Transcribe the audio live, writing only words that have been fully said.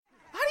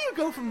you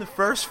go from the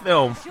first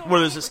film where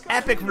there's this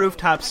epic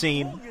rooftop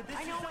scene,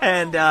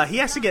 and he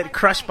has to get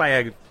crushed by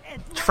a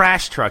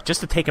trash truck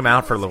just to take him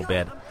out for a little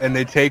bit. And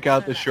they take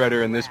out the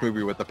Shredder in this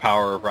movie with the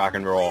power of rock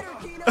and roll.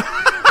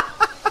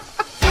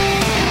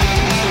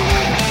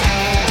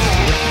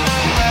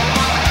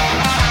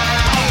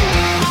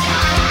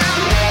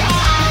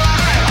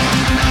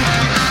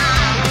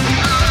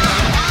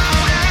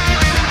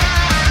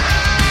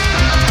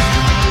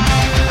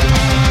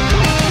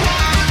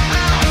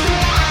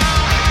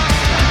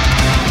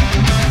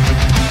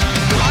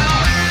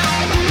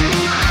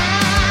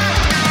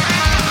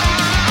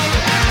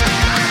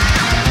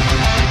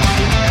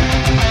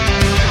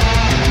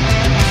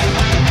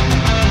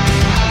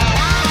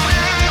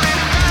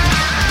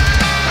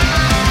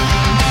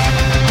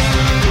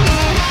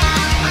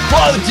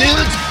 Hello,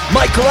 dudes!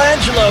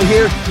 Michelangelo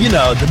here, you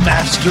know, the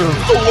master of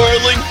the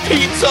whirling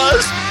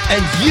pizzas.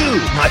 And you,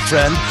 my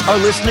friend, are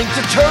listening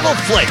to Turtle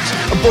Flakes,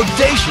 a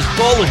bodacious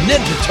bowl of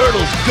Ninja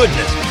Turtles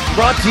goodness,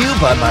 brought to you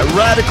by my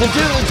radical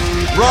dudes,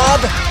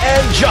 Rob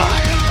and Josh.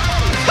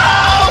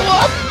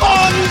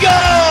 Cowabunga!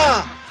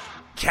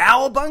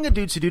 Cowabunga,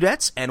 dudes and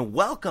dudettes, and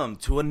welcome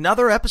to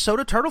another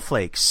episode of Turtle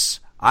Flakes.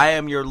 I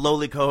am your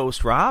lowly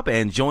co-host, Rob,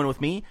 and join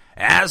with me,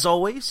 as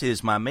always,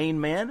 is my main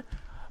man,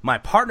 my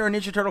partner in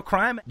Ninja Turtle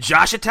crime,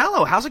 Josh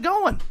Atello. How's it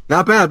going?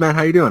 Not bad, man.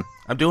 How you doing?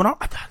 I'm doing all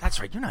right. That's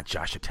right. You're not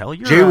Josh Atello.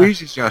 You're Jay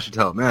Weezy's Josh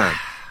Atello, man.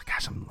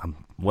 Gosh,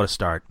 what a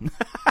start.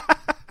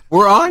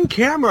 We're on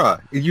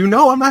camera. You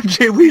know I'm not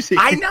Jay Weezy.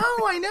 I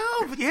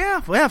know.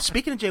 Yeah. Well,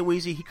 speaking of Jay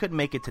Weezy, he couldn't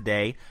make it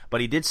today,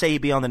 but he did say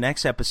he'd be on the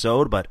next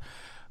episode. But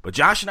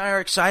Josh and I are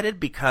excited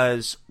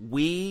because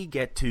we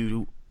get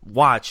to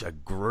watch a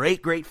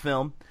great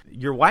film.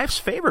 Your wife's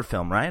favorite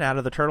film, right? Out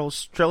of the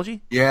Turtles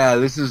trilogy? Yeah,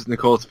 this is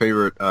Nicole's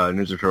favorite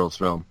Ninja Turtles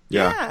film.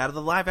 Yeah, out of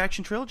the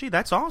live-action trilogy.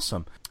 That's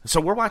awesome. So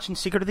we're watching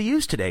Secret of the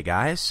Ooze today,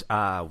 guys.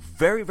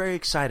 Very, very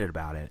excited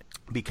about it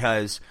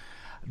because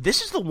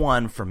this is the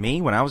one, for me,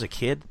 when I was a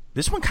kid,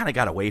 this one kind of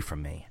got away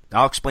from me.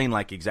 I'll explain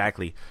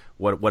exactly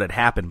what had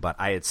happened, but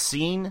I had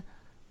seen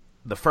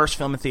the first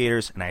film in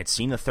theaters, and I had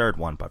seen the third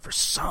one, but for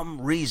some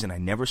reason, I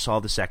never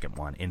saw the second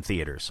one in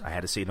theaters. I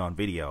had to see it on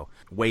video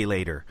way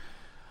later.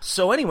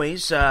 So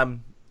anyways,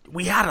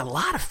 we had a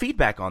lot of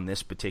feedback on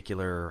this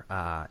particular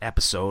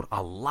episode,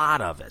 a lot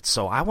of it.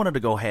 So I wanted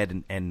to go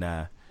ahead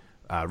and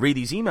read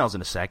these emails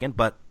in a second.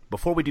 But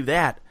before we do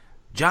that,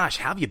 Josh,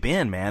 how have you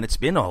been, man? It's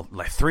been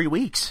like 3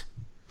 weeks.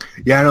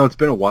 Yeah, I know, it's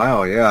been a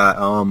while,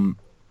 yeah.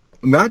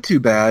 Not too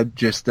bad,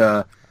 just...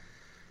 I've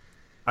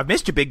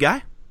missed you, big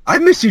guy.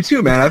 I've missed you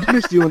too, man. I've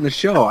missed you on the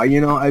show.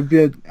 I've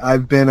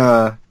been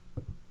man,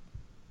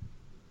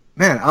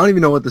 I don't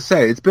even know what to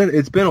say. It's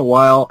been a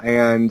while,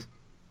 and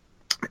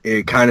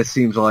it kind of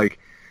seems like,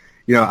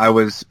 I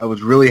was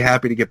really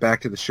happy to get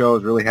back to the show. I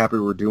was really happy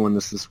we're doing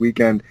this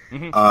weekend,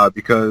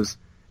 because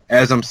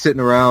as I'm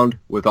sitting around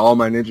with all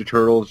my Ninja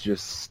Turtles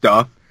just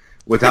stuff,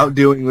 without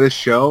doing this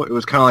show, it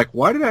was kind of like,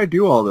 why did I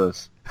do all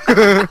this?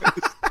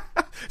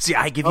 See,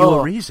 I give you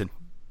a reason.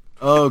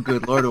 Oh,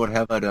 good Lord, what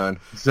have I done?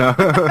 So,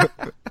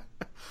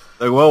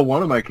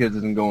 one of my kids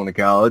isn't going to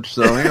college,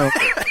 so,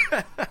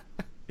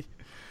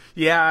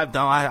 Yeah,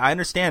 no, I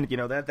understand.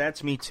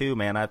 That's me too,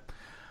 man.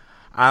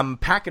 I'm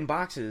packing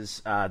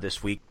boxes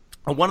this week.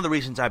 One of the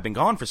reasons I've been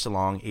gone for so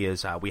long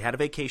is we had a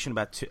vacation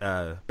about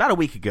a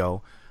week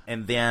ago,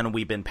 and then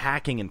we've been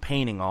packing and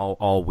painting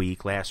all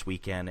week, last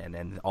weekend, and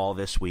then all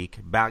this week,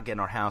 about getting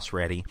our house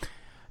ready.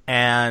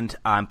 And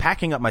I'm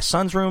packing up my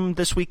son's room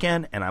this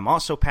weekend, and I'm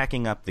also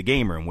packing up the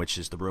game room, which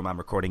is the room I'm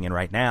recording in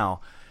right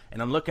now.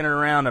 And I'm looking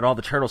around at all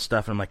the turtle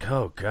stuff, and I'm like,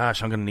 oh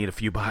gosh, I'm going to need a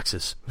few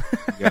boxes.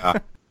 Yeah,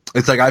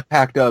 it's like I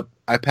packed up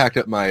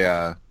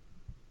my.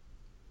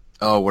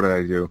 What did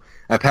I do?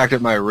 I packed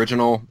up my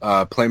original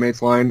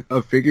Playmates line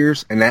of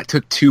figures, and that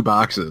took 2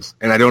 boxes,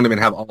 and I don't even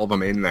have all of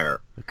them in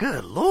there.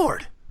 Good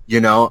Lord.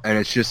 And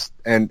it's just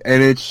and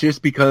it's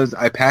just because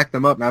I packed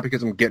them up, not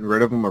because I'm getting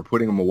rid of them or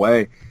putting them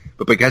away,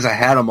 but because I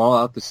had them all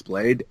out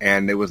displayed,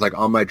 and it was like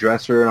on my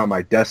dresser and on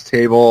my desk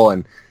table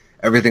and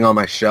everything on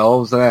my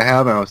shelves that I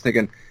have, and I was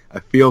thinking,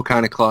 I feel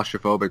kind of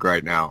claustrophobic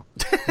right now.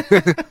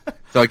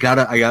 So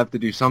I have to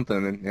do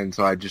something, and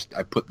so I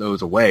put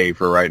those away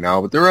for right now,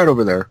 but they're right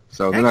over there,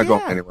 so they're not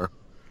going anywhere.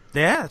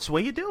 Yeah, that's the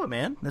way you do it,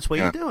 man. That's the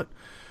way you do it.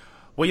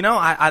 Well,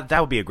 that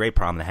would be a great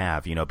problem to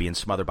have, being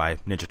smothered by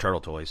Ninja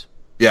Turtle toys.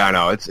 Yeah, I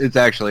know. It's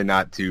actually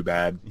not too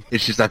bad.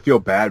 It's just I feel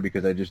bad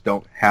because I just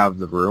don't have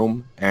the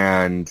room,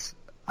 and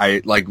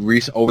I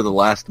over the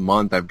last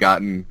month I've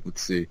gotten,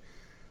 let's see,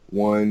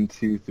 1,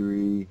 2,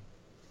 3,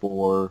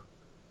 4,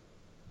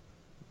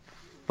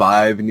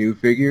 5 new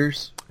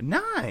figures.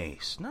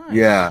 Nice.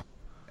 Yeah,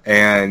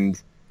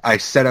 and I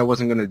said I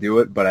wasn't going to do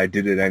it, but I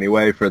did it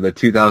anyway for the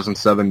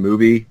 2007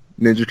 movie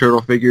Ninja Turtle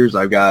figures.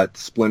 I've got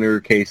Splinter,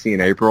 Casey,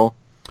 and April.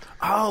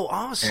 Oh,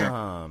 awesome!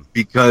 And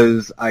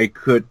because I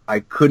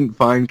couldn't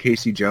find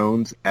Casey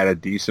Jones at a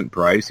decent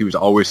price. He was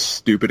always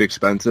stupid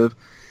expensive,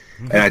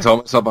 and I told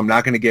myself I'm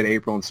not going to get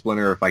April and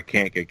Splinter if I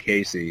can't get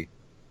Casey.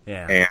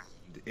 Yeah. And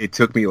it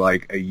took me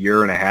like a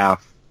year and a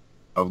half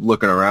of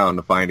looking around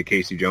to find a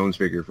Casey Jones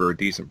figure for a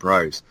decent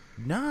price.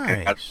 I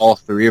got Nice. all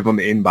 3 of them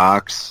in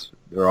box.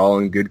 They're all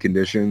in good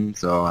condition,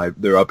 so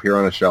they're up here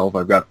on a shelf.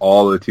 I've got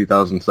all the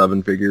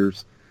 2007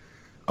 figures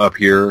up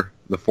here,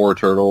 the 4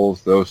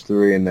 Turtles, those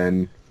 3, and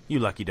then... You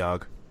lucky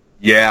dog.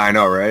 Yeah, I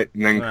know, right?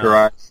 And then Wow.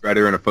 Karate,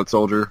 Shredder, and a Foot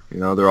Soldier. You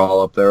know, they're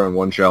all up there on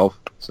one shelf.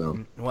 So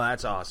Well,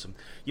 that's awesome.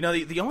 You know,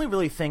 the only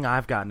really thing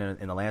I've gotten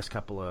in the last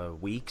couple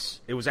of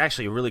weeks, it was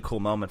actually a really cool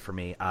moment for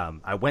me.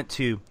 I went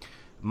to...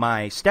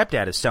 My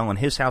stepdad is selling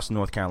his house in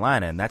North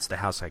Carolina, and that's the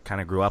house I kind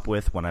of grew up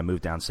with when I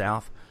moved down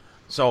south.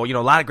 So, you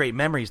know, a lot of great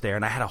memories there,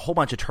 and I had a whole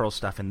bunch of Turtle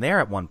stuff in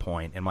there at one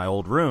point in my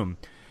old room.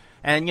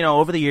 And, you know,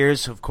 over the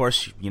years, of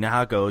course, you know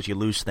how it goes. You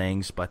lose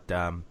things. But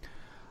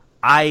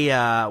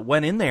I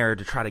went in there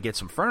to try to get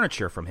some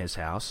furniture from his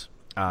house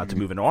to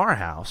move into our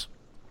house.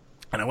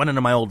 And I went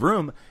into my old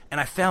room, and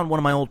I found one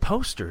of my old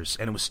posters,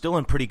 and it was still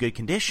in pretty good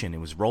condition. It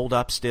was rolled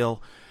up still.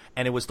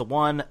 And it was the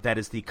one that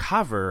is the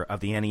cover of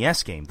the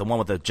NES game, the one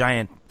with the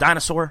giant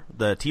dinosaur,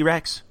 the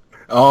T-Rex.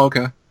 oh, okay.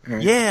 All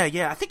right.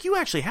 Yeah. I think you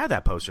actually have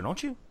that poster,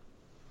 don't you?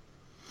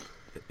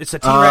 It's the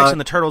T-Rex and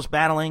the turtles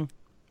battling,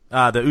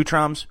 the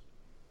Utroms.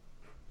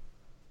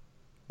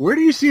 Where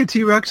do you see a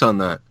T-Rex on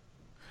that?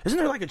 Isn't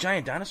there like a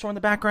giant dinosaur in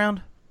the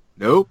background?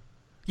 Nope.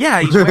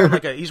 Yeah, he's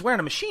wearing he's wearing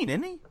a machine,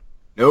 isn't he?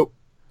 Nope.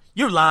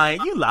 You're lying.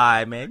 You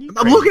lie, man. You I'm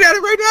crazy. looking at it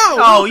right now.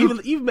 Oh,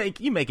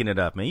 you making it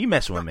up, man. You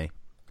messing with me.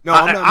 No,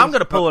 I'm not. I'm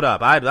gonna pull it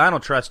up. I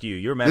don't trust you.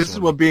 You're messing This is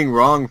with what me. being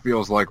wrong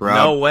feels like, Rob.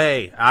 No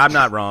way. I'm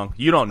not wrong.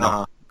 You don't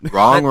know.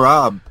 Wrong,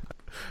 Rob.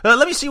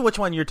 Let me see which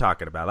one you're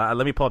talking about.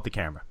 Let me pull up the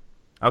camera.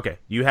 Okay,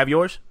 you have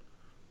yours?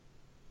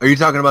 Are you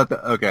talking about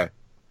the? Okay.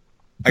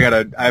 I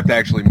have to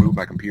actually move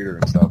my computer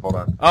and stuff. Hold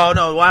on. Oh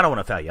no, well, I don't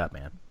want to foul you up,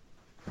 man.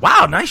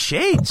 Wow, nice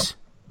shades.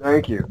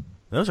 Thank you.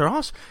 Those are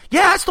awesome.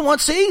 Yeah, that's the one.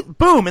 See,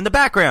 boom in the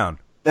background.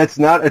 That's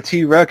not a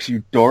T-Rex,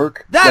 you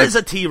dork. That is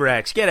a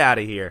T-Rex. Get out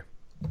of here.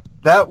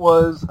 That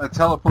was a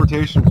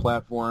teleportation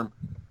platform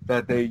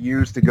that they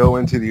used to go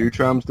into the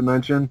Utroms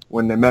dimension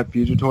when they met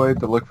Fugitoid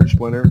to look for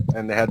Splinter,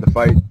 and they had to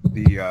fight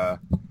the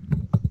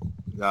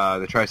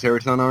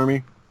Triceraton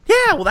army.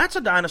 Yeah, well, that's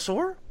a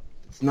dinosaur.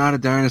 It's not a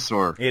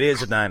dinosaur. It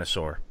is a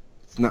dinosaur.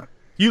 It's not.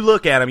 You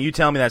look at him. You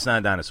tell me that's not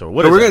a dinosaur.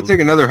 What So is we're that? going to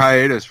take another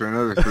hiatus for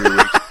another 3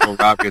 weeks until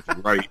Rob gets it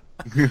right.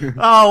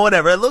 Oh,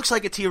 whatever. It looks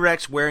like a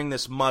T-Rex wearing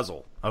this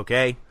muzzle.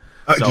 Okay.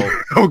 So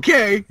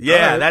Okay.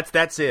 yeah, All right.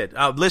 that's it.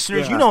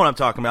 Listeners, Yeah. you know what I'm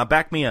talking about.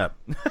 Back me up.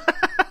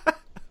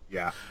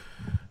 Yeah.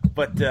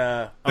 But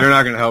They're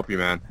not going to help you,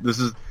 man. This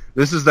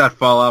is that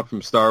fallout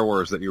from Star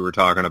Wars that you were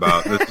talking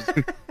about.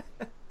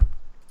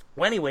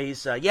 well,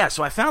 anyways, yeah.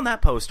 So I found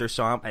that poster,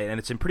 and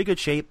it's in pretty good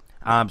shape.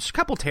 Just a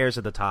couple tears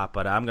at the top,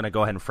 but I'm gonna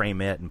go ahead and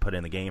frame it and put it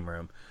in the game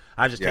room.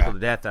 I just tickled to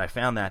death that I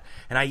found that,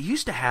 and I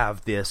used to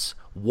have this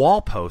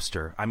wall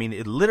poster. I mean,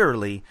 it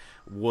literally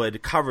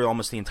would cover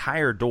almost the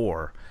entire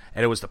door,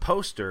 and it was the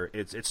poster.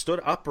 It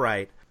stood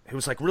upright. It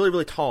was like really,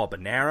 really tall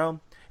but narrow,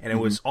 and it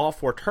was all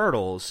 4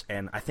 turtles.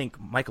 And I think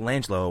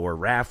Michelangelo or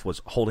Raph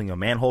was holding a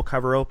manhole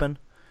cover open.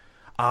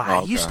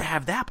 I used to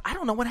have that. I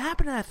don't know what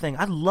happened to that thing.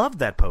 I loved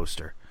that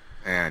poster.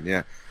 Man,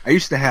 yeah. I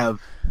used to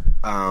have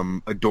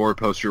a door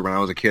poster when I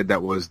was a kid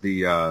that was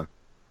the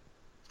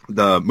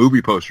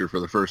movie poster for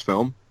the first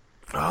film.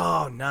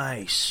 Oh,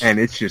 nice. And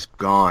it's just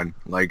gone.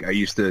 Like I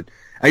used to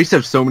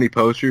have so many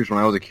posters when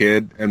I was a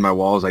kid, and my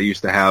walls. I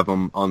used to have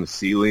them on the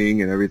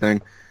ceiling and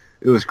everything.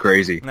 It was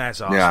crazy.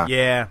 That's awesome.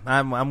 Yeah,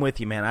 I'm with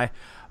you, man.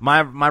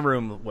 My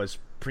room was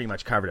pretty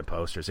much covered in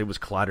posters. It was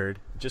cluttered,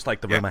 just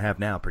like the room I have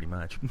now, pretty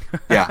much.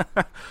 Yeah,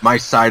 my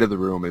side of the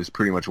room is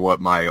pretty much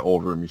what my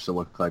old room used to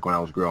look like when I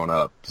was growing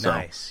up. So.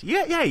 Nice.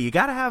 Yeah. You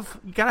gotta have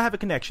a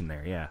connection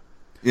there. Yeah.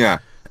 Yeah,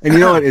 and you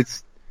know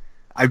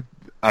what?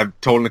 I've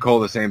told Nicole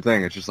the same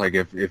thing. It's just like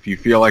if you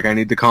feel like I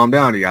need to calm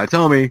down, you gotta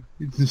tell me.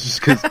 It's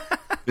just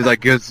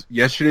because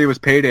yesterday was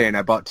payday and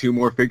I bought 2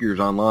 more figures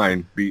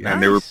online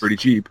and they were pretty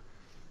cheap.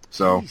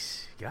 So,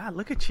 Jeez. God,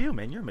 look at you,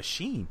 man. You're a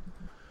machine.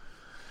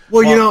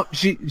 well, you know,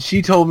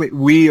 she told me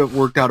we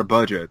worked out a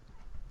budget,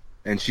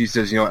 and she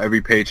says, you know,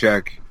 every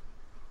paycheck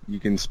you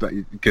can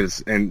spend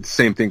and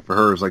same thing for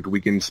her is like we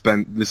can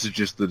spend. This is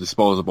just the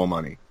disposable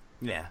money.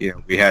 Yeah. You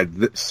know, we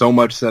had so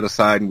much set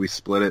aside and we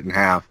split it in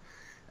half.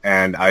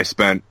 And I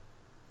spent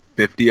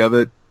 50 of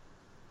it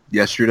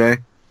yesterday,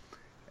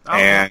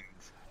 and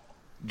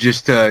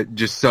just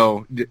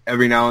so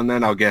every now and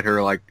then I'll get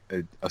her like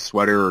a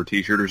sweater or a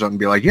T-shirt or something, and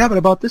be like, yeah, but I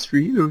bought this for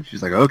you.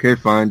 She's like, okay,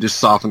 fine, just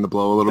soften the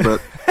blow a little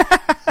bit.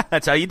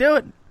 That's how you do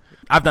it.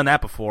 I've done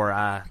that before.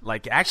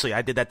 Actually,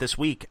 I did that this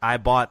week. I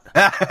bought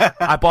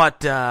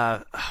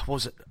what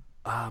was it?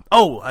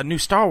 A new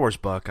Star Wars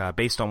book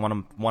based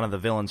on one of the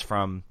villains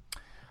from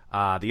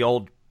the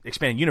old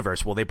Expanded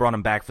Universe. Well, they brought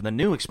him back for the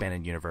new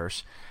Expanded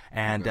Universe,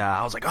 and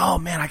I was like, oh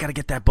man, I gotta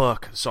get that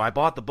book. So I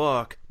bought the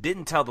book,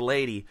 didn't tell the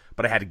lady,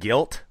 but I had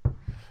guilt.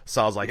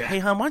 So I was like, hey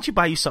hon, why don't you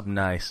buy you something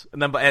nice?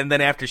 And then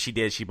after she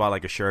did, she bought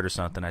like a shirt or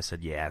something. I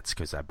said, yeah, it's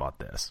because I bought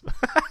this.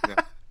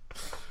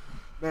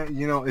 Man,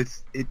 you know, it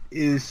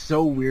is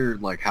so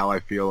weird, like how I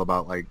feel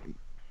about like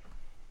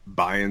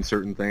buying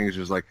certain things.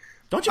 Just like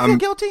Don't you feel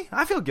guilty?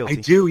 I feel guilty.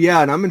 I do,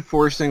 yeah, and I'm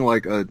enforcing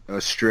like a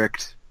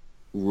strict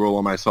rule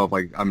on myself.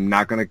 Like I'm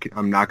not gonna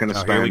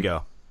spend Here we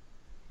go.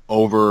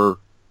 over.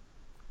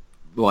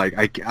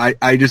 Like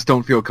I just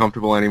don't feel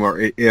comfortable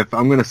anymore.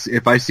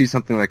 If I see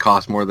something that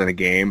costs more than a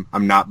game,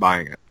 I'm not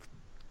buying it.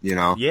 You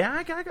know? Yeah,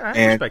 I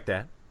respect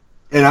that.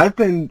 And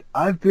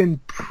I've been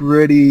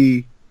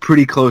pretty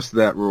close to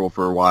that rule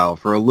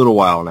for a little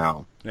while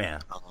now. Yeah.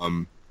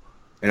 And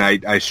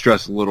I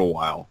stress a little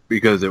while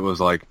because it was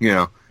like, you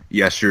know,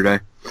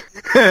 yesterday.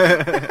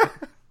 I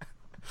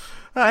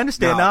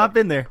understand. No, I've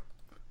been there.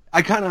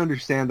 I kind of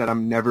understand that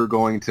I'm never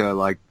going to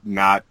like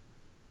not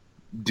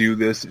do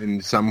this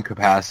in some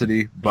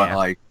capacity, but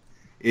like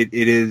it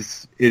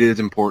is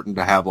important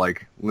to have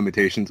like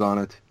limitations on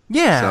it.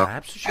 Yeah, so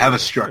absolutely. Have a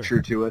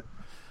structure to it.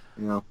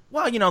 You know.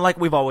 Well, you know, like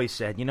we've always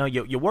said, you know,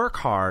 you work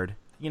hard.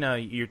 You know,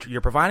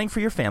 you're providing for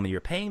your family.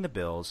 You're paying the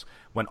bills.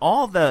 When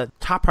all the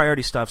top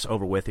priority stuff's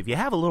over with, if you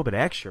have a little bit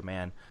extra,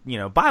 man, you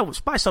know, buy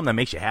something that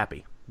makes you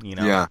happy. You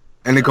know. Yeah.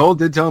 And Nicole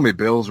did tell me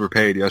bills were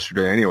paid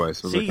yesterday anyway.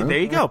 So see, there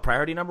you go.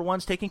 Priority number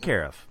one's taken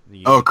care of.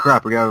 Oh,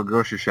 crap. We got to go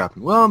grocery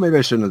shopping. Well, maybe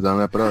I shouldn't have done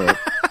that, but all right.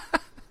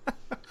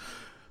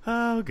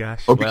 Oh,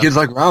 gosh. Hope your kids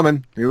like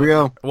ramen. Here we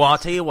go. Well, I'll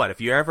tell you what. If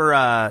you're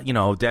ever, you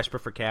know,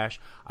 desperate for cash,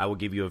 I will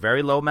give you a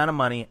very low amount of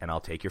money, and I'll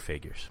take your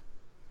figures.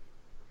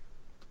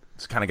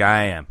 That's the kind of guy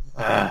I am.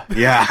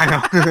 Yeah, I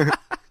know.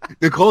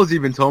 Nicole's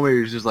even told me,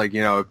 it was just like,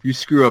 you know, if you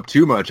screw up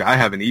too much, I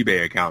have an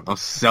eBay account. I'll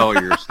sell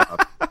your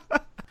stuff.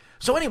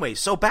 So anyway,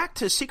 back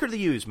to Secret of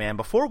the Ooze, man.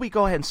 Before we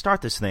go ahead and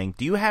start this thing,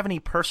 do you have any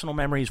personal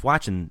memories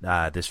watching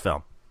this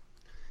film?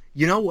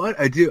 You know what?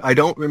 I do. I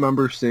don't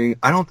remember seeing...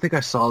 I don't think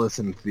I saw this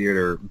in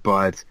theater,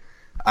 but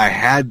I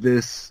had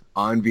this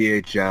on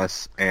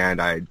VHS,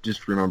 and I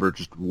just remember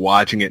just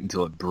watching it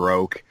until it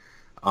broke.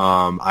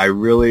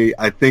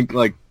 I think,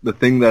 like, the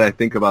thing that I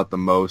think about the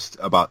most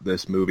about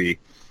this movie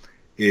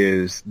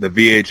is the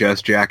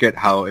VHS jacket,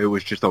 how it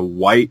was just a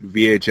white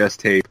VHS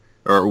tape,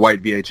 or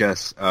white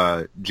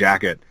VHS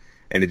jacket,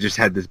 and it just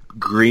had this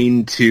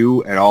green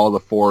 2, and all the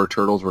 4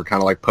 turtles were kind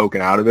of like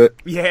poking out of it.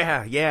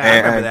 Yeah, I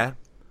remember that.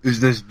 There's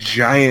this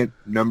giant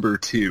number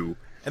 2,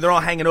 and they're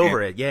all hanging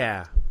over it.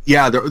 Yeah,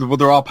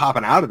 they're all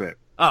popping out of it.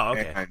 Oh,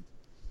 okay.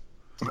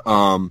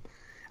 And,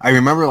 I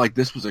remember like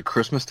this was a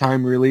Christmas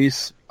time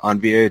release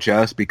on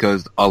VHS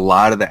because a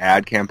lot of the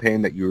ad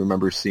campaign that you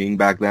remember seeing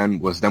back then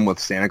was them with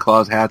Santa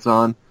Claus hats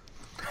on,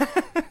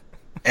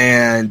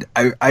 and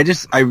I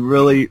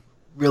really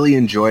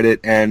enjoyed it,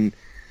 and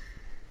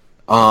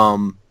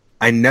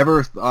I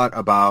never thought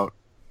about,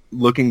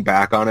 looking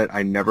back on it,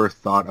 I never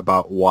thought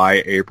about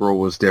why April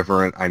was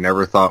different. I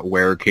never thought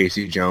where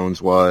Casey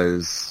Jones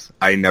was.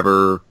 I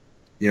never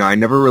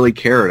really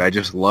cared. I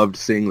just loved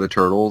seeing the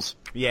turtles.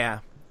 Yeah.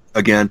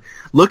 Again,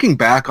 looking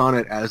back on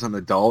it as an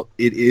adult,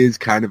 it is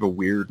kind of a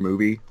weird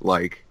movie.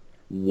 Like,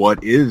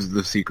 what is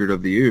the secret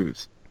of the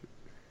ooze?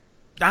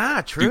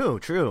 Ah, true.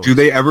 Do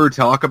they ever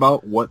talk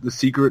about what the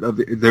secret of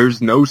the...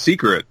 There's no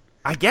secret.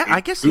 I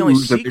guess the only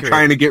secret... They're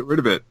trying to get rid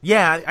of it.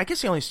 Yeah, I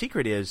guess the only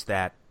secret is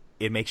that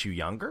it makes you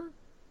younger?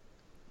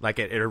 Like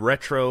a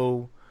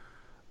retro...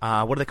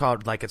 what do they call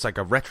it? Like it's like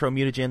a retro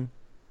mutagen?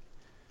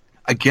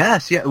 I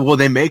guess, yeah. Well,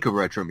 they make a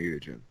retro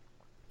mutagen.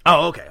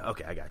 Oh,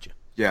 okay, I got you.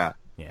 Yeah.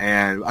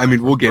 And, I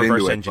mean, we'll get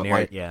into it. Engineer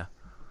it, yeah.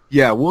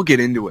 Yeah, we'll get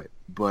into it.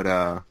 But,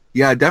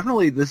 yeah,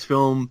 definitely this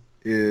film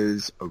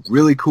is a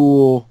really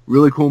cool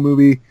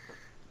movie.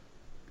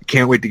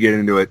 Can't wait to get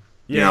into it.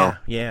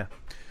 Yeah.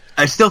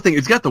 I still think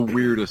it's got the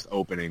weirdest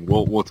opening.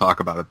 We'll talk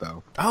about it,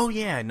 though. Oh,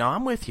 yeah. No,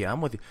 I'm with you.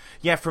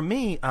 Yeah, for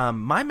me,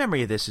 my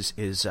memory of this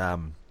is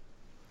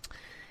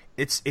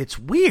it's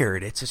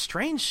weird. It's a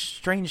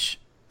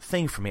strange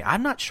thing for me.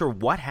 I'm not sure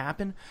what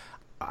happened.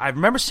 I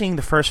remember seeing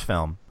the first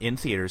film in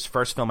theaters.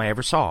 First film I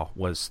ever saw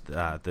was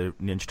the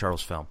Ninja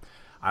Turtles film.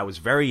 I was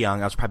very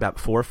young. I was probably about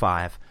 4 or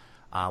 5.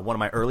 One of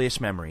my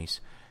earliest memories.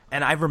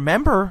 And I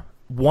remember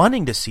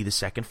wanting to see the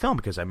second film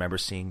because I remember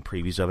seeing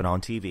previews of it on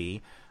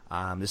TV.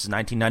 This is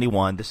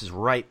 1991. This is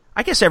right.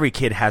 I guess every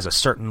kid has a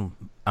certain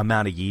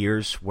amount of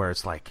years where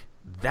it's like,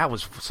 that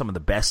was some of the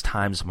best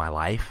times of my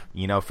life.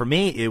 You know, for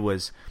me, it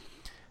was...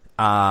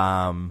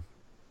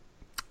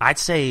 I'd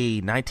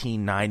say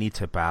 1990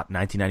 to about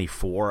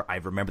 1994. I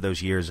remember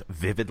those years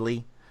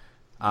vividly.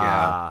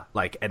 Yeah.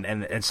 Like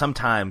and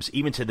sometimes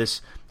even to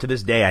this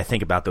day, I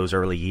think about those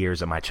early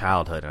years of my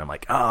childhood, and I'm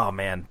like, oh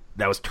man,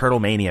 that was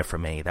Turtle Mania for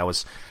me. That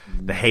was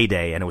the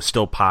heyday, and it was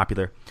still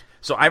popular.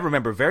 So I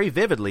remember very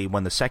vividly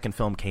when the second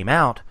film came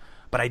out,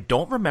 but I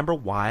don't remember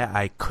why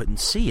I couldn't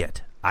see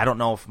it. I don't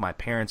know if my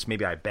parents,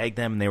 maybe I begged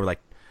them, and they were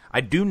like,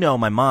 I do know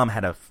my mom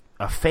had a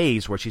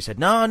phase where she said,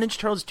 no, Ninja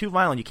Turtles is too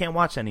violent, you can't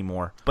watch that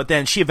anymore. But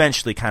then she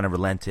eventually kind of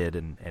relented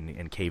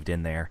and caved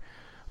in there.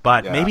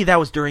 But maybe that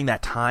was during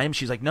that time.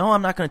 She's like, no,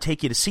 I'm not going to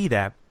take you to see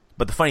that.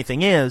 But the funny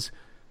thing is,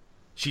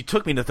 she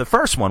took me to the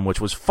first one,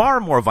 which was far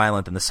more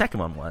violent than the second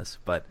one was.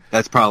 But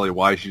that's probably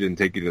why she didn't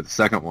take you to the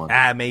second one.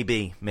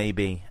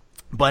 Maybe.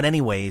 But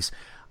anyways,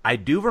 I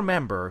do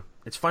remember,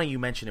 it's funny you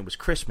mentioned it was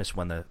Christmas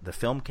when the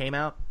film came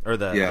out, or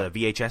the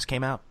VHS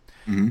came out.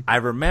 Mm-hmm. I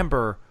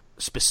remember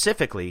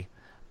specifically,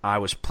 I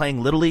was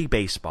playing Little League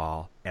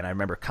Baseball, and I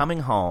remember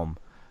coming home.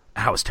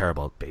 I was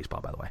terrible at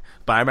baseball, by the way.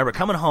 But I remember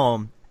coming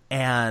home,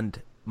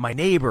 and my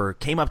neighbor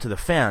came up to the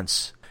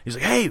fence. He's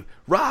like, "Hey,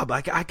 Rob,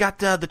 I got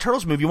the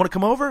Turtles movie. You want to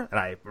come over?" And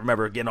I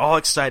remember getting all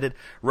excited,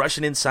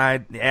 rushing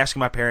inside, asking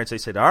my parents. They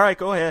said, "All right,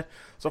 go ahead."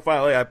 So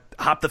finally, I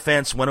hopped the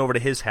fence, went over to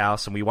his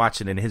house, and we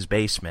watched it in his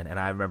basement. And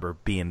I remember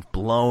being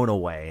blown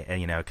away,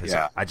 and because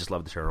I just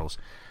love the Turtles.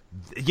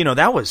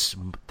 That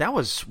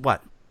was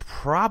what,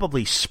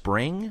 probably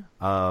spring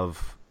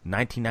of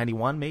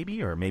 1991,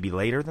 maybe, or maybe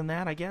later than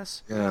that, I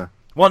guess. Yeah.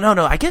 Well,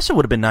 no, I guess it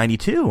would have been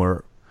 92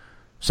 or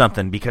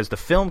something, because the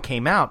film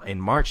came out in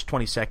March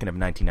 22nd of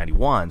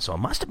 1991, so it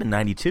must have been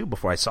 92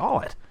 before I saw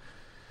it.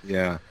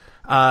 Yeah.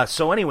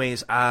 So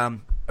anyways, I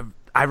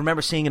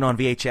remember seeing it on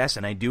VHS,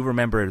 and I do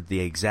remember the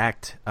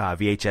exact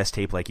VHS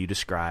tape like you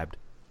described.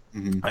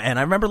 Mm-hmm. And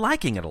I remember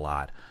liking it a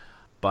lot.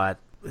 But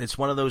it's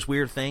one of those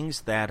weird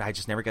things that I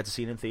just never got to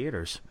see it in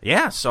theaters.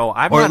 Yeah, so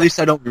I've... Or at least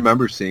I don't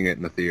remember seeing it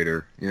in the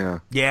theater. Yeah.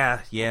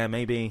 Yeah,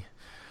 maybe.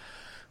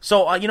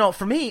 So,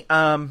 for me,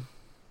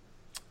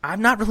 I've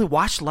not really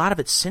watched a lot of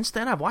it since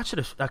then. I've watched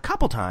it a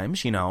couple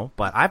times,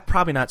 but I've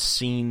probably not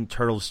seen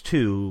Turtles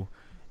 2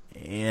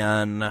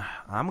 in,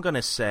 I'm going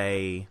to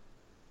say,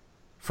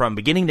 from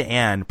beginning to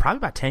end, probably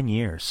about 10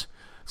 years.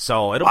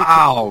 So it'll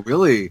Wow,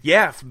 really?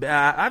 Yeah,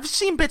 I've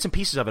seen bits and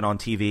pieces of it on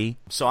TV,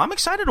 so I'm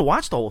excited to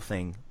watch the whole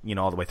thing,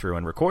 all the way through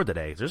and record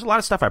today. There's a lot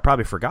of stuff I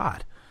probably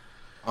forgot.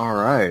 All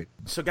right.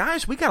 So,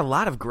 guys, we got a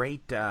lot of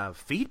great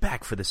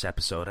feedback for this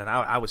episode, and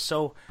I was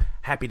so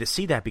happy to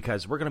see that,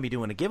 because we're going to be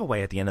doing a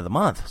giveaway at the end of the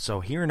month. So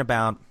here in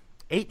about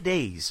 8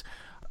 days,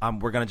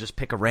 we're going to just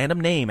pick a random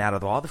name out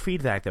of all the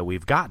feedback that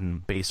we've gotten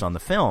based on the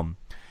film,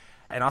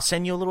 and I'll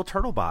send you a little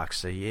turtle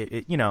box.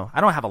 I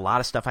don't have a lot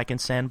of stuff I can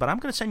send, but I'm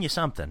going to send you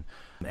something,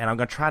 and I'm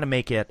going to try to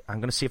make it. I'm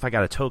going to see if I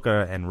got a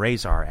Toka and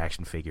Razor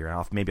action figure,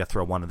 and maybe I'll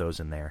throw one of those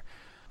in there.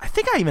 I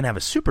think I even have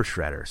a Super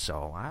Shredder,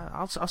 so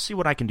I'll see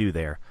what I can do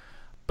there.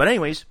 But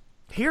anyways,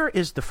 here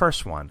is the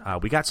first one.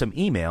 We got some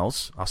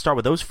emails. I'll start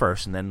with those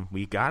first, and then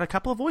we got a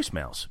couple of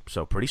voicemails.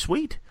 So pretty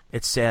sweet.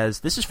 It says,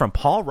 this is from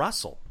Paul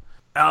Russell.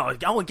 Oh,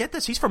 and get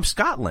this. He's from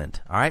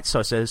Scotland. All right, so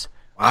it says...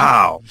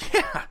 Wow.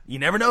 Yeah, you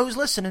never know who's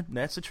listening.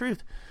 That's the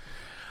truth.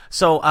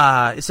 So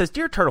it says,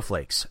 Dear Turtle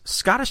Flakes,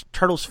 Scottish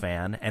Turtles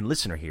fan and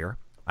listener here.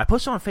 I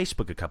posted on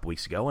Facebook a couple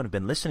weeks ago and have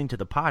been listening to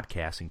the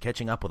podcast and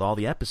catching up with all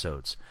the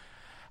episodes.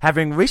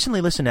 Having recently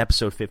listened to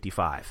episode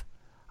 55,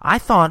 I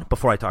thought,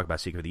 before I talk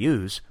about Secret of the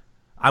Ooze,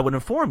 I would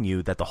inform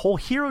you that the whole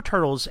Hero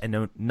Turtles and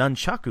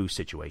Nunchaku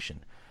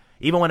situation,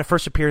 even when it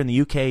first appeared in the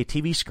UK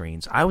TV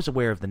screens, I was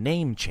aware of the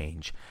name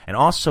change and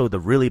also the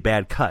really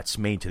bad cuts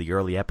made to the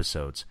early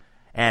episodes,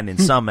 and in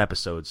some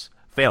episodes,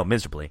 failed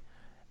miserably,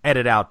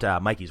 edit out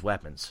Mikey's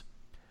weapons.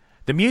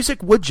 The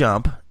music would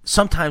jump,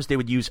 sometimes they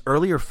would use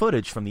earlier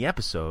footage from the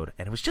episode,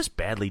 and it was just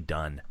badly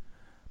done.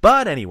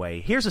 But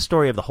anyway, here's a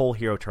story of the whole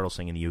Hero Turtles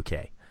thing in the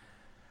UK.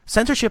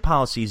 Censorship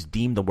policies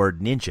deem the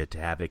word ninja to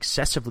have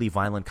excessively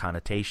violent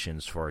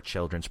connotations for a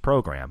children's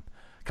program.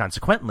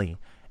 Consequently,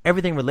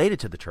 everything related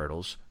to the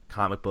Turtles,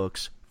 comic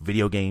books,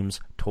 video games,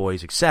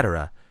 toys,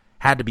 etc.,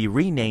 had to be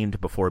renamed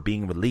before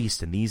being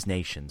released in these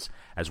nations,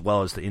 as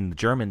well as in the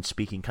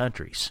German-speaking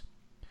countries.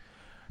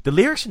 The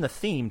lyrics in the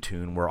theme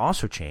tune were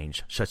also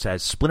changed, such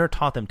as Splinter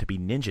taught them to be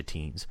ninja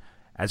teens,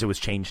 as it was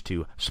changed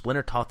to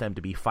Splinter taught them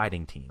to be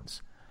fighting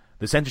teens.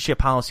 The censorship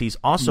policies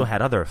also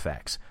had other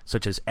effects,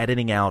 such as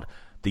editing out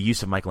the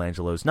use of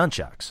Michelangelo's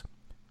nunchucks,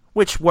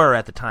 which were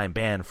at the time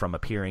banned from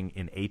appearing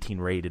in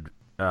 18-rated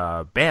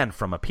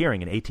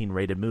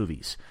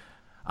movies,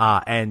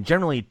 and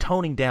generally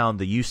toning down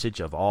the usage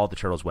of all the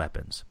Turtles'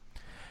 weapons.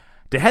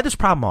 To head this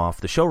problem off,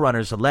 the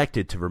showrunners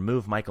elected to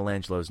remove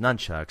Michelangelo's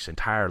nunchucks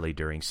entirely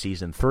during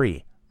Season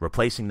 3,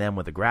 replacing them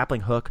with a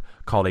grappling hook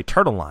called a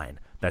turtle line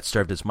that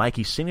served as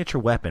Mikey's signature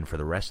weapon for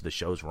the rest of the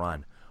show's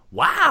run.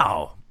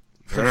 Wow!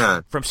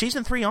 From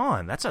Season 3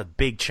 on, that's a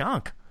big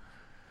chunk.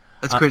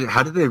 That's crazy.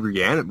 How did they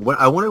reanimate?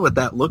 I wonder what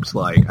that looks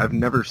like. I've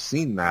never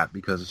seen that,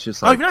 because it's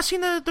just like... Oh, you've not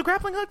seen the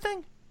grappling hook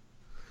thing?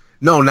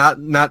 No,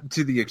 not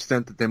to the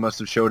extent that they must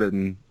have showed it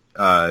in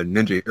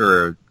Ninja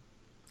or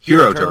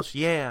Hero Turtles.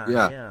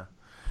 Yeah.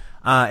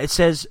 It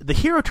says the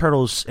Hero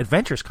Turtles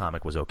Adventures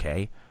comic was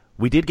okay.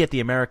 We did get the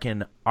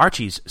American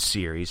Archie's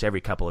series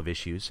every couple of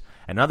issues,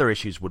 and other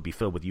issues would be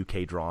filled with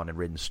UK drawn and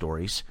written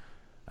stories.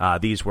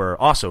 These were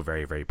also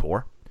very, very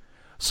poor.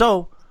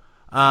 So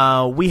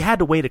we had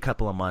to wait a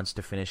couple of months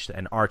to finish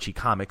an Archie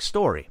comic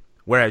story,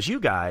 whereas you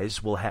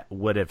guys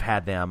would have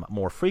had them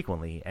more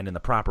frequently and in the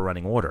proper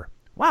running order.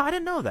 Wow, I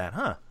didn't know that,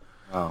 huh?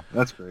 Oh,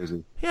 that's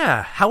crazy.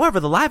 Yeah, however,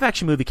 the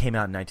live-action movie came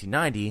out in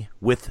 1990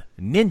 with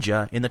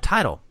Ninja in the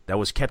title that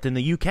was kept in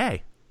the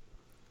UK.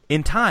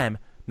 In time,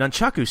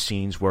 nunchaku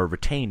scenes were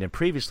retained in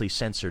previously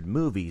censored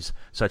movies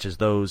such as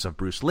those of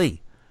Bruce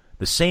Lee.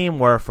 The same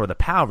were for the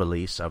PAL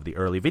release of the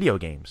early video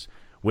games,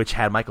 which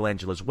had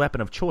Michelangelo's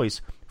weapon of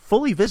choice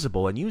fully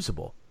visible and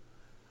usable.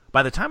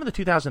 By the time of the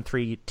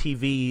 2003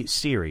 TV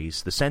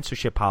series, the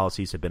censorship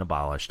policies had been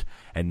abolished,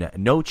 and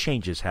no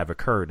changes have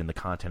occurred in the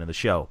content of the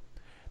show.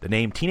 The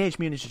name Teenage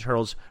Mutant Ninja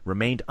Turtles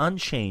remained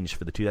unchanged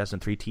for the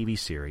 2003 TV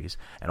series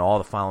and all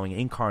the following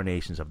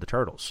incarnations of the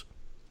Turtles.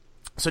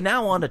 So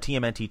now on to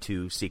TMNT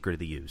 2, Secret of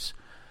the Ooze.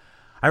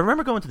 I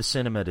remember going to the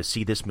cinema to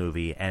see this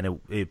movie,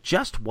 and it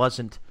just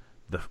wasn't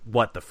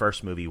what the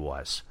first movie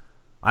was.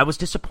 I was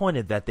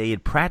disappointed that they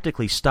had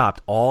practically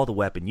stopped all the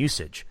weapon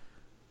usage.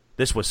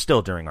 This was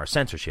still during our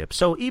censorship,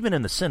 so even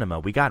in the cinema,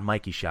 we got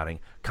Mikey shouting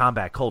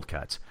combat cold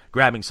cuts,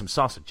 grabbing some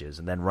sausages,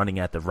 and then running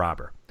at the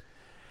robber.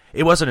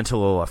 It wasn't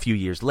until a few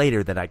years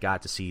later that I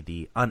got to see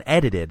the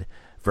unedited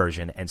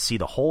version and see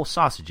the whole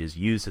sausages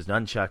used as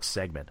nunchucks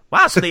segment.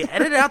 Wow, so they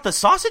edited out the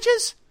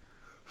sausages?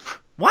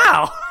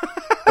 Wow.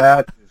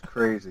 That is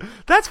crazy.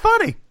 That's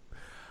funny.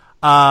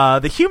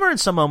 The humor in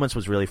some moments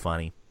was really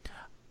funny.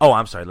 Oh,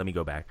 I'm sorry, let me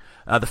go back.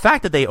 The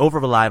fact that they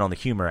over-relied on the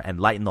humor and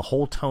lightened the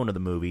whole tone of the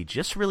movie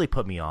just really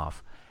put me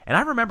off. And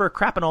I remember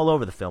crapping all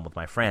over the film with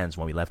my friends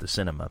when we left the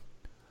cinema.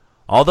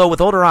 Although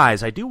with older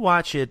eyes, I do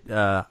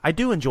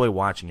enjoy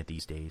watching it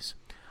these days.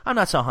 I'm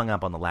not so hung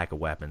up on the lack of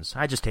weapons.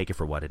 I just take it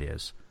for what it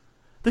is.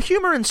 The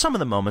humor in some of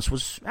the moments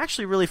was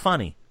actually really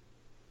funny.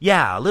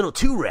 Yeah, a little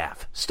too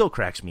Raph still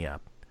cracks me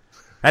up.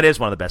 That is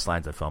one of the best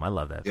lines of the film. I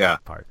love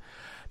that part.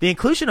 The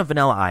inclusion of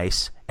Vanilla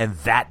Ice and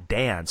that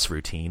dance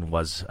routine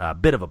was a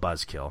bit of a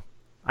buzzkill.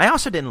 I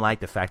also didn't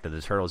like the fact that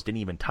the Turtles didn't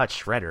even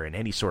touch Shredder in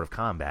any sort of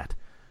combat.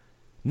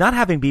 Not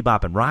having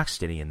Bebop and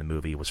Rocksteady in the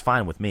movie was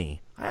fine with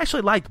me. I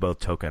actually liked both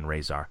Tokka and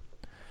Rahzar.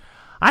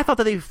 I thought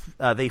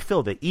that they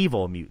filled the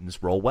evil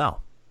mutants role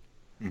well.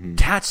 Mm-hmm.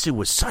 Tatsu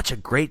was such a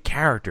great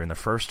character in the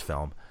first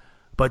film,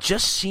 but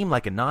just seemed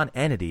like a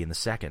non-entity in the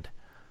second.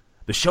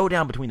 The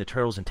showdown between the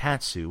Turtles and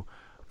Tatsu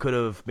could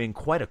have been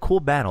quite a cool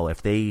battle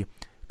if they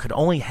could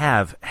only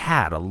have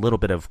had a little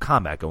bit of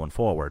combat going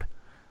forward.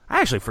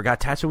 I actually forgot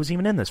Tatsu was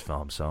even in this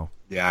film, so...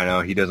 Yeah, I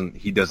know. He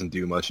doesn't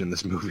do much in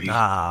this movie.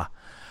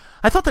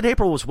 I thought that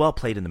April was well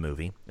played in the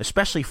movie,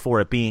 especially for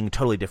it being a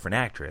totally different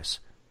actress.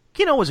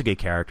 Kino was a good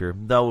character,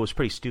 though it was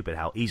pretty stupid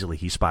how easily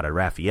he spotted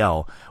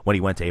Raphael when he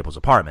went to April's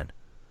apartment.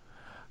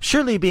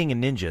 Surely being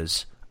in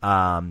ninjas,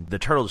 the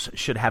Turtles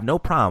should have no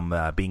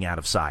problem being out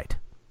of sight.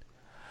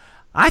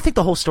 I think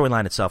the whole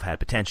storyline itself had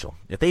potential.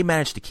 If they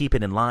managed to keep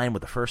it in line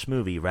with the first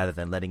movie rather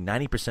than letting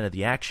 90% of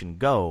the action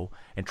go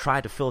and try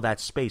to fill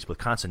that space with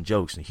constant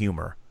jokes and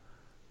humor.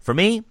 For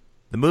me,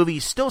 the movie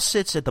still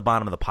sits at the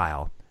bottom of the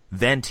pile.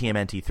 Then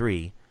TMNT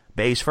 3,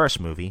 Bay's first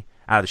movie,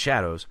 Out of the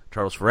Shadows,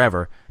 Turtles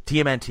Forever,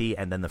 TMNT,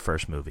 and then the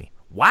first movie.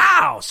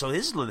 Wow, so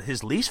this is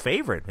his least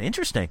favorite.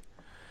 Interesting.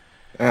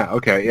 Yeah,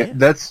 okay. Yeah.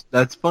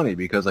 That's funny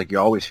because like you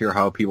always hear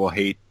how people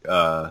hate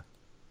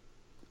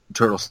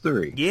Turtles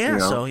 3. Yeah, you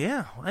know? So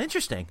yeah,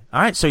 interesting.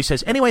 All right, so he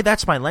says, anyway,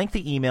 that's my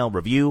lengthy email,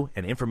 review,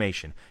 and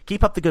information.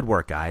 Keep up the good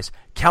work, guys.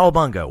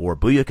 Cowabunga or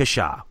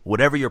Booyakasha,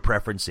 whatever your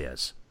preference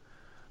is.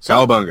 So,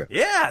 Cowabunga.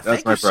 Yeah,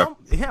 that's my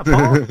preference. Yeah,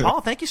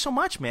 Paul, thank you so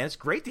much, man. It's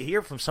great to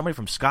hear from somebody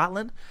from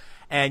Scotland.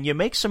 And you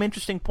make some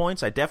interesting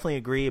points. I definitely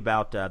agree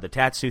about the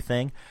Tatsu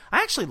thing.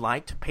 I actually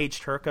liked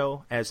Paige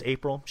Turco as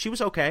April. She was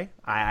okay.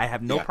 I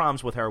have no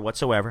problems with her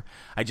whatsoever.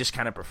 I just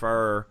kind of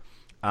prefer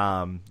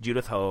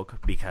Judith Hoag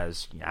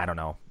because, I don't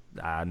know,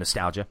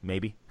 nostalgia,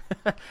 maybe.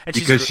 And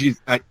because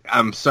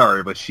I'm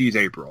sorry, but she's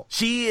April.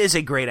 She is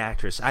a great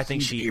actress. I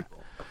think she's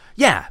April.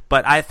 Yeah,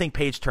 but I think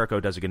Paige Turco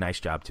does a nice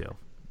job, too.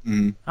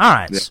 Mm-hmm. All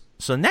right, yeah.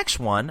 So the next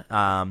one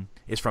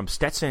is from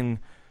Stetson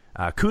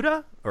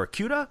Kuda, or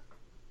Kuda?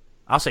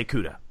 I'll say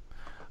Kuda.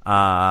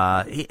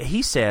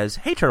 He says,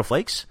 hey,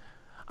 Turtleflakes,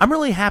 I'm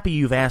really happy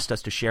you've asked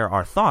us to share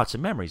our thoughts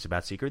and memories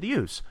about Secret of the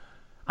Ooze.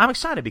 I'm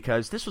excited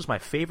because this was my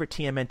favorite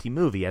TMNT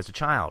movie as a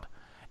child,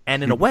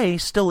 and in a way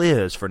still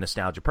is for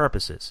nostalgia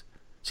purposes.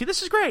 See,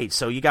 this is great.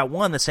 So you got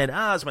one that said,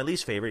 it's my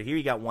least favorite. Here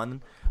you got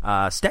one.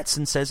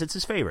 Stetson says it's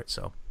his favorite,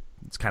 so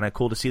it's kind of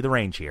cool to see the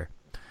range here.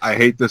 I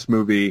hate this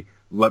movie.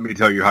 Let me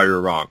tell you how you're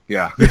wrong.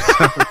 Yeah.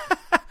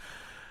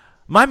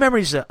 My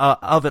memories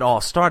of it all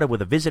started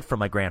with a visit from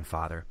my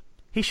grandfather.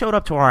 He showed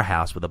up to our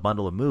house with a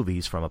bundle of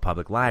movies from a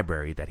public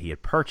library that he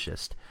had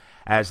purchased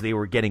as they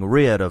were getting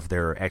rid of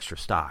their extra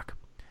stock.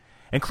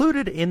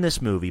 Included in this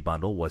movie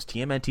bundle was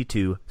TMNT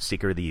 2,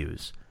 Secret of the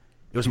Ooze.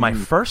 It was my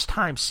first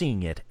time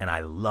seeing it, and I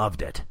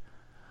loved it.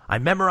 I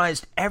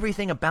memorized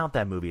everything about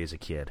that movie as a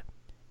kid.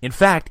 In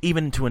fact,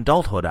 even into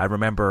adulthood, I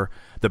remember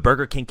the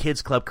Burger King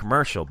Kids Club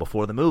commercial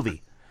before the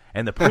movie,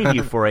 and the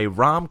preview for a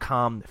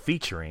rom-com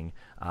featuring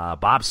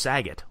Bob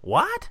Saget.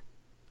 What?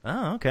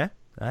 Oh, okay.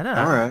 I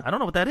don't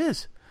know what that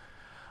is.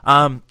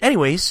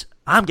 Anyways,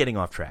 I'm getting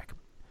off track.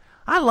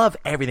 I love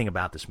everything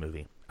about this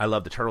movie. I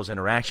love the Turtles'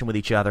 interaction with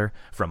each other,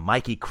 from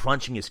Mikey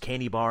crunching his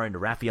candy bar into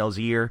Raphael's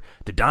ear,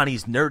 to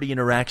Donnie's nerdy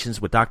interactions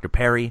with Dr.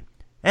 Perry,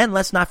 and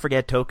let's not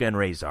forget Tokka and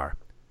Rahzar.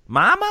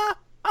 Mama?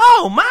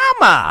 Oh,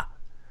 Mama!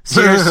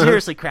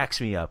 Seriously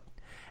cracks me up.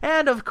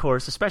 And, of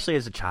course, especially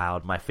as a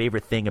child, my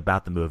favorite thing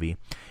about the movie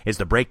is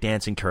the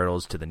breakdancing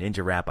Turtles to the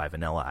Ninja Rap by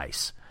Vanilla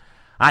Ice.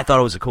 I thought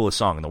it was the coolest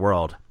song in the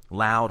world.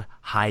 Loud,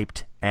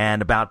 hyped,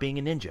 and about being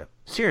a ninja.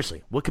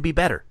 Seriously, what could be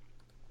better?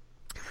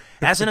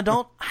 As an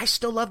adult, I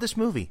still love this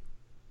movie.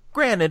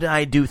 Granted,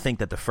 I do think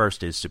that the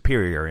first is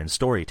superior in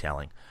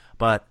storytelling,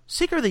 but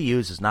Secret of the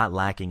Ooze is not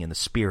lacking in the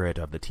spirit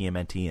of the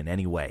TMNT in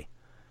any way.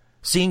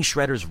 Seeing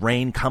Shredder's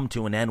reign come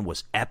to an end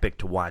was epic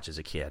to watch as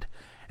a kid,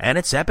 and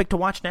it's epic to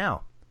watch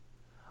now.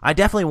 I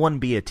definitely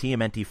wouldn't be a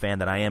TMNT fan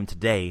that I am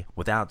today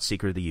without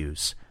Secret of the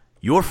Ooze.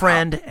 Your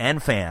friend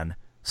and fan,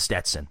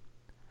 Stetson.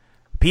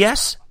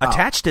 P.S.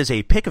 Attached is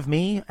a pic of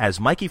me as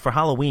Mikey for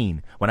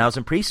Halloween when I was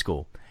in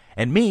preschool,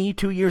 and me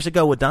 2 years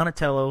ago with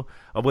Donatello,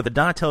 with a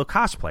Donatello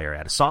cosplayer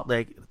at a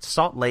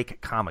Salt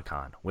Lake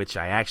Comic-Con, which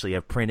I actually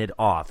have printed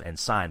off and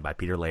signed by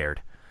Peter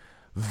Laird.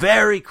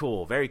 Very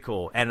cool, very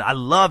cool. And I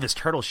love his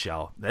turtle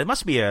shell. It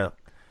must be a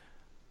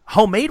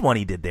homemade one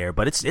he did there,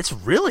 but it's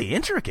really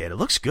intricate. It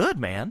looks good,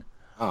 man.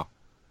 Oh.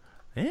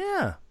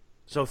 Yeah.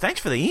 So thanks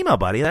for the email,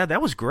 buddy.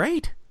 That was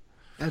great.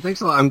 Yeah, thanks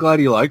a lot. I'm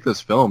glad you like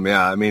this film.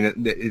 Yeah, I mean,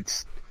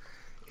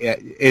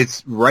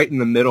 it's right in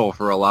the middle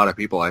for a lot of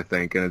people, I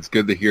think, and it's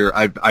good to hear.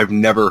 I've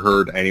never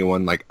heard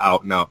anyone like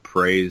out and out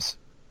praise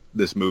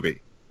this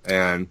movie,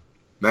 and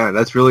man,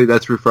 that's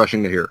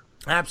refreshing to hear.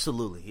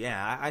 Absolutely,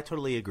 yeah, I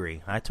totally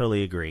agree.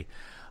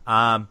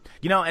 And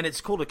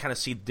it's cool to kind of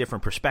see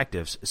different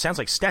perspectives. It sounds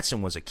like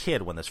Stetson was a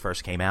kid when this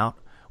first came out,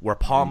 where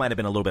Paul might have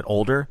been a little bit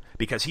older,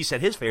 because he said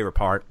his favorite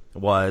part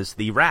was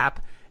the rap.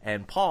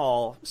 And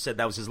Paul said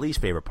that was his least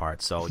favorite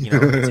part. So,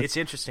 it's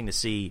interesting to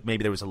see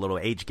maybe there was a little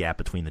age gap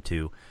between the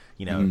two,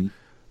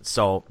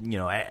 So,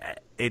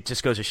 it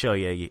just goes to show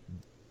you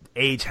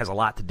age has a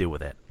lot to do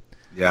with it.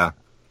 Yeah,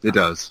 it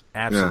does.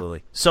 Absolutely.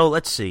 Yeah. So,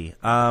 let's see.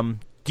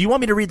 Do you want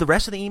me to read the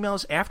rest of the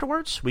emails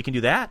afterwards? We can do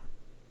that?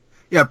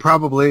 Yeah,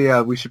 probably. Yeah,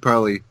 we should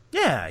probably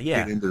get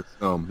into the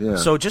film. Yeah.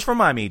 So, just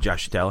remind me,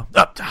 Josh Sutella.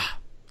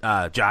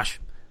 Josh.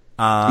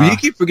 You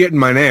keep forgetting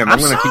my name. I'm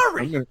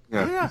sorry.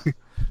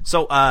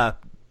 So,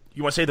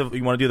 you want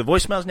to do the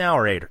voicemails now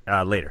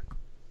or later?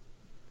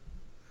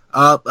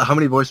 How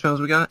many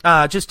voicemails we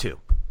got? Just 2.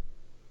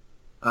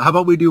 How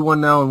about we do one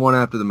now and one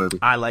after the movie?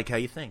 I like how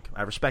you think.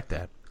 I respect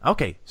that.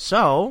 Okay,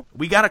 so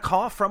we got a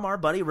call from our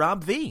buddy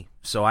Rob V.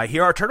 So I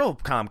hear our Turtle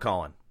Com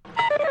calling.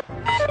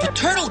 The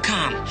Turtle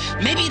Com.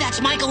 Maybe that's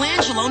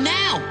Michelangelo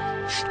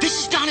now.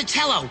 This is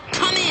Donatello.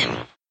 Come in.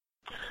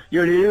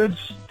 Yo,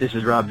 dudes. This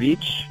is Rob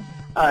Veach.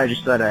 I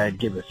just thought I'd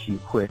give a few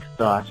quick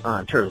thoughts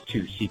on Turtles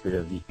 2: Secret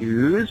of the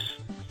Ooze.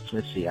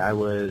 Let's see, I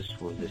was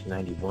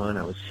 91?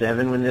 I was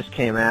 7 when this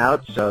came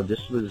out, so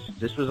this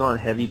was on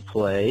heavy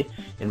play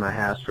in my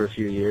house for a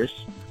few years.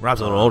 Rob's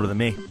a little older than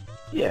me.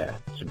 Yeah,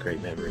 it's a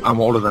great memory. I'm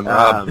older than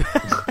Rob.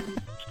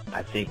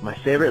 I think my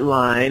favorite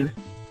line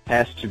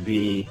has to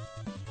be,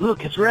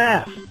 "Look, it's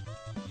Raph."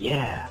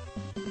 Yeah,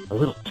 a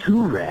little too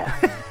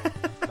Raph.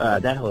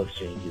 That whole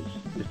exchange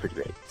is pretty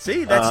great.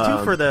 See, that's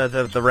 2 for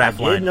the Raph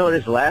line. I did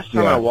notice last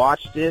time I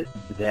watched it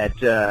that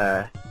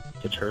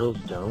the Turtles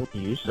don't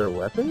use their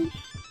weapons,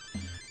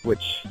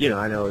 which,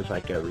 I know is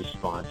like a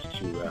response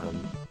to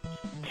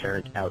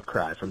parent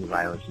outcry from the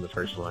violence in the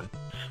first one.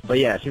 But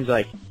yeah, it seems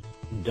like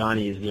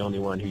Donnie is the only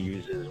one who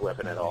uses his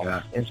weapon at all.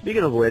 Yeah. And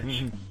speaking of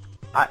which,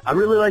 I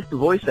really like the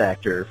voice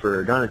actor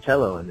for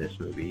Donatello in this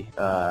movie.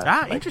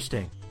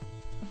 Interesting.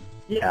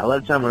 Yeah, a lot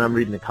of time when I'm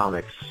reading the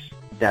comics,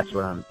 that's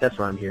what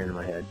I'm hearing in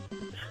my head.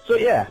 So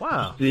yeah,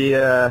 wow.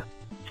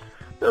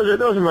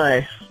 Those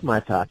are my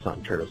thoughts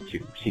on Turtles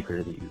 2: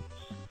 Secret of the Ooze.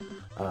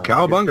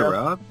 Cowabunga,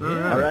 Rob.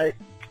 All right.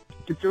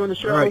 Keep doing the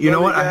show. All right, you know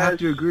what? I have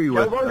to agree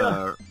with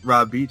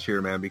Rob Beach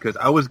here, man, because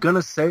I was going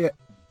to say it.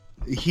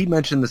 He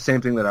mentioned the same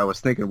thing that I was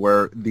thinking,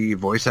 where the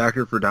voice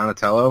actor for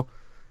Donatello,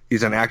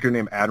 he's an actor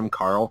named Adam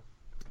Carl.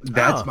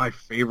 That's my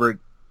favorite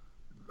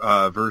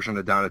version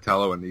of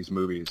Donatello in these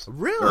movies.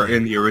 Really? Or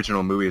in the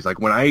original movies. Like,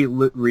 when I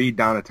read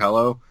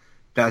Donatello,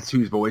 that's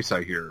whose voice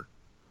I hear.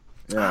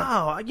 Yeah.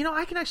 Oh,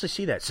 I can actually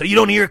see that. So you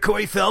don't hear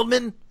Corey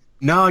Feldman?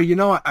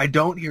 No, I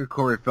don't hear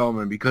Corey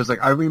Feldman because, like,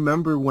 I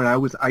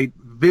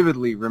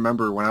vividly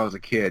remember when I was a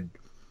kid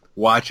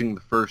watching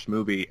the first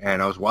movie,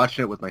 and I was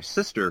watching it with my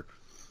sister,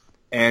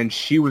 and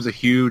she was a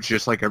huge,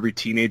 just like every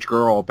teenage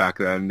girl back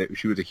then,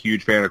 she was a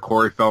huge fan of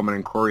Corey Feldman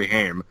and Corey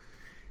Haim.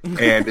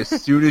 And as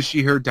soon as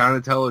she heard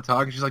Donatello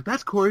talking, she's like,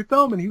 "That's Corey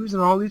Feldman. He was in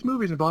all these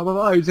movies and blah, blah,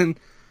 blah. He was in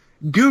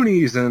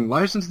Goonies and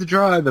License to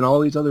Drive and all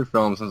these other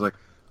films." I was like,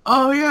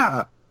 "Oh,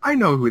 yeah, I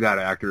know who that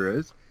actor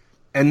is."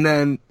 And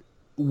then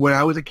when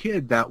I was a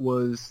kid, that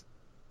was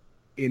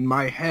in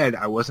my head.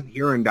 I wasn't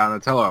hearing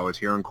Donatello. I was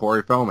hearing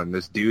Corey Feldman,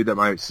 this dude that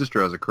my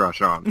sister has a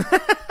crush on.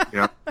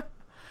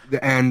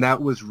 And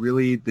that was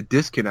really the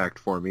disconnect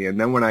for me. And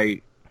then when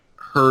I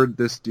heard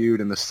this dude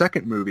in the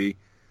second movie,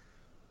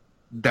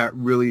 that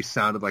really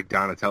sounded like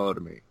Donatello to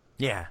me.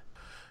 Yeah.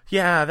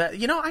 Yeah, that,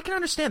 I can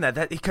understand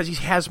that because he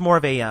has more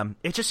of a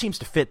it just seems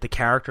to fit the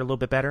character a little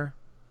bit better.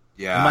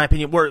 Yeah. In my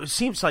opinion, where it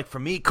seems like for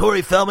me,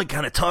 Corey Feldman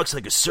kind of talks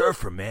like a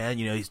surfer, man.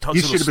 He talks a little slower.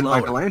 He should have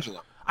been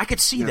Michelangelo. I could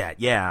see that.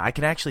 Yeah, I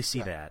can actually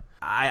see that.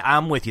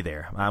 I'm with you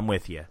there. I'm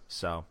with you.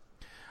 So,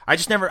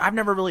 I've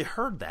never really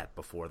heard that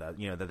before.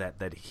 That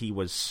that he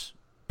was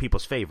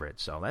people's favorite.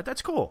 So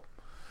that's cool.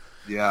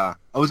 Yeah,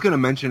 I was going to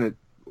mention it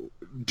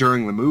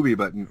during the movie,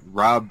 but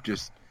Rob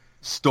just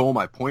stole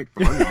my point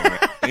from under me.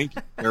 Thank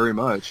you very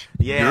much.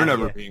 Yeah, You're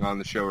never being on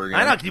the show again.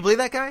 I know. Can you believe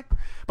that guy?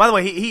 By the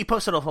way, he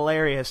posted a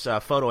hilarious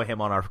photo of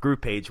him on our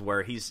group page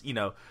where he's,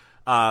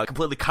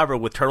 completely covered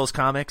with Turtles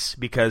comics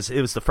because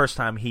it was the first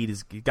time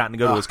he'd gotten to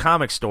go to his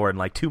comic store in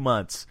like 2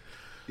 months.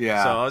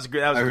 Yeah. So that was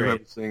great. I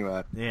remember seeing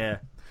that. Yeah.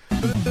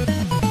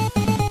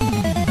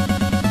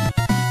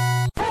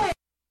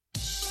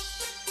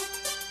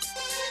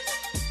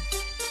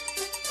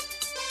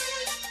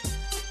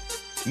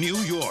 New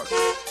York,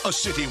 a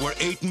city where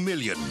 8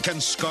 million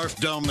can scarf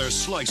down their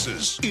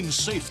slices in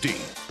safety,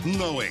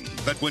 knowing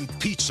that when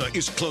pizza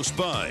is close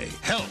by,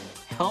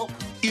 help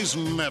is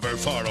never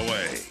far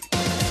away.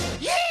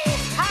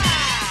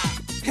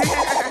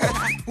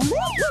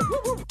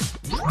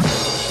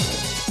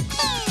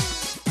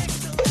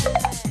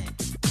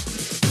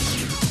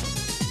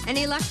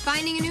 Any luck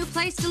finding a new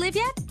place to live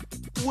yet?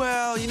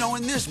 Well,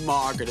 in this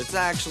market, it's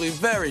actually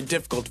very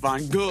difficult to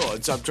find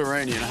good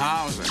subterranean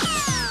housing.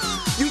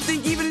 You'd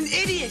think even an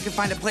idiot could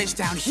find a place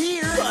down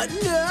here. But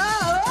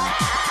no!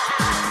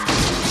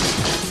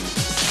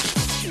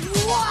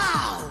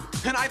 Wow!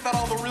 And I thought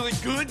all the really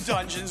good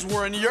dungeons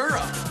were in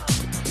Europe.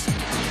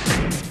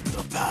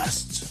 The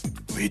past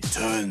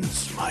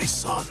returns, my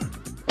son.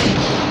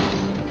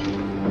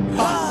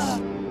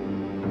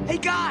 Hey,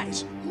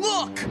 guys,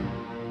 look!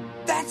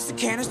 That's the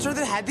canister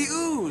that had the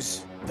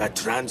ooze. That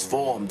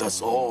transformed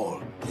us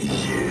all.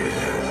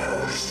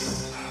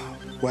 Yes.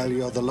 Well,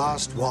 you're the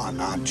last one,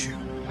 aren't you?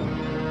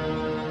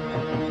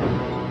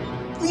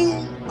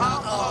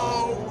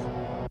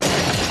 Uh-oh!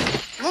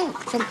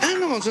 Oh, some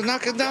animals are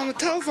knocking down the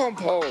telephone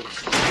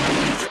poles.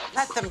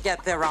 Let them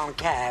get their own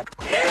cab.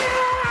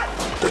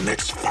 The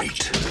next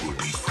fight will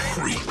be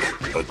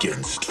freak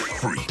against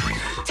freak.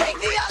 Take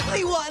the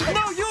ugly one!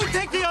 No, you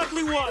take the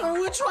ugly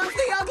one! Which one's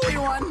the ugly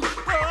one?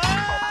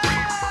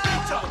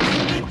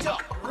 Ninja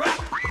rap!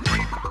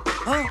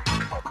 Huh?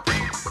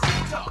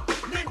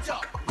 Ninja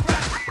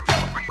rap!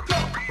 Go, go,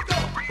 go,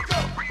 go,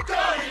 go,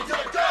 ninja,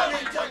 go,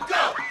 ninja,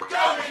 go,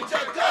 go,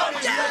 ninja, go,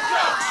 ninja,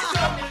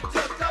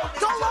 go,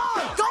 Go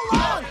long! Go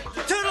long!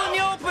 Turtle in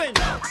the open!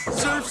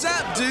 Surf's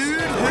up, dude!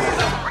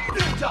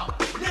 Ninja,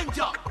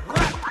 ninja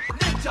rap!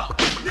 Ninja,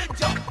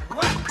 ninja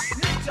rap!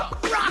 Ninja,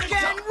 rock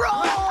and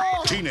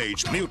roll!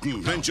 Teenage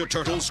Mutant Ninja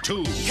Turtles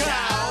 2.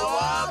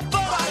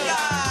 Cowabunga!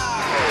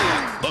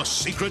 The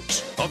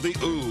Secret of the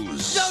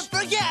Ooze. Don't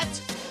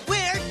forget,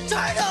 we're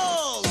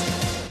turtles!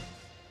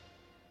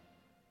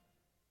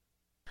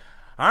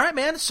 All right,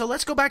 man, so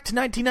let's go back to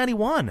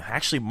 1991.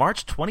 Actually,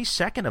 March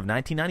 22nd of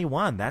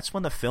 1991. That's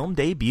when the film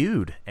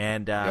debuted.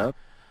 And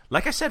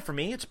like I said, for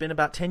me, it's been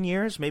about 10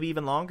 years, maybe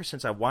even longer,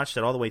 since I watched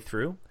it all the way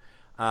through.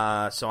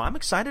 So I'm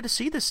excited to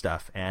see this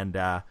stuff. And,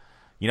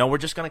 we're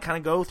just going to kind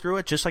of go through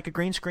it just like a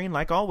green screen,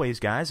 like always,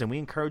 guys. And we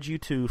encourage you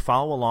to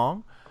follow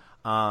along.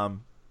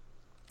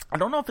 I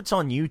don't know if it's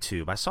on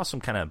YouTube. I saw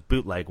some kind of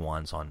bootleg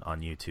ones on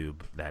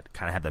YouTube that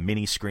kind of have the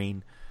mini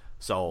screen.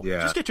 So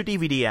just get your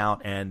DVD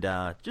out and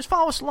just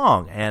follow us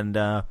along. And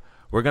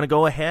we're going to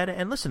go ahead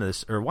and listen to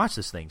this or watch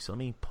this thing. So let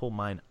me pull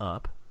mine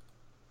up.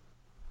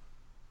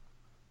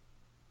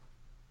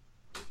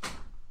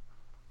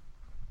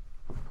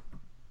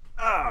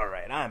 All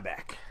right, I'm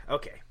back.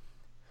 Okay.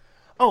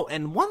 Oh,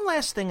 and one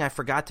last thing I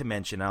forgot to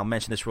mention. I'll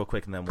mention this real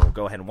quick and then we'll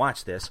go ahead and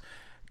watch this.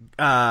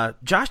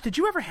 Josh, did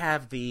you ever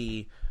have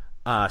the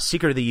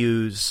Secret of the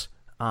Ooze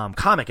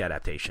comic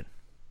adaptation?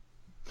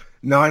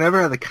 No, I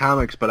never had the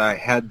comics, but I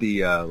had the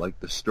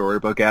the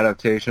storybook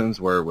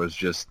adaptations where it was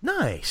just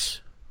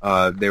nice.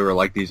 They were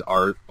like these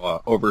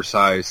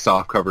oversized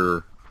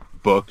softcover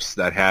books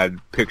that had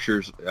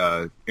pictures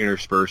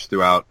interspersed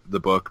throughout the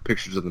book,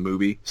 pictures of the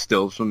movie,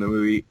 stills from the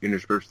movie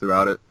interspersed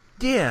throughout it.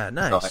 Yeah,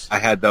 nice. So I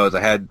had those.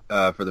 I had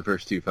for the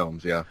first two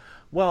films, yeah.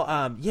 Well,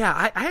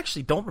 I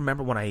actually don't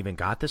remember when I even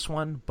got this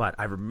one, but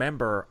I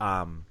remember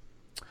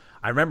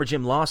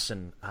Jim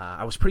Lawson.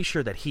 I was pretty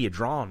sure that he had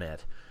drawn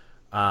it.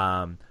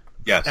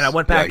 Yes. And I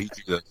went back.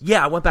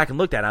 I went back and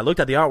looked at it. I looked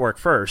at the artwork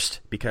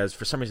first because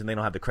for some reason they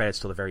don't have the credits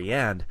till the very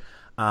end.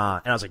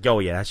 And I was like, oh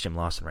yeah, that's Jim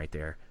Lawson right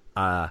there.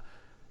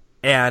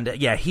 And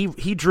yeah,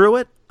 he drew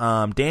it.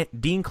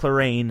 Dean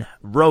Clarane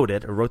wrote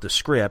the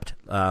script.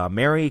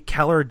 Mary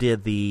Keller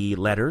did the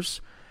letters,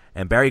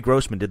 and Barry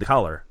Grossman did the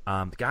color.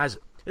 Guys,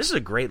 this is a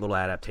great little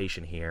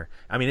adaptation here.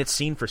 I mean, it's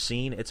scene for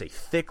scene. It's a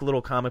thick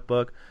little comic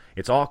book.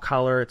 It's all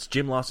color. It's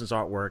Jim Lawson's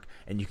artwork,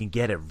 and you can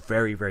get it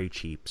very, very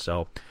cheap.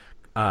 So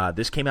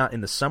this came out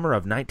in the summer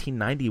of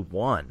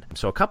 1991.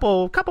 So a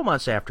couple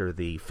months after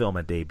the film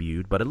had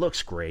debuted, but it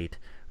looks great.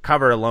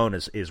 Cover alone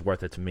is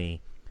worth it to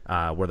me.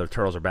 Where the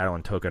turtles are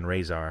battling Toka and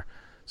Razor.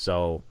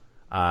 So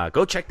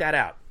go check that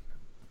out.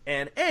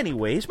 And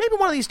anyways, maybe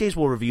one of these days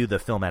we'll review the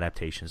film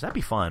adaptations. That'd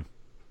be fun.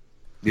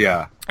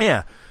 Yeah.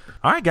 Yeah.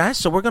 All right, guys.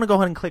 So we're going to go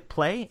ahead and click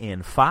play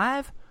in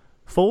 5,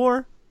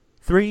 4,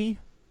 3,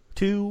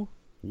 2,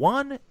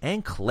 1,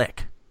 and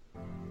click.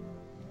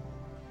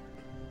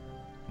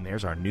 And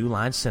there's our New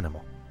Line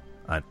Cinema.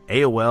 An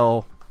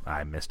AOL.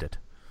 I missed it.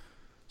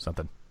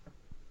 Something.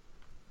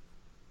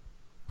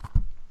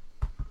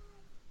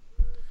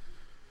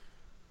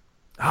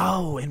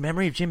 Oh, In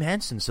Memory of Jim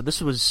Henson. So this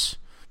was...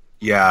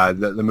 Yeah,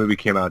 the movie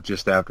came out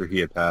just after he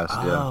had passed.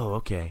 Oh,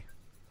 okay.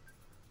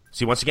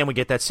 See, once again, we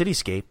get that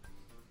cityscape.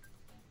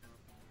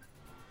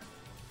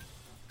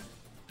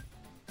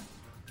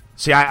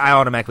 See, I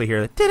automatically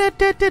hear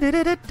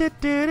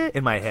the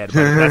in my head,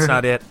 but that's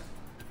not it.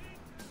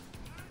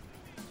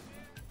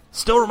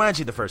 Still reminds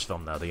you of the first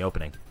film, though, the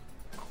opening.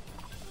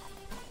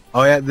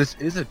 Oh, yeah, this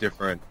is a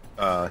different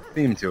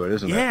theme to it,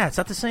 isn't it? Yeah, it's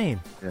not the same.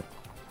 Yeah.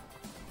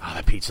 Oh,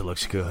 that pizza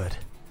looks good.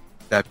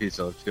 That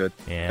pizza looks good.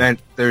 Yeah.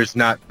 And there's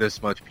not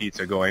this much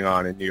pizza going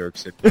on in New York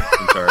City.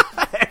 I'm sorry.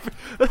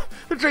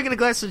 They're drinking a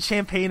glass of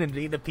champagne and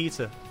eating a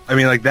pizza. I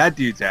mean, like, that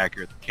dude's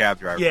accurate, the cab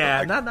driver. Yeah,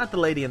 like, not the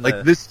lady in the...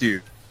 Like, this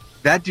dude.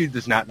 That dude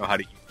does not know how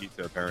to eat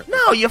pizza, apparently.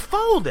 No, you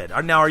fold it.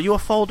 Now, are you a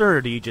folder,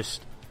 or do you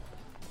just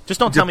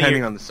don't tell me?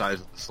 Depending on the size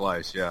of the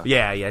slice, yeah.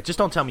 Yeah. Just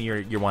don't tell me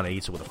you want to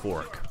eat it with a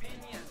fork.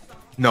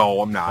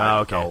 No, I'm not.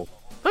 Oh, okay. No.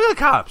 Look at the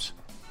cops.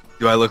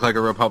 Do I look like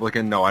a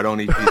Republican? No, I don't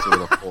eat pizza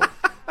with a fork.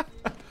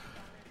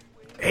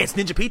 Hey, it's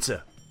Ninja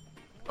Pizza.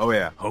 Oh,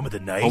 yeah. Home of the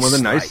nice Home of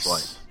the nice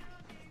slice.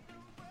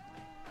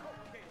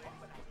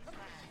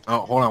 Oh,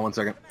 hold on one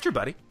second. Sure,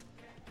 buddy.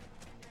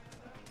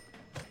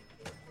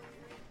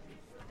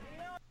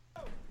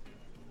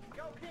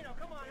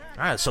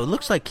 All right, so it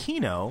looks like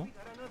Keno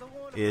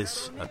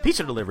is a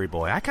pizza delivery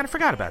boy. I kind of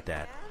forgot about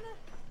that.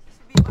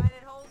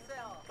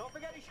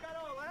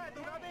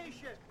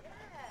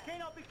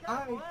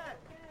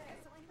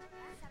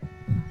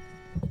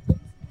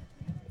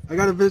 I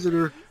got a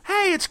visitor.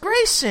 Hey, it's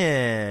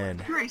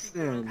Grayson.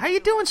 Grayson. How you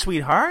doing,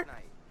 sweetheart?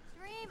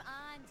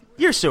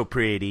 You're so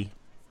pretty.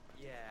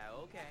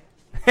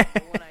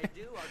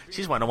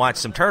 She's wanting to watch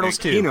some turtles,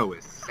 too. Keno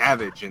is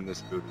savage in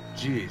this movie.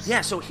 Jeez.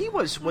 Yeah, so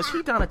was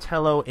he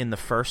Donatello in the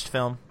first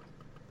film?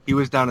 He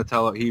was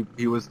Donatello.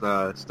 He was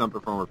the stunt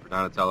performer for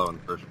Donatello in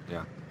the first one,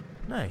 yeah.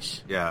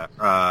 Nice.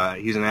 Yeah.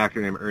 He's an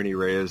actor named Ernie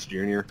Reyes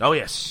Jr. Oh,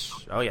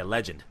 yes. Oh, yeah,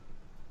 legend.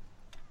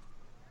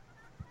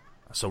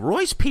 So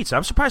Roy's Pizza.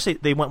 I'm surprised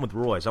they went with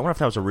Roy's. I wonder if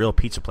that was a real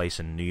pizza place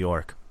in New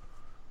York.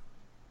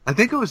 I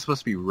think it was supposed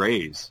to be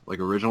Ray's, like,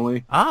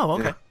 originally. Oh,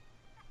 okay. Yeah.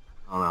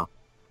 I don't know.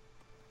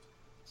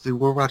 See,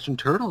 we're watching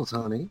Turtles,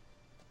 honey.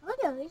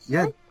 Turtles?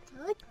 Yeah.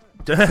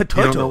 Turtles.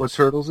 You don't know what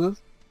Turtles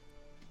is?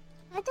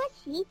 I don't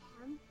see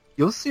them.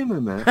 You'll see them in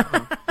a minute.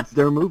 It's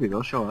their movie.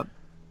 They'll show up.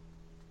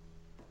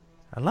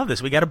 I love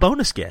this. We got a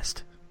bonus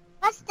guest.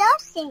 What's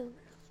those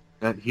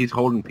things? He's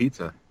holding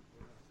pizza.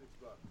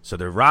 So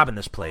they're robbing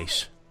this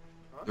place.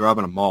 They're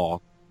robbing a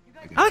mall.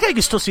 I like how you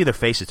can still see their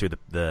faces through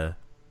the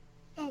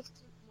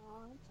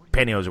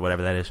pantyhose or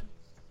whatever that is.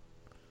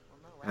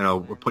 I know,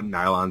 we're putting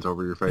nylons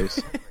over your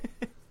face.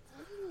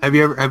 Have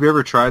you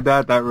ever tried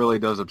that? That really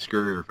does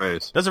obscure your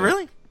face. Does it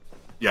really?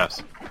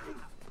 Yes.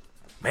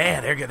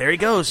 Man, there he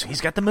goes. He's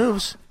got the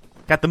moves.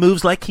 Got the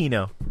moves like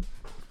Keno.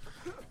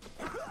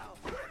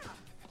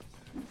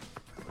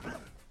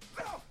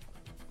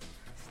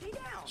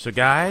 So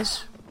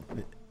guys,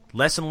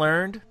 lesson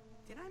learned.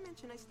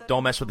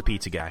 Don't mess with the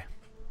pizza guy.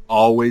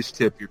 Always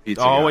tip your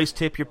pizza guy. Always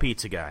tip your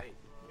pizza guy.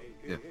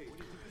 Yeah.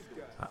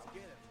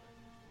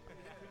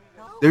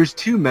 There's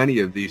too many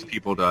of these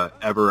people to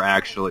ever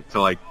actually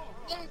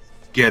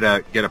get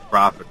a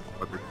profit from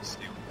what they're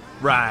stealing.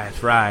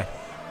 Right.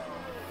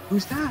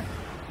 Who's that?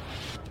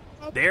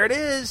 There it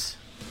is.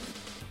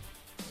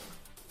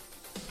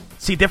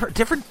 See,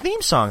 different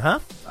theme song, huh?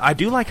 I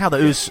do like how the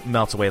ooze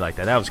melts away like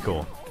that. That was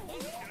cool.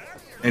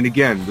 And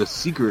again, the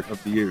secret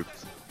of the ooze.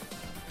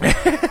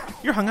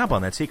 You're hung up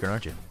on that secret,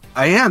 aren't you?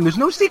 I am. There's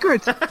no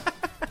secret.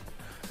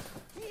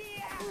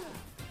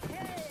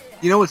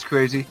 You know what's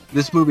crazy?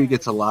 This movie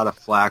gets a lot of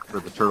flack for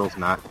the turtles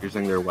not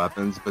using their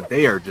weapons, but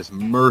they are just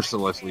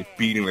mercilessly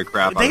beating the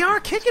crap out of They people. are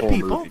kicking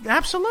people. Movie.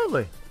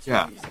 Absolutely.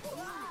 Yeah. Daddy,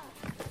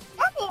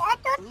 I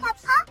don't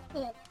have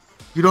pockets.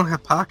 You don't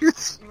have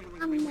pockets?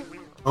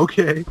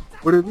 Okay.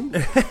 What are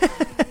these?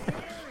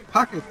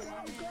 Pockets.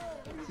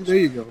 See, there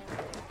you go.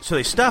 So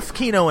they stuff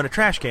Keno in a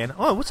trash can.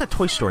 Oh, what's that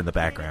toy store in the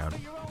background?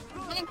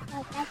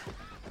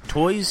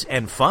 Toys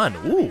and Fun.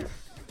 Ooh.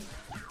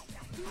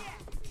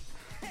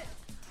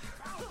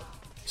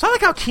 So I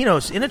like how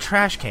Keno's in a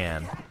trash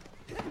can.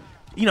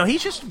 You know,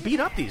 he's just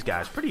beat up these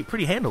guys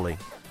pretty handily.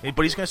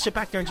 But he's going to sit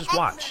back there and just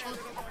watch.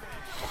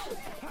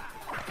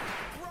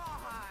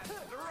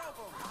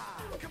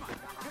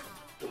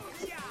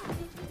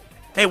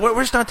 Hey,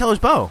 where's Donatello's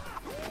bow?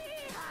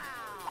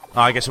 Oh,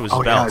 I guess it was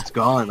his belt. Yeah, it's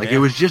gone. It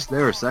was just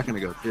there a second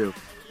ago, too.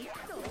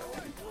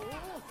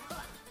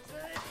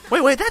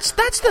 Wait, that's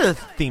the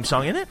theme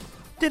song, isn't it?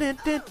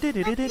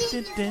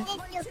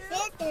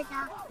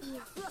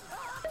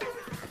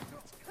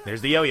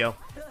 There's the yo-yo.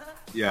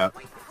 Yeah.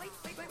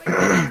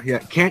 Yeah,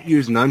 can't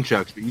use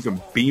nunchucks, but you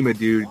can beam a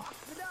dude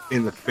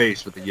in the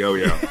face with a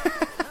yo-yo.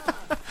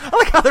 I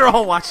like how they're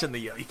all watching the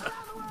yo-yo.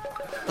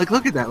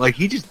 Look at that.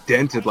 He just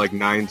dented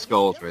 9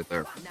 skulls right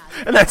there.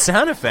 And that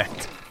sound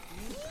effect.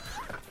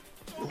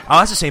 Oh,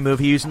 that's the same move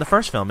he used in the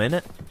first film, isn't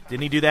it?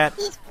 Didn't he do that?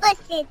 He's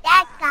pushing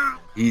that guy.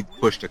 He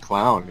pushed a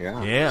clown,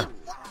 yeah. Yeah.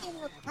 He's pushing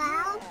a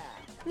clown?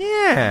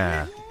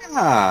 Yeah.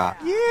 Yeah.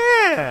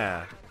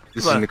 Yeah.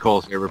 This is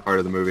Nicole's favorite part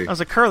of the movie. That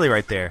was a curly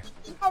right there.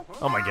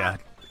 Oh my god.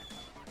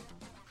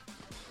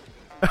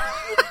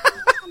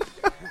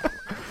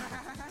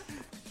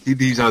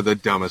 These are the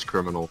dumbest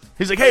criminals.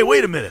 He's like, hey,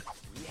 wait a minute.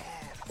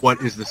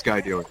 What is this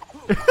guy doing?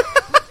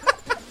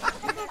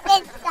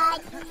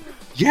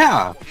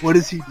 Yeah, what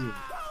is he doing?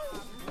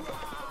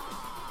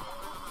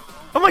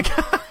 Oh my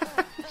god.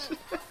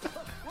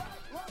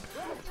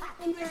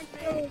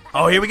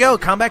 Oh, here we go.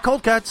 Combat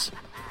cold cuts.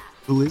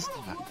 Who is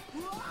that?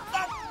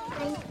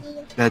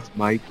 That's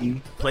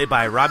Mikey. Played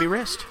by Robbie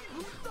Wrist.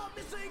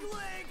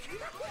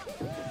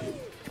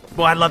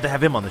 Well, I'd love to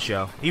have him on the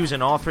show. He was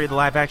in all 3 of the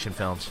live-action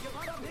films.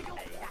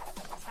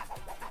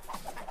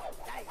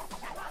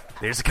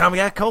 There's the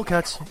combat cold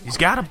cuts. He's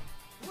got him.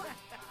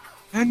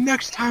 And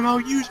next time I'll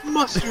use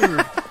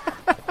mustard.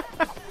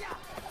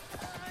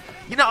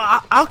 You know,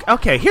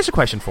 okay, here's a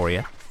question for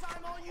you.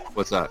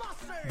 What's that?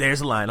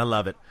 There's a line. I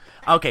love it.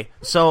 Okay,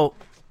 so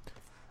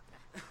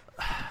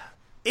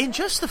in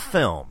just the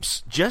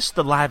films, just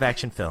the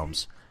live-action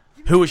films,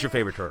 who was your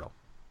favorite turtle?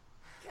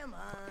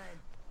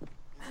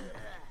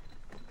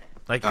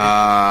 Like,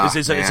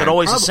 is it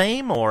always the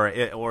same, or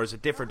is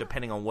it different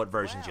depending on what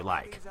versions you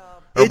like,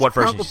 or what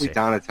versions you see? It's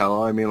probably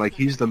Donatello. I mean, like,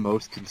 he's the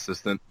most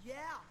consistent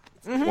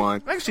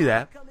one. I can see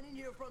that.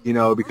 You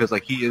know, because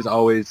like he is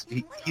always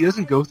he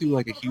doesn't go through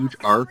like a huge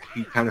arc.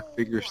 He kind of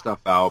figures stuff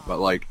out, but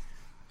like,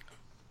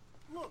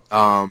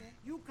 I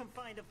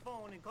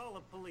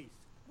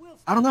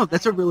don't know.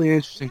 That's a really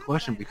interesting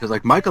question because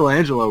like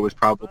Michelangelo was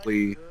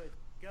probably,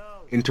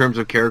 in terms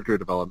of character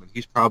development,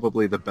 he's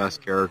probably the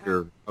best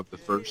character of the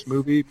first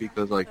movie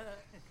because like,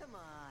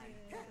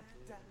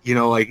 you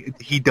know, like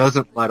he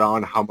doesn't let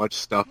on how much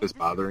stuff is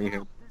bothering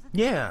him.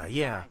 Yeah.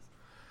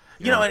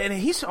 You know, and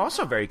he's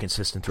also very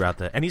consistent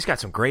throughout and he's got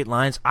some great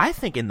lines. I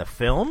think in the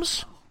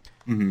films,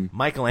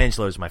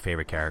 Michelangelo is my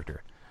favorite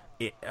character.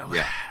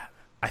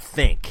 I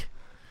think.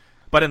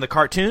 But in the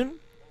cartoon,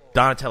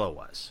 Donatello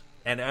was.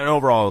 And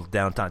overall,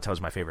 Donatello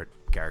is my favorite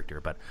character.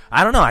 But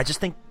I don't know. I just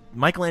think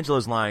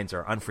Michelangelo's lines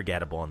are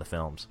unforgettable in the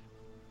films.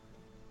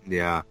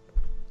 Yeah.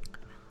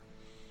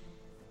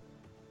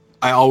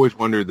 I always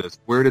wondered this.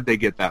 Where did they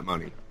get that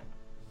money?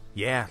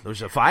 Yeah,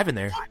 there's a 5 in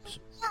there.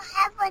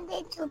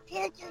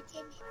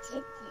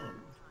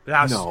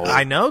 No.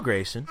 I know,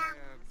 Grayson.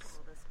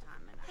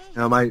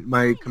 Now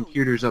my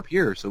computer's up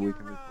here, so we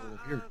can record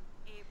up here.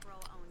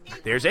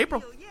 There's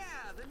April.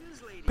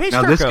 Paige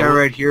now Turco. This guy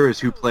right here is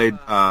who played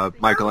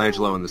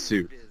Michelangelo in the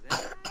suit.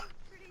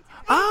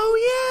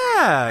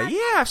 Oh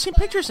yeah, I've seen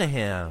pictures of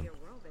him.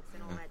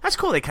 That's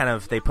cool. They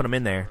put him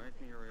in there.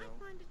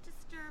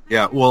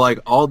 Yeah, well, like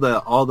all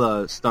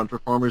the stunt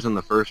performers in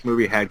the first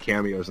movie had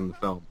cameos in the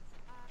film.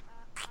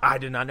 I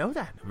did not know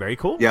that. Very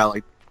cool. Yeah,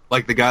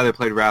 like the guy that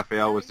played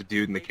Raphael was the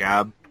dude in the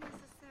cab.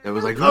 That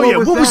was like,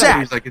 what was that?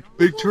 He's like, it's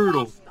Big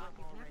Turtle.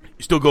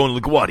 You're still going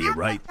to LaGuardia,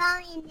 right?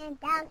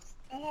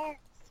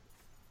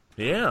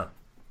 Yeah.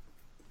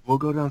 We'll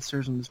go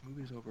downstairs when this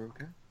movie's over,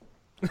 okay?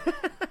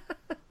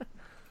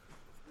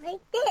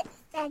 Like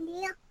this,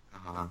 Daniel.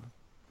 Uh-huh.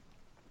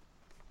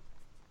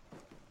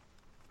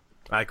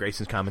 I like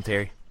Grayson's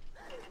commentary.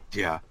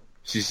 Yeah,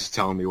 she's just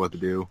telling me what to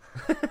do.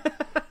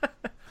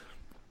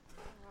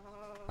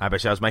 I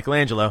bet that was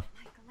Michelangelo.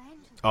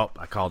 Oh,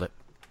 I called it.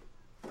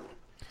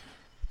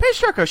 Paige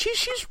Turco,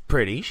 she's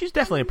pretty. She's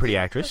definitely a pretty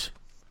actress.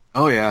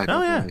 Oh yeah.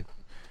 Oh yeah.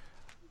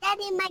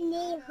 Daddy, my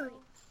knee hurts.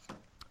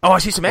 Oh, I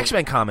see some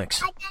X-Men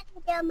comics. I got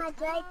to do my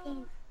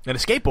driving. And a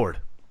skateboard.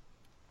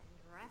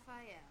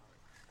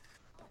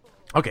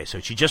 Okay, so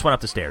she just went up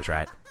the stairs,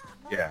 right?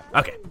 Yeah.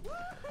 Okay.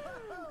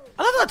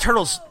 I love how the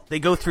turtles, they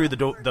go through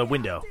the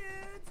window.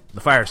 The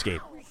fire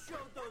escape.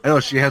 I know,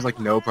 she has like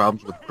no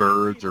problems with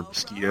birds or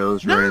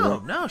mosquitoes or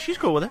anything. No, she's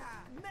cool with it.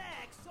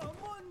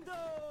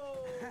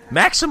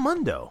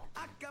 Maximundo.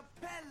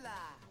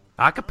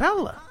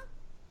 Acapella.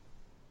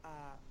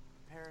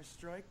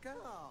 Perestroika?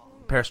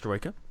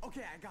 Perestroika.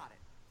 Okay, I got it.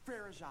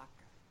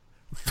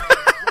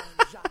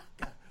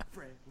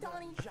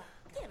 Donnie,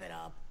 give it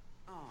up.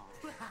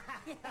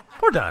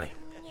 Poor Donnie.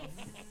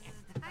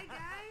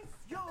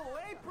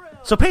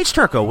 So Paige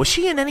Turco, was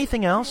she in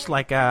anything else?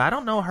 Like, I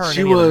don't know her in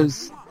She any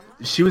was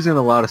in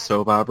a lot of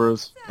soap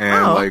operas.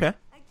 And okay.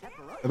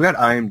 I've got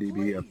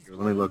IMDb up here.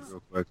 Let me look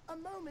real quick. A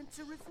moment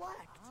to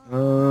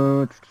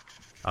reflect.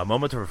 A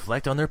moment to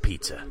reflect on their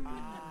pizza.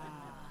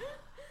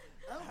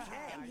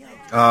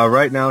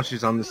 Right now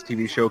she's on this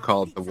TV show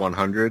called The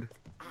 100.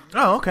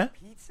 Oh, okay.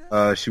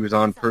 She was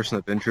on Person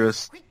of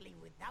Interest.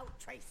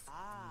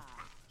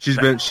 She's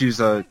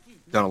done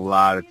a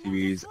lot of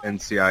TVs,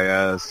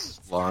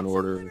 NCIS, Law and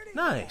Order.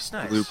 Nice.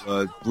 Blue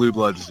Blood. Blue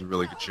Blood is a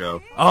really good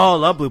show. Oh,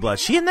 love Blue Blood.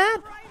 She in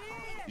that?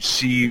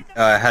 She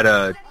had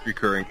a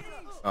recurring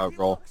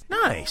role.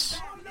 Nice.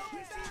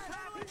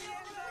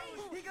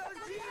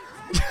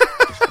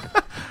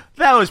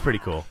 That was pretty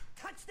cool.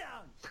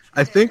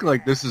 I think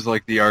like this is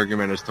like the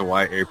argument as to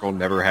why April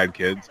never had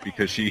kids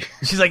because she's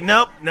like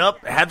nope,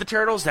 had the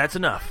turtles, that's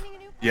enough.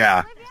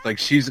 Yeah,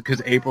 like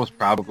because April's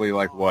probably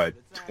like what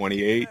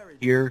 28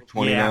 here,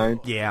 29.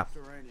 Yeah.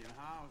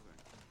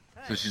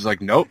 So she's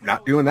like, nope,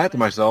 not doing that to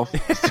myself.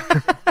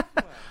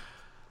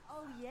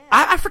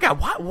 I forgot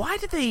why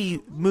did they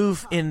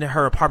move into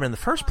her apartment in the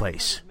first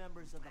place?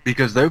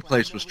 Because their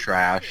place was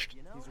trashed.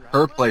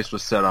 Her place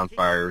was set on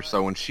fire,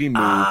 so when she moved,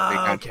 they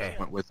kind of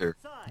went with her.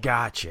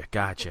 Gotcha.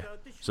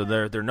 So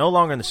they're no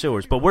longer in the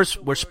sewers, but where's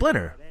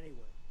Splinter?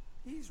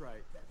 He's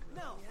right.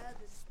 No,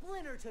 the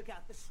Splinter took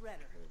out the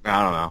shredder.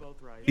 I don't know.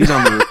 He's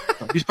on the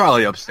roof. He's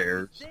probably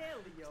upstairs.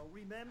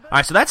 All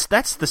right, so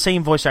that's the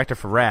same voice actor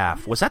for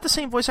Raph. Was that the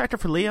same voice actor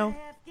for Leo?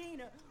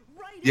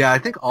 Yeah, I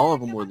think all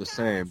of them were the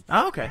same.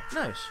 Oh, okay,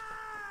 nice.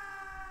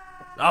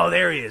 Oh,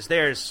 there he is.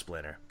 There's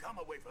Splinter. Come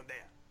away from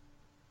there.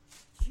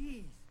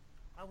 Jeez,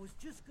 I was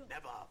just gonna...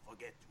 Never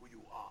forget who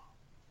you are.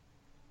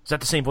 Is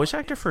that the same voice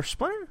actor for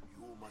Splinter?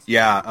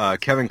 Yeah,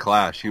 Kevin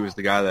Clash. He was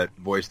the guy that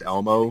voiced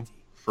Elmo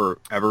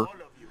forever.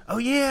 Oh,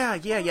 yeah.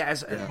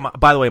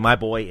 By the way, my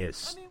boy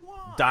is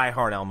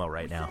diehard Elmo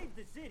right now.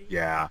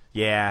 Yeah.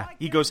 Yeah,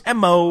 he goes,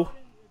 Elmo.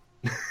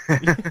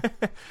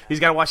 He's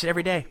got to watch it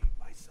every day.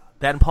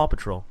 That and Paw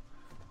Patrol.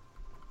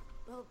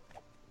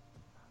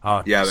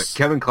 Oh, yeah, but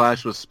Kevin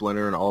Clash was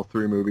Splinter in all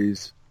 3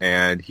 movies,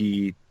 and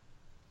he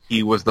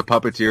was the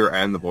puppeteer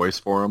and the voice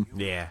for him.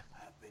 Yeah.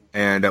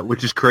 And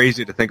which is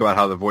crazy to think about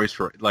how the voice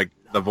for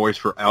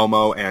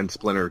Elmo and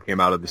Splinter came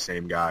out of the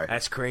same guy.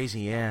 That's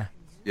crazy, yeah.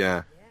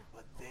 Yeah.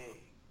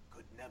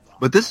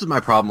 But this is my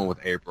problem with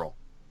April.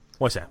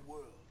 What's that?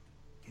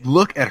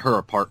 Look at her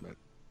apartment.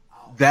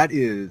 That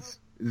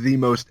is the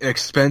most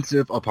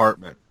expensive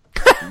apartment.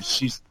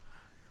 She's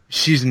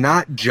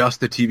not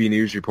just a TV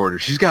news reporter.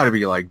 She's got to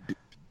be like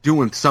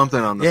doing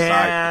something on the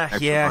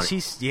side.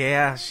 She's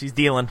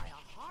dealing.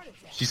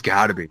 She's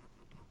got to be.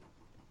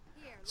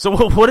 So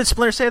what did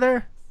Splinter say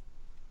there?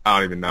 I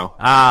don't even know.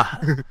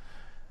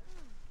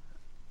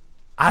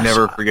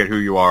 Never forget who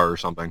you are or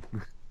something.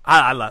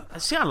 I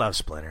love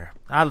Splinter.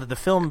 The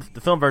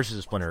film versions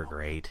of Splinter are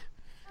great.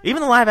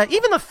 Even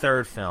the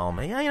third film,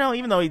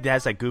 even though he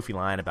has that goofy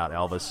line about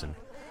Elvis and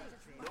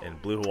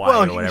Blue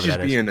Hawaii or whatever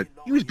that is.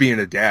 He was being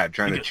a dad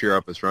trying to cheer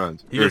up his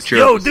friends. He goes,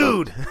 yo,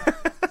 dude!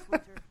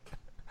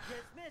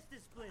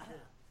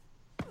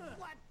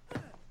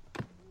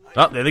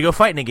 Oh, there they go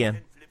fighting again.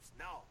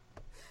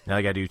 Now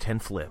I gotta do 10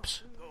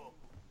 flips.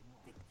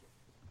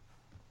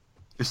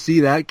 To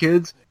see that,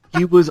 kids?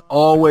 He was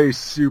always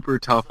super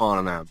tough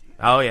on them.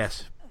 Oh,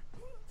 yes.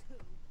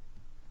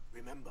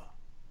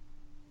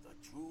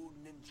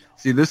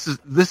 See, this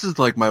is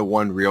like my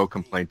one real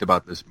complaint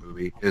about this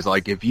movie, is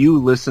like if you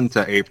listen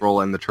to April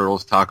and the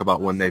Turtles talk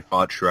about when they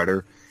fought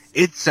Shredder,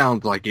 it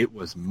sounds like it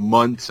was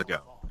months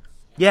ago.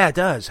 Yeah, it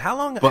does. How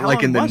long? But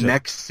like in the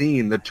next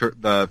scene,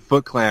 the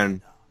Foot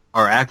Clan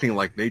are acting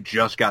like they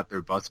just got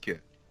their butts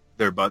kicked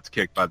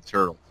by the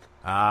Turtles.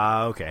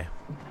 Okay.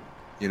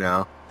 You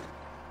know?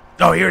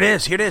 Oh, here it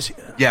is.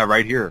 Yeah,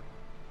 right here.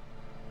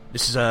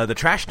 This is the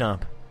trash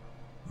dump.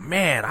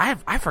 Man,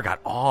 I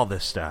forgot all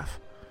this stuff.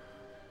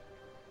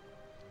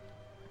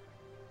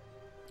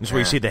 This is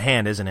where you see the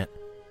hand, isn't it?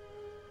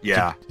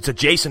 Yeah. It's a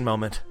Jason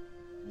moment.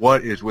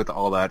 What is with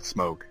all that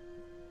smoke?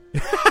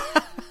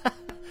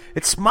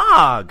 It's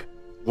smog.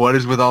 What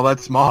is with all that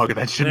smog?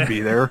 That shouldn't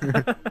be there.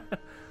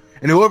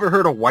 And whoever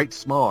heard of white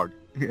smog?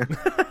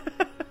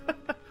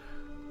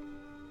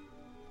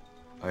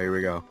 Oh, here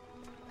we go.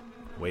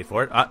 Wait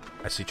for it. I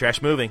see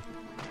trash moving.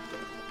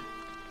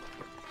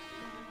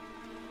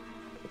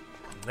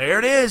 There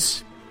it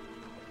is.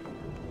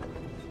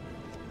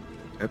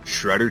 Yep,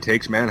 Shredder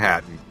takes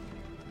Manhattan.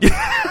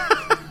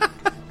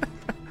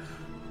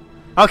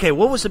 Okay,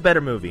 what was the better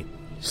movie?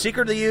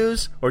 Secret of the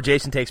Ooze or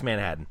Jason Takes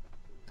Manhattan?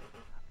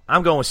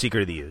 I'm going with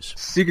Secret of the Ooze.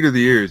 Secret of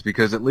the Ooze,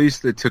 because at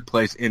least it took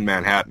place in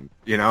Manhattan,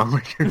 you know?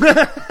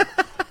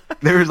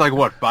 There was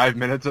 5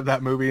 minutes of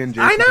that movie in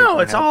Jason I know,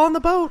 it's all on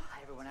the boat.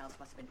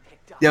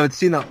 Yeah, but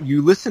see, now,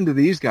 you listen to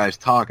these guys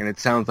talk, and it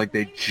sounds like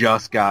they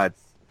just got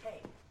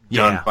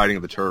done fighting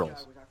the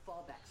Turtles.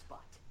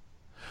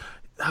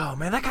 Oh,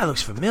 man, that guy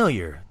looks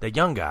familiar. The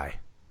young guy.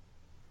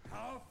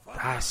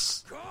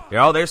 There's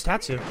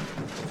Tatsu.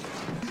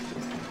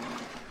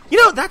 You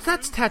know,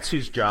 that's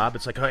Tatsu's job.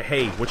 It's like,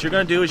 hey, what you're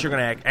going to do is you're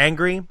going to act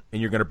angry,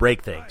 and you're going to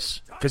break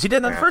things. Because he did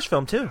in the first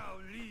film, too.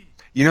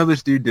 You know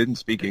this dude didn't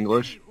speak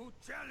English?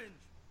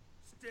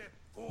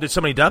 Did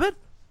somebody dub it?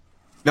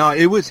 No,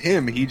 it was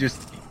him. He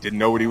just didn't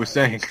know what he was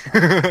saying.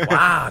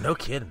 Wow, no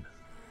kidding.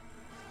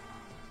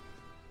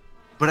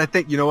 But I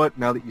think, you know what,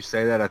 now that you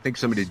say that, I think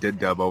somebody did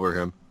dub over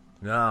him.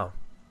 No.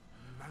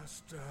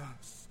 Master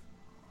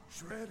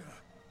Shredder.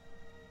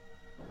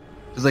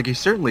 Because, he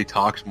certainly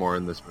talks more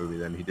in this movie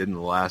than he did in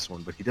the last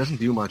one, but he doesn't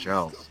do much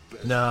else.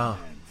 No.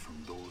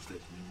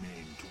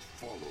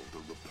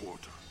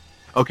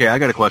 Okay, I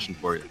got a question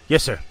for you.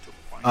 Yes, sir.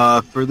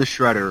 For the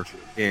Shredder,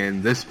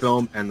 in this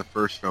film and the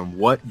first film,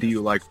 what do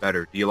you like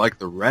better? Do you like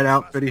the red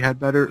outfit he had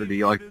better, or do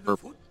you like the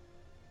purple?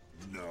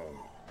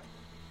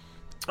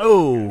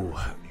 Oh,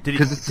 he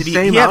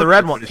had the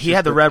red one. He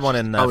had the red one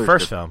in the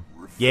first film.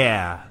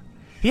 Yeah,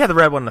 he had the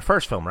red one in the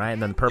first film, right?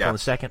 And then the purple in the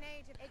second.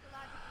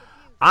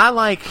 I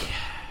like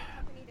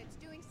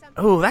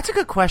Oh, that's a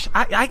good question.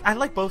 I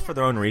like both for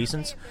their own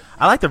reasons.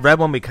 I like the red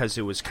one because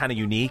it was kind of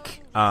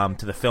unique to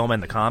the film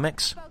and the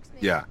comics.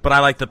 Yeah. But I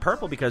like the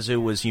purple because it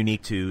was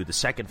unique to the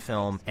second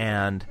film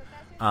and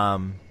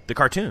the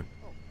cartoon.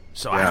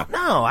 So I don't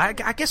know.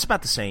 I guess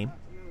about the same.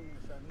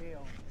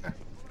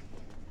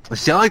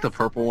 See, I like the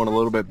purple one a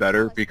little bit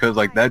better because,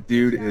 like, that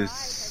dude is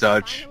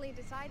such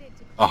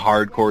a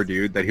hardcore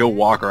dude that he'll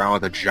walk around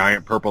with a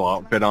giant purple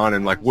outfit on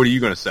and, like, what are you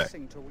going to say?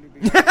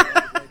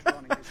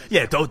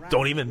 Yeah,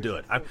 don't even do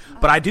it.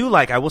 But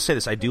I will say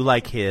this, I do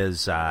like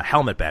his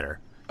helmet better.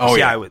 Oh,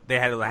 yeah. They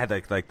had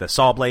like the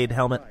saw blade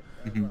helmet.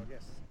 Mm-hmm. All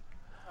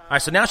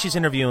right, so now she's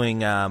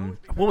interviewing,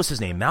 what was his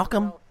name,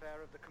 Malcolm?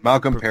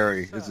 Malcolm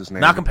Perry is his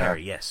name. Malcolm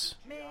Perry, yes.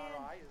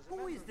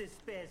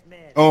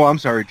 Oh, I'm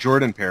sorry,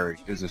 Jordan Perry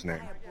is his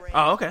name.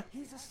 Oh, okay.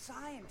 He's a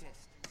scientist.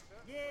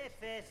 Yeah,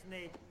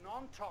 fascinating.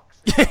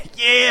 Non-toxic.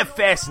 Yeah,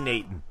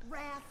 fascinating. Raph,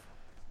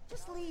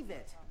 just leave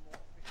it.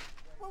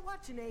 We're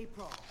watching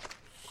April.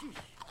 Sheesh.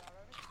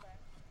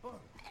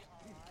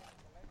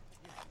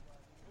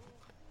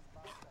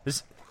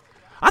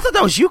 I thought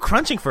that was you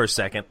crunching for a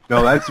second.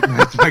 No, that's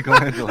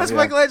Michelangelo. That's yeah.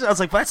 Michelangelo. I was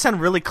like, that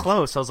sounded really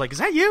close. I was like, is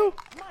that you?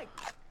 Mike,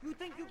 you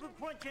think you could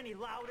crunch any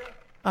louder?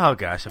 Oh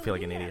gosh, I feel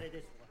like an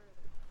idiot.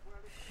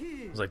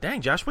 I was like, dang,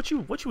 Josh, what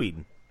you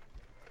eating?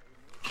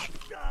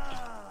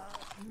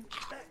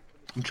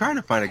 I'm trying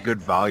to find a good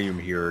volume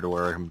here to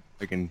where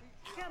I can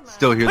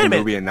still hear the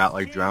movie and not,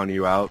 like, drown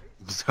you out.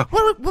 So.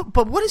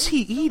 But what is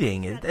he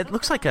eating? It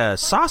looks like a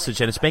sausage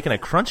and it's making a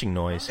crunching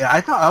noise. Yeah,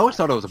 I always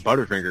thought it was a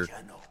Butterfinger.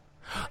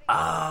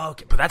 Oh,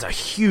 okay. But that's a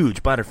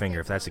huge Butterfinger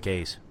if that's the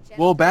case.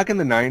 Well, back in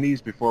the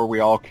 90s, before we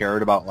all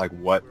cared about, like,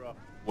 what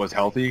was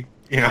healthy,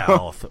 you know?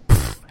 Health.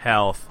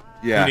 Health.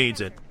 Yeah. Who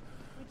needs it?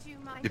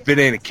 If it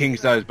ain't a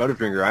king-size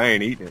Butterfinger, I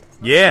ain't eating it.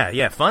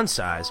 Yeah, fun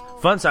size.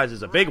 Fun size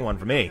is a big one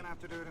for me.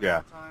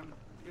 Yeah.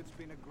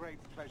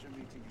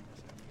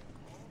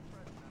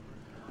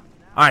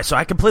 All right, so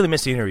I completely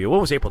missed the interview. What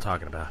was April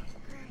talking about?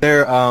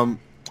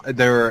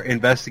 They're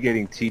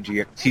investigating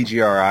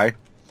TGRI,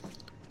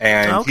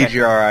 and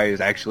TGRI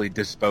is actually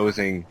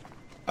disposing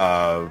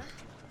of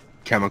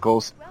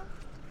chemicals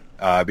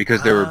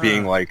because they were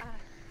being, like,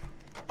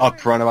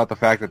 upfront about the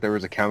fact that there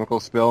was a chemical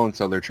spill, and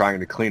so they're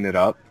trying to clean it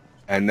up.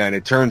 And then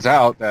it turns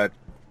out that,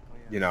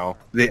 you know,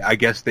 I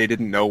guess they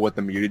didn't know what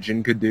the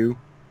mutagen could do,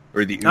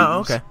 or the ooze. Oh,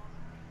 okay.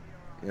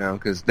 You know,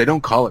 because they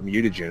don't call it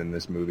mutagen in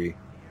this movie.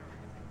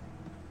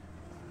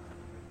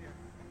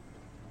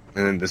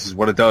 And this is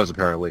what it does,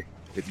 apparently.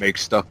 It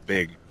makes stuff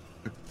big.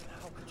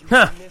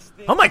 Huh.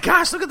 Oh my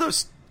gosh, look at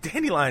those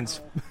dandelions.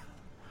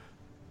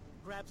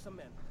 Grab some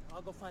men.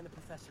 I'll go find the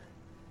professor.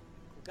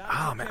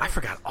 Oh man, I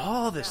forgot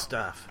all this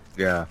stuff.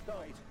 Yeah.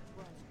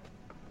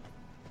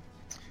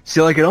 See,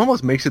 like, it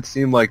almost makes it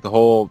seem like the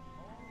whole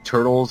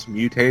turtles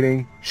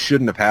mutating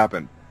shouldn't have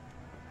happened.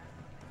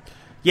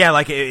 Yeah,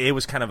 like it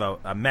was kind of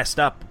a messed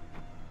up,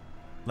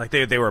 like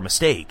they were a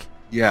mistake.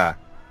 Yeah,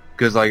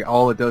 because, like,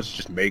 all it does is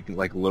just make,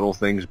 like, little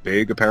things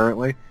big,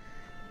 apparently.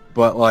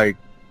 But, like,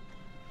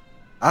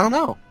 I don't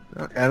know.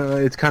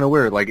 It's kind of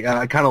weird. Like,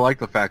 I kind of like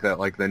the fact that,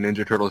 like, the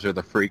Ninja Turtles are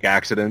the freak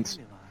accidents.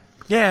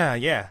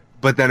 Yeah.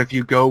 But then if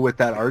you go with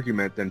that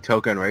argument, then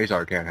Toka and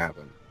Razor can't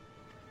happen.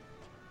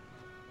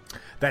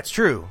 That's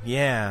true,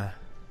 yeah.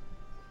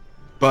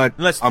 But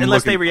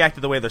unless they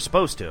reacted the way they're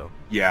supposed to.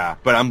 Yeah,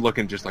 but I'm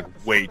looking just, like,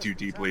 way too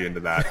deeply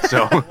into that,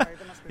 so...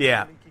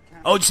 Yeah.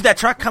 Oh, did you see that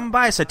truck coming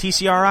by? It's a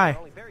TCRI.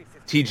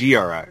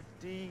 TGRI.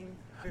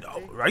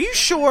 Oh, are you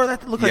sure?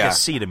 That looked like a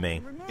C to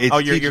me. It's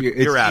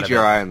you're out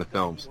TGRI of it. in the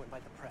films.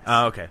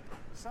 Oh, okay.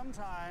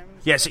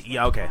 Yes,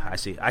 yeah, okay, I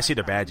see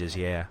their badges,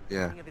 yeah.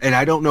 Yeah, and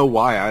I don't know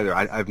why either.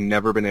 I've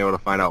never been able to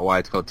find out why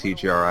it's called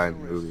TGRI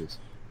in the movies.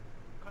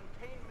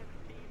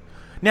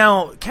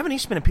 Now, Kevin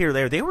Eastman and Peter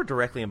Laird, they were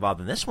directly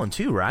involved in this one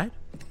too, right?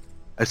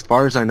 As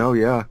far as I know,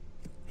 yeah.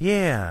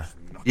 Yeah.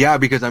 Yeah,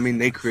 because, I mean,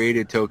 they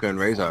created Toka and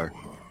Razor.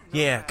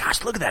 Yeah,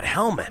 gosh, look at that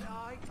helmet.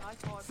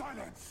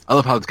 I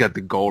love how it's got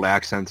the gold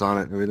accents on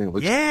it and everything. It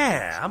looks...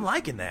 Yeah, I'm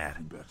liking that.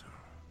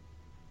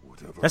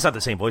 That's not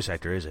the same voice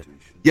actor, is it?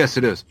 Yes,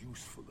 it is.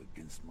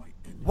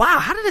 Wow,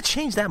 how did it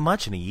change that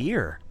much in a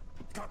year?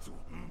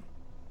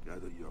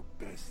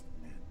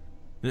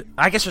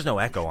 I guess there's no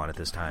echo on it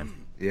this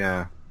time.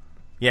 Yeah.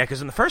 Yeah,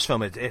 because in the first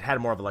film, it had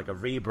more of like a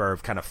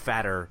reverb, kind of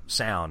fatter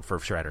sound for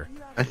Shredder.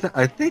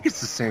 I think it's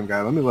the same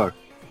guy. Let me look.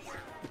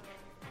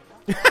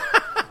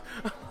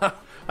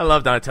 I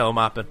love Donatello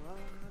mopping.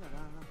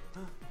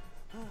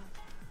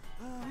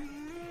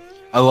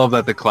 I love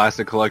that the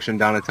classic collection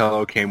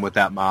Donatello came with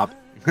that mop.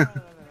 Did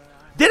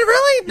it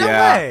really? No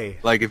way.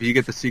 Like, if you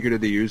get the Secret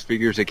of the Used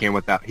figures, it came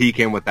with that. He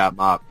came with that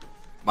mop.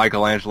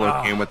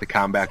 Michelangelo came with the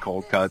combat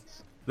cold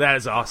cuts. That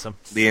is awesome.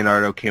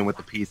 Leonardo came with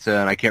the pizza,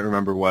 and I can't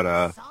remember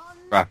what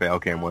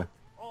Raphael came with.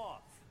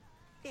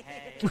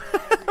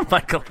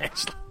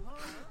 Michelangelo.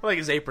 I like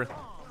his apron.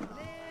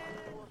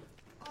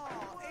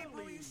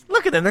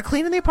 Look at them. They're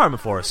cleaning the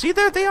apartment for us. See,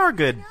 they are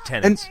good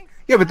tenants.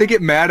 Yeah, but they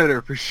get mad at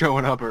her for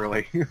showing up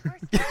early.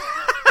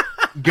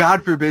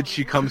 God forbid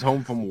she comes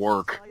home from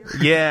work.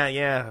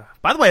 Yeah.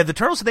 By the way, are the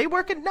Turtles, are they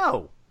working?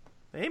 No.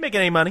 They ain't making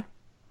any money.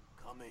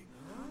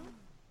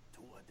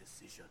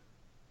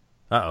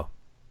 Uh-oh.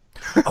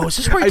 Oh, is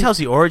this where he tells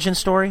the origin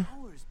story?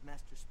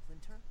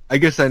 I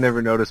guess I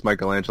never noticed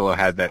Michelangelo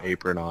had that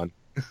apron on.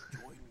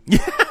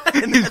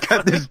 And he's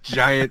got this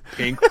giant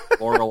pink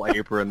floral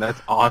apron. That's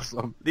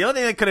awesome. The only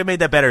thing that could have made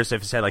that better is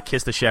if it said, like,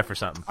 Kiss the Chef or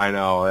something. I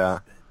know, yeah.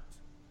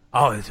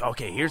 Oh,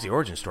 okay, here's the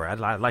origin story. I'd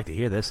like to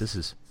hear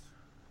this.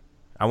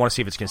 I want to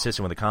see if it's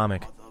consistent with the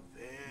comic.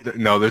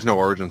 No, there's no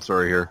origin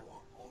story here.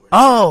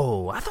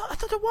 Oh, I thought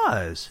there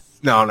was.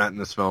 No, not in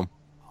this film.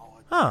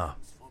 Oh.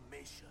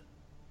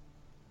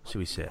 See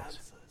what he says.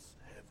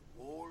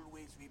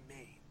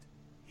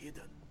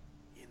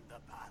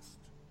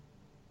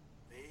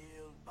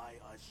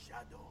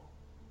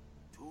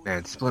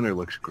 Man, Splinter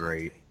looks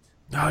great.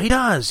 Oh, he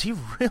does. He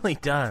really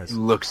does. He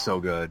looks so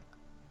good.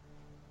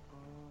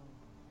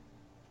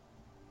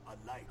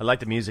 I like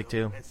the music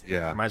too.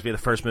 Yeah. Reminds me of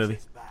the first movie.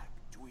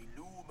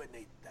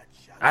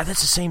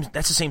 That's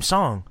the same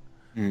song.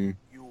 Mm.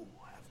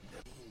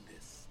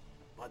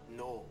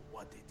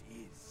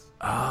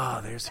 Ah,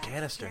 there's the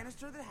canister. The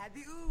canister that had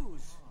the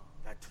ooze.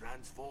 That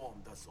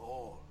transformed us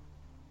all.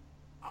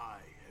 I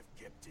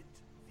have kept it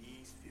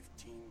these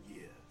 15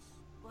 years.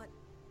 But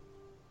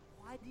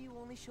why do you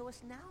only show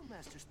us now,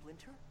 Master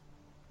Splinter?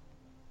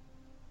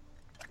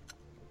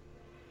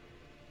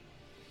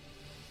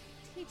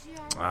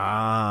 TGR.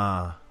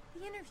 Ah.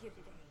 The interview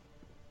today.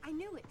 I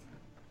knew it.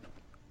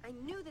 I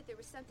knew that there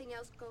was something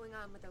else going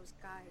on with those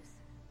guys.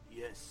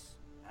 Yes,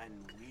 and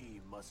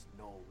we must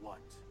know what.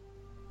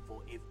 For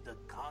if the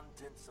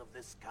contents of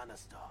this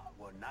canister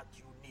were not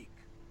unique,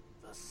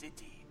 the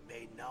city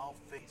may now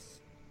face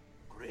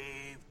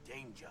grave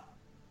danger.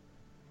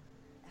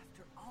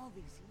 After all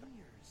these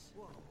years.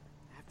 Whoa.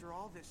 After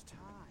all this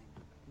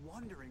time,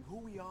 wondering who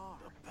we are.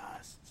 The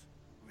past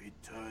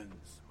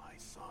returns, my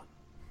son.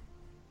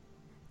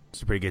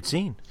 It's a pretty good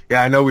scene.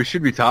 Yeah, I know we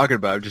should be talking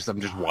about it. I'm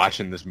just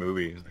watching this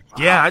movie. Like,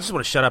 wow. Yeah, I just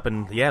want to shut up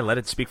and let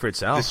it speak for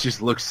itself. This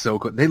just looks so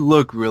good. They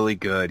look really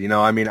good. You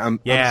know, I mean, I'm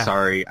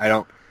sorry.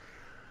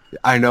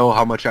 I know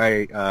how much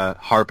I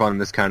harp on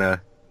this kind of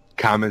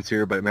comments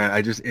here, but man,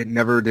 it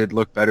never did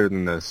look better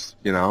than this.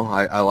 You know,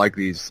 I like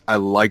these. I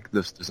like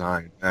this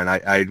design, and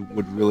I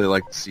would really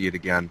like to see it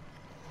again.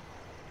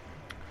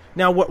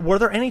 Now, were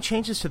there any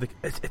changes to the?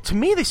 To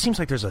me, it seems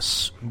like there's a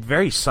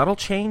very subtle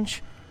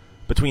change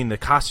between the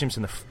costumes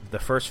in the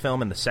first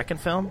film and the second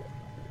film.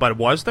 But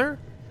was there?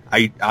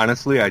 I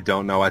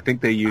don't know. I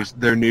think they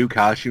used their new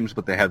costumes,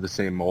 but they have the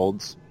same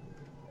molds.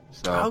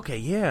 So okay,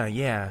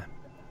 yeah.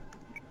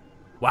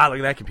 Wow, look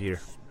at that computer.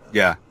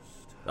 Yeah.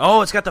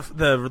 Oh, it's got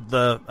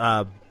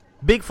the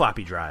big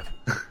floppy drive.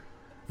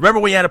 Remember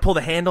when you had to pull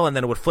the handle and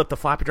then it would flip the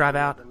floppy drive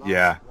out?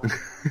 Yeah.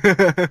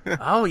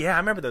 Oh, yeah, I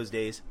remember those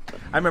days.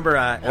 I remember...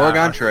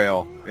 Oregon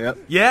Trail. Yep.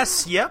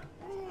 Yes, yep.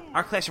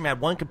 Our classroom had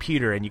one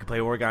computer, and you could play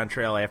Oregon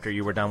Trail after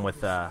you were done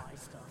with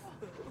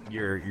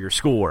your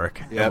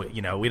schoolwork. Yep.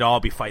 And, we'd all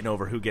be fighting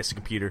over who gets the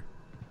computer.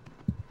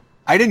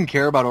 I didn't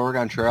care about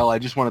Oregon Trail. I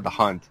just wanted to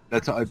hunt.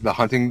 That's the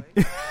hunting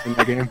in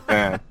the game.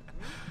 Yeah.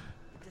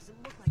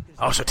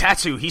 Oh, so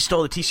Tatsu, he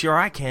stole the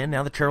TCRI can.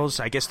 Now the Turtles,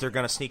 I guess they're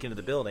going to sneak into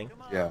the building.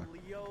 Yeah.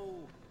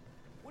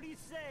 What do you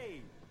say?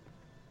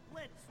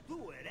 Let's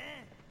do it,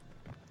 eh?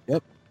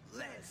 Yep.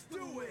 Let's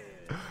do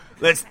it.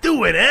 Let's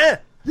do it, eh?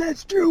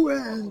 Let's do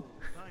it.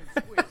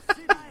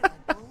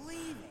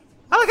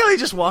 I like how they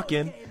just walk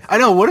in. I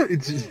know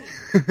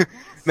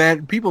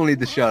man, people need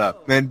to shut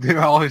up. Man,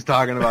 they're always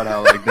talking about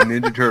how like the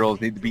Ninja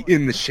Turtles need to be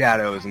in the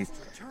shadows and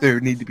they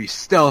need to be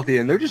stealthy,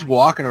 and they're just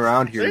walking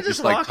around here,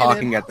 just like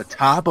talking at the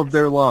top of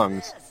their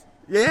lungs.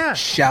 Yeah,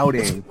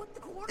 shouting.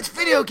 It's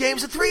video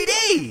games in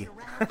 3D.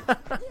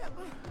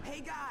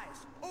 Hey guys,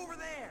 over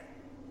there.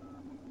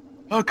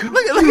 Oh,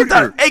 look at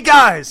that. Hey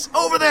guys,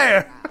 over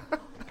there.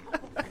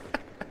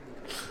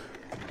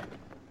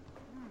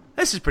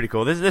 This is pretty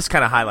cool. This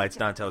kind of highlights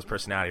Donatello's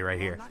personality right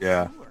here.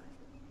 Yeah.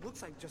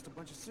 Looks like just a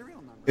bunch of serial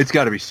numbers. It's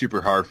got to be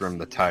super hard for him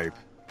to type.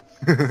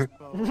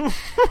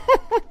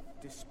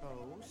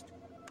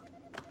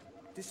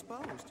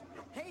 Disposed.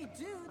 Hey,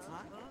 dudes,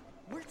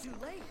 we're too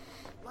late.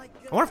 I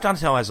wonder if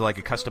Donatello has like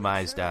a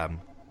customized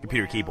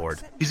computer keyboard.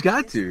 He's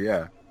got to,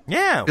 yeah.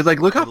 Yeah. Because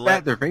look how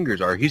fat their fingers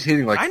are. He's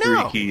hitting like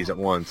 3 keys at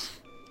once.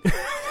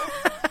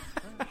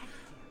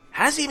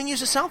 How does he even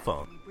use a cell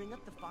phone?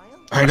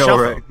 I know,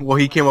 right? Well,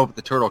 he came up with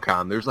the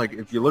TurtleCom. There's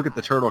if you look at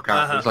the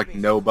TurtleCom, there's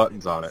no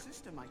buttons on it.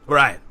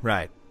 Right.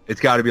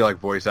 It's got to be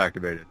voice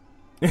activated.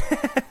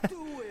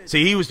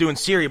 See, he was doing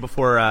Siri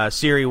before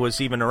Siri was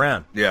even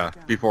around. Yeah,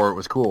 before it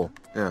was cool.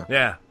 Yeah.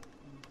 Yeah.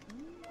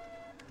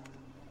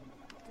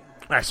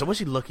 All right, so what's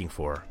he looking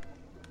for?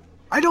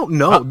 I don't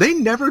know. They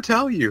never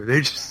tell you.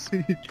 They just...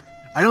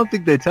 I don't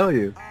think they tell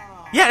you.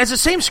 Yeah, it's the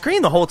same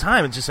screen the whole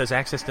time. It just says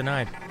access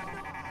denied.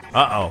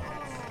 Uh-oh.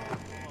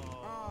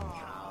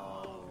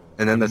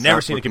 And then that's never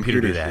seen a computer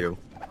do that. Do.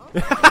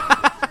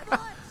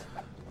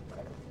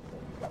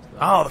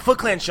 Oh, the Foot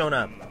Clan's showing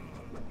up.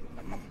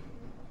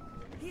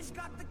 He's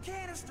got the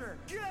canister.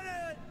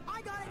 Get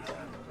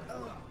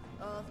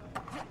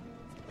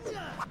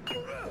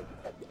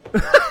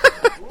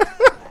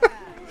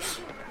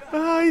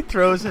Oh, he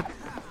throws it.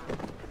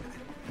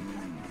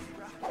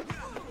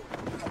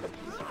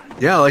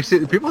 Yeah, like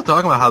see, people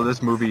talking about how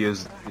this movie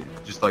is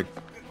just like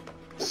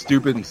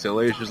stupid and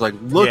silly. It's just like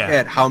look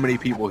at how many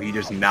people he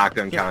just knocked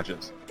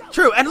unconscious.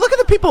 True, and look at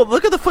the people.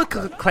 Look at the Foot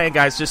Clan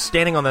guys just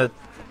standing on the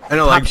I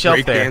know, top like shelf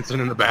break there. dancing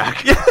in the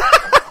back.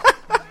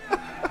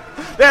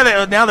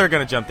 Now they're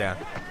gonna jump down.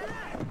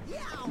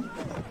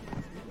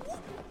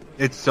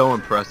 It's so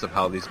impressive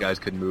how these guys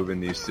could move in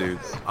these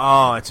suits.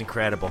 Oh, it's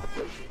incredible.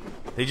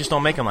 They just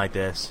don't make them like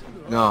this.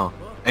 No,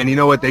 and you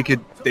know what? They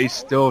could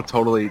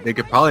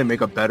probably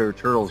make a better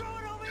Turtles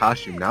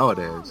costume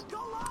nowadays.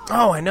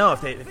 Oh, I know.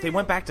 If they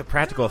went back to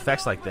practical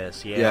effects like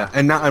this, Yeah,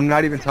 and I'm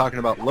not even talking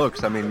about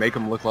looks. I mean, make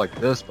them look like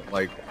this, but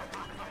like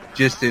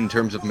just in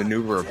terms of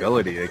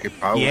maneuverability, they could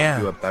probably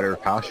do a better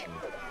costume.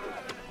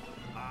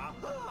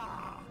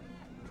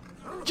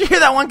 Did you hear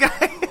that one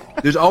guy?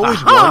 There's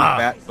always one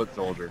fat foot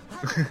soldier.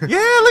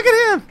 Yeah, look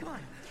at him.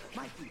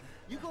 Mikey,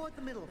 you go in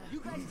the middle.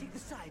 You guys take the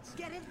sides.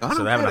 Get it?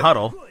 So they're having a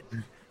huddle.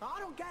 I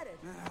don't get it.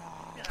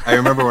 I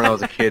remember when I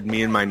was a kid,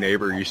 me and my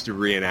neighbor used to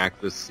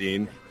reenact this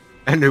scene,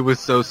 and it was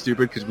so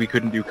stupid because we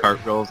couldn't do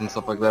cartwheels and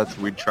stuff like that, so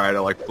we'd try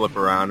to like flip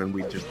around and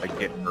we'd just like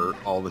get hurt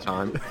all the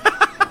time.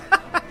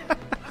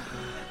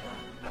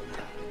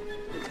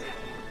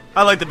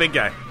 I like the big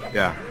guy.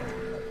 Yeah.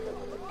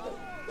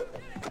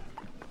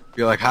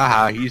 You're like,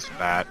 haha, he's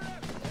fat.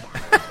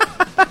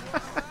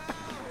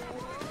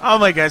 Oh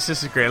my gosh,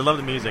 this is great. I love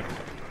the music.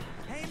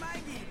 Hey,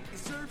 Mikey,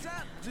 surf's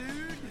up,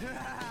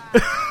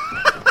 dude.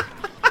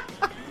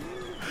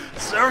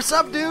 Surf's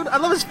up, dude. I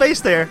love his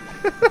face there.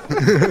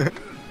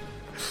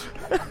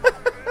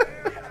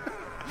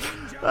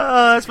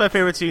 Oh, that's my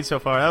favorite scene so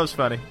far. That was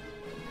funny.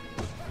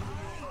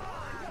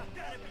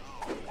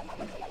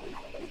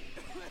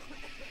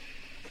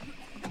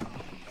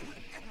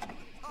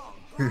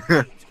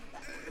 There's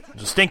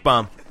a stink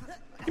bomb.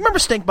 You remember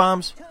stink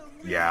bombs?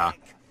 Yeah.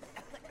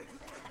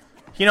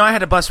 You know, I had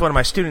to bust one of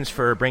my students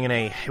for bringing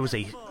it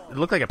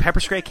looked like a pepper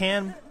spray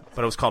can,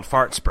 but it was called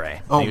fart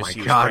spray. Oh He my was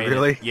God, spraying it.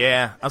 really?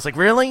 Yeah. I was like,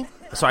 really?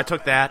 So I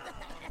took that.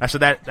 I said,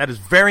 that is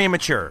very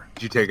immature.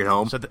 Did you take it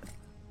home? So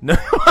no,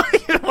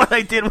 you know what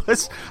I did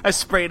was I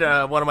sprayed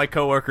one of my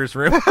coworkers'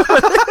 room.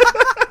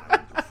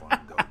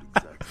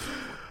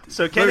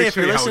 So Kenny, if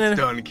you're listening, how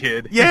it's done,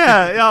 kid.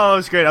 Yeah, oh, it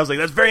was great. I was like,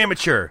 that's very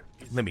immature.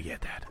 Let me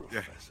get that.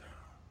 Yeah.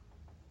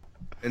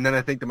 And then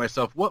I think to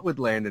myself, what would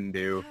Landon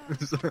do?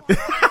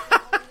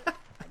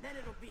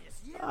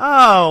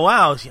 Oh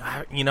wow!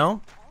 You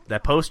know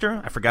that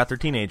poster? I forgot they're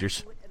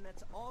teenagers.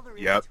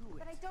 Yep.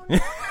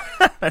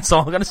 That's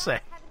all I'm gonna say.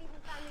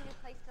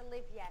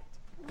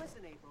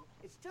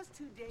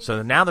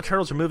 So now the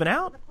Turtles are moving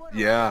out?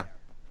 Yeah.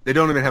 They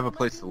don't even have a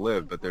place to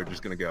live, but they're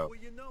just gonna go.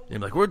 They're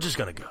like, we're just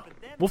gonna go.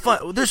 We'll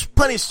find. There's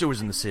plenty of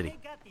sewers in the city.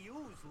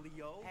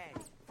 Hey,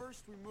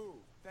 first we move,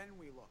 then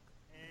we look.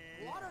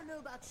 Well, I don't know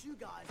about you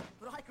guys,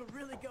 but I could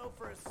really go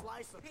for a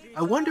slice of pizza.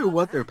 I wonder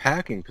what they're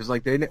packing, because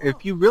like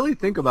if you really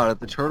think about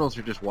it, the Turtles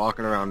are just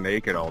walking around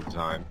naked all the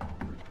time.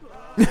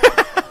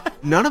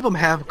 None of them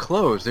have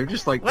clothes. They're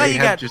just like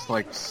just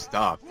like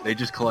stuff. They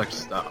just collect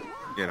stuff,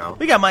 you know.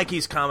 We got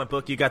Mikey's comic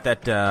book. You got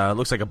that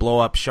looks like a blow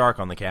up shark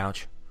on the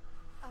couch.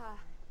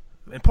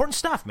 Important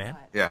stuff, man.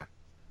 Yeah.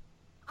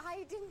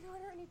 I didn't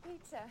order any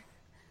pizza.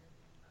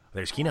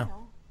 There's Kino.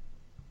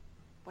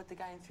 What the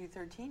guy in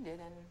 313 did, and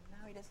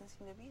now he doesn't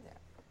seem to be there.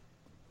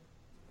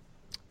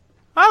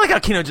 I like how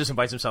Kino just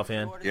invites himself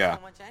in. Yeah.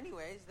 So much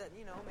anyways that,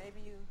 you know, maybe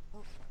you...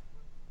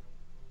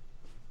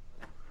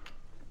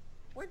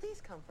 Where'd these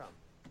come from?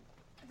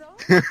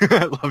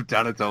 I love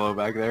Donatello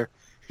back there.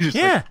 He's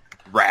just like,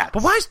 rats.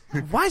 But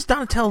why is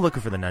Donatello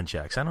looking for the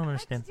nunchucks? I don't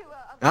understand.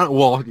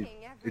 Well,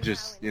 it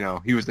just, you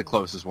know, he was the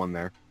closest one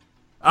there.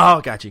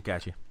 Oh, got you.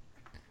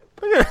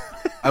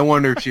 I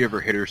wonder if she ever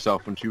hit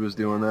herself when she was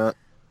doing that.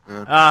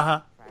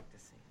 Uh-huh.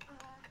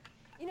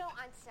 You know,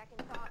 on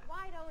second thought,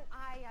 why don't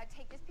I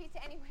take this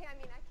pizza anyway? I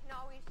mean, I can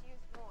always use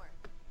more.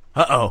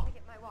 Uh-oh.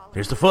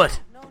 There's the foot.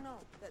 No,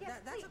 that's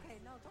okay.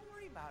 No, don't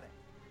worry about it.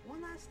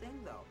 One last thing,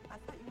 though. I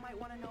thought you might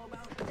want to know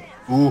about...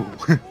 Ooh.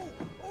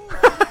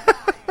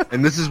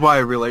 And this is why I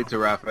relate to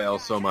Raphael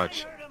so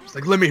much. It's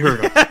like, let me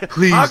hurt him.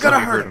 Please I'm gonna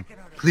let me hurt him.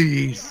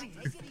 Please.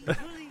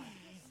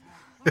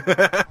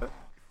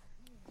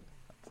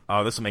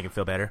 Oh, this will make him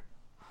feel better.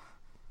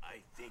 I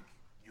think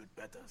you'd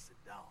better sit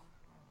down.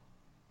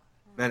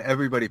 Man,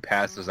 everybody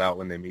passes out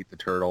when they meet the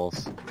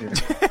Turtles.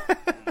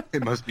 They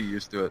must be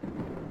used to it.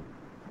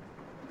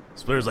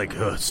 Splinter's like,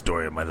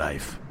 story of my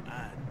life.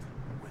 And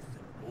with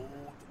an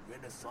old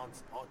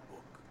Renaissance art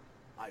book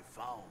I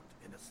found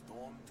in a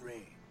storm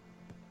drain.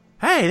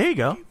 Hey, there you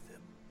go. Gave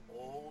them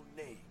all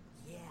names.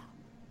 Yeah.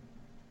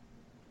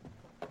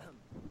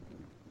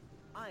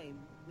 I'm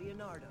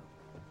Leonardo.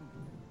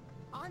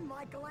 I'm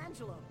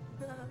Michelangelo.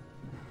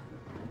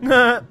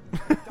 Donatello.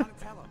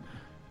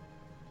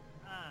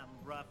 I'm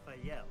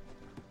Raphael.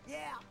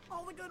 Yeah,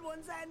 all the good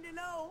ones and to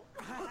know.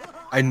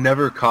 I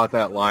never caught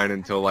that line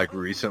until like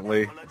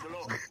recently.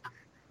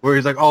 Where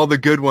he's like, all the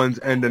good ones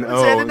end in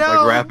O. end It's in like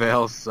O.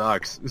 Raphael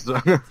sucks.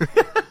 So-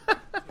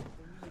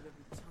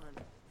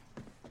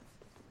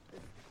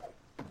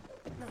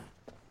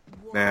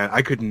 Man,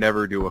 I could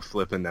never do a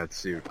flip in that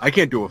suit. I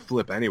can't do a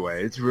flip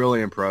anyway. It's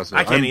really impressive.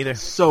 I can't I'm either.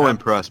 So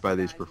impressed by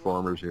these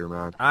performers here,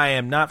 man. I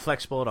am not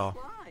flexible at all.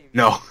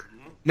 No,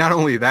 not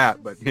only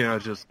that, but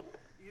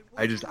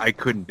I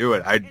couldn't do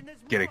it. I'd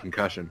get a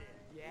concussion.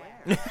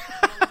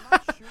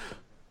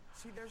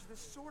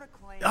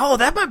 Oh,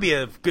 that might be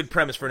a good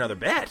premise for another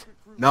bet.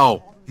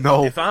 No.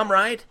 If I'm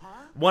right,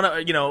 one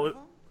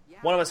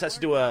of us has to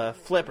do a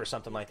flip or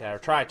something like that, or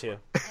try to.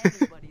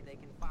 Anybody they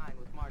can find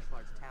with martial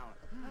arts talent,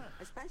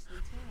 especially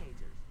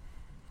teenagers.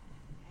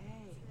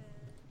 Hey,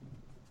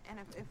 and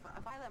if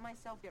I let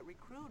myself get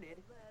recruited,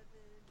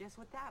 guess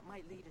what that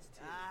might lead us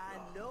to?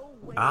 No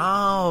way.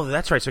 Oh,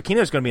 that's right. So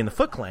Kino's going to be in the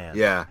Foot Clan.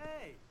 Yeah.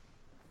 Hey,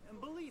 and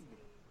believe me,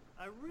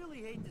 I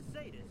really hate to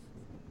say this,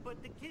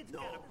 but the kid's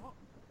got a...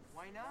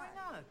 Why not? Why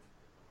not?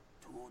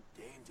 Too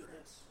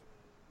dangerous.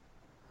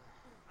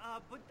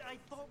 But I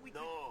thought we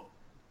could...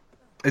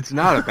 It's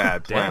not a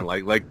bad plan.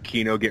 Like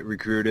Kino get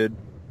recruited.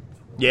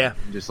 Yeah.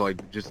 Just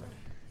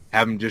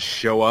have him just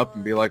show up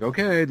and be like,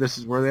 okay, this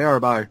is where they are.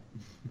 Bye.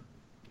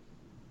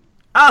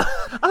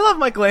 I love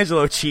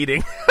Michelangelo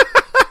cheating.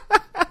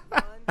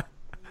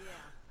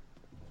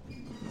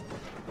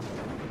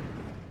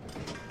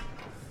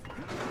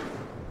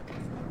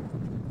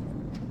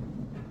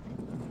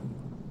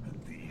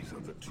 These are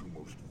the two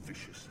most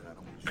vicious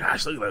animals.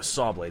 Gosh, look at those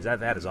saw blades.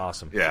 That is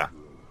awesome. Yeah.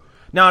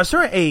 Now, is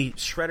there a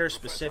Shredder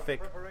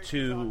specific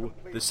to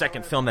the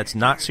second film that's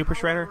not Super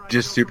Shredder?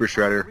 Just Super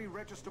Shredder.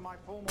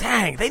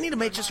 Dang, they need to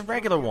make just a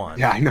regular one.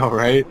 Yeah, I know,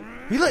 right?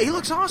 He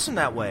looks awesome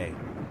that way.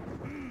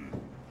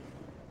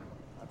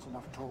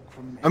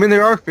 I mean,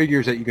 there are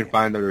figures that you can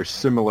find that are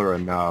similar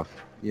enough,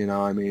 you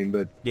know what I mean?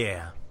 But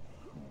yeah.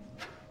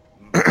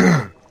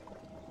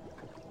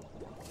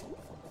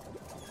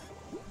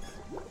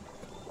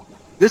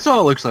 This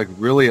all looks like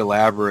really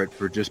elaborate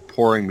for just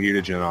pouring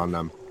mutagen on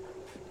them.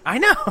 I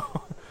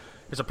know.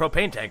 It's a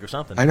propane tank or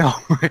something. I know.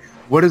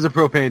 What does a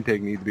propane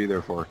tank need to be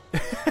there for?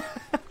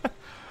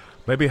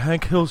 Maybe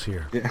Hank Hill's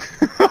here. Yeah.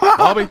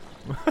 Bobby.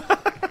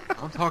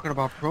 I'm talking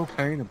about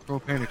propane and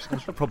propane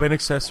accessories. Propane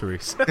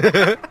accessories.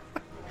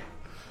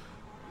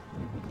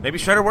 Maybe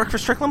Shredder worked for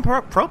Strickland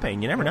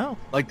Propane. You never know.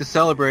 Like, to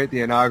celebrate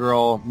the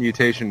inaugural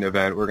mutation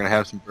event, we're going to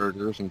have some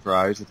burgers and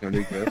fries. It's going to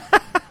be good.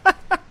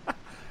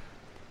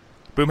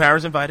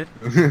 Boomhauer's invited.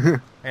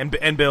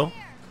 and Bill.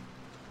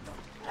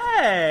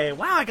 Hey,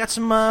 wow, I got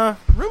some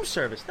room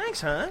service. Thanks,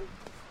 hon.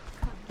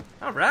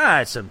 All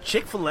right, some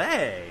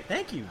Chick-fil-A.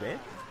 Thank you, babe.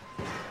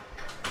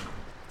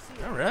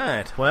 All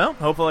right. Well,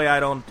 hopefully I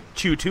don't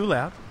chew too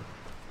loud.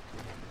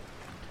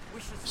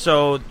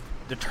 So,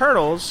 the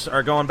turtles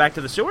are going back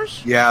to the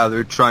sewers? Yeah,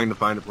 they're trying to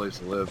find a place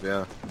to live,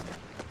 yeah.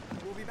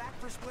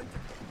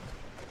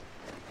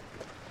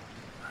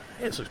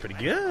 Hey, this looks pretty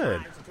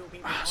good.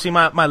 See,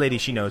 my lady,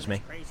 she knows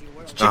me.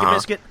 It's chicken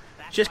biscuit.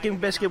 Chicken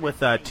biscuit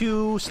with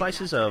 2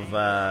 slices of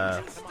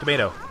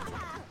tomato.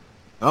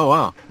 Oh,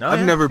 wow. Oh, I've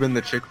yeah. never been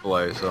to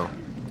Chick-fil-A, so...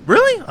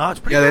 Really? Oh, it's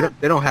pretty good.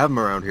 They don't have them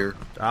around here.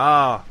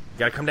 Oh, you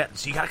gotta come down.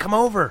 So you gotta come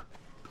over.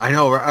 I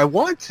know. I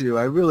want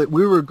to.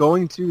 We were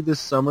going to this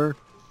summer,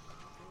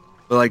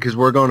 but because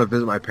we're going to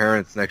visit my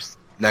parents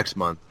next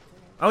month.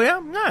 Oh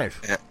yeah, nice.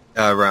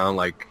 Around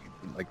like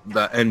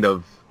the end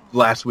of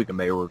last week of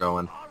May, we're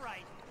going,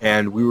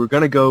 and we were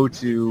gonna go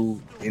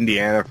to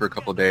Indiana for a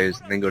couple of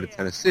days and then go to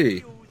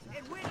Tennessee.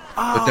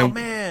 Oh but then,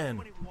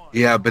 man.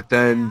 Yeah, but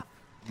then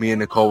me and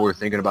Nicole were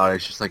thinking about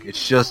it.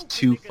 It's just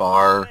too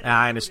far.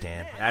 I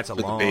understand. That's a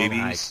for long the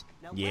babies. hike.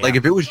 Yeah. Like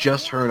if it was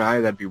just her and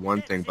I, that'd be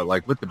one thing. But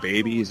like with the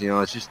babies,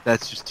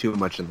 that's just too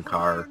much in the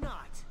car.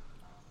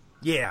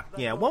 Yeah.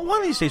 Well, one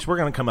of these days we're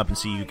gonna come up and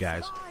see you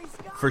guys,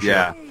 for sure.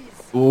 Yeah.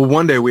 Well,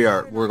 one day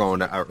we're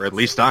going to, or at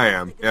least I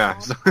am. Yeah.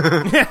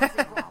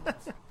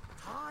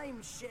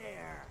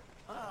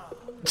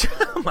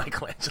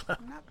 Michelangelo.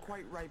 I'm not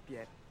quite ripe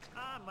yet.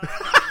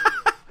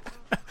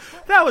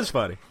 That was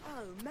funny.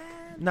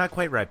 Not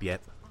quite ripe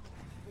yet.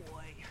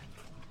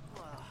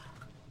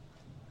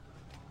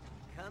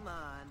 Come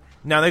on.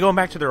 Now are they going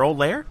back to their old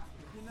lair?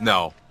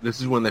 No,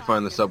 this is when they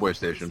find the subway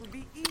station.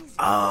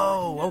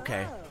 Oh,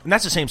 okay. And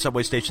that's the same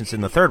subway stations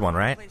in the third one,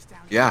 right?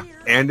 Yeah,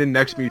 and in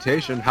Next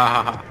Mutation. Ha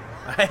ha ha.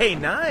 Hey,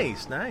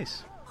 nice. Hey,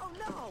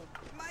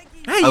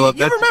 I love-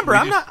 you that's- remember?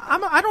 we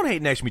I don't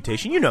hate Next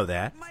Mutation. You know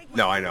that.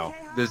 No, I know.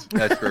 That's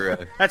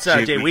for That's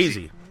Jay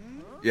Weezy.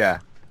 Yeah,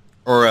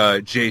 or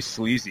Jay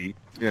Sleazy.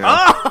 You know.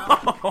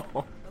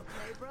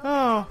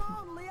 Oh.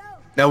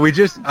 Now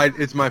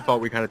it's my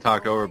fault we kind of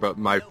talked over, but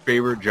my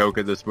favorite joke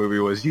of this movie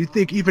was, you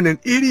think even an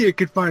idiot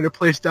could find a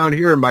place down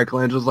here? And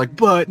Michelangelo's like,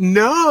 but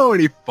no,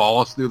 and he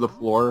falls through the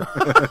floor.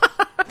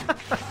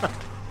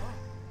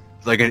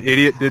 It's like an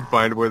idiot did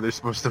find where they're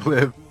supposed to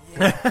live.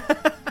 I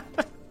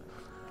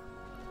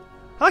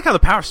like how the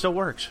power still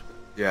works.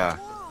 Yeah.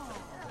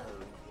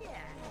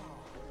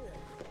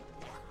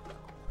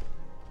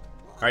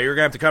 All right, you're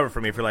going to have to cover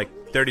for me for like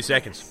 30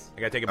 seconds.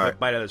 I got to take a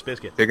bite out of this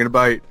biscuit. Taking a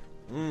bite.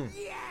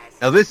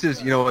 Now this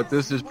is, you know what,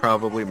 this is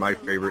probably my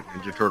favorite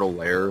Ninja Turtle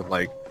lair.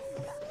 Like,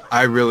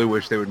 I really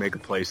wish they would make a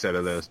playset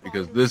of this,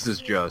 because this is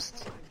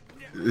just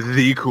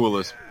the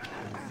coolest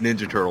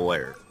Ninja Turtle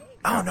lair.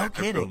 Oh, no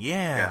kidding.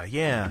 Yeah.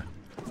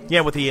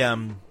 Yeah, with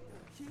the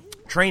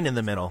train in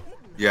the middle.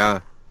 Yeah,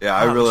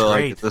 I really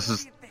like it. This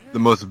is the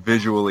most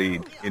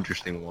visually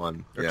interesting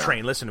one. Or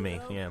train, listen to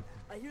me, yeah.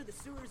 I hear the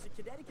sewers in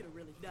Connecticut are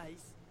really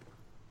nice.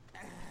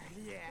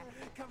 Yeah,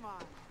 come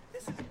on.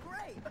 This is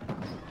great.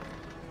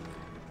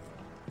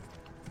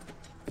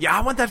 Yeah,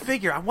 I want that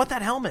figure. I want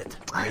that helmet.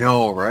 I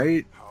know,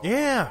 right?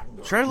 Yeah,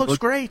 Shredder looks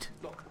great.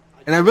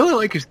 And I really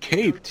like his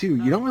cape, too.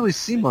 You don't really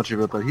see much of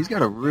it, but he's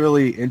got a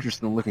really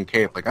interesting looking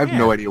cape. Like, I have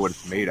no idea what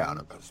it's made out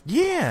of.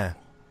 Yeah.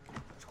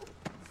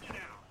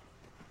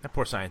 That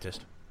poor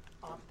scientist.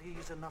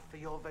 Enough for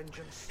your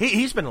vengeance.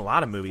 He's been in a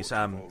lot of movies.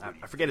 I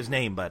forget his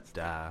name, but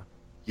the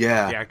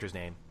actor's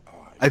name.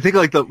 I think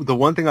like the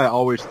one thing I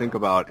always think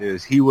about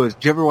is he was.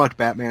 Did you ever watch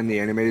Batman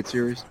the animated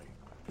series?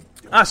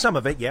 Some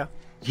of it, yeah.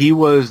 He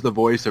was the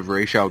voice of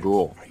Ra's al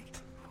Ghul.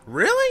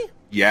 Really?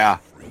 Yeah.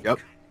 Yep.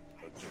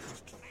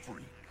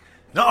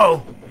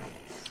 Uh-oh.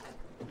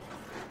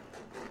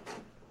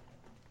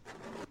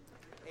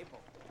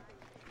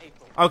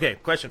 Okay,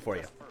 question for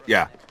you.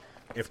 Yeah.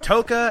 If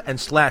Toka and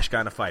Slash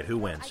got in a fight, who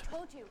wins?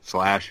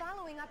 Slash.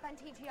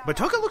 But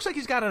Toka looks like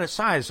he's got some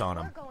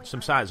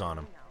size on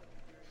him.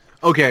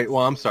 Okay,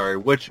 well, I'm sorry.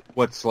 What's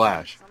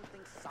Slash?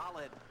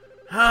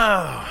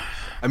 I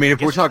mean,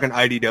 if we're talking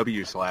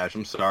IDW Slash,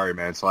 I'm sorry,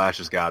 man. Slash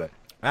has got it.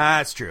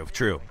 That's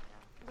true.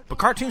 But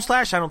Cartoon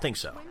Slash, I don't think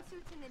so.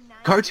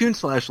 Cartoon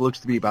Slash looks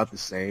to be about the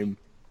same.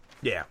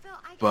 Yeah.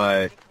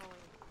 But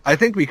I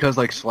think because,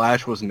 like,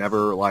 Slash was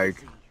never,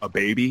 like, a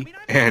baby,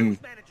 and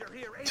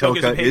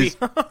Toka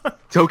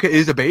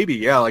is a baby.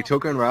 Yeah, like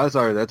Toka and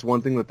Razar, that's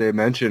one thing that they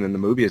mention in the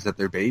movie is that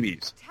they're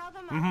babies.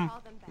 Mm-hmm.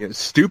 You know,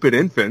 stupid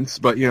infants,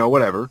 but, you know,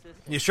 whatever.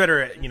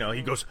 Shredder,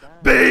 he goes,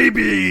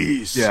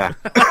 babies! Yeah.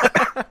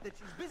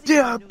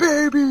 Yeah,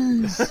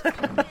 babies!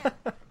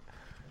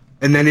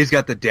 And then he's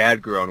got the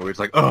dad groan where he's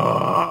like,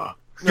 ugh!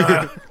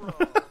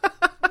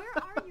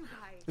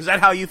 Is that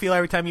how you feel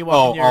every time you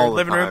walk in your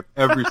living room?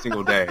 Every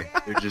single day.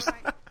 They're just...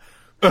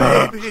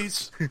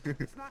 babies!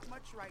 It's not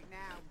much right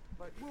now,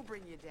 but we'll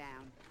bring you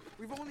down.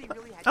 We've only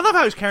really had... I love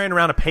how he's carrying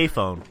around a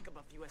payphone.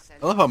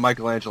 I love how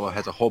Michelangelo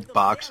has a whole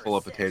box full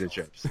of potato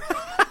chips. The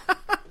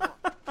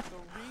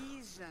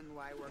reason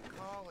why we're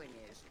calling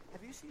is,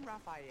 have you seen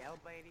Raphael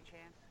by any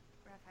chance?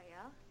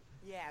 Raphael?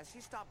 Yeah, has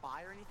he stopped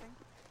by or anything?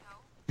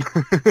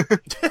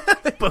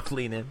 They both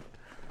lean in.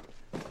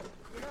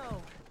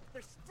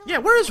 Yeah,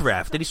 where is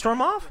Raph? Did he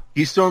storm off?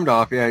 He stormed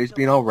off, yeah. He's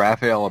being all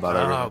Raphael about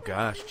everything. Oh,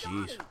 gosh,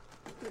 jeez.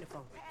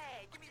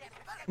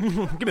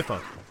 Give me the phone.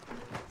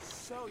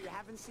 So, you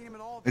haven't seen him at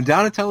all? And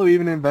Donatello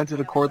even invented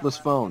a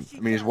cordless phone. I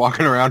mean, he's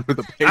walking around with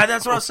a paper.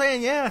 That's what I was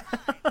saying, yeah.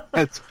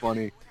 That's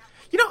funny.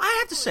 I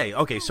have to say,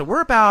 okay, so we're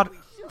about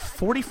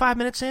 45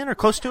 minutes in, or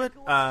close to it.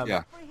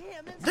 Yeah.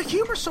 The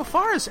humor so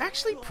far is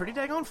actually pretty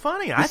daggone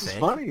funny, I think. This is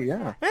funny,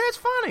 yeah. Yeah, it's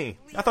funny.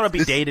 I thought it'd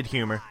be dated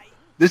humor.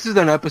 This is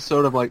an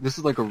episode of, this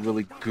is like a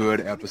really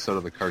good episode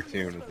of the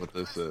cartoon is what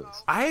this is.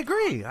 I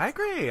agree.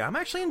 I'm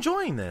actually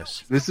enjoying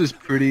this. This is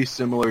pretty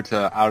similar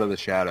to Out of the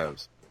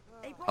Shadows.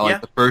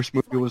 The first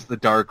movie was the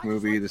dark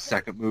movie, the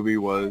second movie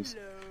was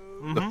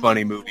the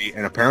funny movie,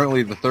 and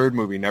apparently the third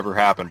movie never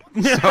happened.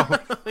 So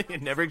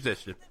it never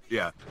existed.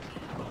 Yeah.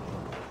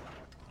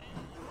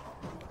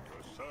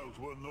 The cells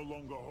will no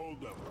longer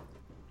hold them.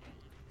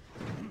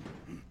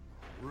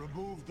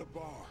 Remove the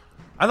bar.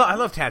 I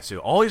love Tatsu.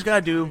 All he's got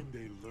to do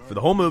for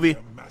the whole movie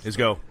is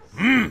go,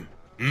 and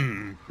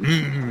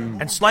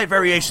slight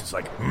variations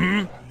like,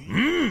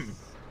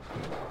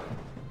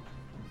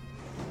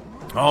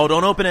 Oh,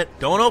 don't open it.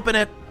 Don't open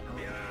it.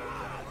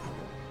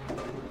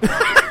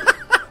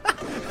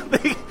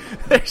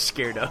 They're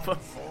scared of him.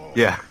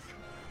 Yeah.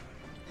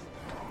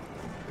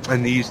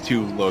 And these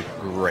two look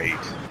great.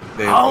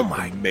 They oh look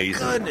my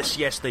amazing. goodness,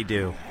 yes they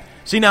do.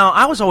 See, now,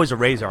 I was always a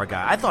Razor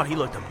guy. I thought he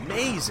looked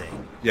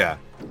amazing. Yeah.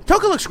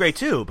 Toka looks great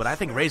too, but I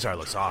think Razor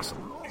looks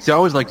awesome. See, I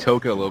always like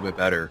Toka a little bit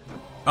better.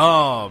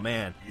 Oh,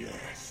 man.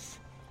 Yes.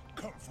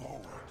 Come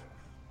forward.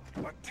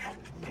 Attack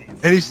me.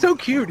 And he's so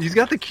cute. He's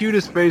got the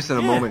cutest face in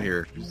a moment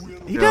here.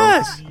 He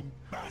does.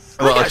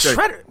 I like how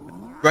Shredder.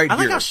 Right I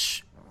like here. how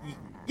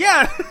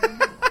yeah.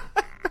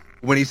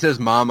 When he says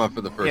mama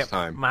for the first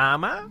time.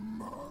 Mama?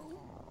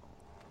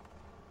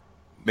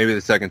 Maybe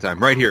the second time.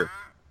 Right here.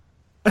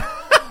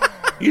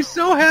 He's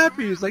so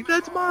happy. He's like,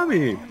 that's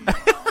mommy.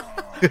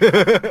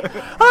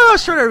 Oh,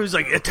 Shredder was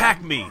like,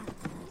 attack me.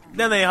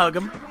 Then they hug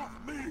him.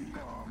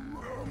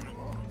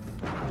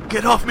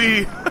 Get off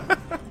me.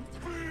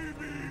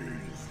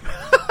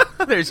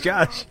 There's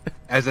Josh.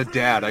 As a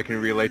dad, I can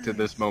relate to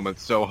this moment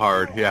so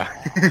hard. Yeah.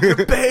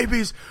 They're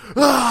babies.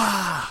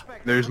 Ah!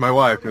 There's my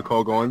wife,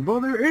 Nicole, going,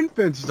 well, they're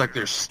infants. He's like,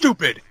 they're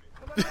stupid.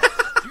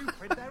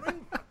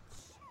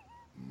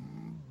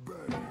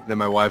 Then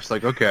my wife's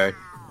like, okay.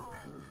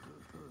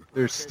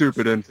 They're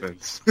stupid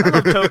infants.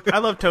 I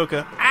love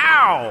Toka.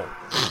 Ow!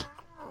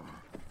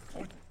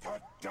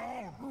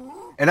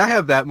 And I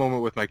have that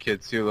moment with my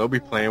kids too. They'll be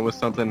playing with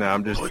something and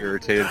I'm just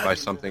irritated by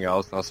something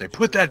else, and I'll say,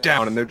 "Put that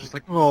down," and they're just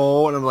like,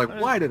 "Oh," and I'm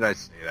like, "Why did I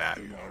say that?"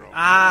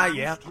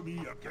 Yeah.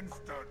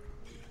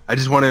 I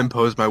just want to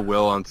impose my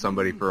will on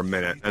somebody for a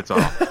minute. That's all.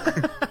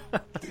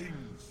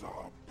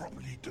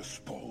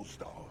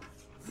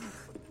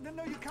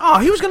 Oh,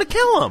 he was gonna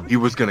kill him. He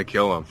was gonna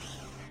kill him.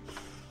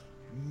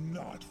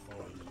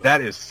 That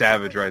is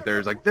savage right there.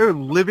 It's like, they're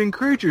living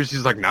creatures.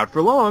 He's like, not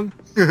for long.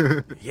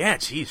 Yeah,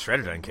 geez,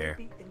 Shredder doesn't care.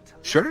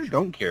 Shredder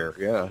don't care,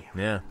 yeah.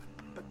 Yeah.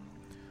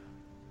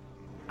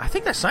 I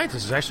think that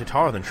scientist is actually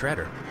taller than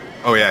Shredder.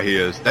 Oh, yeah, he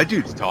is. That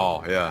dude's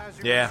tall, yeah.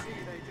 Yeah.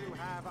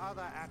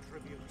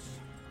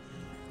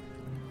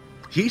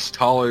 He's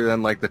taller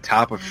than, like, the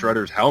top of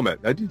Shredder's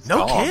helmet. That dude's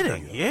No tall.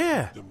 kidding,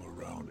 yeah.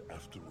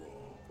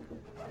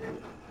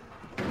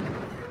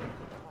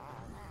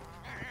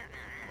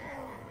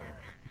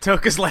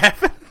 Toka's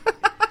laughing.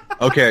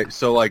 Okay,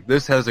 so, like,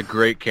 this has a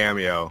great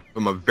cameo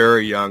from a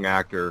very young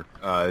actor.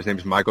 His name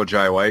is Michael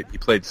Jai White. He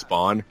played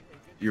Spawn.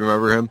 You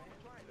remember him?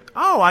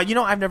 Oh, you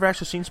know, I've never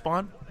actually seen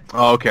Spawn.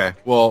 Oh, okay.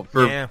 Well,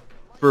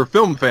 for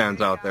film fans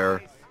out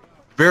there,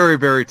 very,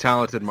 very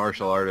talented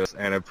martial artist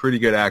and a pretty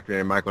good actor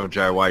named Michael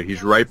Jai White.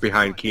 He's right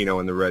behind Kino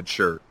in the red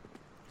shirt.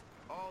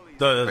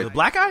 The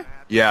black guy?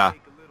 Yeah.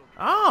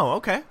 Oh,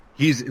 okay.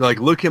 He's, like,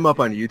 look him up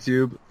on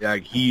YouTube. Yeah,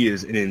 he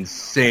is an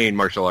insane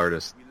martial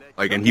artist.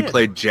 Like, and he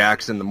played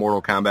Jax in the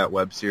Mortal Kombat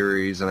web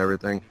series and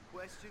everything.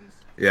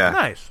 Yeah.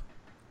 Nice.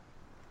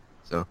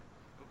 So,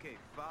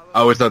 I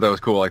always thought that was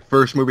cool. Like,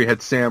 first movie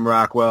had Sam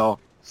Rockwell.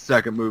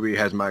 Second movie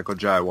has Michael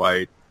Jai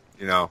White.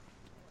 You know.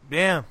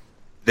 Yeah.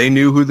 They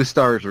knew who the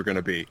stars were going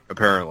to be,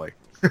 apparently.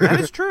 That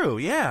is true,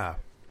 yeah.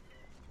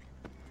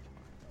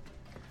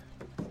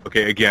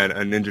 Okay, again, a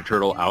Ninja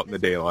Turtle out in the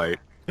daylight.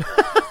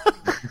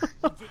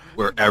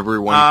 Where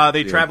everyone...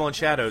 they travel in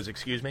shadows,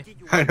 excuse me.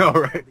 I know,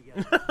 right?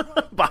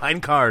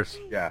 Behind cars.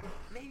 Yeah.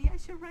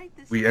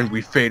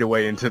 We fade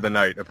away into the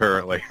night,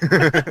 apparently.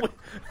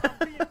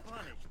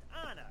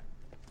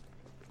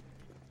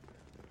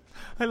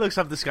 He looks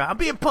up at the sky. I'm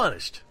being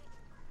punished.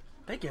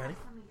 Thank you, honey.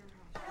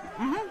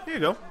 Mm-hmm. Here you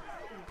go.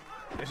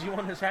 Does he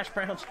want his hash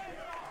browns?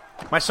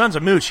 My son's a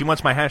mooch. He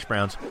wants my hash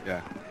browns.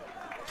 Yeah.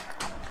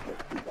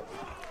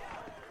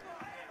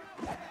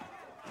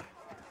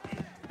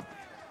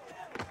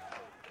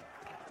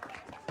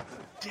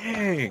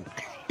 Dang.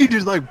 He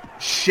just, like,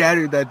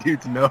 shattered that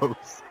dude's nose.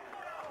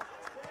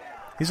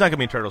 He's not going to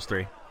be in Turtles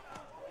 3.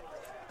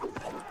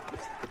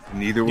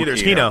 Neither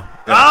is Kino. Kino.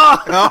 Yeah.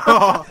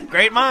 Oh!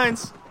 Great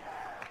minds.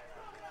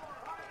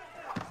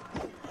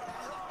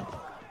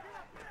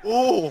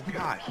 Oh,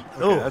 gosh.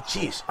 Okay, Oh,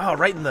 jeez. Oh,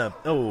 right in the...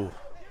 Oh.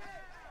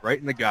 Right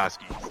in the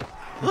Goskies.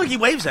 Look, he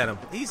waves at him.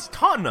 He's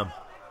taunting him.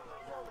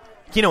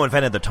 Kino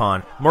invented the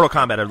taunt. Mortal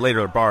Kombat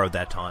later borrowed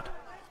that taunt.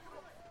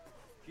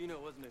 Kino,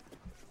 wasn't it?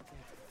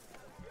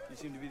 You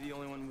seem to be the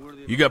only one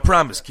worthy of... You got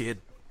promise,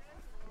 kid.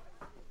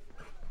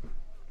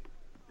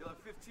 You'll have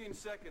 15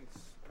 seconds.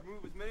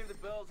 Remove as many of the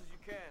bells as you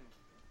can.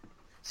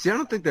 See, I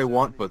don't think they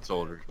want foot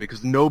soldiers,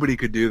 because nobody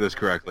could do this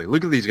correctly.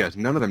 Look at these guys.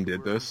 None of them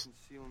did this.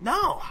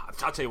 No.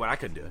 I'll tell you what, I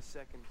couldn't do it.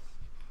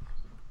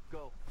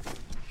 Go.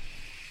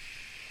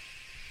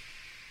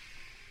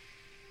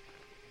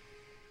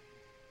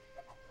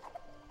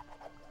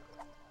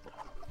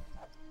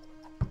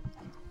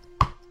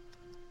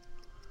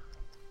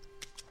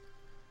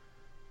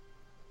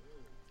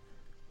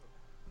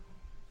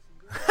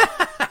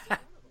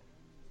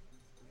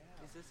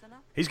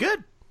 He's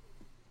good.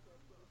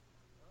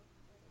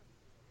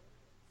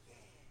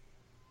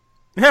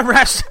 Yeah,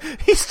 Rash,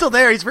 he's still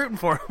there. He's rooting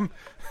for him.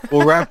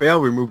 Well,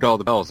 Raphael removed all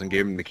the bells and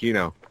gave him the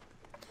Kino.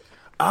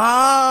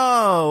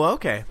 Oh,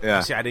 okay.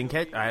 Yeah. See, I didn't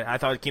catch. I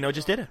thought Kino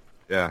just did it.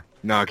 Yeah.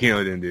 No,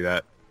 Kino didn't do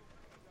that.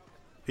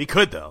 He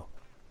could, though.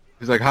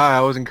 He's like, "Hi, I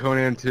was in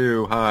Conan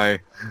 2. Hi."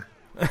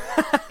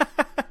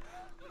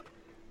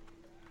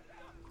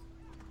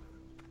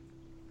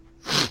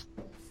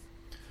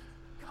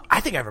 I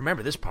think I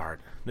remember this part.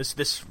 This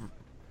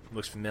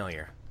looks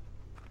familiar.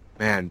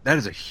 Man, that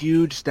is a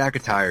huge stack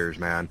of tires,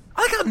 man.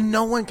 I like how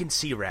no one can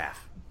see Raph.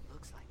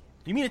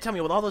 You mean to tell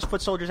me with all those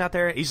foot soldiers out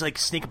there, he's like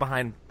sneaking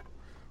behind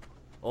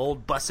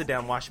old busted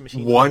down washing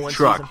machines? One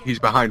truck. He's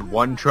behind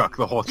one truck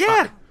the whole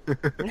time. Yeah.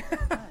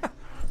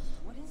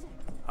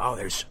 Oh,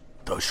 there's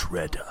the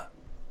Shredder.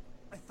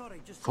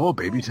 Four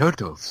baby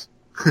turtles.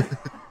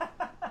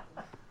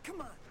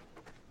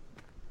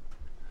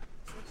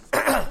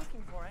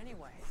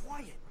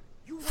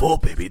 Four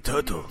baby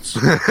turtles.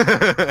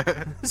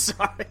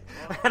 Sorry.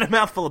 I had a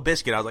mouthful of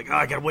biscuit. I was like, oh,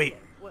 I gotta wait.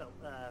 Well,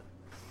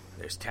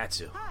 There's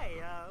Tatsu. hi,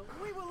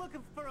 we were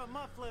looking for a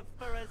muffler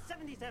for a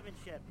 77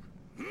 ship.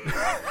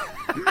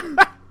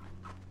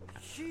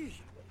 Sheesh,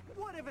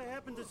 whatever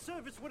happened to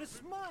service with a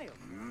smile?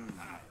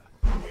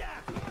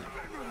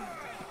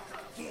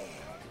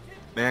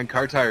 Man,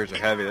 car tires are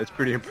heavy. That's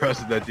pretty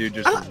impressive. That dude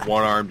just with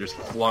one arm just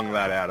flung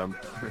that at him.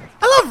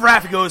 I love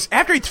Raph. He goes,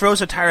 after he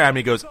throws a tire at him,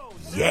 he goes,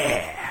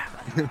 yeah.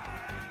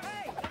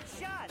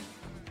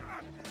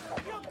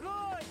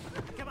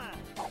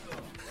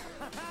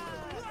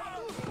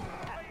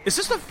 Is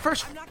this the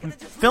first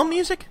film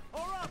music?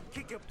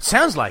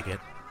 Sounds like it.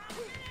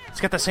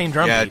 It's got the same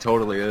drum Yeah, beat. it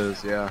totally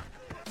is. Yeah.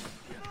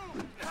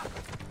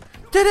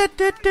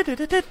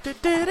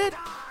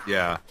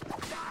 Yeah.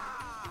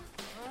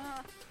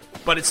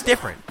 But it's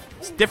different.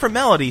 It's different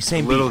melody,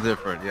 same beat. A little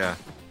different, yeah.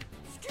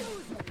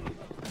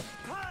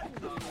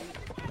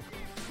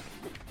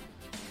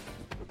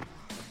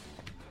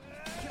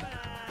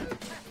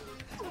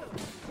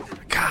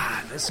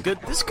 God, this is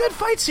good. This is a good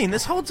fight scene.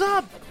 This holds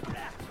up.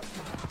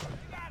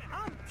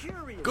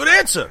 Good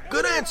answer.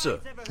 Good answer.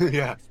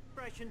 Yeah.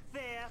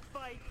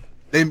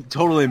 They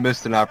totally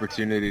missed an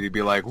opportunity to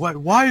be like, what?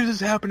 Why is this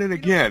happening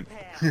again?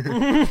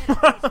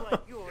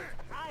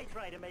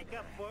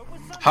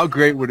 How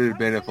great would it have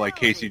been if, like,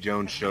 Casey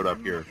Jones showed up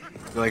here?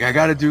 They're like, I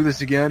gotta do this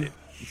again?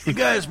 You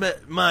guys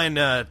mind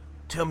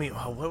tell me,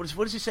 what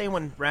does he say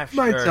when Raph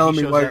Mind telling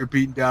me shows why up? you're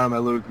beating down on my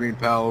little green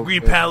pal?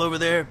 Green pal over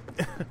there?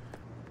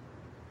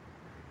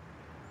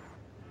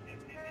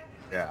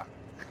 Yeah.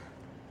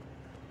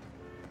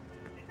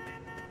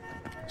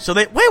 So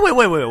they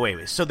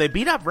wait. So they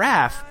beat up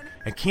Raph,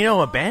 and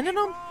Kino abandoned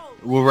him?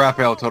 Well,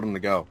 Raphael told him to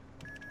go.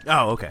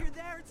 Oh, okay.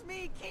 There, it's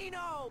me,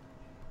 Kino.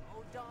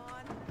 Oh, Don,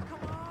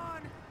 come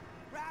on.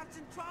 Raph's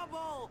in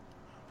trouble.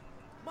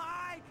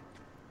 Mike,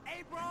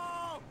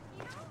 April.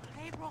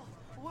 April,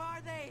 where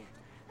are they?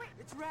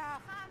 It's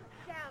Raph. Calm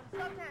down, slow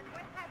down.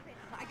 What happened?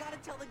 I gotta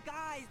tell the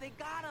guys. They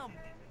got him.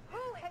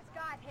 Who has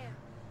got him?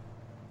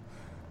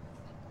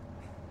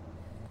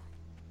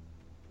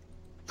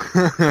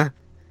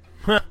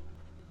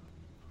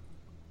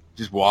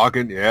 Just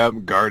walking, yeah,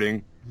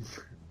 guarding.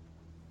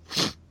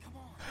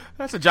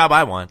 That's a job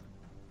I want.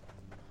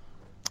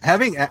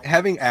 Having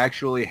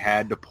actually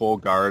had to pull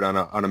guard on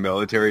a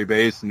military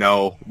base,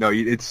 no,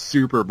 it's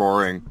super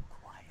boring.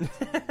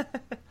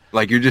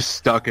 Like, you're just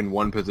stuck in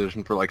one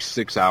position for like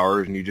 6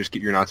 hours, and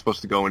you're not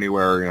supposed to go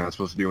anywhere. You're not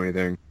supposed to do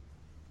anything.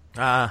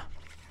 Did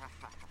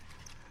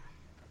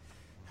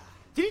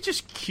he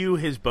just cue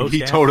his bow He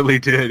staff? totally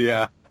did,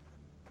 yeah.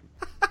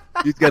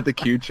 He's got the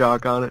cue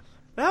chalk on it.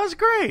 That was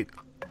great.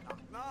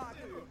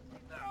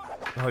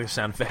 Oh, your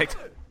sound effect.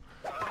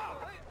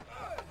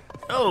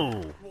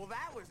 Oh. Well,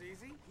 that was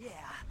easy. Yeah,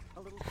 a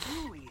little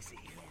too easy.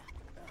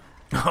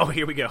 Oh,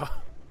 here we go. A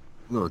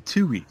little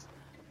too easy.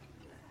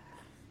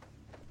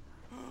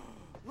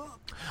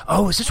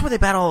 Oh, is this where they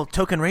battle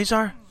Token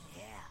Razor?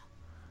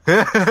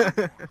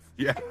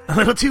 Yeah. A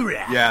little too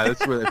rad. Yeah,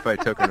 that's where they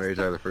fight Token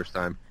Razor the first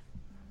time.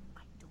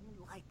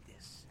 Like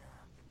this.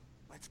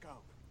 Let's go.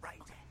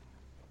 Right.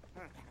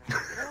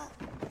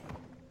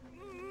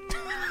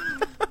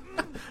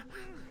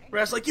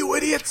 Raph's like, you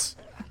idiots!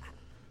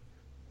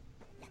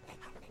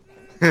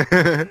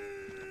 Huh?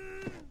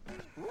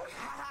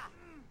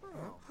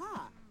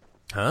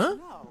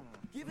 No.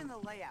 Given the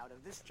layout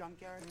of this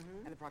junkyard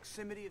and the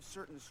proximity of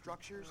certain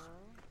structures,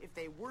 if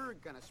they were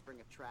gonna spring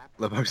a trap,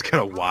 Lebo's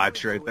got a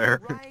watch right there.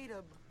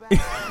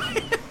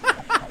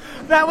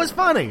 That was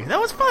funny. That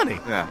was funny.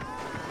 Yeah.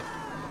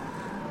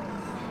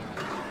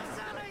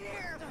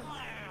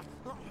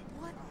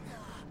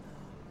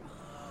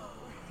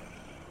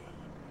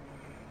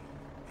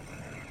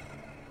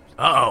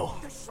 Uh-oh.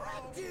 The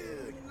Shrek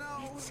dude!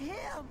 It's him!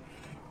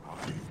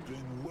 I've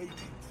been waiting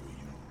for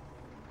you.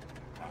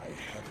 I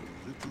have a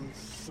little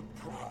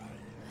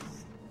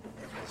surprise.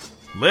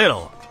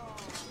 Little.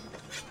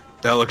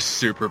 That looks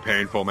super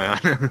painful, man.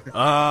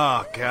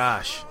 Oh,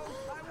 gosh.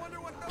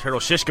 Turtle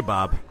shish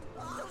kebab.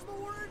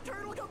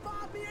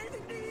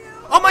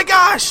 Oh, my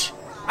gosh!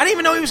 I didn't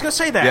even know he was going to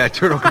say that. Yeah,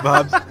 turtle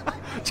kebabs.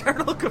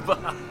 Turtle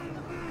kebab.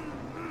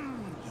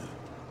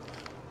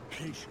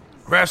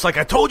 Raph's like,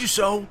 I told you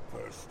so.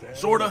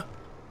 Sorta.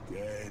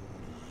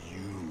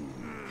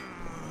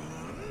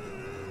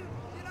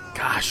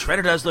 Gosh,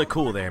 Shredder does look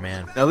cool there,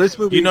 man. Now this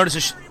movie... You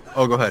notice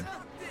Oh, go ahead.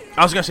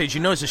 I was going to say, did you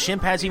notice the shin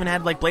pads even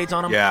had, like, blades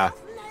on them? Yeah.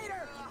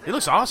 It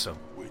looks awesome.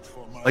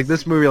 Like,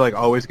 this movie, like,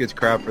 always gets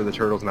crap for the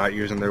turtles not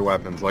using their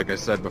weapons, like I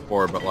said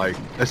before, but, like,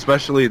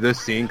 especially this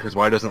scene, because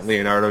why doesn't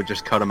Leonardo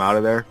just cut them out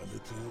of there?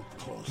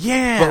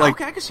 Yeah, but, like,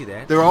 okay, I can see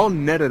that. They're all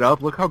netted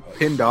up. Look how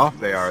pinned off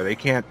they are. They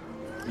can't...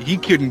 He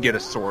couldn't get a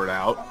sword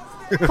out.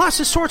 Plus,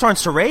 his swords aren't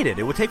serrated.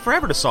 It would take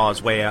forever to saw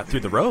his way out through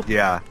the rope.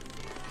 Yeah.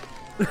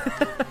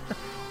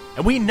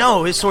 And we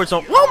know his swords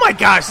don't... Oh my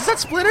gosh, is that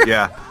Splinter?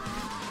 Yeah.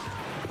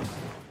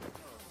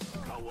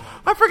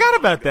 I forgot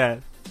about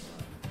that.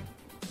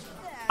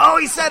 Oh,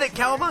 he said it,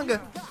 Cowabunga.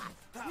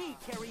 We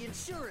carry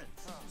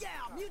insurance. Yeah,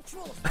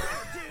 mutual,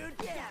 dude.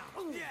 Yeah.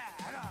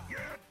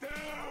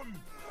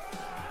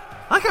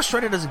 I like how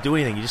Shredder doesn't do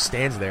anything. He just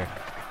stands there.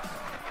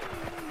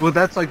 Well,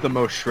 that's, like, the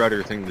most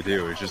Shredder thing to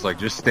do. Is just, like,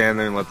 just stand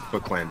there and let the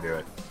Foot Clan do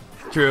it.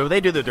 True,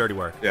 they do the dirty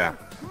work. Yeah.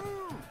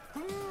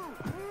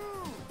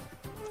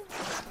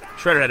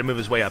 Shredder had to move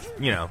his way up,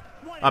 you know,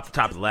 up the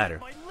top of the ladder.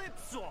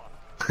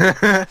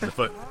 The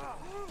foot.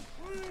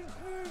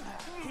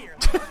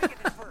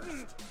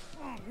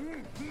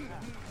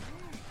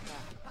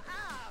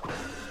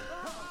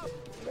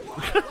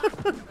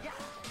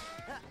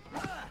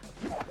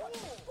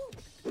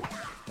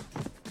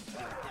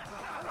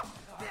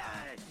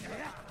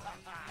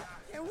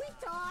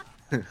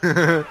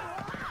 Can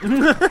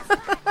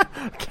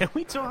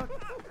we talk?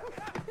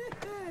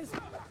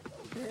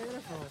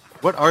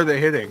 What are they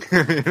hitting?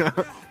 You know?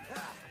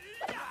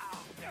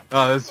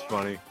 Oh, that's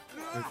funny.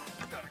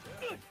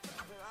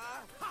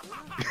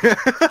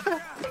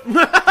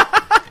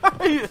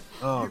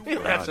 Oh, he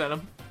laughs God. at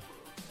him.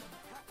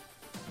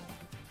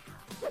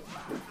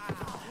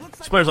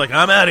 Splinter's like,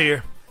 I'm out of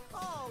here.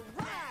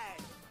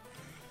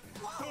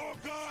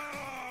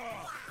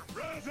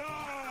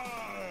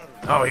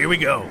 Oh, here we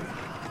go.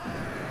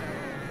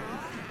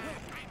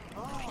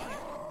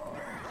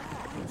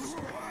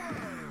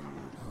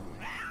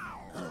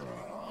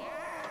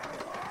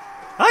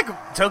 I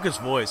like Toka's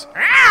voice.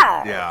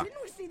 Ow! Yeah.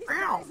 Didn't we see these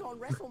guys on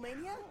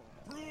WrestleMania?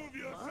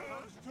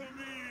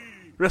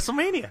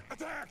 WrestleMania.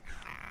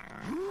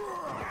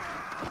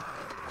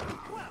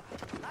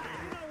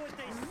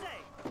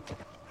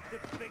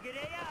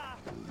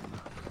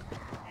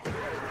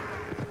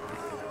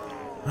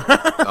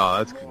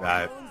 Oh, that's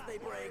that.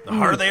 The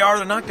harder they are,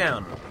 the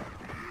knockdown.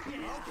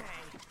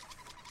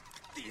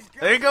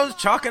 There he goes,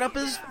 chalking up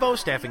his bow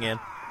staff again.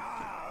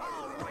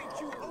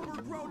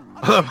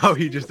 I love how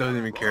he just doesn't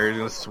even care. He's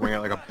gonna swing it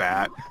like a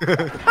bat.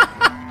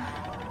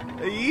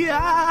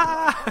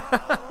 Yeah.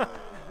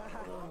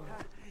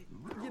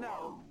 You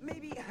know,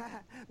 maybe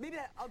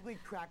that ugly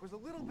crack was a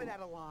little bit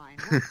out of line.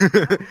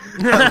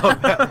 I love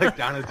that. Like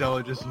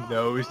Donatello just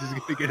knows he's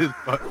gonna get his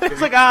butt kicked.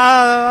 It's like,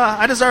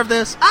 I deserve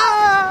this.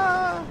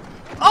 Ah!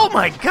 Oh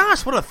my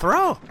gosh, what a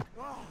throw.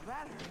 Oh,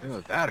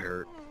 that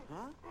hurt.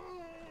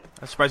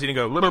 I'm surprised he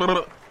didn't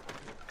go.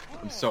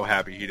 I'm so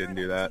happy he didn't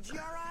do that.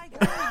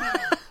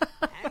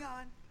 Hang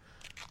on.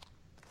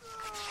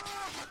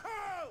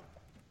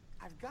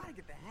 I've got to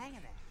get the hang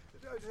of that.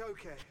 It's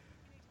okay.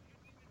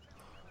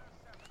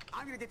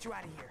 I'm gonna get you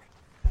out of here.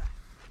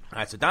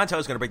 Alright, so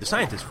Donatello's gonna break the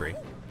scientist free.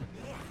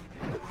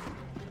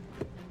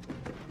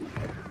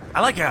 I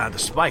like the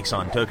spikes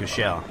on Toka's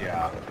shell.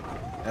 Yeah.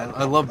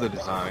 I love the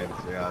designs.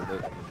 Yeah,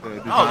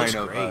 the design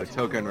of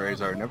Toka and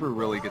Razor never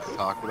really gets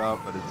talked about,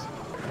 but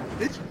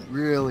it's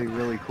really,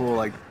 really cool.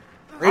 Like,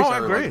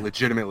 Razor like,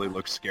 legitimately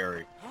looks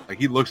scary. Like,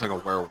 he looks like a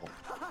werewolf.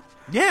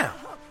 Yeah.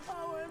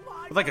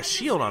 With like a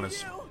shield on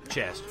his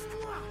chest.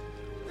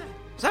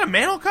 Is that a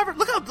manhole cover?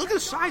 Look at the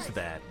size of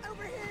that.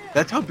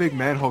 That's how big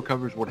manhole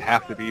covers would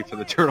have to be for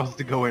the turtles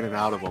to go in and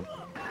out of them.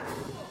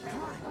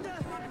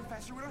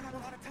 Professor, we don't have a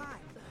lot of time.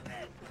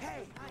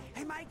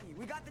 Hey, Mikey,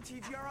 we got the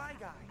TGRI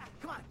guy.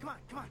 Come on.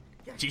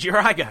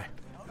 TGRI guy.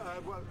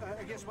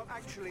 I guess,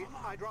 actually,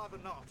 I'd rather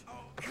not.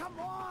 Come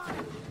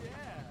on!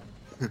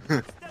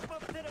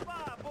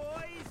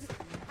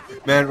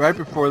 Man, right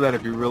before that,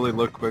 if you really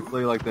look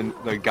quickly, like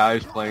the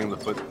guys playing the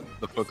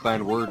Foot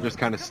Clan were just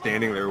kind of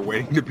standing there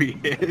waiting to be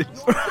hit.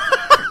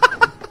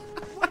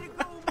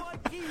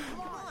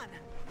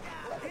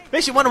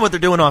 Makes you wonder what they're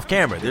doing off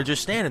camera. They're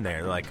just standing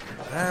there. They're like,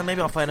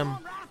 maybe I'll fight him.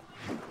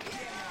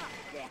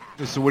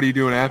 So what are you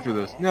doing after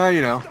this? No,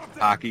 you know,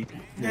 hockey.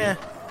 Yeah.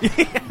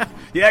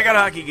 Yeah, I got a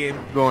hockey game.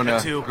 Going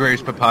to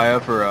Grace Papaya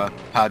for a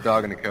hot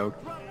dog and a Coke.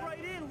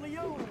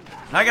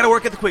 I got to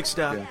work at the Quick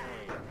Stop. Yeah.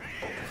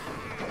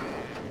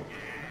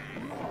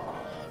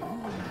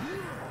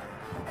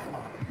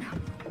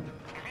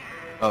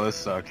 Oh, this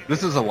sucks.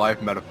 This is a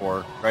life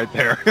metaphor right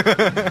there.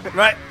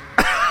 Right.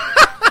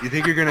 You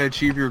think you're going to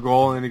achieve your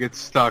goal and then you get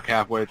stuck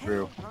halfway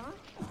through.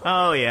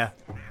 Oh, yeah.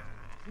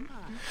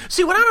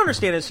 See, what I don't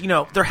understand is,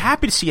 they're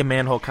happy to see a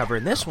manhole cover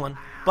in this one,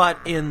 but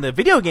in the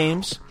video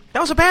games, that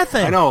was a bad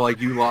thing. I know,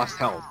 like, you lost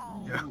health.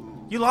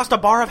 You lost a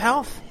bar of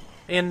health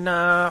in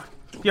the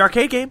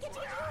arcade game.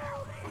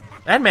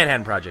 And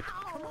Manhattan Project.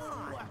 Come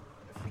on.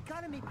 We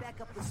gotta meet back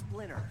up with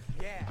Splinter.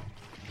 Yeah.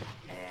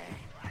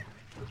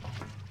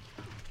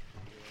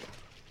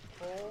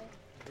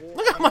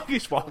 Look how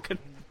Mikey's walking.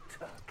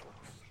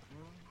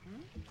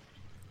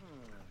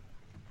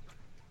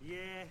 Yeah,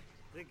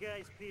 the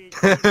guy's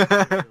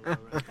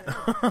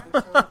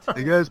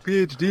The guy's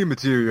PhD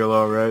material,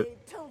 all right.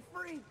 Tell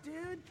Freak,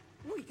 dude.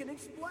 We can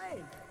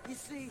explain. You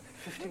see,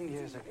 15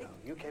 years ago,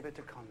 you came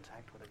into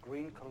contact with a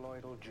green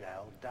colloidal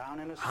gel down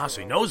in a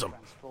so he knows him.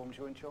 Transformed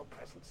you into your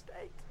present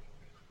state.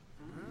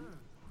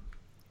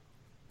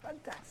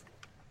 Fantastic.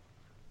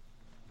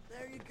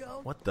 There you go.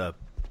 What the?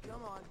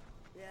 Come on.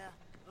 Yeah.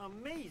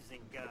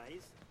 Amazing,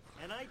 guys.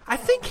 And I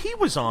think he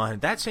was on,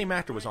 that same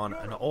actor was on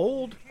an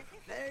old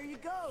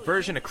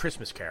version of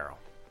Christmas Carol.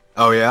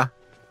 Oh, yeah?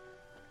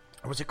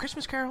 Or was it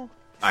Christmas Carol?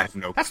 I have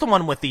no. That's the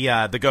one with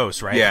the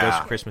ghost, right? Yeah. The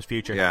Ghost of Christmas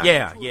Future.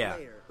 Yeah. Yeah.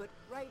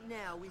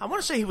 I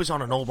want to say he was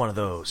on an old one of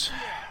those.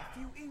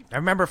 I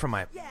remember from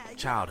my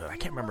childhood. I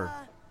can't remember.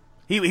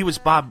 He was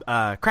Bob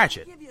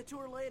Cratchit.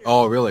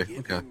 Oh, really?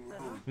 Okay.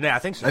 Yeah, I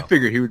think so. I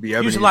figured he would be He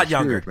was a lot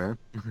younger, man.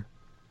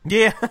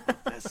 Yeah.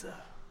 Professor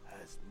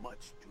has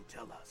much to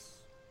tell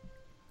us.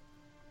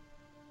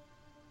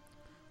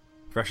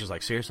 Fresh is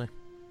like, seriously?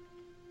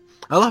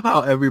 I love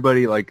how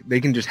everybody, like, they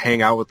can just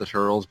hang out with the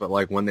turtles, but,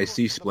 like, when they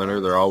see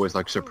Splinter, they're always,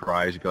 like,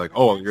 surprised. You'd be like,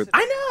 oh,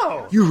 I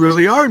know! You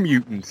really are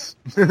mutants.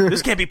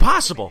 This can't be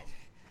possible.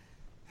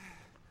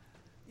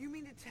 You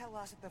mean to tell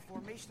class at the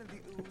formation of the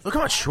ooze. Look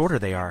how much shorter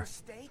they are.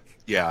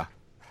 Yeah.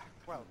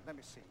 Well, let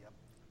me see.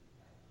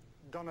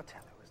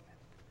 Donatello, isn't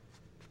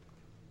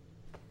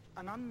it?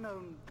 An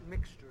unknown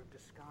mixture of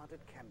discarded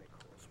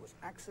chemicals was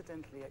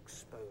accidentally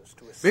exposed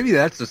to a... Maybe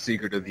that's the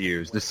secret of the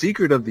Ooze. The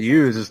secret of the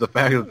Ooze is the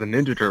fact that the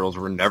Ninja Turtles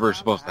were never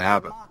supposed to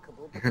happen.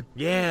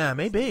 Yeah,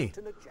 maybe.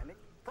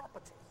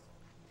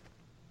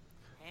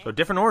 So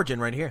different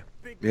origin right here.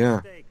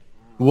 Yeah.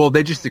 Well,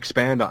 they just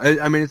expand on.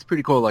 I mean, it's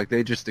pretty cool. Like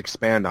they just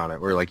expand on it,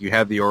 where like you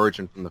have the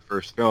origin from the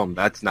first film.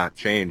 That's not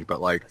changed,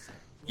 but like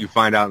you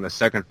find out in the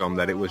second film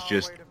that it was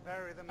just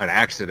an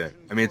accident.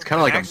 I mean, it's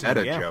kind of like a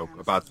meta joke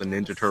about the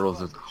Ninja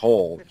Turtles as a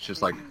whole. It's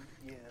just like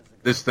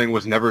this thing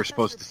was never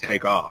supposed to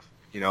take off.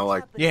 You know,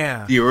 like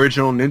the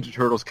original Ninja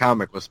Turtles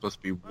comic was supposed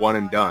to be one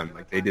and done.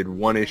 Like they did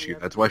one issue.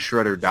 That's why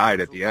Shredder died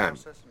at the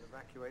end,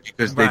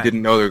 because they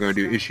didn't know they were going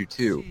to do issue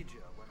 2.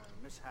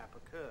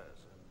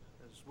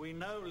 We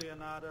know,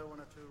 Leonardo, one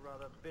or two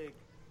rather big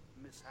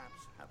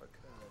mishaps have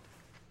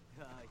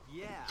occurred.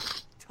 Yeah.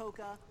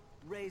 Toka,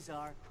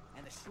 Razor,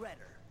 and the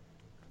Shredder.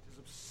 He's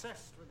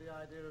obsessed with the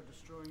idea of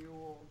destroying you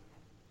all.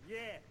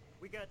 Yeah,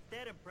 we got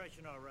that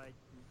impression all right.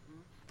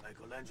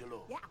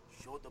 Michelangelo,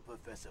 show the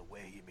professor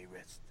where he may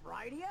rest.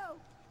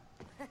 Rightio.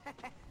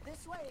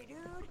 This way,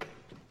 dude.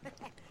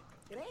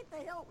 It ain't the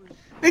Hilton.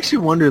 Makes you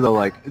wonder though.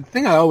 Like the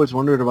thing I always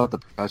wondered about the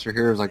professor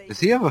here is like, does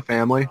he have a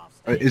family?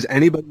 Is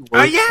anybody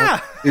worried?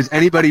 Is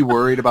anybody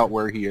worried about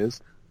where he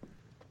is?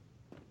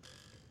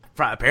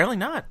 Apparently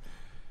not.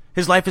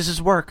 His life is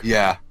his work.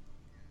 Yeah.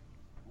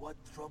 What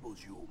troubles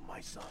you,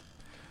 my son?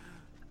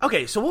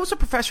 Okay, so what was the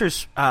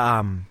professor's?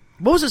 What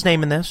was his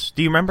name in this?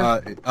 Do you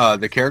remember?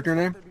 The character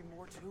name?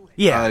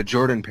 Yeah.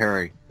 Jordan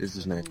Perry is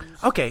his name.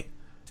 Okay,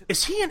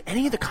 is he in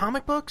any of the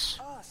comic books?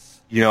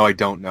 You know, I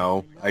don't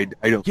know. I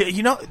don't. Yeah,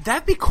 you know,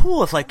 that'd be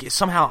cool if like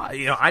somehow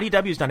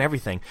IDW's done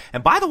everything.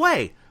 And by the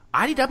way,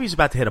 IDW's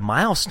about to hit a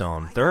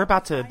milestone. They're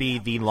about to be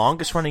the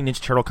longest running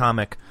Ninja Turtle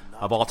comic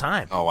of all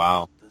time. Oh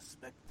wow.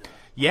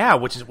 Yeah,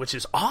 which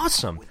is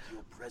awesome.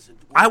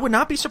 I would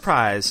not be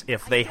surprised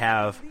if they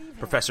have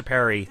Professor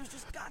Perry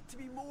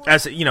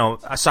as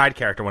a side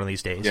character one of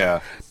these days.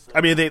 Yeah.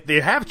 I mean, they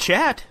have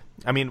Chet.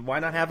 I mean, why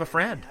not have a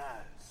friend?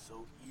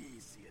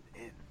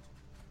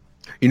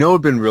 You know, it would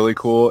have been really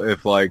cool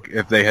if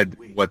they had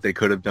what they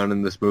could have done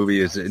in this movie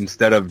is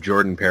instead of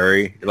Jordan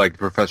Perry, like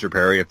Professor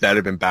Perry, if that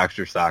had been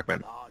Baxter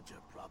Stockman.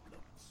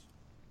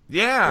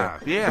 Yeah.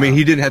 I mean,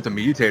 he didn't have to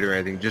mutate or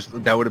anything.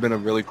 Just that would have been a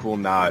really cool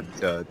nod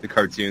to the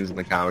cartoons and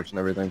the comics and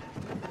everything.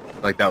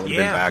 Like that would have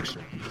been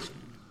Baxter.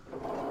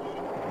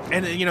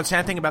 And the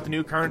sad thing about the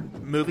new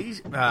current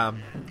movies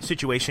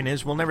situation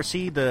is we'll never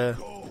see the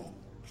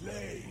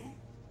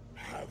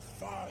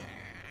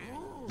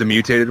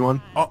mutated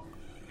one. Oh,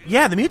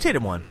 yeah, the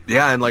mutated one.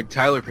 Yeah, and like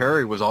Tyler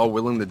Perry was all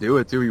willing to do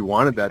it too. He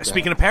wanted that.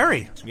 Speaking of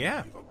Perry,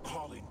 yeah.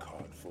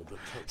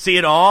 See,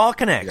 it all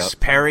connects. Yep.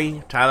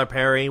 Perry, Tyler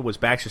Perry was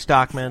Baxter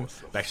Stockman.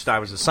 Baxter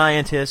Stockman was the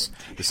scientist.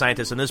 The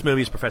scientist in this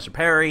movie is Professor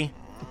Perry.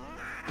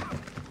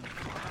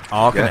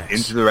 All connects.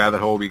 Into the rabbit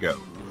hole we go.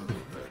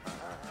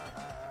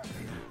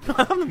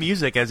 I love the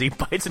music as he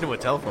bites into a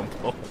telephone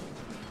pole.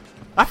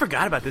 I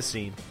forgot about this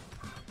scene.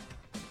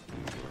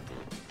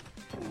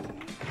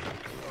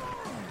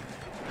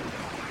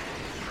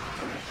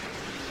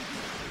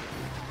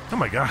 Oh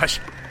my gosh.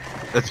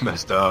 That's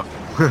messed up.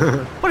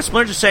 What if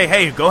Splinter just say,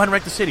 hey, go ahead and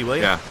wreck the city, will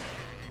you? Yeah.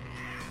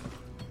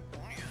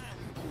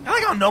 I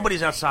like how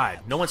nobody's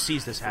outside. No one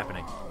sees this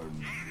happening.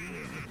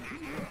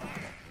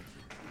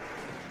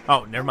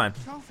 Oh, never mind.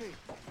 Sophie,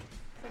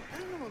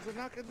 the animals are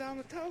knocking down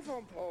the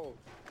telephone pole.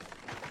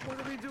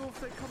 What do we do if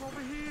they come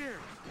over here?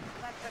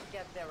 Let them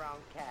get their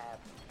own cab.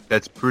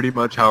 That's pretty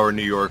much how a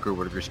New Yorker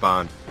would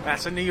respond.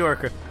 That's a New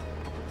Yorker.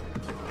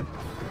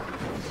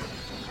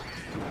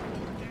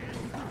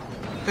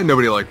 And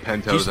nobody liked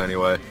Pentos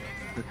anyway.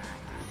 Did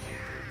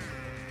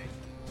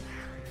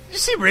you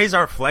see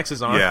Razor flex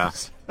his arms? Yeah.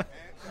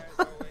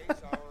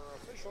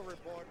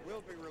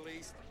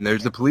 And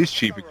there's the police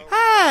chief.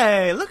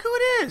 Hey, look who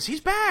it is.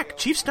 He's back.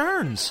 Chief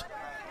Stearns.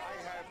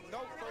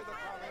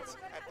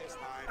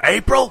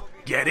 April,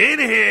 get in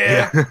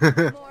here.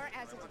 Yeah.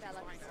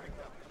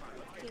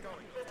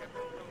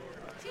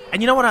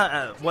 And you know what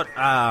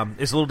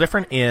is a little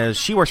different is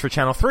she works for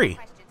Channel 3.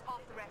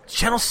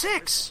 Channel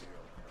 6.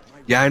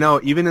 Yeah, I know.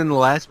 Even in the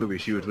last movie,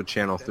 she was with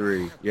Channel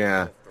 3.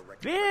 Yeah.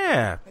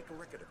 Yeah.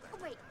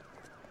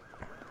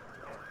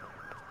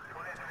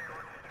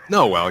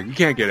 No, well, you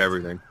can't get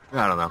everything.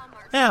 I don't know.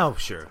 Oh,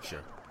 sure.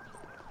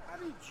 How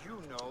did you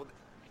know?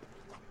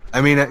 I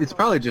mean, it's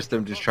probably just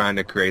them just trying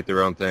to create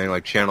their own thing,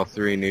 like Channel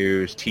 3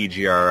 News,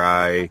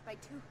 TGRI,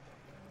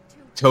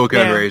 Toka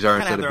and Razor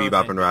instead of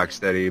Bebop and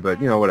Rocksteady, but,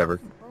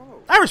 whatever.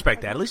 I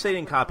respect that. At least they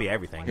didn't copy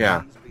everything.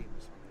 Yeah.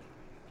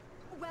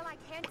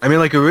 I mean,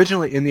 like,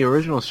 originally, in the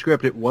original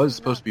script, it was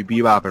supposed to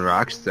be Bebop and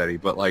Rocksteady,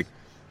 but, like,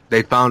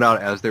 they found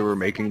out as they were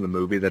making the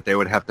movie that they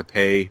would have to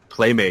pay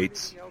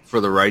Playmates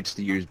for the rights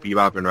to use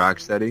Bebop and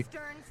Rocksteady.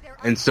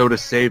 And so to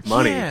save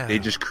money, they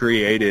just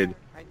created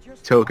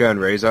Toka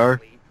and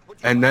Razor,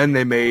 and then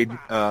they made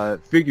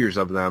figures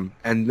of them,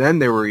 and then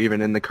they were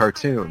even in the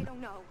cartoon.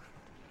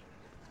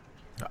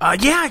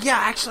 Yeah.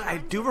 Actually, I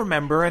do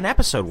remember an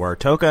episode where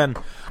Toka and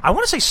I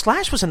want to say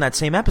Slash was in that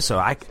same episode.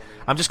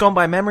 I'm just going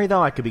by memory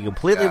though. I could be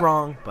completely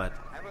wrong, but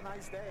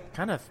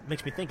kind of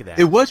makes me think of that.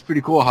 It was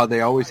pretty cool how they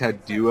always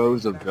had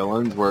duos of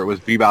villains, where it was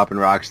Bebop and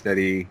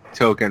Rocksteady,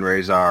 Toka and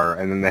Razor,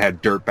 and then they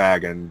had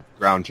Dirtbag and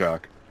Ground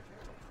Chuck.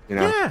 You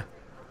know? Yeah.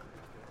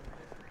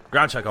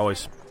 Ground Chuck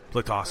always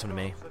looked awesome to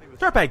me.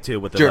 Dirtbag too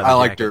with the leather I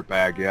like jacket.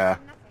 Dirtbag, yeah.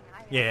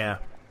 Yeah.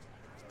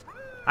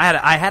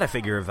 I had a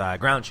figure of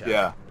Ground Chuck.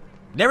 Yeah.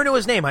 Never knew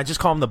his name. I just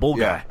call him the Bull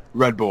guy.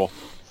 Red Bull.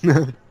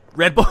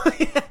 Red Bull.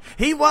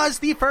 He was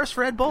the first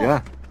Red Bull.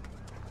 Yeah.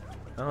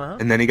 Uh-huh.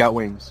 And then he got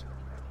wings.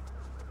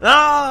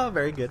 Oh,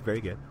 very good,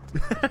 very good.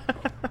 I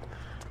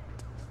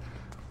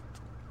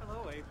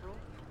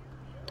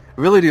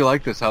really do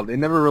like this. How they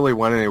never really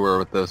went anywhere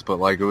with this, but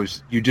like it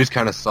was, you just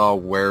kind of saw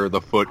where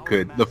the foot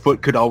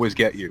could always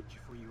get you.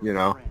 You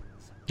know.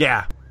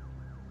 Yeah.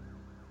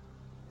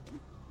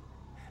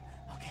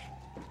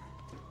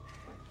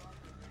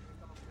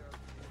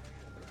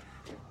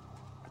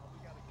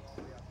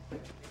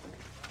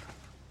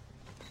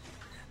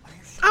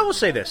 I will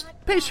say this: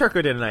 Paige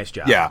Turco did a nice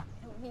job. Yeah.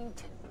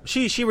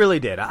 She really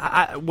did.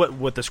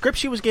 What the script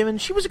she was given,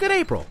 she was a good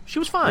April. She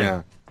was fine.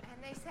 Yeah.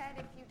 And they said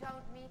if you don't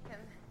meet them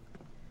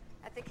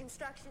at the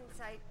construction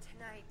site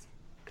tonight.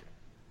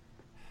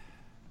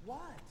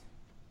 What?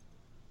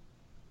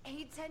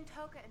 He'd send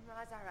Toka and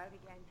Razar out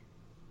again.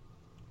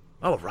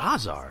 Oh,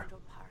 Razar.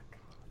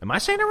 Am I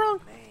saying it wrong?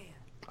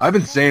 I've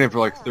been saying it for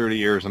like 30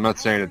 years. I'm not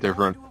saying it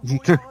different.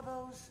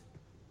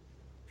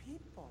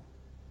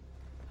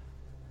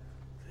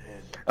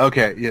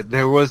 Okay, yeah,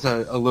 there was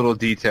a little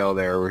detail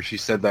there where she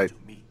said that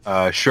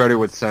Shredder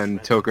would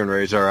send Toka and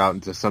Razor out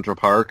into Central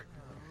Park.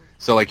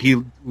 So, like,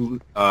 he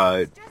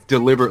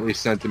deliberately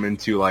sent them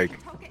into, like,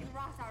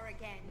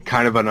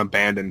 kind of an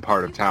abandoned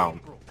part of town.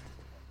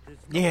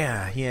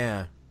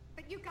 Yeah.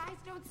 But you guys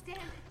don't stand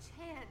a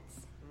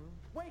chance.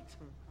 Wait.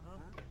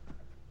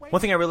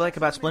 One thing I really like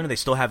about Splinter, they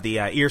still have the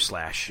ear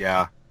slash.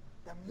 Yeah.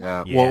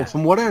 Well,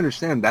 from what I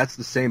understand, that's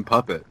the same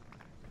puppet.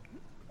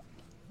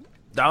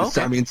 Oh,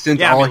 okay. I mean,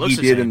 since all he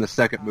did in the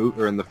second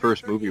movie or in the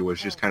first movie was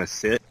just kind of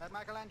sit.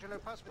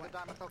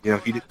 You know,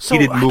 he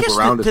didn't move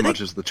around as much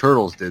as the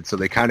Turtles did, so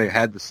they kind of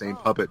had the same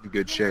puppet in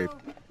good shape.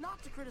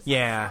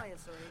 Yeah.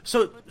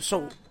 So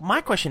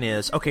my question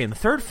is, okay, in the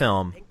third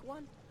film,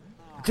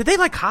 did they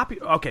like copy?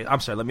 Okay, I'm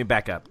sorry. Let me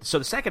back up. So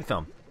the second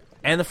film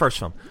and the first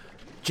film,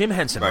 Jim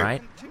Henson,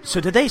 right?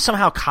 So did they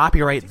somehow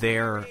copyright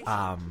their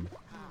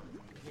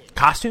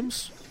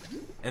costumes?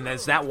 And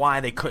is that why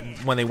they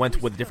couldn't, when they went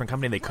with a different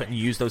company, they couldn't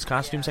use those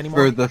costumes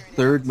anymore? For the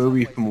third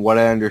movie, from what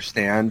I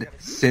understand,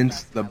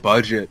 since the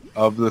budget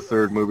of the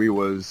third movie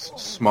was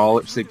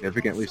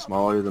significantly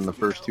smaller than the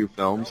first two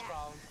films,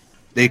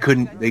 they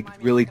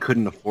really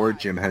couldn't afford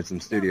Jim Henson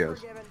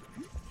Studios.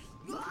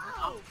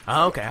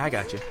 Oh, okay, I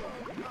got you.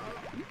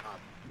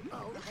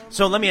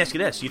 So let me ask you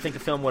this. Do you think the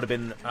film would have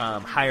been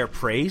higher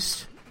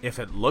praised if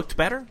it looked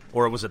better?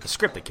 Or was it the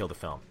script that killed the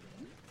film?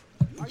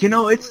 You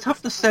know, it's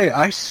tough to say.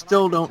 I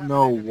still don't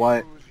know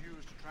what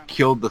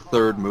killed the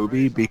third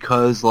movie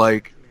because,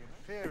 like,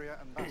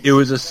 it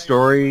was a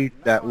story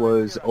that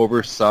was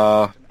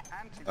oversaw.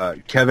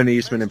 Kevin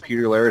Eastman and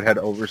Peter Laird had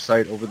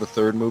oversight over the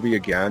third movie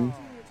again.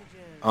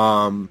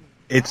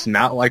 It's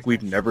not like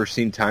we've never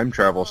seen time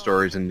travel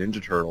stories in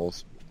Ninja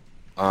Turtles.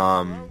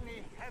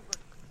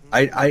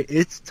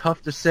 It's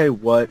tough to say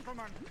what.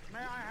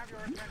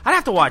 I'd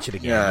have to watch it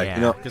again. Yeah,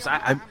 you know, because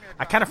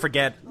I kind of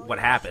forget what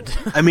happened.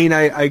 I mean,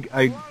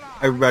 I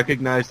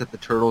recognize that the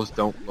Turtles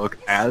don't look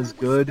as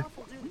good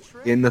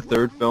in the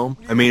third film.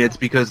 I mean, it's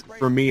because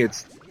for me,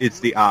 it's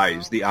the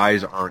eyes. The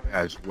eyes aren't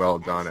as well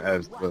done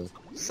as the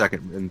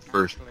second and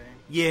first.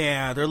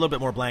 Yeah, they're a little bit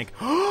more blank.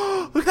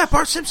 Look at that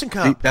Bart Simpson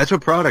cup. See, that's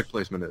what product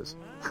placement is.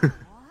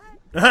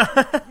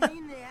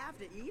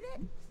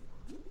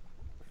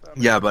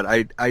 Yeah, but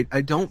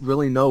I don't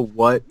really know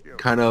what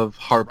kind of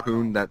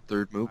harpooned that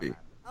third movie.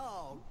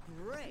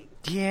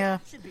 Yeah.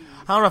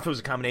 I don't know if it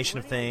was a combination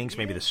of things.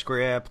 Maybe the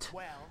script.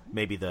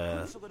 Maybe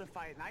the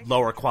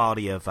lower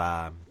quality of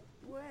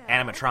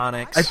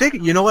animatronics. I think,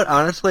 you know what,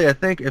 honestly, I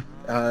think if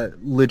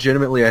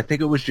legitimately, I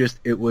think it was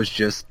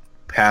just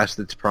past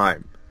its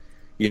prime.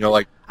 You know,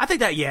 like, I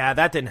think that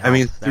didn't help. I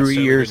mean, That 3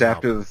 certainly years didn't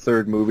after the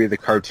third movie, the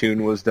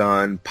cartoon was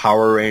done.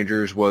 Power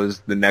Rangers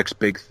was the next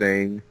big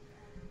thing.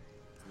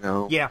 You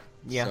know? Yeah.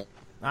 So.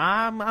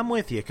 I'm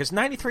with you, because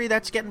 93,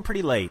 that's getting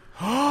pretty late.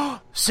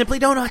 Simply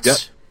Donuts! Yep.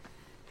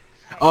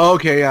 Oh,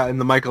 okay, yeah, and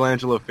the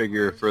Michelangelo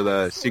figure for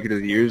the Secret of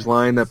the Years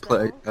line that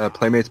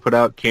Playmates put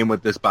out came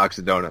with this box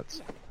of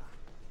donuts.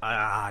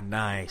 Ah,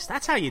 nice.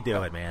 That's how you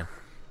do it, man.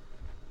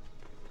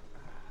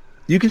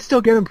 You can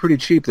still get them pretty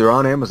cheap. They're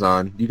on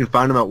Amazon. You can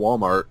find them at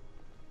Walmart.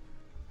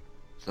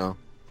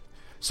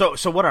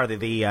 So what are they?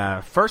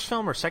 The first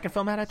film or second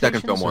film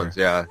adaptations? Second film ones,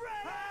 yeah.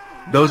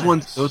 Those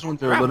ones are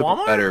a little Walmart?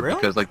 bit better Really?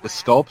 because like the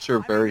sculpts are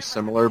very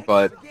similar,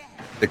 but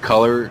the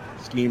color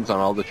schemes on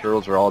all the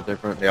turtles are all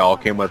different. They all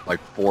came with like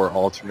 4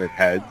 alternate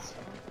heads.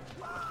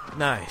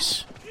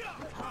 Nice.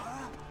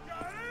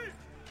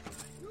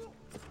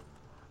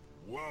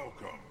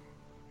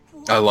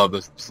 I love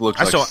this. This looks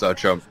like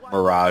such a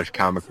Mirage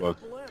comic book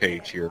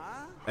page here.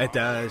 It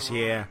does,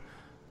 yeah.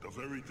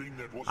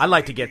 I'd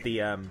like to get the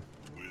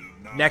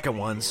NECA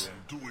ones.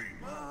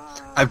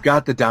 I've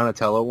got the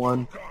Donatello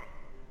one,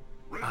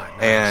 nice.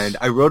 And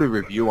I wrote a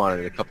review on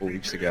it a couple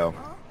weeks ago.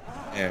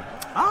 And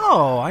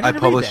I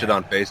published it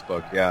on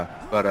Facebook, yeah,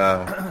 but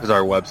because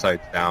our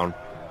website's down.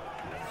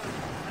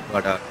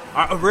 But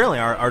really,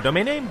 our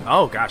domain name?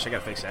 Oh gosh, I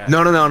gotta fix that.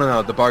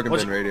 No. The Bargain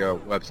Bin Radio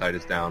website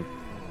is down.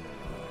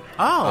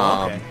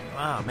 Oh, okay.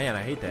 Wow, man,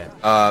 I hate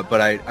that.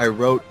 But I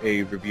wrote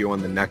a review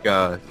on the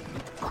NECA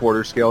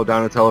quarter scale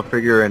Donatello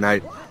figure, and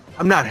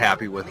I'm not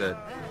happy with it.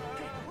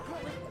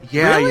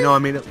 Yeah, really? I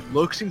mean, it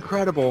looks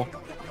incredible,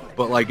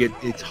 but like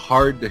it's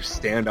hard to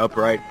stand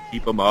upright,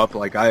 keep him up.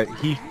 Like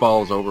he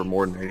falls over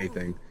more than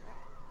anything,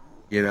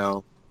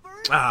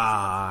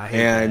 I hate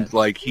and that.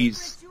 like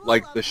he's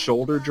like the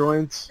shoulder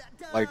joints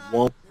like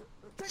won't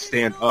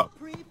stand up.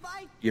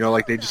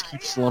 Like they just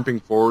keep slumping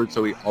forward,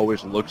 so he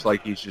always looks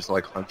like he's just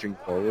like hunching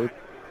forward.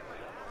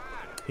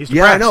 He's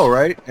yeah, I depressed. know,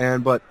 right?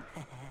 And but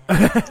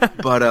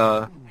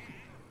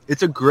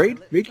it's a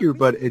great figure,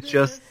 but it's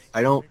just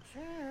I don't.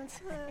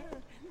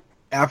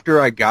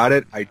 After I got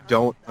it, I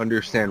don't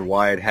understand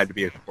why it had to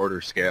be a quarter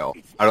scale.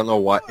 I don't know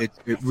why. It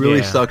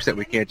really sucks that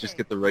we can't just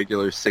get the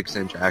regular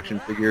 6-inch action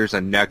figures,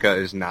 and NECA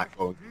is not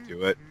going to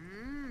do it.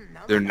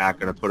 They're not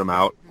going to put them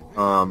out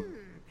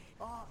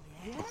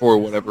for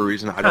whatever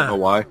reason. I don't know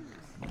why.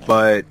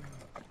 But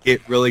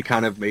it really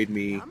kind of made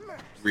me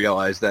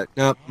realize that,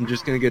 nope, I'm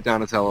just going to get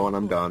Donatello and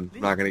I'm done.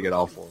 I'm not going to get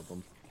all 4 of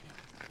them.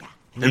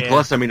 And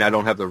plus, I mean, I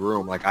don't have the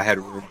room. Like, I had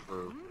room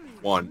for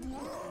 1,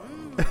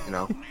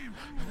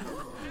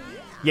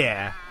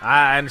 Yeah,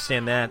 I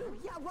understand that.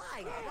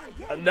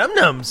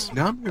 Num-nums.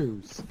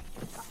 Num-nums.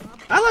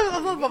 I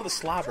love the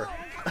slobber.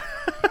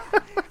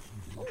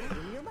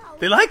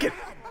 They like it.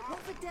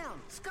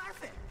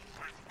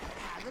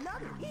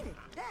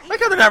 Like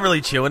how they're not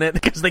really chewing it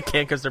because they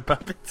can't because they're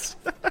puppets.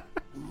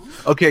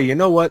 Okay, you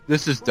know what?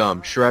 This is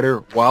dumb.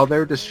 Shredder, while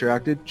they're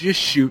distracted, just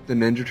shoot the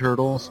Ninja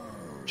Turtles.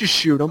 Just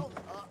shoot them.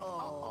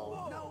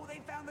 No,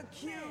 they found the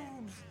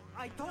cubes.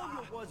 I told you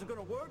it wasn't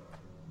gonna work.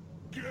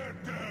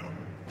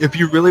 If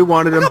you really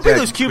wanted them How big dead,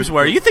 those cubes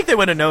were? You think they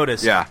would have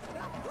noticed? Yeah.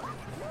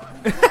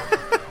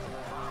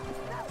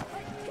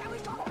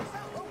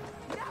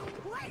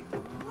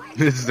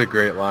 This is a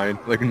great line.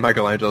 Like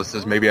Michelangelo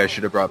says, maybe I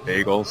should have brought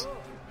bagels.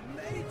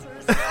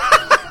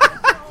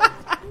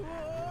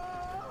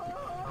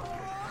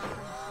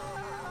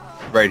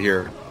 Right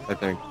here, I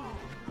think.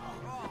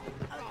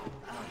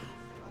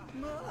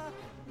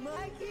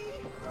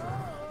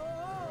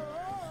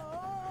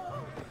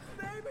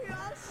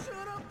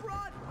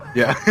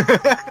 Yeah.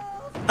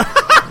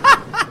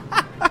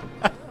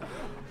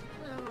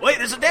 Wait,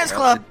 there's a dance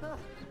club.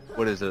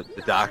 What is it?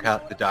 The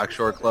Dock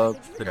Shore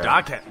Club? The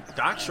Okay.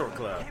 Dock Shore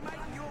Club.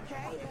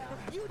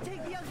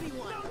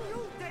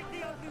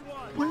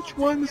 Which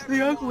one's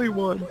the ugly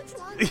one?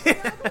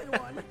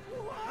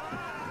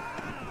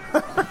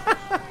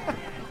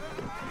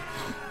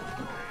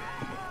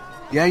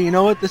 Yeah, you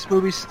know what? This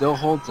movie still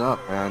holds up,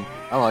 man.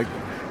 I like it.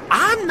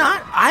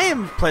 I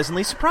am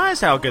pleasantly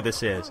surprised how good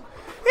this is.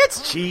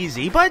 It's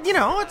cheesy, but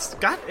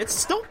it's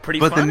still pretty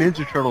But funny. the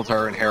Ninja Turtles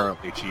are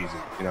inherently cheesy,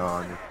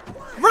 I mean.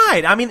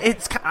 Right. I mean,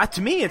 it's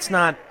to me, it's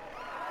not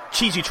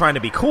cheesy trying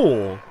to be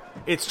cool.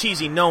 It's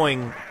cheesy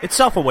knowing it's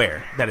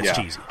self-aware that it's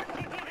cheesy.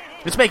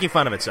 It's making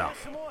fun of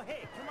itself.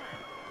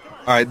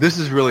 All right, this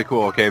is really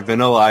cool. Okay,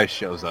 Vanilla Ice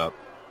shows up.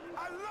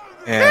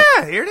 And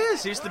Yeah, here it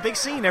is. Here's the big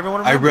scene.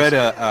 Everyone remembers.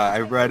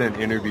 I read an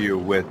interview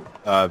with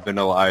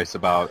Vanilla Ice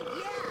about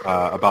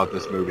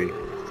this movie,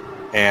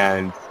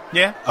 and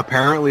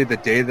apparently the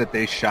day that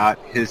they shot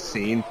his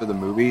scene for the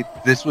movie,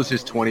 this was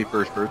his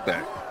 21st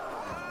birthday.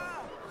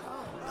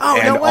 Oh,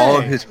 and no way. all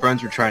of his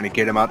friends were trying to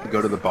get him out to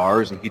go to the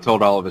bars, and he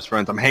told all of his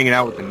friends, "I'm hanging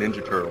out with the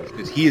Ninja Turtles,"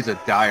 because he is a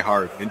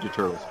diehard Ninja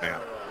Turtles fan.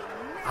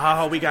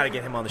 Oh, we got to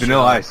get him on the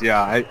Vanilla show.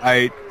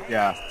 Ice,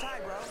 yeah.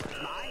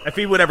 If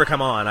he would ever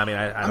come on, I mean,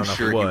 I don't I'm know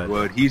sure if he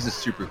would. He's a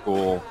super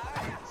cool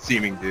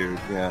seeming dude.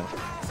 Yeah.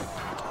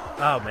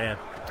 Oh man,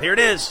 here it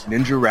is.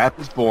 Ninja Rap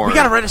is born. We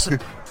gotta write us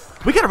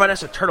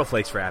a Turtle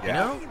Flakes rap. You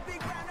know?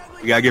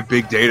 We gotta get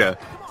Big Data.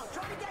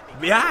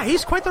 Yeah,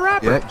 he's quite the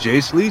rapper. Yeah, Jay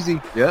Sleazy.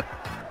 Yep.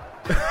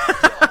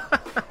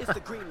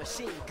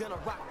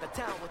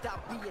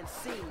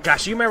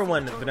 Gosh, you remember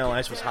when Vanilla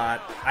Ice was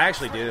hot? I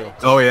actually do.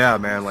 Oh yeah,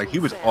 man. Like he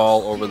was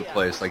all over the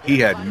place. Like he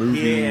had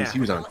movies. Yeah. He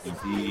was on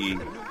TV.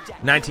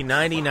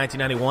 1990,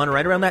 1991,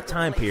 right around that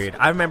time period.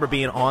 I remember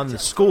being on the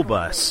school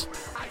bus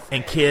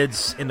and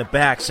kids in the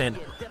back saying,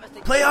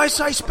 "Play Ice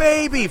Ice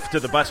Baby" to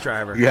the bus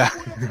driver. Yeah.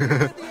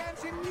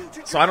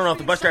 So I don't know if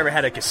the bus driver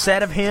had a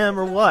cassette of him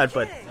or what,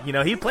 but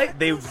he played.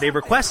 They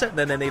request it, and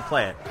then they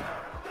play it.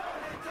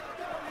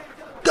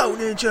 Go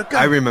Ninja, go!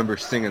 I remember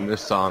singing this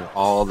song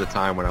all the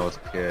time when I was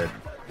a kid.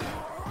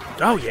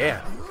 Oh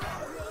yeah.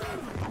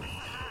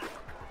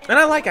 And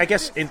I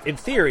guess, in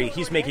theory,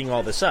 he's making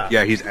all this up.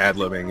 Yeah, he's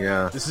ad-libbing,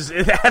 yeah. This is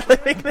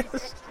ad-libbing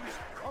this?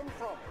 Come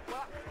from?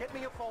 Get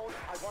me a phone.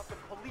 I want the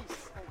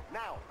police.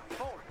 Now.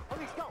 Phone.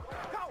 Police, go.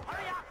 Go.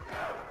 Hurry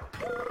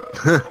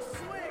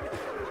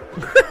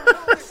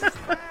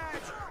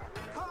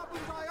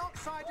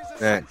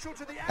up.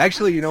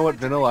 Actually, you know what?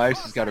 Vanilla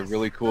Ice has got a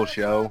really cool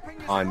show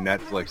on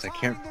Netflix. I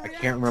can't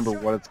remember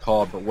what it's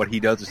called, but what he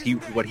does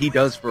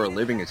for a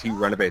living is he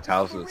renovates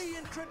houses.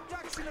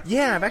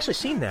 Yeah, I've actually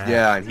seen that.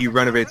 Yeah, and he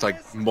renovates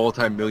like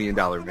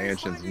multi-million-dollar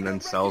mansions and then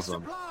sells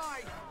them.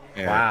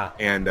 And, Wow.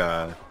 And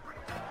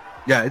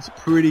yeah, it's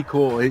pretty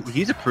cool.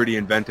 He's a pretty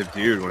inventive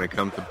dude when it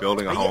comes to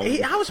building a home.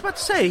 I was about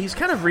to say he's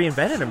kind of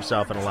reinvented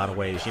himself in a lot of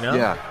ways. You know.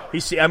 Yeah.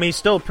 He's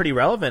still pretty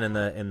relevant in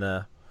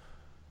the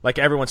like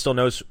everyone still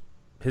knows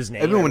his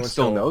name. Everyone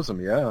still knows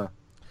him. Yeah.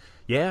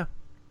 Yeah.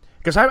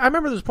 Because I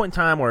remember there was a point in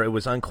time where it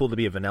was uncool to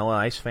be a Vanilla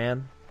Ice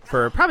fan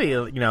for probably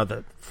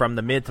from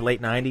the mid to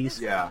late 90s.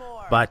 Yeah.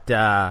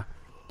 But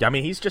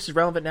he's just as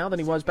relevant now than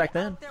he was back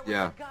then.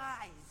 Yeah.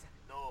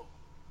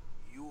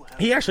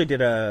 He actually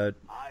did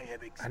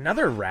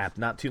another rap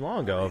not too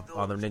long ago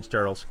on the Ninja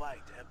Turtles.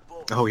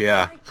 Oh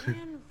yeah.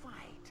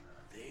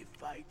 They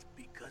fight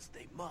because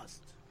they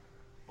must,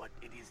 but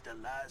it is the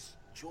last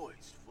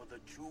choice for the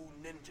true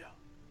ninja.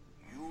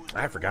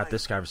 I forgot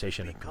this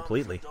conversation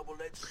completely.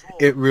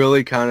 It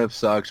really kind of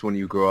sucks when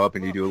you grow up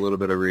and you do a little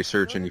bit of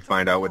research and you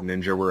find out what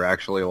ninja were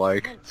actually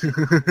like.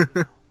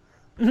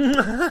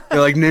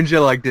 Like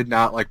ninja did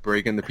not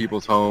break into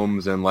people's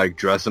homes and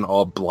dress in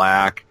all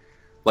black.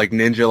 Like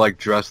ninja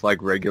dressed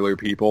like regular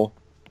people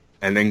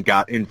and then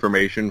got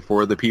information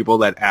for the people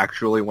that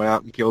actually went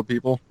out and killed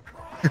people.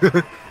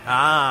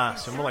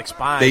 So more like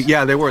spies.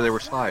 They were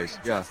spies.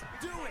 Yeah.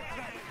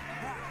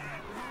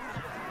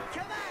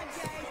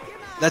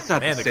 That's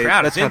not to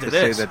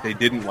say that they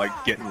didn't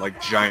get in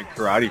giant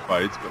karate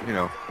fights,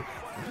 but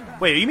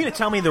Wait, you mean to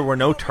tell me there were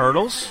no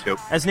turtles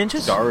as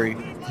ninjas? Sorry.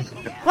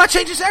 Well, that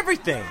changes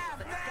everything.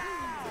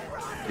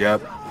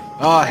 Yep.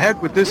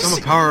 Heck with this.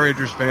 I'm a Power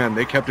Rangers fan.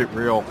 They kept it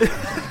real.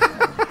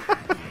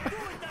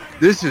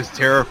 This is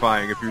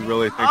terrifying if you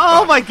really think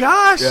about it. My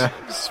gosh! Yeah.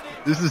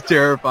 This is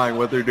terrifying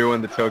what they're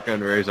doing to Toka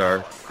and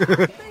Razor.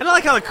 And I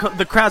like how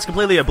the crowd's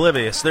completely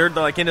oblivious. They're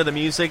into the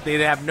music. They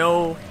have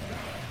no...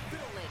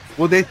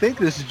 Well, they think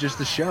this is just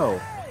a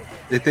show.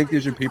 They think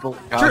these are people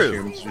in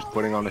costumes just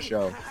putting on a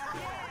show.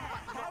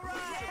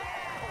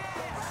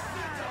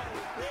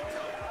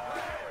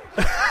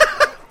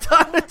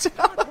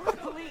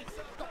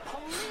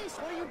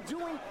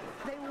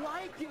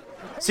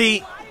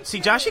 See,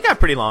 Josh, you got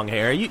pretty long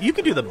hair. You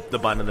could do the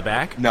bun in the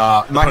back.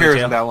 Nah, my hair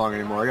isn't ponytail. that long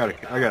anymore. I got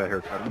a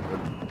haircut.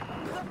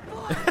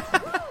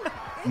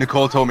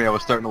 Nicole told me I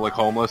was starting to look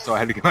homeless, so I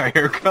had to get my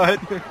hair cut.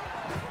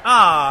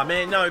 Ah,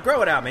 man, no,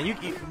 grow it out, man. You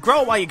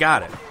grow it while you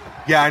got it.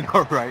 Yeah, I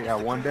know, right? Yeah,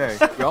 one day.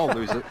 We all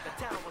lose it.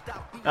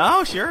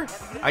 Oh, sure.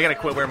 I gotta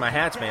quit wearing my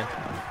hats, man.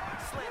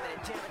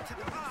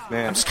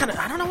 I'm just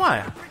I don't know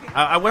why.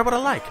 I wear what I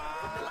like.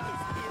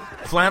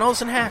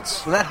 Flannels and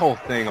hats. Well, that whole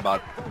thing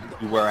about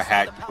you wear a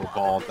hat, you go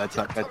bald, that's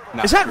not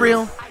Is that true.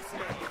 real?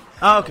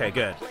 Oh, okay,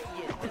 good.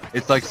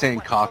 It's like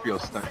saying coffee will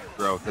stunt your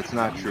growth. That's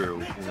not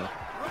true,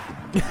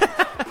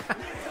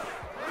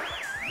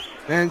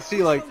 Man,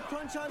 see,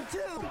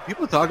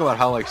 people talk about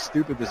how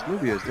stupid this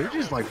movie is. They're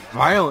just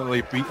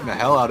violently beating the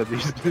hell out of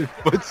these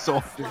foot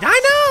soldiers.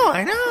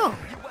 I know.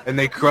 And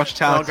they crushed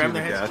Tatsu grab to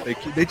their hands.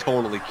 death. They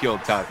totally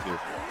killed Tatsu.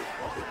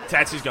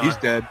 Tatsu's gone. He's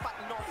dead.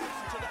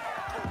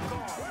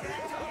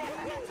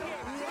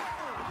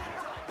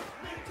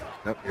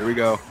 Yep, here we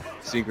go.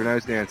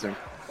 Synchronized dancing.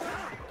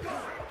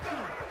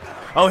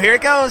 Oh, here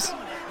it goes.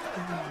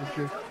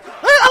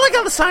 I like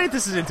how the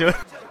scientist is into it.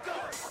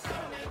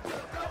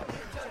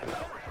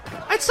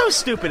 It's so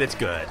stupid, it's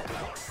good.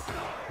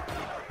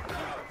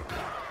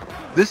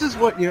 This is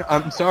what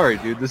I'm sorry,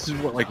 dude. This is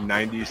what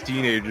 90s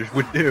teenagers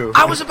would do.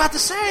 I was about to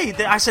say.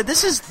 I said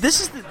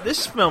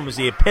this film is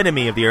the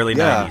epitome of the early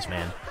 90s,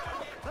 man.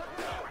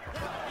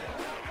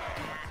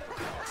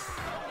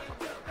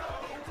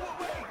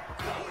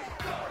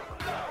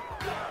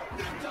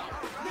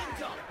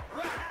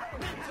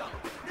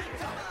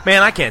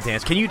 Man, I can't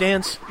dance. Can you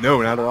dance?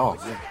 No, not at all.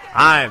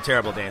 I am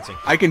terrible dancing.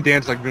 I can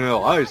dance like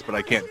Vanilla Ice, but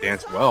I can't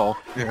dance well.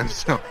 Yeah,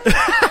 so.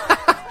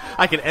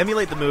 I can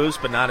emulate the moves,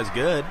 but not as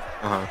good.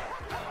 Uh-huh.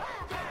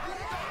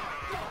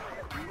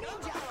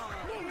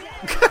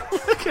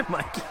 Look at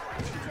Mikey.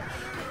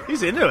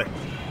 He's into it.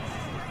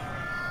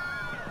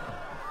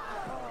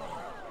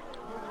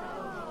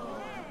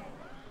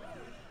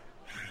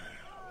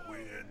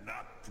 We're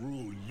not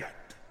through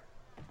yet.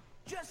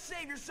 Just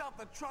save yourself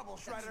the trouble,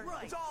 Shredder.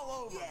 Right. It's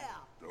all over. Yeah.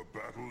 The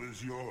battle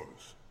is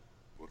yours,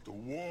 but the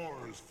war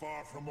is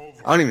far from over.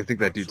 I don't even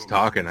think that dude's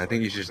talking. I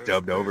think he's just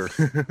dubbed over.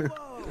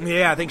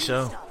 Yeah, I think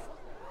so.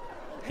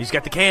 He's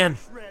got the can.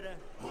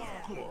 Of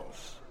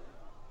course,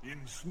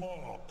 in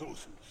small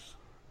doses,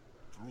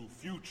 through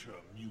future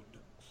mutants.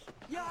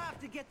 You'll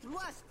have to get through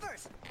us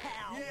first,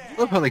 pal. I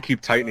love how they keep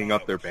tightening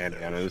up their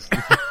bandanas.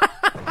 Hey guys,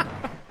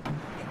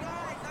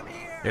 I'm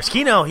here. There's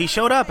Kino. He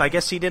showed up. I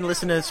guess he didn't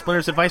listen to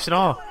Splinter's advice at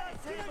all.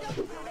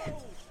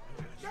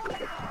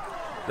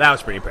 That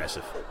was pretty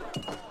impressive.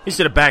 He just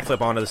did a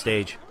backflip onto the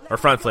stage. Or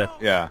front flip.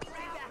 Yeah.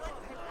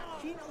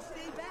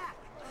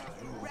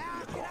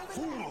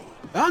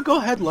 Go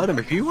ahead, let him.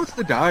 If he wants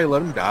to die,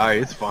 let him die.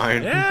 It's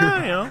fine.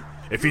 Yeah, you know.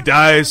 If he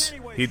dies,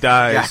 he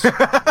dies.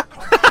 Yeah.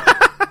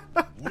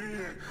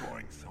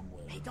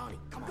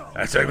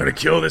 That's I'm gonna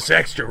kill this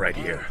extra right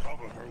here.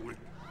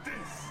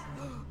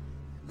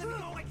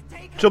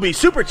 She'll be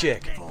Super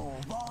Chick.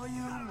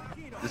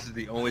 This is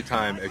the only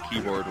time a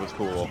keyboard was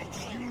cool.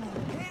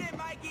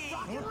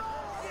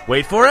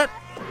 Wait for it.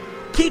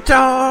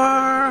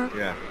 Keytar!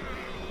 Yeah.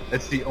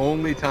 It's the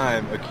only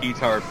time a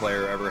keytar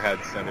player ever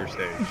had center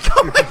stage.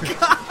 Oh my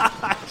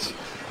gosh!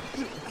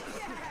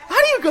 How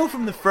do you go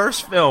from the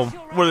first film,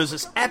 where there's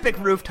this epic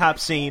rooftop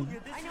scene,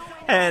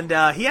 and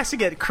he has to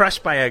get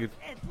crushed by a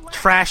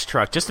trash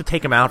truck just to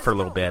take him out for a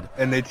little bit.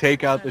 And they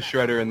take out the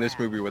Shredder in this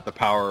movie with the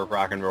power of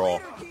rock and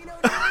roll.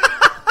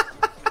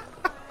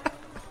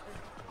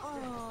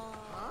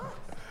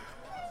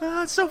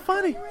 Oh, it's so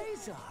funny.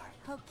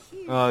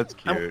 Oh, it's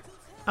cute.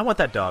 I want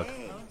that dog.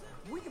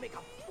 We can make a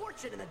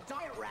fortune in the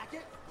diet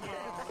racket.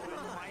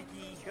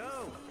 Mikey,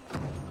 go.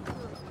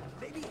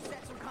 Maybe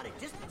set some kind of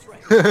distance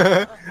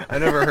record. I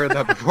never heard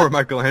that before.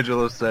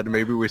 Michelangelo said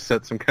maybe we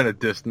set some kind of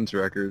distance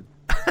record.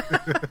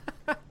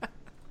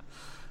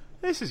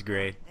 This is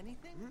great.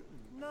 Anything?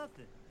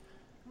 Nothing.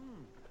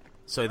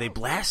 So they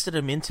blasted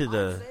him into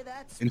the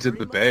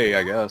bay,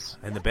 I guess.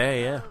 In the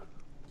bay, yeah.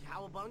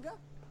 Cowabunga?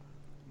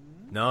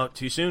 No,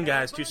 too soon,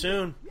 guys. Too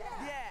soon.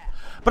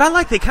 But I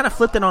like they kind of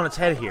flipped it on its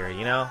head here,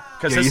 you know?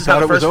 Because this is how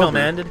the first film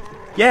ended.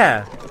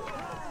 Yeah.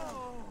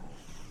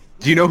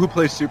 Do you know who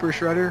plays Super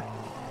Shredder?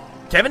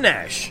 Kevin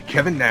Nash.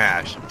 Kevin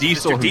Nash.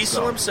 Diesel Mr.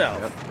 Diesel himself.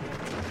 Yep.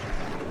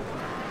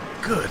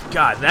 Good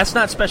God. That's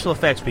not special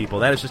effects, people.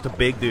 That is just a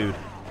big dude.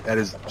 That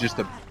is just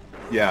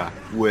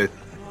with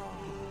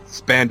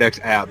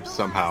spandex abs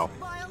somehow.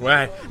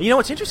 Right. You know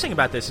what's interesting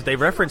about this is they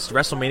referenced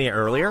WrestleMania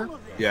earlier.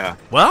 Yeah.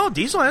 Well,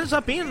 Diesel ends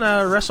up being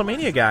a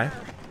WrestleMania guy.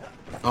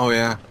 Oh,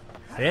 yeah.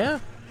 Yeah.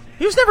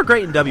 He was never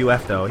great in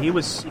WF, though. He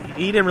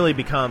didn't really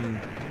become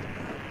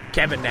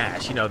Kevin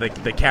Nash, you know,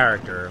 the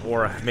character.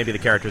 Or maybe the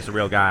character's the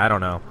real guy. I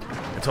don't know.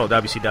 Until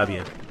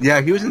WCW.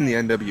 Yeah, he was in the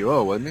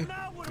NWO, wasn't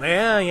he?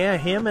 Yeah.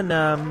 Him and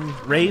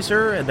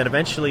Razor, and then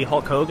eventually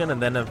Hulk Hogan,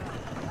 and then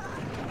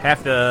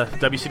half the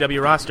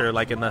WCW roster,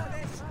 like in the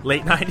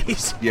late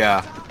 90s.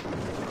 Yeah.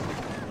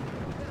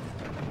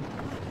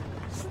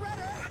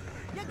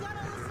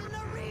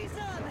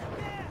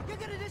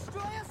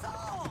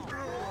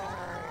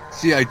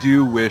 See, I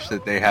do wish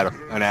that they had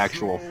an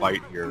actual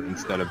fight here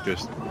instead of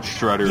just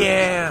Shredder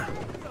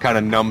kind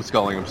of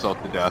numbskulling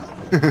himself to death.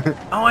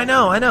 Oh, I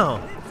know.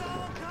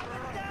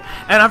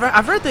 And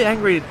I've read the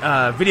Angry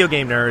Video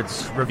Game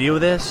Nerds review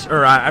of this,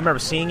 or I remember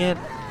seeing it,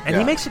 and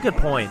he makes a good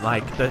point.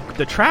 Like,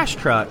 the trash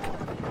truck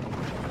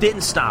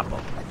didn't stop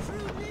him.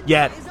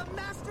 Yet,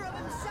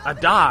 a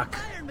dock,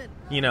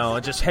 you know,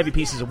 just heavy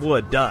pieces of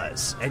wood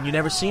does. And you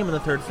never see him in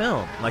the third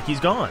film. Like, he's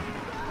gone.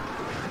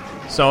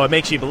 So it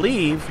makes you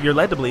believe, you're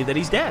led to believe that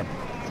he's dead.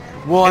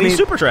 Well, and he's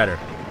Super Shredder.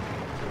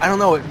 I don't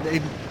know.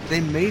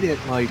 They made it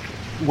like,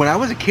 when I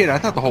was a kid, I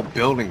thought the whole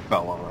building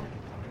fell on him.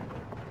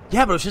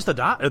 Yeah, but it was just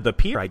the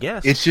pier, I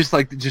guess. It's just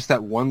like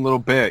that one little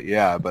bit,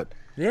 yeah. But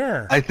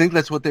yeah, I think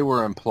that's what they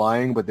were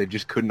implying, but they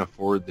just couldn't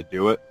afford to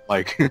do it.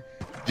 Like,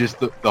 just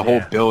the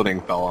whole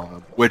building fell on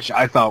him, which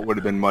I thought would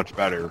have been much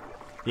better.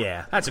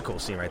 Yeah, that's a cool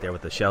scene right there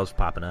with the shelves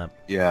popping up.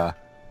 Yeah.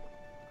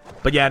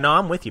 But yeah, no,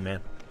 I'm with you,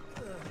 man.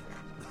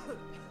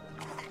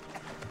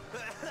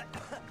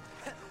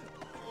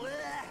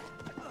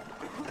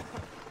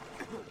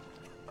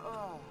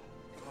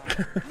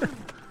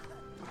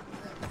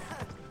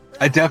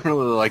 I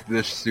definitely like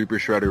this Super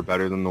Shredder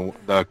better than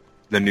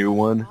the new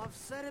one.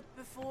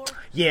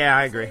 Yeah,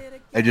 I agree.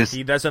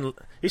 He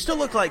still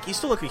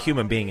look a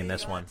human being in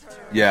this one.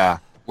 Yeah,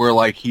 where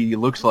like he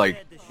looks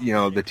like, you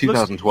know, the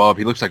 2012.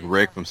 He looks like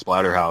Rick from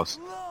Splatterhouse.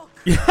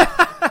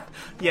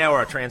 Yeah,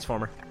 or a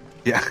Transformer.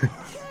 Yeah.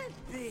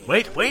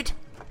 Wait.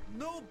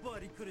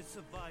 Nobody could have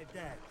survived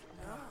that.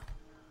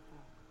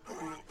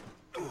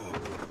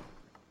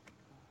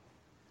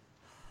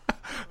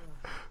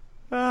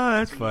 Oh,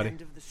 that's funny.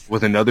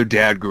 With another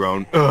dad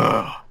groan.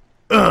 Ugh.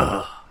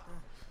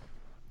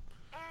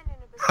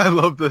 I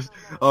love this.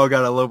 Oh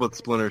god, I love what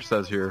Splinter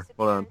says here.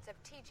 Hold on.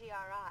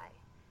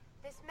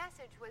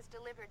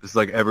 It's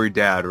like every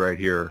dad right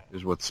here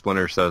is what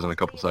Splinter says in a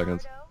couple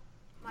seconds.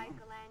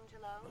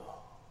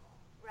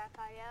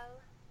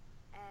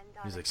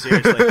 He's like,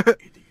 seriously?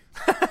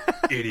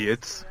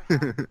 Idiots.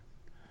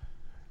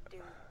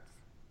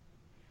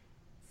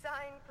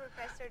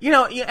 You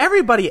know,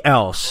 everybody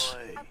else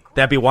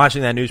that'd be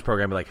watching that news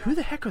program be like, who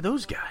the heck are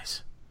those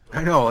guys?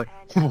 I know, like,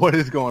 what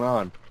is going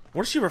on?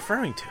 What is she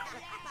referring to?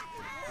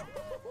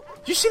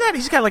 Did you see that?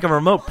 He's got like a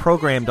remote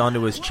programmed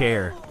onto his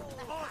chair.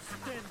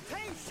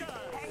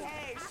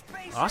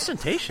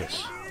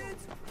 Ostentatious.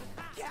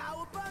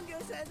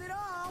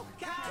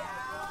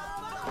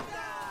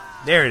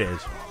 There it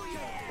is.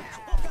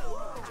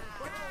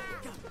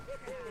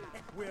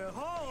 We're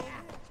home.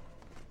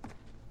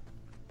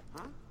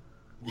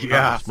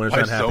 Yeah, Splinter's by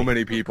not so happy.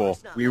 many people.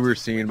 We were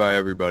seen by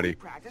everybody.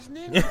 Practice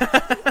ninja.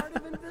 Part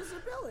of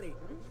invisibility.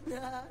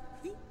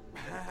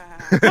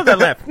 Love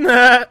that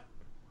laugh.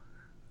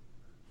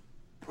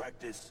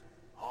 Practice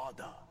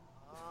harder.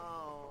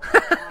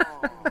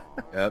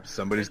 Yep,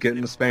 somebody's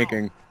getting a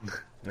spanking.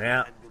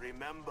 Yeah. And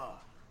remember,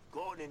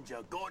 go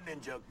ninja,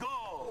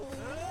 go!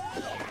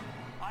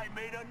 I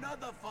made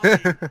another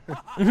fight.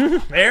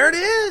 There it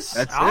is.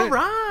 That's All it.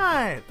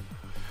 right.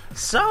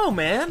 So,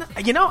 man,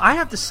 I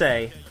have to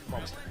say,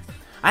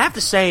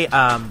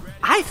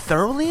 I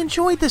thoroughly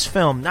enjoyed this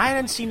film. I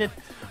hadn't seen it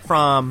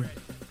from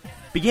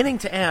beginning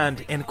to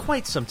end in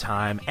quite some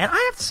time, and I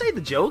have to say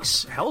the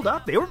jokes held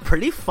up. They were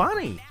pretty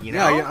funny, you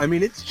know? Yeah, I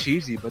mean, it's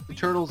cheesy, but the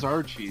turtles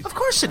are cheesy. Of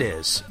course it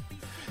is.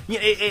 Yeah,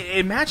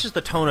 it matches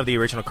the tone of the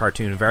original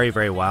cartoon very,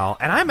 very well,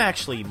 and I'm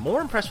actually more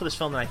impressed with this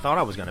film than I thought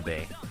I was going to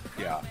be.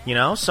 Yeah. You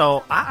know,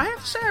 so I have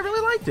to say I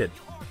really liked it.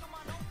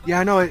 Yeah,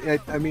 I know.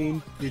 I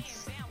mean,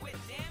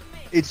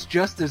 it's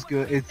just as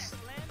good. It's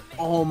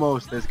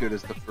almost as good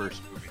as the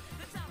first movie.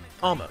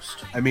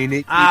 Almost. I mean,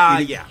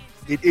 yeah.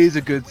 It is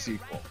a good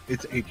sequel.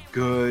 It's a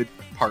good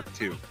part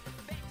 2.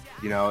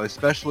 You know,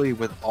 especially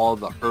with all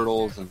the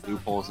hurdles and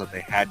loopholes that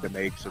they had to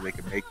make so they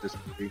could make this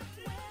movie.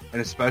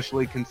 And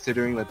especially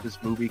considering that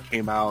this movie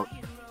came out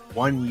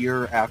 1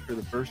 year after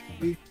the first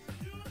movie.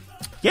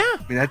 Yeah.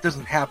 I mean, that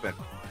doesn't happen,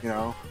 you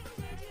know?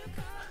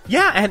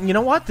 Yeah, and you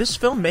know what? This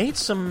film made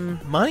some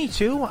money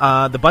too.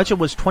 The budget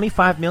was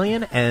 $25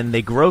 million, and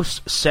they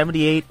grossed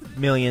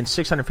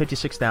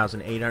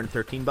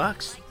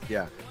 $78,656,813.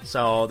 Yeah.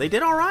 So they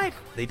did all right.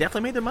 They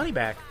definitely made their money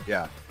back.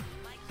 Yeah.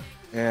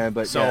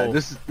 But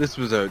this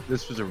was a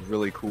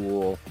really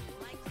cool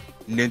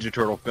Ninja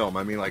Turtle film.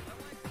 I mean, like,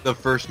 the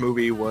first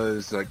movie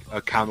was like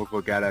a comic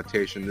book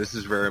adaptation. This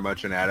is very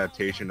much an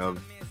adaptation of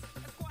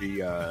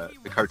the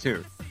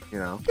cartoon. You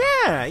know?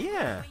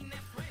 Yeah.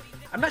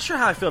 I'm not sure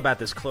how I feel about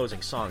this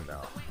closing song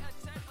though.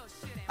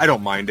 I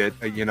don't mind it.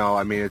 You know,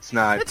 I mean, it's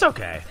not. It's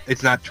okay.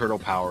 It's not turtle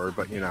power,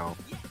 but you know.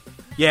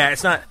 Yeah,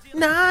 it's not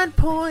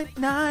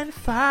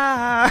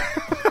 9.95.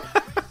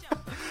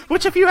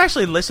 Which, if you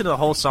actually listen to the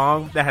whole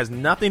song, that has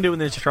nothing to do with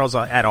Ninja Turtles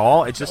at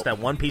all. It's just that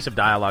one piece of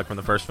dialogue from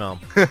the first film.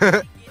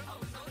 But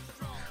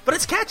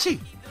it's catchy.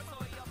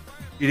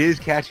 It is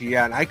catchy,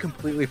 yeah. And I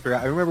completely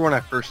forgot. I remember when I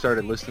first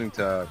started listening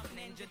to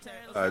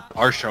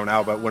our show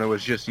now, but when it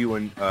was just you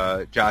and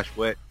Josh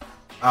Witt,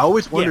 I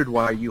always wondered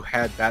why you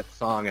had that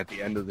song at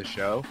the end of the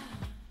show.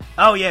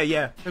 Oh,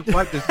 yeah. Like,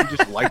 what? Does he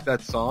just like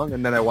that song?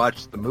 And then I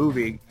watched the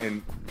movie,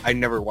 and I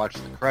never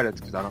watched the credits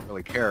because I don't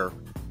really care.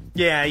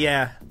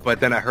 Yeah.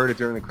 But then I heard it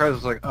during the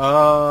credits. I was like,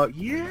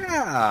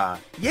 yeah.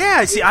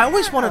 Yeah, see, I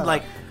always wanted,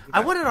 I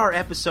wanted our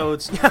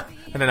episodes,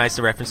 and a nice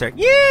reference there.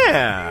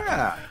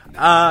 Yeah.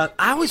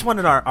 I always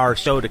wanted our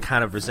show to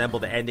kind of resemble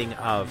the ending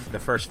of the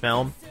first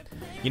film.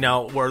 You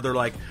know, where they're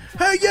like,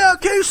 hey, yeah,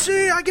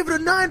 KC, I give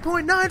it a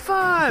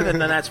 9.95.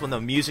 And then that's when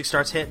the music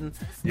starts hitting.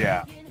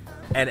 Yeah.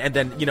 And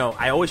then, you know,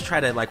 I always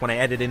try to, like, when I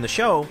edit in the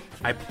show,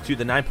 I do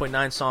the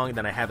 9.9 song, and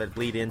then I have it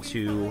bleed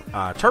into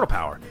Turtle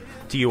Power,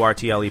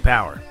 Turtle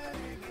Power.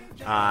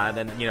 And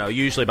then, you know,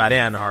 usually by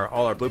then,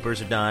 all our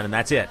bloopers are done, and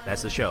that's it.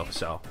 That's the show,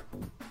 so.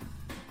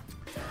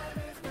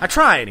 I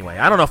try, anyway.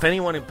 I don't know if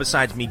anyone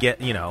besides me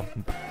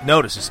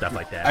notices stuff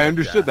like that. I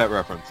understood that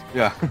reference,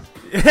 yeah.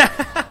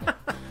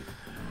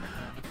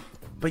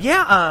 But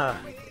yeah,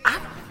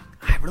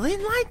 I really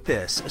like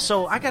this.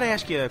 So I gotta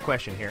ask you a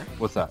question here.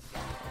 What's that?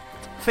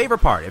 Favorite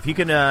part. If you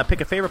can pick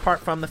a favorite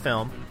part from the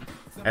film,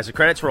 as the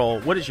credits roll,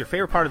 what is your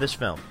favorite part of this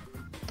film?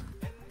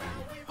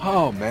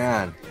 Oh,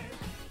 man.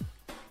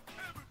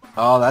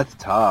 Oh, that's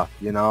tough.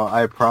 You know,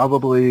 I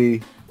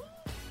probably...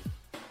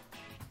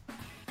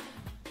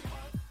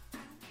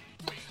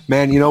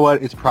 Man, you know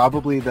what? It's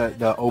probably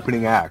the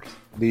opening act.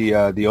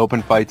 The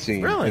open fight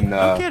scene in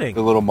No kidding.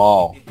 the little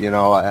mall. You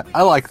know,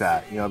 I like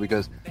that, you know,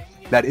 because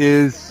that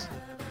is...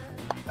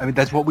 I mean,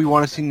 that's what we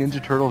want to see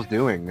Ninja Turtles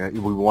doing.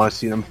 We want to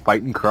see them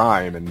fighting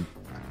crime and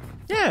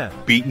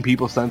beating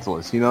people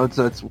senseless. You know,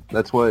 that's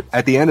what...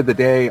 At the end of the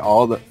day,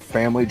 all the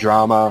family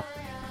drama,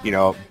 you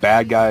know,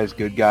 bad guys,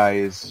 good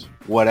guys,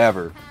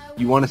 whatever.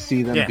 You want to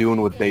see them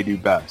doing what they do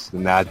best,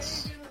 and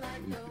that's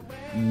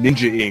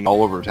ninja-ing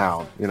all over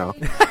town, you know?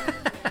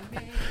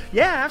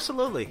 Yeah,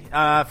 absolutely.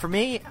 For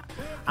me,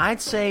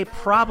 I'd say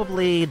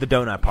probably the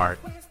donut part,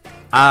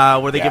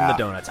 where they give them the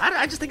donuts.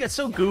 I just think it's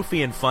so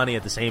goofy and funny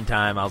at the same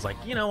time. I was like,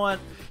 you know what?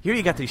 Here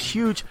you got these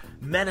huge,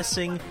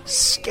 menacing,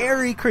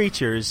 scary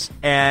creatures,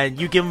 and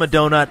you give them a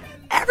donut.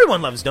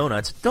 Everyone loves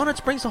donuts.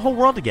 Donuts brings the whole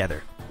world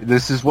together.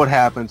 This is what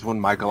happens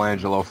when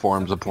Michelangelo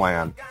forms a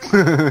plan.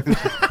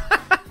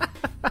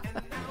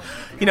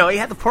 You know, he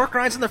had the pork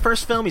rinds in the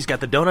first film. He's got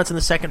the donuts in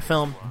the second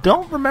film.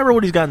 Don't remember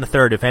what he's got in the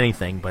third, if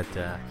anything, but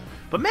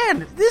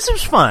man, this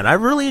was fun. I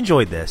really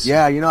enjoyed this.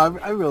 Yeah, you know,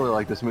 I really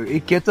like this movie.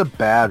 It gets a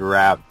bad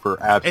rap for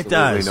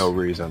absolutely no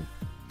reason.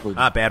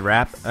 Bad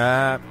rap?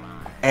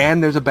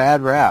 And there's a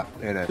bad rap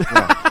in it.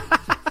 Yeah.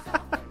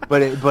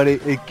 but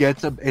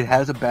it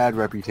has a bad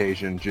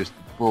reputation just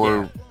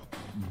for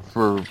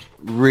for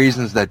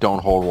reasons that don't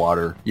hold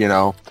water, you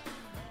know?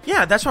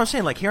 Yeah, that's what I'm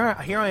saying. Like, here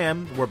I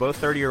am. We're both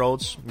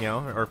 30-year-olds, you know,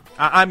 or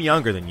I'm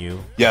younger than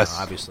you. Yes.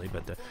 Obviously,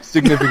 but...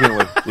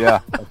 Significantly, yeah,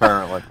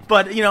 apparently.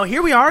 But, you know,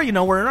 here we are, you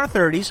know, we're in our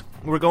 30s.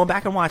 We're going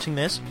back and watching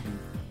this.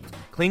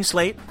 Clean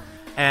slate.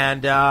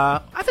 And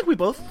I think we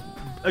both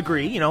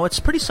agree, you know, it's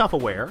pretty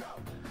self-aware.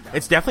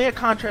 It's definitely a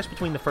contrast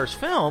between the first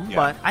film,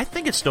 but I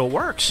think it still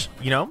works,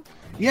 you know?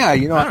 Yeah,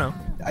 you know, I don't know.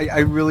 I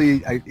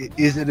really...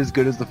 is it as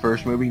good as the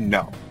first movie?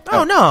 No.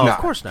 Oh, no, of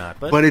course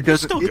not. But it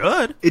doesn't, it's still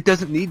good. It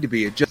doesn't need to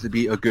be. It just to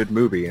be a good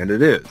movie, and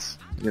it is.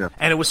 You know.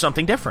 And it was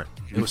something different.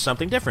 It was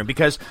something different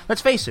because,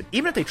 let's face it,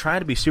 even if they tried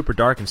to be super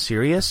dark and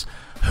serious,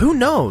 who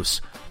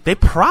knows? They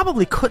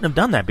probably couldn't have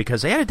done that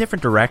because they had a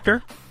different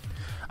director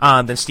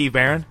than Steve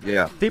Barron.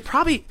 Yeah. They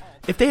probably...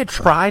 If they had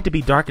tried to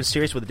be dark and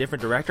serious with a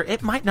different director,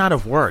 it might not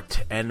have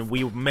worked, and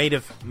we might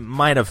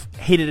have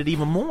hated it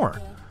even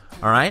more.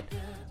 All right?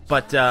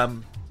 But...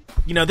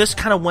 you know, this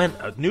kind of went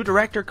a new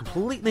director,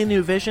 completely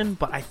new vision,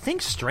 but I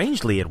think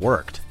strangely it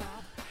worked.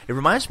 It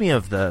reminds me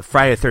of the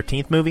Friday the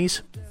 13th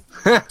movies.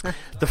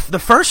 The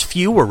first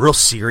few were real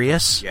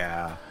serious.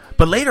 Yeah.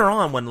 But later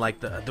on, when like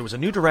there was a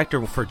new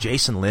director for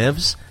Jason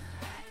Lives,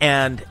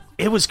 and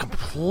it was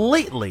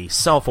completely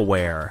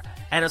self-aware,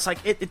 and it's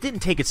like it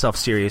didn't take itself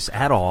serious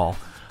at all.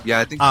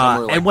 Yeah, I think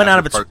somewhere like and went out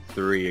of its part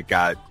 3, it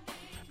got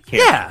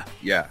yeah,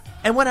 yeah,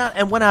 and went out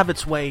of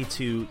its way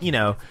to, you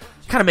know,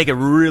 kind of make it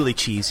really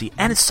cheesy,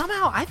 and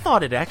somehow I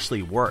thought it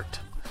actually worked.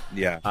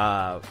 Yeah.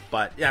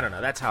 But I don't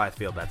know. That's how I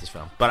feel about this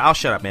film. But I'll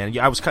shut up, man.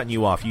 I was cutting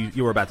you off.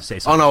 You were about to say Oh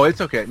something. no,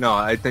 it's okay. No,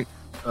 I think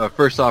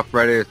first off,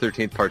 Friday the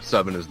 13th Part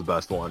 7 is the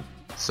best one.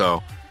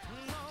 So.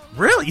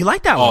 Really, you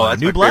like that one? one? Oh,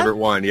 that's New my Blood? favorite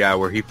one. Yeah,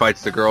 where he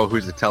fights the girl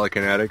who's a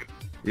telekinetic.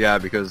 Yeah,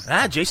 because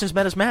Jason's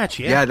met his match.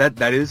 Yeah,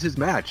 that is his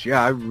match.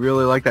 Yeah, I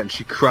really like that. And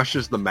she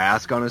crushes the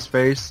mask on his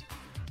face.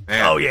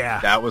 Man, oh yeah,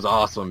 that was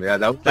awesome. Yeah,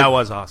 that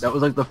was awesome. That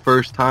was like the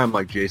first time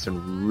like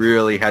Jason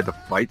really had to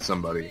fight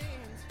somebody.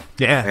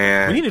 Yeah,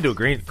 and we need to do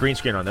a green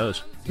screen on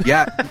those.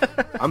 Yeah,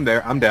 I'm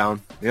there. I'm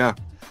down. Yeah.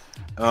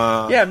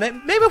 Yeah,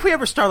 maybe if we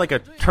ever start like a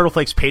Turtle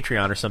Flakes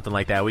Patreon or something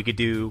like that, we could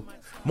do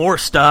more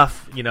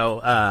stuff. You know,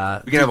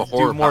 we can have a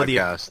horror more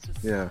podcast.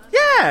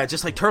 Yeah,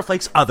 just like Turtle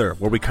Flakes Other,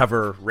 where we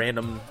cover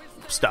random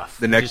stuff.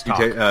 The next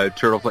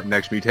Turtle Flake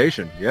Next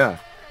Mutation. Yeah.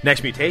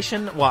 Next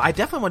Mutation? Well, I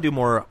definitely want to do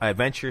more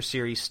adventure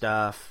series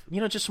stuff. You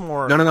know, just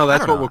more... No,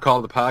 that's what we'll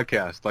call the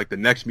podcast, like the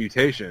Next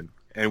Mutation,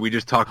 and we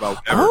just talk about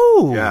whatever.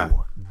 Oh, yeah.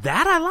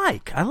 That I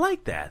like. I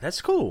like that.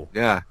 That's cool.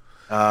 Yeah.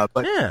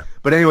 But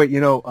anyway, you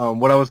know,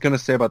 what I was going to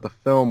say about the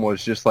film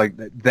was just like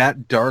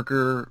that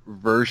darker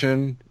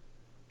version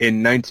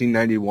in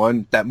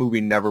 1991, that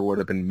movie never would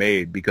have been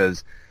made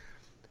because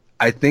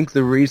I think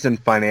the reason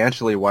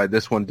financially why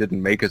this one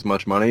didn't make as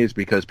much money is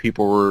because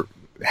people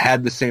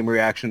had the same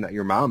reaction that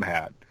your mom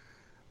had.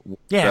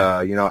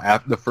 Yeah. You know,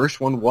 after the first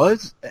one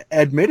was,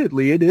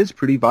 admittedly, it is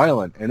pretty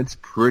violent and it's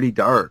pretty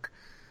dark.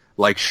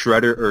 Like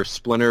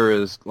Splinter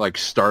is like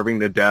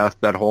starving to death.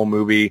 That whole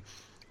movie,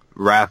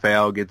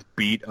 Raphael gets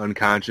beat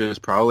unconscious,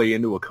 probably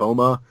into a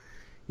coma.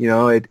 You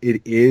know, it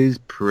is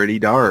pretty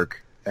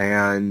dark,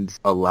 and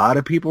a lot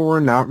of people were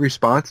not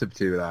responsive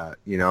to that.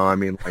 You know, I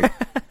mean, like,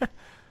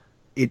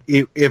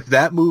 if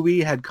that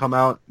movie had come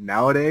out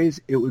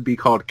nowadays, it would be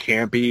called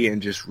campy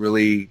and just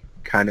really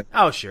kind of.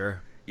 Oh,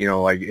 sure. You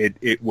know, like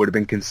it would have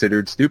been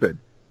considered stupid.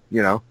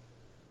 You know.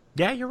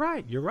 Yeah, you're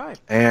right. You're right.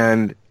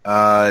 And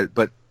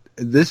but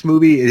this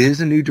movie, it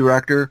is a new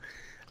director.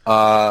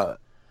 A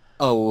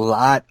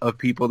lot of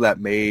people that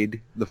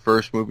made the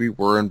first movie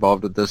were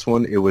involved with this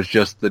one. It was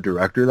just the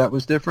director that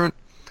was different.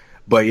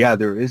 But yeah,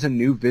 there is a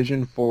new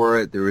vision for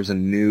it. There is a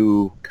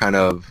new kind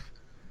of,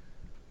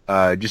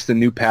 just a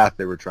new path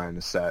they were trying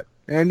to set.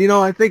 And, you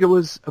know, I think it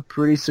was a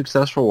pretty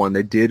successful one.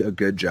 They did a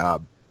good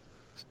job.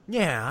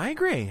 Yeah, I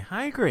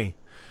agree.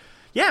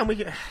 Yeah, and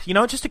we, you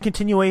know, just to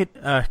continuate,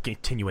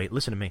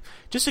 listen to me.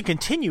 Just to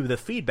continue the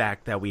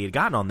feedback that we had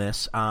gotten on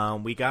this,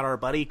 we got our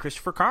buddy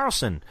Christopher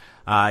Carlson.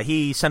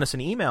 He sent us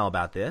an email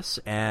about this,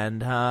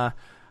 and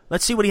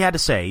let's see what he had to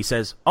say. He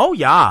says, "Oh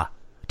yeah,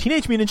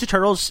 Teenage Mutant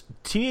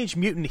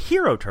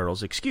Hero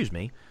Turtles,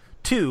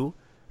 2,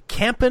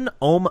 Campin'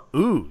 Om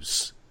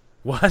Ooze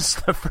was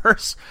the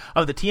first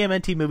of the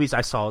TMNT movies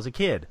I saw as a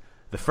kid.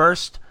 The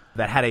first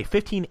that had a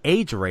 15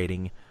 age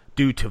rating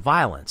due to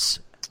violence.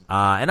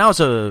 And I was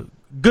a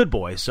good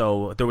boy,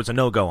 so there was a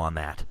no-go on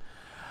that.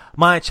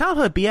 My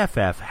childhood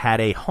BFF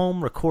had a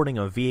home recording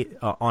of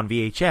on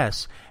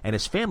VHS, and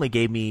his family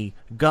gave me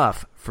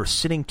guff for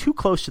sitting too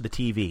close to the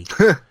TV.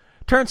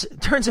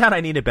 Turns out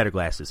I needed better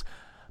glasses.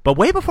 But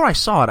way before I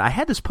saw it, I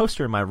had this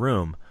poster in my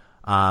room,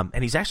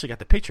 and he's actually got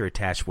the picture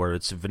attached where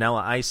it's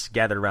Vanilla Ice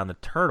gathered around the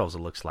turtles, it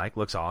looks like.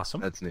 Looks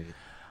awesome. That's neat.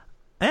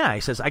 Yeah, he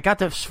says, I got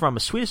this from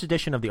a Swedish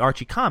edition of the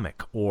Archie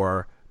comic,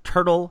 or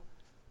Turtle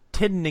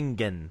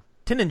Tinningen,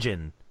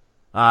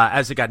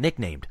 as it got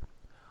nicknamed.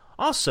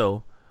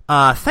 Also,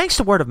 thanks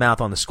to word of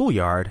mouth on the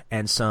schoolyard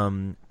and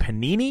some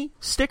Panini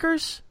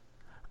stickers,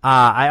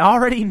 I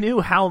already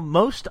knew how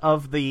most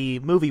of the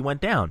movie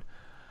went down.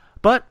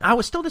 But I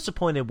was still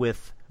disappointed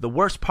with the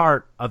worst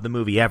part of the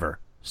movie ever.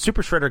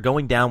 Super Shredder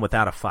going down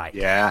without a fight.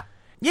 Yeah.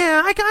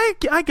 Yeah, I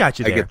got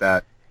you there. I get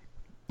that.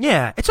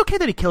 Yeah, it's okay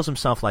that he kills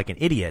himself like an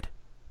idiot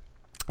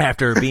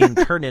after being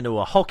turned into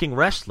a hulking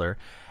wrestler,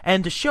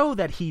 and to show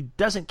that he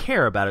doesn't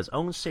care about his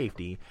own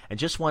safety and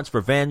just wants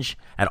revenge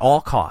at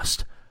all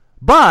cost.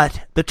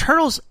 But the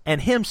Turtles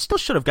and him still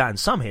should have gotten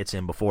some hits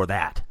in before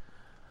that.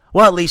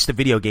 Well, at least the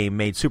video game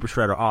made Super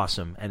Shredder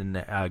awesome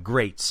and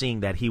great, seeing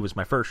that he was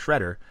my first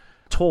Shredder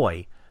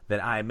toy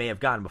that I may have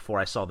gotten before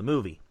I saw the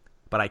movie,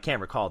 but I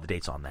can't recall the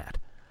dates on that.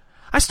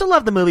 I still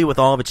love the movie with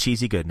all of its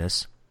cheesy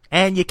goodness,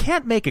 and you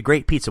can't make a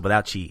great pizza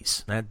without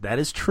cheese. That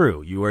is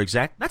true. You are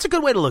exact. That's a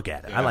good way to look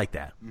at it. Yeah. I like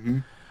that. Mm-hmm.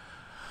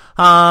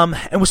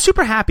 And was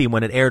super happy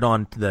when it aired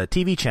on the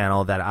TV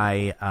channel that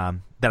I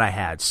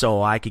had,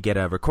 so I could get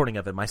a recording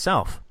of it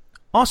myself.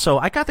 Also,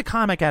 I got the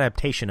comic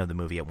adaptation of the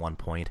movie at one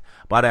point,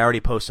 but I already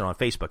posted on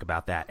Facebook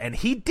about that, and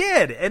he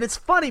did. And it's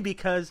funny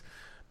because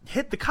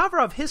the cover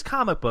of his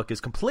comic book is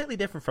completely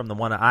different from the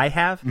one I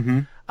have. Mm-hmm.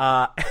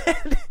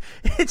 And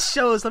it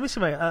shows. Let me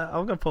see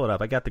I'm gonna pull it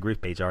up. I got the group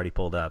page already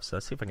pulled up, so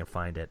let's see if I can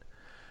find it.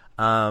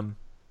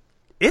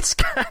 It's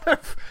kind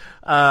of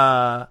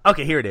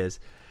okay. Here it is.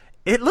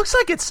 It looks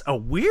like it's a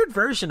weird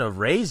version of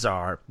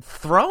Razor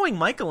throwing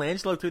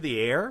Michelangelo through the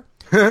air,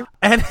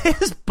 and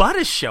his butt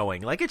is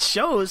showing. Like, it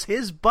shows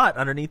his butt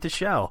underneath the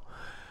shell.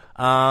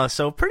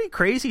 So pretty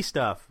crazy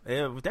stuff.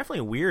 Definitely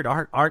a weird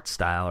art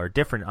style, or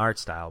different art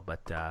style.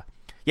 But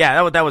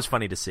yeah, that was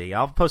funny to see.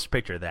 I'll post a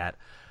picture of that.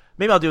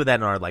 Maybe I'll do that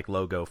in our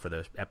logo for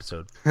the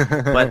episode.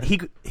 But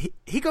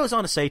he goes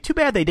on to say, too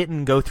bad they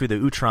didn't go through the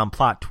Utrom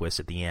plot twist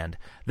at the end.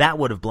 That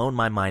would have blown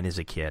my mind as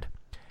a kid.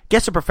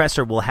 Guess the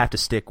professor will have to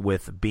stick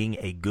with being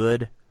a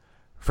good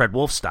Fred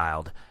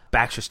Wolf-styled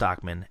Baxter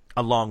Stockman,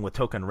 along with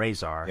Token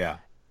Razor,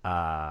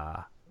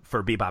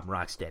 for Bebop and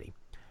Rocksteady.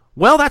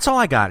 Well, that's all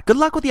I got. Good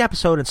luck with the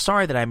episode, and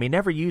sorry that I may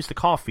never use the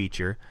call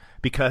feature,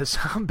 because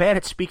I'm bad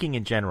at speaking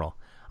in general.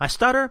 I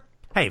stutter.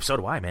 Hey, so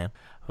do I, man.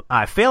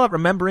 I fail at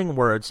remembering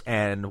words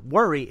and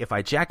worry if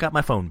I jack up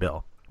my phone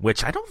bill,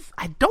 which I don't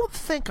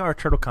think our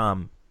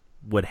TurtleCom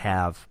would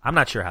have. I'm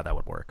not sure how that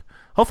would work.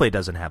 Hopefully it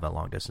doesn't have a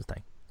long-distance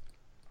thing.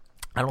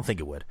 I don't think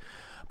it would.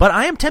 But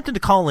I am tempted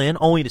to call in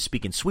only to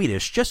speak in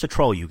Swedish just to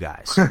troll you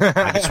guys.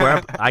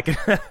 I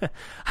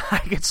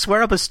could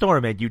swear up a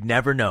storm and you'd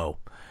never know.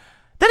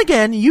 Then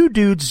again, you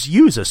dudes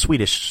use a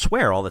Swedish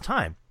swear all the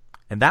time,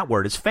 and that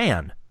word is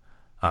fan.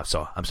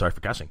 So I'm sorry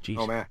for cussing. Jeez.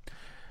 Oh man.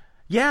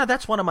 Yeah,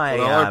 that's one of my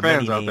all our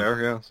fans many out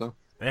there. Yeah. So.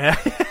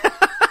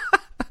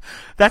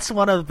 That's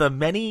one of the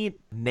many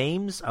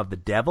names of the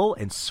devil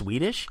in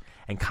Swedish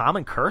and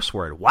common curse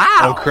word. Wow.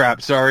 Oh crap!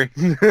 Sorry.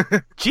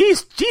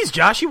 Jeez,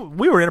 Josh,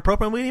 we were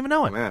inappropriate. We didn't even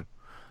know it. Oh, man,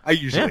 I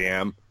usually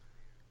am.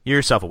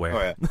 You're self-aware.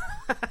 Oh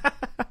yeah.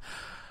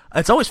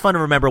 It's always fun to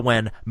remember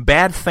when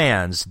bad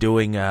fans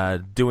doing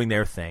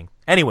their thing.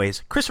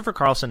 Anyways, Christopher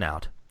Carlson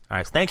out. All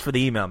right, thanks for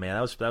the email, man.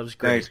 That was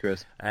great. Thanks,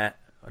 Chris.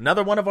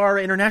 Another one of our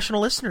international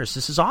listeners.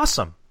 This is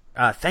awesome.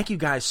 Thank you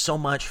guys so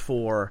much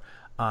for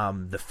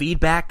the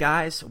feedback,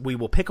 guys. We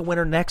will pick a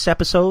winner next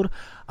episode.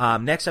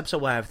 Next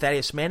episode, we'll have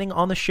Thaddeus Manning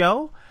on the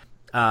show.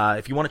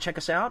 If you want to check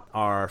us out,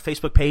 our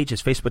Facebook page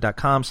is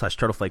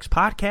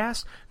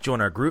facebook.com/TurtleFlakesPodcast.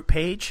 Join our group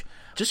page.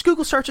 Just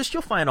Google search us.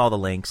 You'll find all the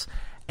links.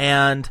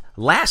 And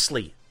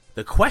lastly,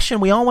 the question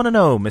we all want to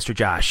know, Mr.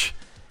 Josh,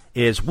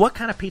 is what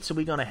kind of pizza are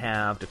we going to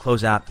have to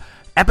close out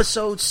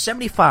episode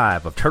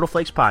 75 of Turtle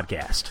Flakes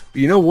Podcast?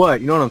 You know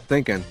what? You know what I'm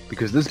thinking?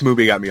 Because this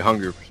movie got me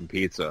hungry for some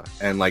pizza.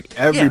 And like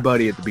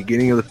everybody at the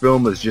beginning of the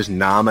film was just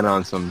nomming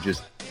on some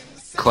just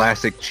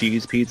classic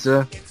cheese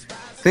pizza. I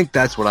think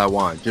that's what I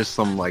want. Just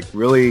some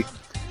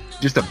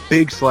just a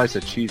big slice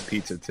of cheese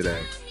pizza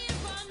today.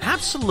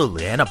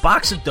 Absolutely. And a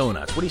box of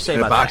donuts. What do you say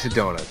and about that? A box of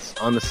donuts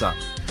on the side.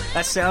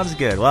 That sounds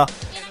good. Well,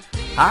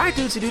 all right,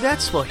 dudes and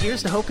dudettes. Well,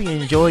 here's to hoping you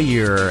enjoy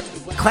your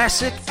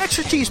classic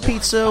extra cheese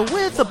pizza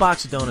with a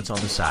box of donuts on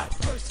the side.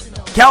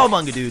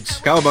 Cowabunga, dudes.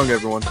 Cowabunga,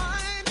 everyone.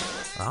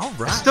 All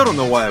right. I still don't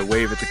know why I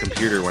wave at the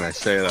computer when I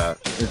say that.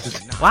 It's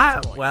just...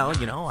 Why? Well,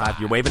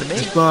 you're waving at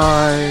me.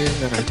 Bye.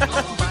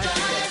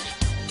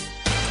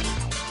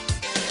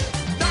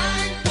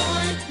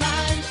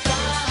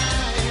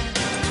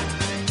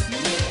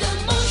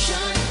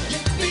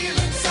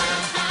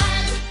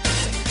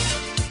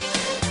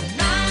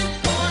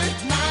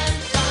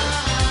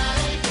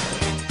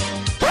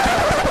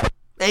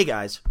 Hey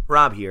guys,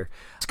 Rob here.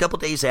 It's a couple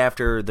days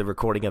after the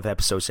recording of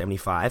episode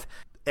 75,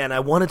 and I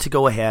wanted to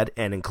go ahead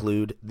and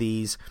include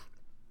these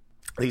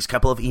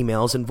couple of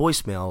emails and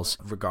voicemails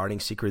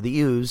regarding Secret of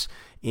the Ooze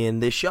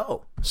in this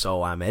show.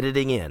 So I'm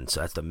editing in.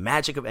 So that's the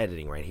magic of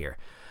editing right here.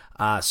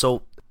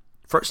 So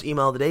first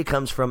email of the day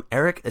comes from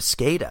Eric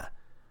Escada.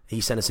 He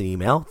sent us an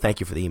email. Thank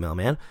you for the email,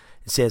 man.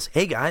 It says,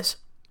 hey guys,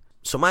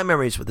 so my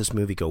memories with this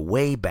movie go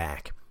way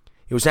back.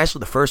 It was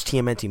actually the first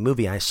TMNT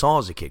movie I saw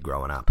as a kid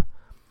growing up.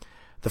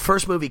 The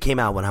first movie came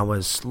out when I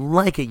was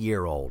like a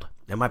year old,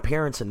 and my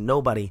parents and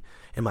nobody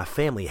in my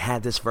family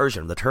had this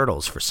version of the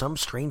Turtles for some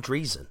strange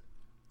reason.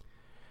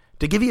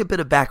 To give you a bit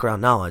of background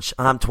knowledge,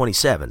 I'm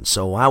 27,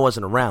 so I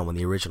wasn't around when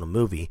the original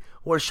movie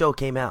or show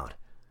came out.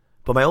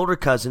 But my older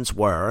cousins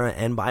were,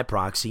 and by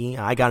proxy,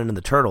 I got into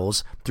the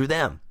Turtles through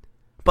them,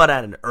 but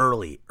at an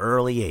early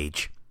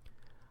age.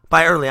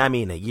 By early, I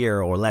mean a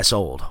year or less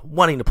old,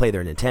 wanting to play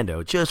their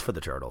Nintendo just for the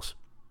Turtles.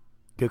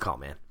 Good call,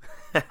 man.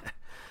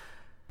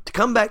 To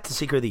come back to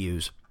Secret of the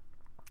Ooze,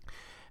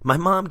 my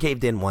mom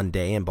caved in one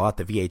day and bought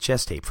the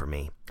VHS tape for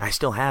me. I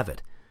still have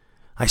it.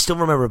 I still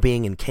remember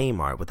being in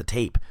Kmart with the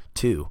tape,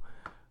 too,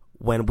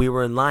 when we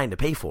were in line to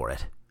pay for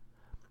it.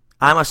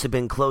 I must have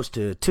been close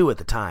to 2 at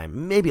the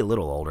time, maybe a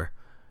little older.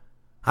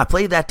 I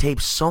played that tape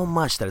so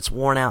much that it's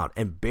worn out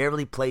and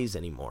barely plays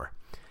anymore.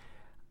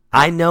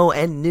 I know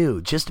and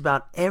knew just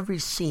about every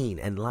scene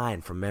and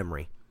line from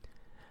memory.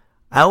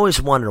 I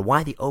always wondered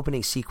why the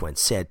opening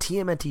sequence said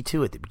TMNT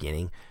 2 at the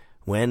beginning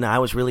when I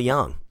was really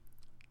young.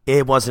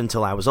 It wasn't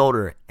until I was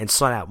older and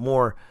sought out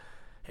more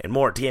and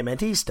more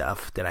TMNT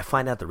stuff that I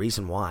find out the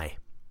reason why.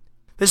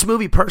 This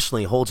movie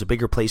personally holds a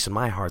bigger place in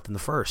my heart than the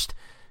first,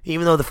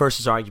 even though the first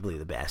is arguably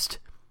the best.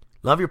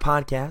 Love your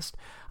podcast.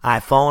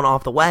 I've fallen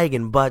off the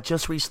wagon, but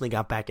just recently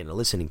got back into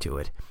listening to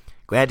it.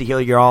 Glad to hear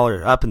you all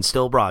are up and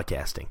still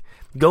broadcasting.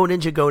 Go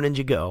Ninja, go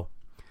Ninja, go.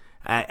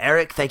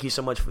 Eric, thank you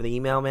so much for the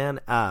email, man.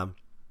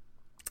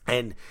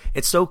 And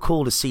it's so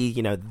cool to see,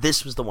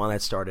 this was the one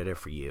that started it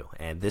for you.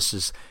 And this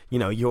is,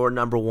 your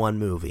number one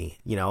movie.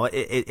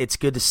 It's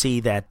good to see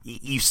that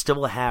you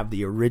still have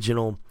your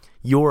original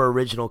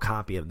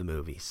copy of the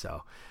movie.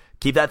 So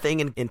keep that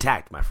thing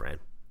intact, my friend.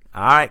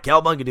 All right,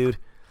 Cowabunga, dude.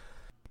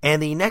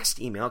 And the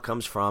next email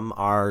comes from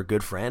our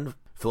good friend,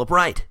 Philip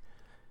Wright.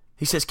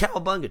 He says,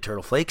 Cowabunga,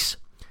 Turtle Flakes.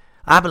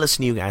 I've been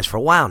listening to you guys for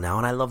a while now,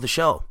 and I love the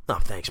show. Oh,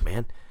 thanks,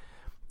 man.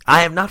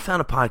 I have not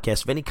found a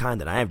podcast of any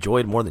kind that I have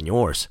enjoyed more than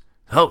yours.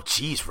 Oh,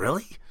 geez,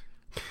 really?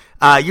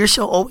 Your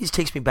show always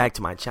takes me back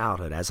to my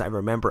childhood, as I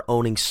remember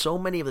owning so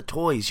many of the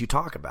toys you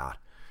talk about.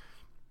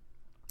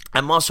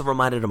 I'm also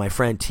reminded of my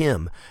friend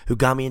Tim, who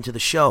got me into the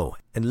show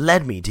and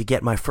led me to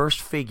get my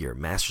first figure,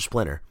 Master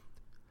Splinter.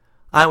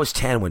 I was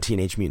 10 when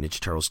Teenage Mutant Ninja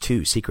Turtles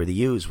 2: Secret of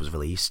the Ooze was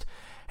released,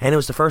 and it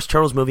was the first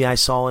Turtles movie I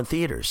saw in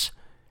theaters,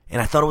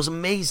 and I thought it was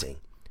amazing.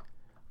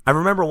 I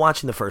remember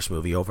watching the first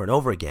movie over and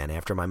over again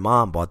after my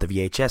mom bought the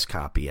VHS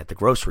copy at the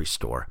grocery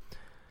store.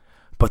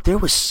 But there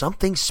was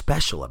something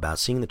special about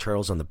seeing the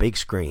Turtles on the big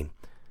screen.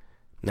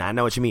 Now, I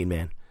know what you mean,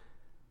 man.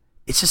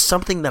 It's just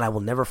something that I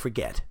will never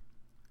forget.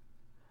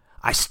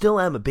 I still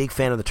am a big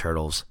fan of the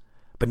Turtles,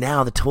 but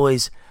now the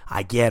toys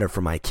I get are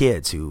for my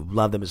kids who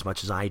love them as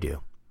much as I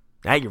do.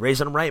 Hey, you're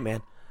raising them right,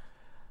 man.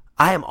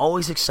 I am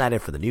always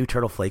excited for the new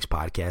Turtle Flakes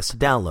podcast to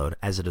download,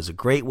 as it is a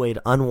great way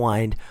to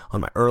unwind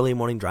on my early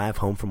morning drive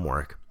home from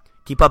work.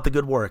 Keep up the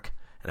good work,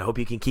 and I hope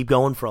you can keep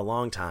going for a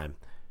long time.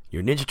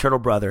 Your Ninja Turtle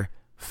brother,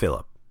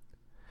 Philip.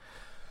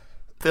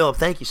 Philip,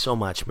 thank you so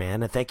much,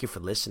 man, and thank you for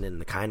listening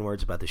and the kind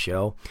words about the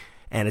show.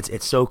 And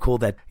it's so cool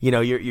that,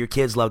 your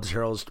kids love the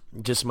Turtles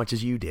just as much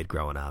as you did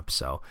growing up.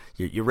 So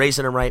you're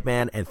raising them right,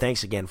 man, and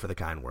thanks again for the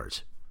kind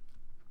words.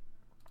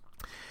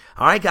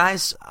 All right,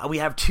 guys, we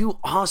have 2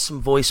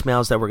 awesome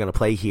voicemails that we're going to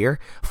play here,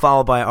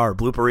 followed by our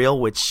blooper reel,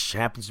 which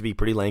happens to be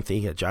pretty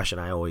lengthy. Josh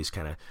and I always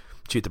kind of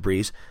shoot the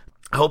breeze.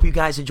 I hope you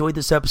guys enjoyed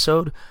this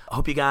episode. I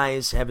hope you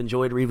guys have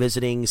enjoyed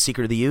revisiting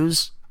Secret of the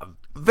Ooze. A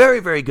very,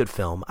 very good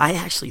film. I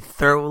actually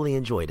thoroughly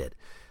enjoyed it.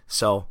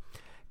 So,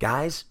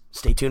 guys,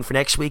 stay tuned for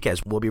next week,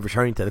 as we'll be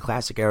returning to the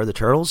classic era of the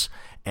Turtles,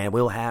 and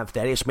we'll have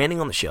Thaddeus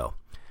Manning on the show.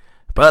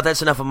 But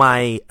that's enough of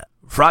my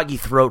froggy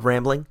throat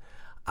rambling.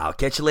 I'll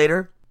catch you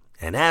later.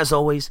 And as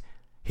always,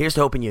 here's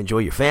to hoping you enjoy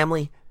your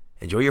family,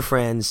 enjoy your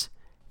friends,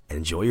 and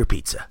enjoy your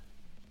pizza.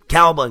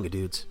 Cowabunga,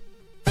 dudes.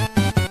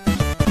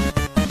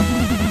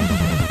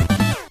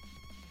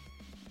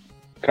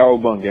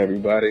 Cowabunga,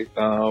 everybody.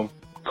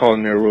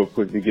 Calling there real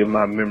quick to give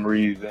my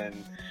memories and,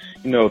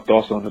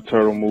 thoughts on the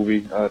Turtle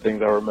movie,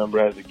 things I remember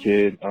as a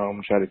kid.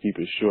 Try to keep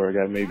it short. I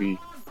got maybe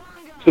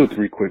 2 or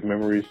 3 quick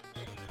memories.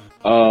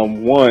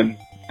 One,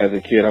 as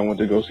a kid, I went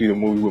to go see the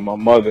movie with my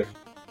mother.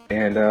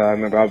 And I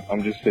remember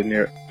I'm just sitting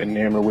there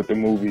enamored with the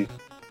movie.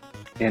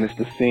 And it's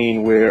the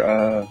scene where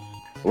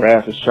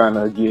Raph is trying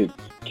to get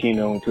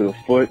Keno into the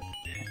foot.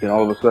 Then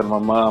all of a sudden my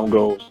mom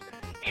goes,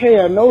 "Hey,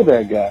 I know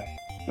that guy."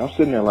 And I'm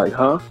sitting there like,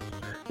 huh?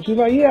 And she's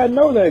like, "Yeah, I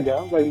know that guy."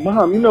 I was like,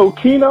 "Mom, you know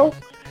Keno?"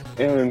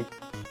 And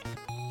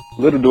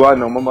little do I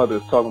know, my mother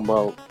is talking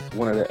about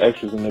one of the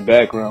extras in the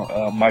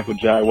background, Michael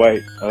Jai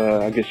White.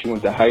 I guess she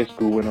went to high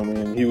school with him,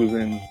 and he was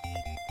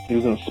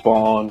in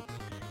Spawn.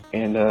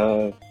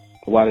 And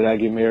Why Did I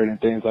Get Married and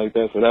things like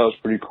that. So that was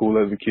pretty cool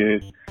as a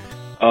kid.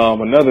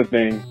 Another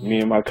thing, me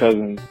and my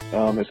cousin,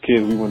 as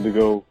kids, we went to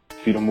go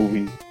see the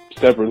movie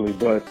separately,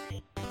 but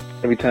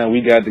every time we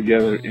got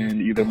together,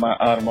 and either my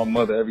aunt or my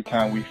mother, every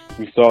time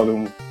we saw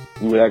them,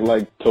 we would act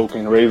like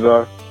Token and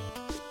Razor.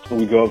 And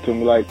we'd go up to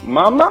them like,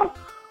 "Mama?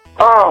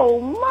 Oh,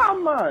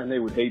 Mama!" And they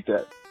would hate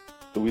that.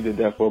 So we did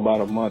that for about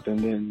a month, and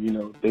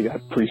then, they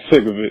got pretty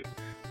sick of it.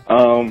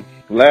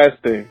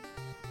 Last thing.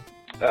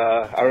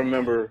 I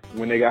remember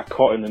when they got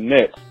caught in the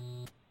net,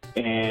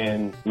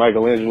 and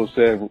Michelangelo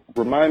said,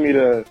 "Remind me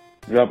to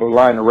drop a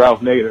line to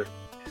Ralph Nader.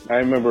 I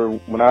remember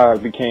when I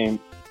became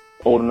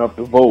old enough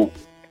to vote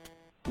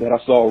that I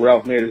saw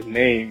Ralph Nader's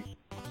name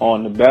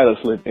on the ballot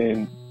slip,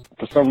 and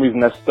for some reason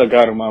that stuck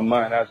out in my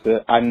mind. I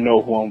said, I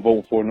know who I'm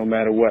voting for no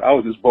matter what. I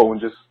was just voting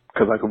just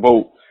because I could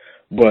vote,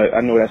 but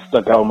I know that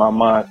stuck out in my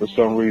mind for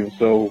some reason.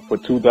 So for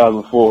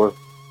 2004,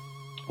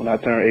 when I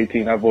turned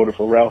 18, I voted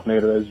for Ralph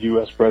Nader as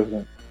U.S.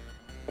 president.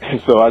 And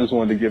so I just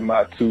wanted to give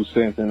my 2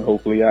 cents, and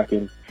hopefully I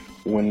can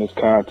win this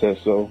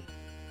contest. So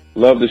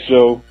love the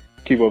show.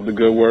 Keep up the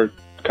good work.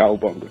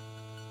 Cowabunga.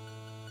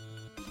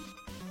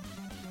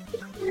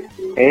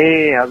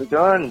 Hey, how's it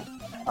going?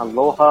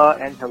 Aloha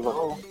and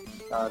hello.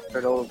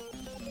 Turtles.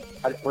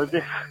 What is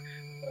it?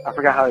 I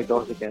forgot how it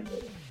goes again.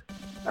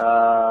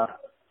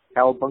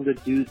 Cowabunga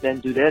do then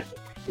do this.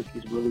 This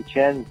is Willie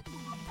Chen,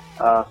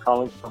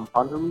 calling from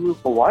Honolulu,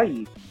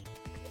 Hawaii.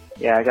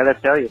 Yeah, I gotta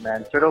tell you,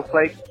 man, Turtle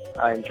Flakes,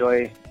 I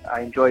enjoy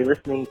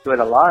listening to it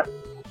a lot.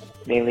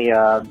 Mainly,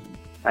 I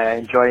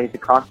enjoy the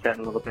content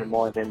a little bit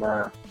more than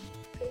that.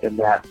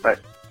 But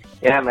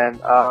yeah, man,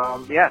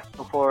 yeah.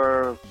 So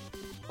for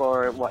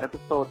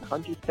episode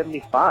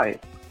 175,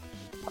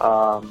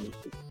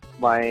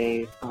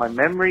 my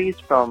memories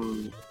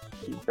from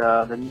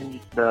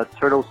the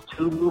Turtles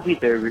 2 movie,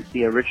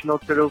 the original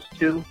Turtles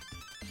 2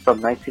 from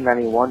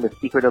 1991, The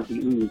Secret of the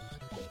Ooze.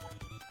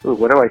 Ooh,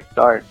 where do I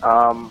start?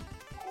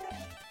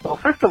 Well,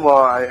 first of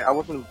all, I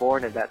wasn't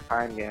born at that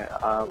time yet,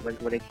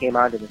 when it came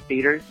out in the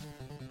theaters.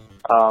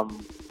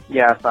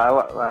 Yeah, so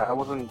I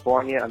wasn't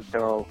born yet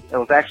until, it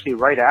was actually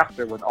right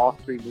after when all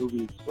 3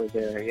 movies were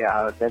there.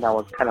 Yeah, then I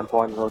was kind of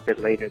born a little bit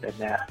later than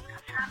that.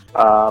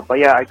 But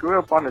yeah, I grew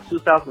up on the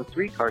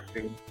 2003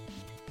 cartoon.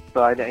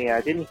 So I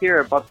didn't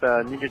hear about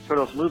the Ninja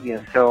Turtles movie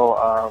until,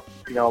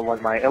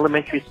 when my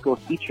elementary school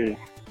teachers,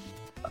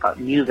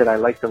 knew that I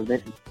liked the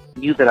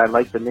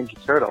Ninja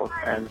Turtles.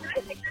 And,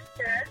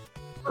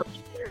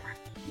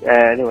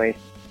 anyway,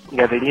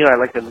 yeah, they knew I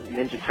liked the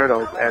Ninja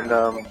Turtles, and,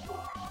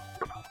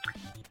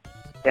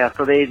 yeah,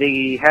 so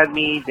they had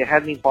me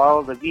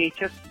borrow the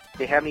VHS.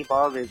 They had me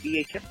borrow the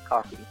VHS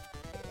copy.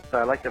 So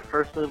I liked the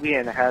first movie,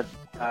 and I had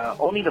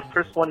only the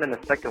first one and the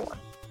second one.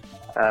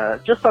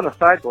 Just on the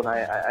side one,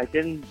 I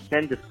didn't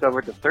then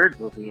discover the third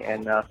movie,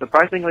 and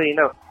surprisingly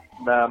enough,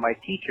 my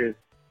teachers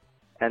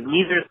and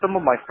neither some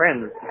of my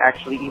friends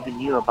actually even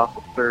knew about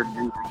the third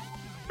movie.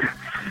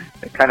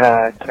 kind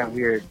of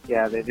weird.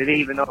 Yeah, they didn't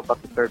even know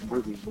about the third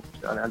movie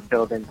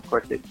until then. Of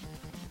course, it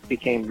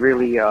became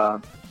really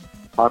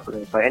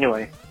popular. But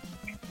anyway,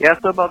 yeah.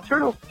 So about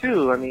Turtles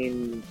 2, I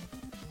mean,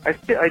 I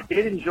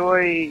did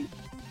enjoy.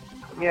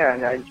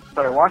 Yeah,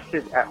 so I watched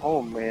it at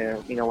home.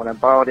 When I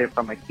borrowed it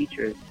from my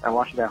teachers, I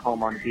watched it at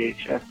home on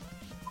VHS.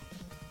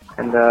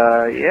 And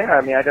yeah,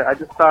 I mean, I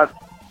just thought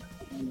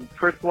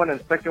first one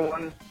and second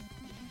one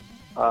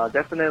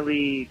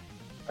definitely.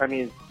 I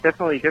mean, it's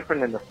definitely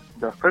different than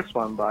the first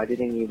one, but I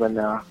didn't even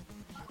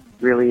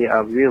really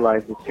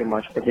realize it too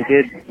much. But they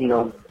did,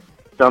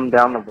 dumb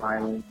down the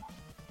violence.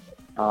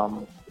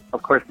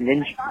 Of course, I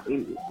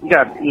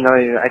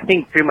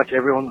think pretty much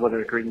everyone would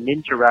agree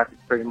Ninja Rap is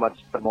pretty much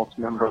the most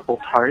memorable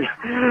part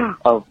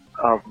of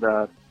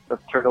the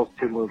Turtles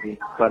 2 movie.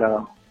 But,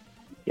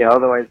 yeah,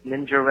 otherwise,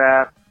 Ninja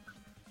Rap,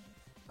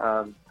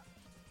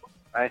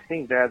 I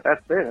think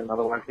that's it. And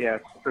otherwise, yeah,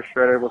 Super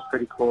Shredder was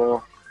pretty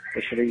cool.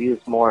 They should have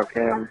used more of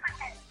him.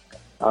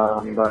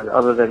 But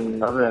other than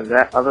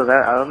that, I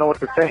don't know what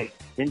to say.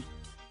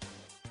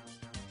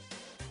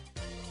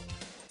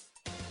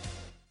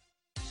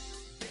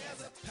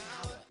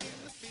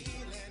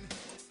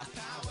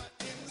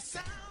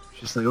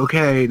 Just like,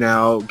 okay,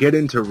 now get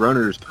into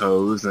runner's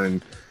pose,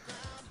 and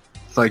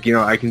it's like,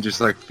 I can just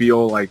like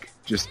feel like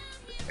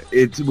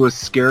it was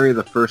scary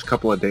the first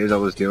couple of days I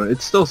was doing it.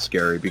 It's still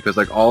scary because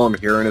like all I'm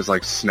hearing is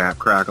like snap,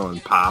 crackle,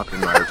 and pop in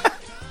my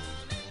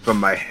from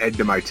my head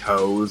to my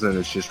toes, and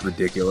it's just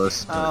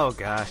ridiculous. Oh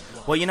gosh.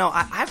 Well,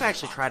 I've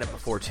actually tried it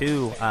before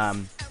too.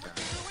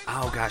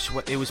 Oh gosh,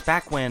 it was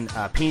back when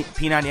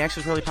P90X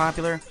was really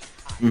popular.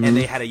 Mm-hmm. And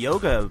they had a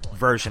yoga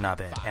version of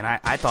it, and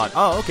I thought,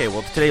 oh, okay,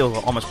 well, today will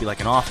almost be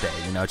like an off day,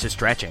 it's just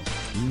stretching.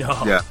 No.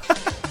 Yeah.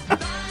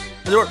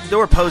 there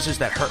were poses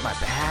that hurt my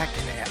back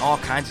and all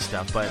kinds of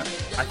stuff, but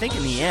I think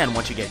in the end,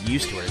 once you get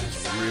used to it,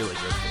 it's really good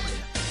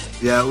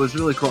for you. Yeah, it was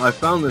really cool. I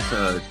found this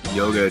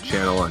yoga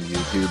channel on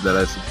YouTube that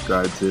I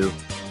subscribed to.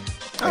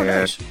 Oh,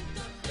 nice.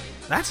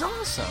 That's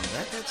awesome.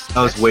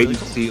 I was waiting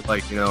to see,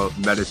 like,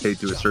 meditate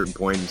to a certain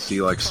point and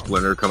see, like,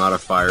 Splinter come out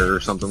of fire or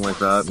something like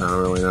that, and I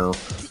don't really know.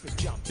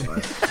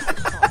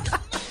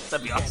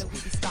 That'd be awesome.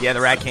 Yeah, the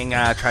Rat King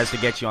tries to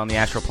get you on the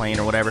astral plane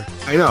or whatever.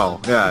 I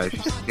know, yeah.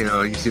 It's just,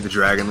 you see the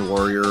Dragon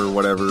Warrior or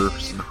whatever.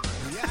 So.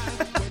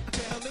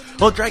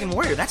 Well, Dragon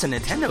Warrior, that's a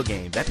Nintendo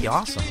game. That'd be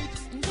awesome.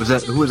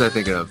 Who was I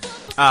thinking of?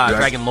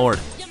 Dragon Lord.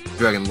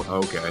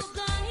 Okay.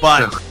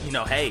 But,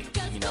 hey,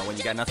 when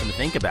you got nothing to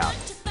think about,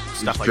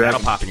 stuff like that'll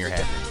pop in your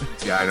head.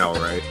 Yeah, I know,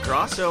 right?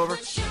 Crossover.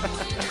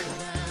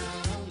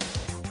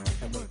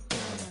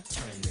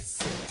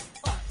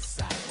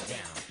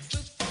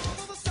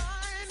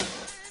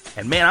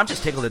 And man, I'm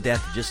just tickled to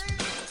death to just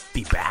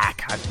be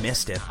back. I've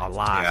missed it a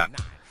lot. Yeah.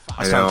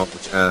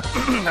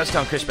 I was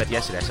telling Chris Beth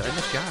yesterday. I said I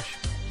miss Josh.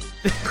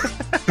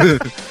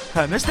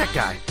 I miss that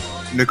guy.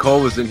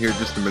 Nicole was in here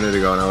just a minute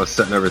ago, and I was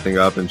setting everything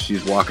up, and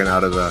she's walking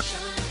out of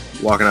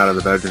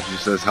the bedroom. She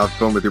says, "How's it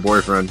going with your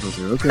boyfriend?" I was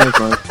like, "Okay,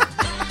 fine."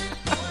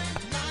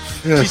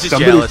 Yeah, She's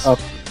just jealous.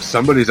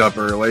 Somebody's up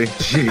early.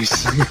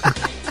 Jeez.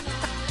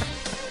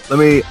 Let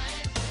me.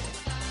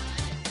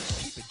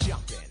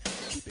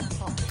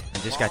 I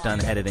just got done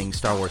editing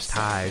Star Wars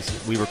Ties.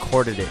 We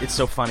recorded it. It's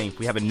so funny.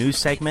 We have a news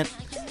segment,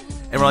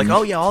 and we're like,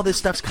 "Oh yeah, all this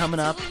stuff's coming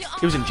up."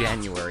 It was in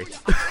January,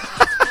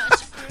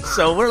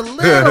 so we're a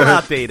little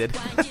outdated.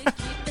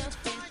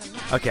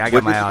 Okay, I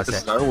got my eyes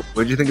set. What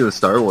did you think of the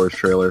Star Wars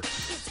trailer?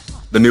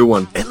 The new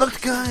one. It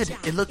looked good.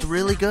 It looked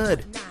really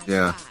good.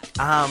 Yeah.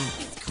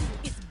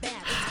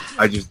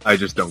 I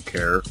just don't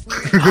care.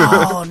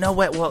 Oh no!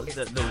 Wait. Well,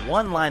 the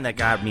one line that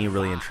got me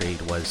really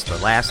intrigued was the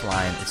last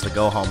line. It's the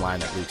go home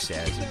line that Luke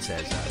says. It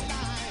says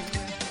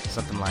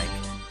something like,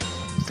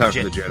 "It's time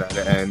for the Jedi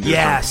to end."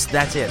 Yes,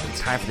 that's it.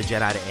 It's time for the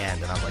Jedi to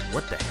end. And I'm like,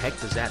 what the heck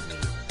does that mean?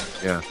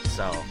 Yeah.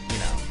 So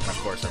of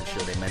course, I'm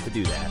sure they meant to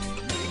do that.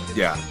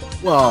 Yeah.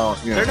 Well,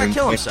 they're not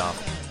killing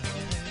himself.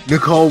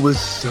 This was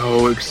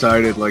so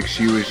excited, like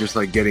she was just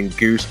like getting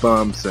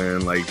goosebumps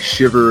and like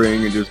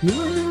shivering and just.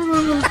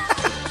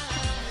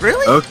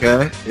 Really?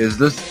 Okay. Is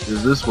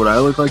this what I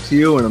look like to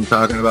you when I'm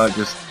talking about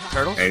just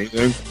turtles?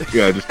 Anything?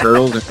 Yeah, just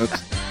turtles.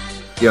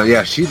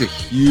 Yeah. She's a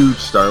huge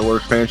Star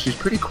Wars fan. She's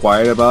pretty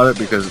quiet about it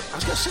because I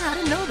was gonna say I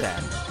didn't know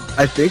that.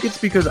 I think it's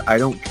because I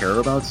don't care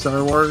about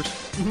Star Wars,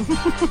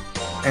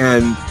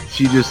 and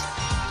she just.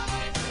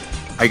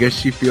 I guess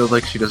she feels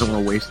like she doesn't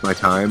want to waste my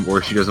time,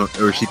 or she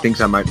thinks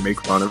I might make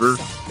fun of her,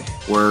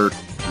 or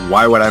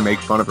why would I make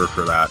fun of her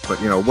for that? But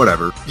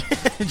whatever.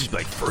 Just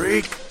like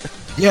freak.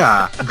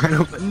 Yeah,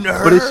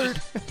 nerd. But it's just,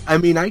 I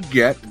mean, I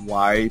get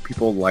why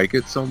people like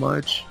it so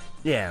much.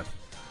 Yeah.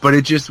 But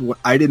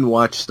I didn't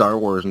watch Star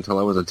Wars until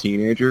I was a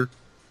teenager.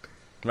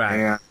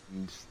 Right.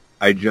 And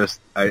I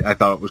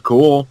thought it was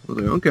cool. I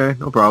was like, okay,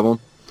 no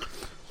problem.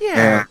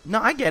 Yeah. No,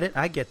 I get it.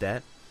 I get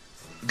that.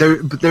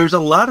 But there's a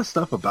lot of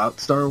stuff about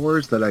Star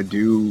Wars that I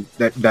do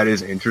that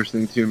is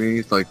interesting to me.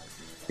 It's like,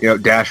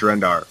 Dash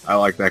Rendar. I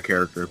like that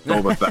character.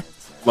 Boba Fett.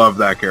 Love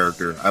that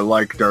character. I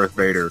like Darth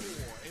Vader.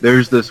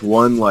 There's this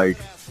one like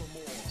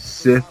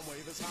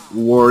Sith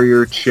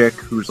warrior chick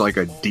who's like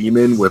a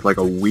demon with like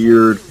a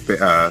weird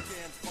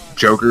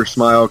Joker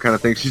smile kind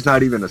of thing. She's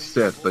not even a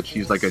Sith, but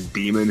she's like a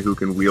demon who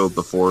can wield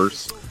the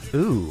Force.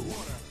 Ooh.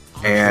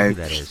 And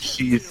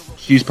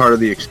she's part of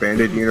the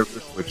expanded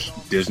universe, which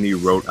Disney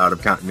wrote out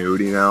of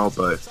continuity now,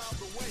 but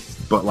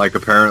like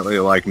apparently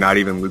like not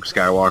even Luke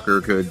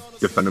Skywalker could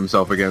defend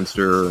himself against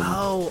her. And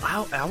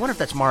I wonder if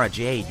that's Mara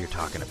Jade you're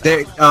talking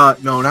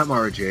about. No, not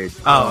Mara Jade.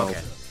 Oh,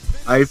 okay.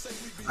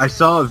 I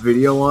saw a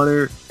video on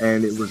her,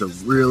 and it was a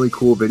really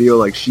cool video.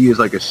 Like, she is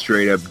like a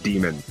straight-up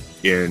demon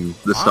in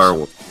the Star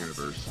Wars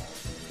universe.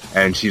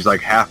 And she's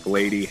like half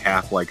lady,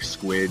 half like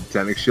squid.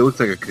 She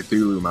looks like a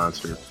Cthulhu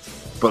monster.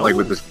 But like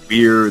with this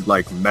weird,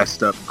 like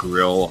messed up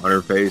grill on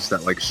her face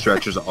that like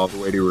stretches all the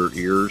way to her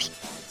ears.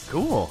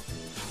 Cool.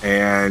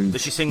 And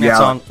does she sing that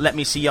song, Let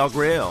Me See Y'all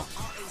Grill?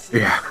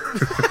 Yeah.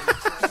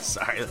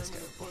 Sorry, that's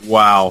terrible.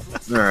 Wow.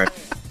 All right.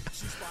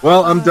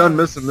 Well, I'm done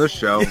missing this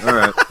show. All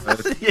right.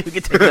 You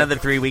can take another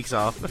 3 weeks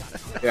off.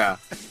 Yeah.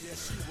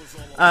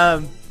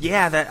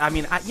 Yeah,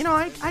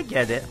 I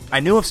get it. I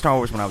knew of Star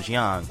Wars when I was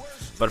young,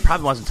 but it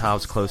probably wasn't until I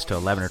was close to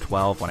 11 or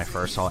 12 when I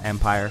first saw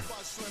Empire.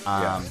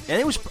 And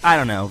it was, I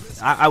don't know,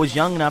 I was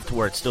young enough to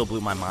where it still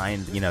blew my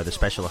mind, the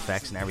special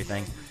effects and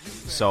everything.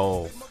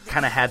 So,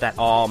 kind of had that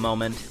awe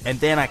moment. And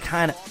then I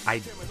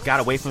got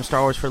away from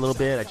Star Wars for a little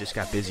bit. I just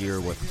got busier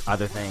with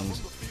other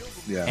things.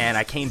 Yeah. And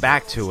I came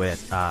back to it.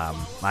 I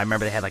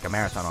remember they had like a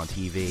marathon on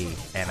TV,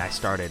 and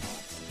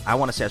I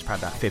want to say I was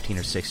probably about 15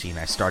 or 16,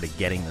 I started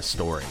getting the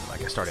story.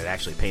 Like, I started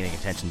actually paying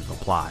attention to the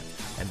plot.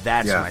 And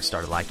that's when I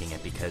started liking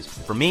it, because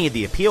for me,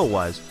 the appeal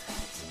was,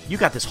 you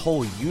got this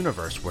whole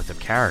universe worth of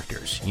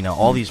characters.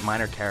 All these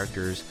minor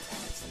characters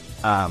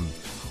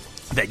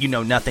that you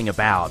know nothing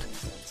about.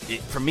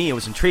 For me, it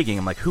was intriguing.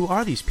 I'm like, who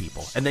are these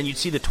people? And then you'd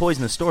see the toys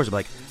in the stores. I'm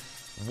like,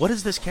 what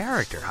is this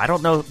character? I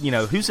don't know.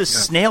 Who's this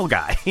snail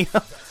guy?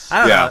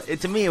 I don't know.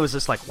 To me, it was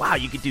just like, wow,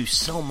 you could do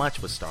so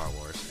much with Star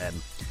Wars.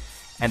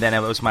 And then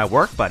it was my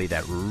work buddy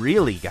that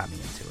really got me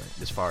into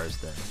it as far as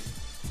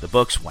the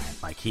books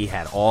went. Like, he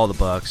had all the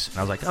books, and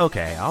I was like,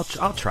 okay, I'll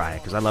try it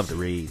because I love to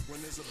read.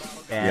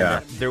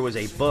 And there was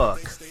a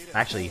book,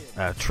 actually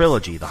a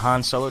trilogy, the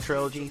Han Solo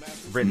trilogy,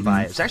 written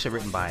by. It was actually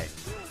written by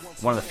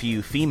one of the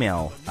few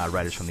female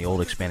writers from the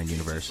old expanded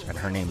universe, and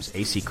her name is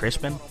A.C.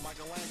 Crispin.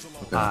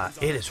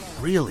 It is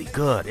really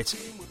good.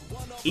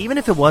 Even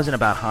if it wasn't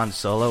about Han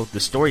Solo, the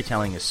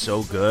storytelling is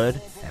so good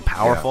and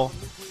powerful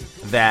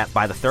that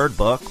by the third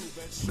book,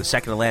 the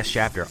second to last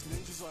chapter,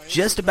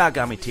 just about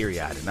got me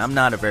teary-eyed. And I'm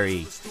not a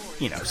very,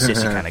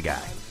 sissy kind of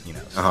guy,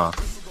 So.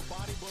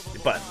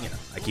 But,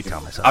 I keep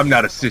telling myself. I'm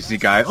not a sissy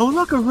guy. Oh,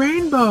 look, a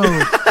rainbow.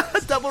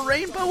 Double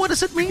rainbow? What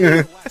does it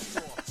mean?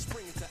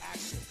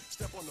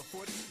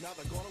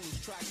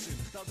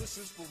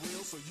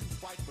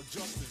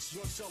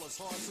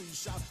 hard, so you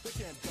shout, they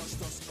can't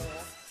dust us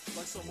off.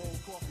 Like some old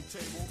coffee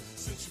table.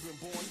 Since you've been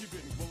born, you've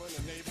been willing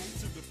and able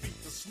to defeat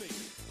the snake.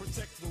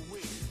 Protect the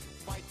weak.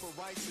 Fight for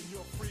rights and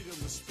your freedom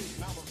to speak.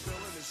 Now the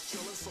villain is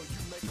chilling, so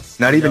you make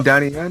a Not even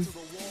Donnie Yen,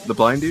 the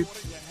blind dude.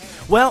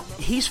 Well,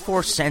 he's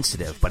force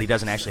sensitive, but he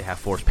doesn't actually have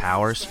force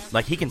powers.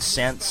 Like, he can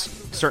sense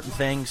certain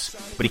things,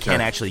 but he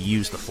can't actually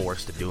use the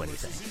force to do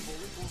anything.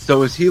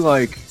 So is he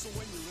like,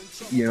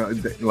 you know,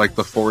 like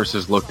the force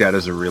is looked at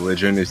as a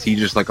religion? Is he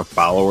just like a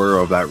follower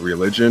of that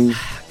religion?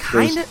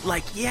 Kind of,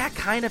 like, yeah,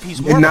 kind of.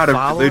 He's more not of a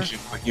a follower. religion,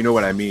 but you know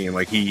what I mean.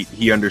 Like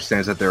he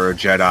understands that they're a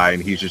Jedi,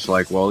 and he's just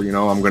like, well, you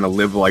know, I'm going to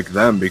live like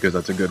them because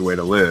that's a good way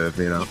to live.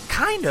 You know,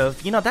 Kind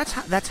of. You know,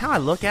 that's how I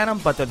look at him.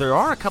 But there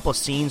are a couple of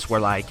scenes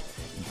where, like,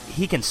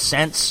 he can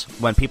sense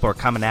when people are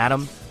coming at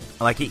him.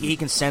 Like, he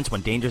can sense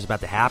when danger's about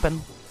to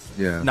happen.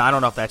 Yeah. Now, I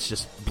don't know if that's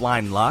just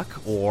blind luck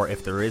or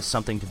if there is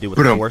something to do with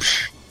the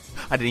force.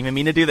 I didn't even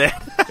mean to do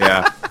that.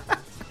 Yeah.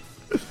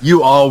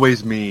 You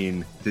always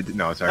mean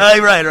no, sorry.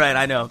 Right.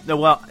 I know. No,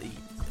 well,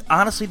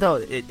 honestly, though,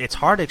 it's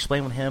hard to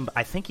explain with him.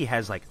 I think he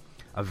has, like,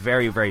 a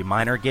very, very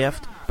minor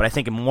gift, but I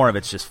think more of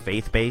it's just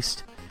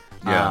faith-based.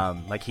 Yeah.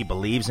 Like, he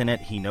believes in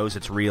it. He knows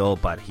it's real,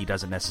 but he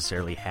doesn't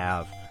necessarily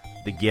have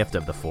the gift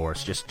of the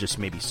Force, just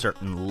maybe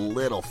certain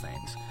little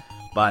things.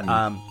 But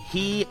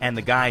he and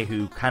the guy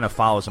who kind of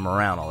follows him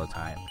around all the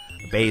time,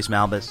 Baze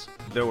Malbus,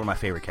 they were my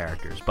favorite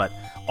characters. But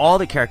all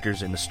the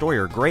characters in the story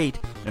are great,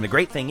 and the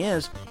great thing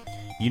is,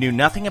 you knew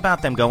nothing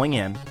about them going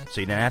in,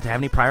 so you didn't have to have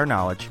any prior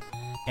knowledge,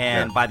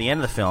 and by the end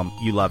of the film,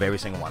 you love every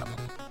single one of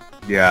them.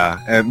 Yeah,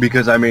 and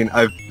because I mean,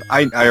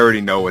 I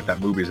already know what that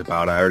movie's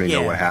about. I already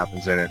know Yeah. what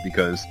happens in it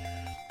because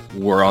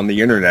we're on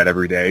the internet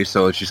every day,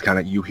 so it's just kind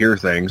of you hear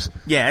things.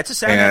 Yeah, it's a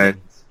sad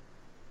ending.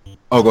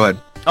 Oh, go ahead.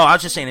 Oh, I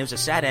was just saying it was a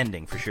sad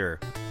ending for sure.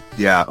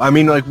 Yeah, I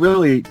mean, like,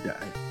 really,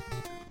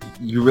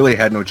 you really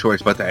had no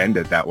choice but to end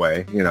it that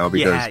way, you know,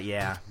 because...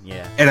 Yeah.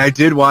 And I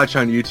did watch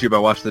on YouTube, I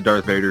watched the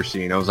Darth Vader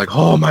scene. I was like,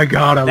 oh my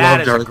god, I That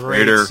love is Darth a great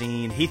Vader.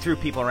 scene. He threw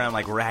people around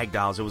like rag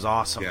dolls. It was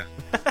awesome. Yeah.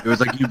 It was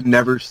like you've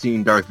never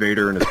seen Darth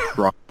Vader in his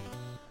truck.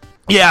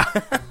 Yeah.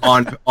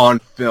 on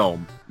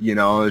film, you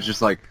know, it's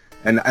just like...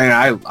 And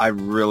I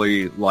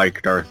really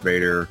like Darth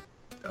Vader.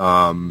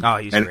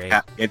 He's and great.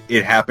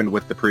 It happened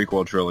with the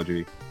prequel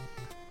trilogy.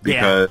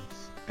 Because...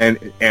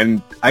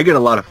 And I get a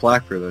lot of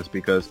flack for this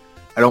because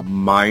I don't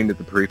mind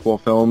the prequel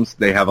films.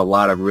 They have a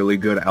lot of really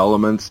good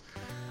elements.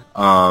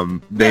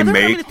 They're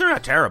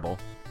not terrible.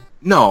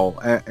 No,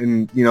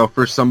 and you know,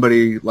 for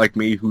somebody like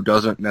me who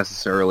doesn't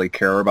necessarily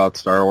care about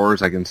Star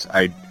Wars,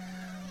 I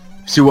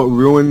see what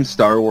ruined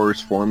Star Wars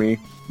for me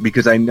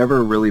because I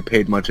never really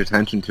paid much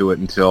attention to it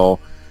until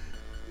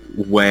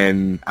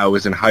when I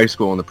was in high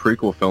school and the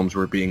prequel films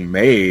were being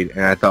made,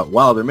 and I thought,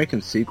 wow, they're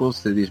making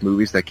sequels to these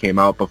movies that came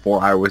out before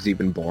I was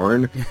even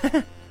born.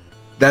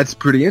 That's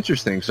pretty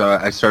interesting. So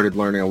I started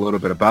learning a little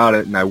bit about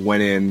it, and I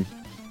went in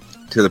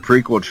to the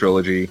prequel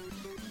trilogy.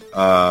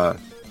 I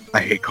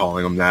hate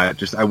calling them that.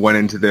 Just I went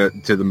into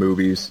the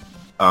movies,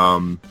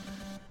 not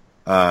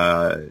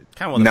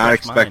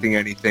expecting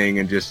anything,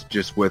 and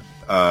just with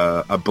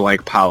a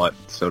blank palette,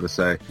 so to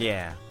say.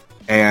 Yeah.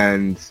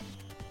 And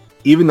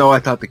even though I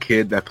thought the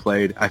kid that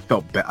played, I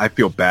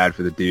feel bad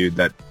for the dude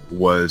that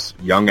was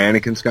young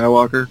Anakin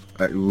Skywalker,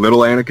 little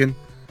Anakin.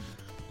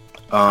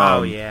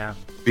 Yeah.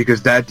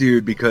 Because that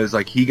dude,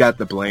 like he got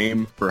the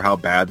blame for how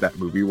bad that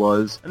movie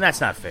was, And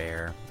that's not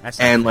fair.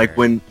 like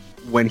when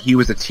he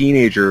was a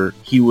teenager,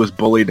 he was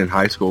bullied in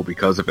high school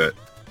because of it.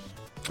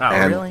 Oh,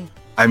 And, really?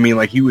 I mean,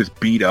 like he was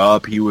beat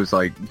up. He was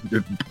like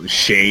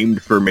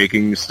shamed for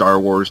making Star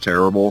Wars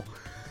terrible,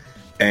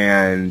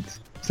 and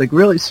it's like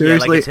really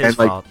seriously, Yeah, like it's his and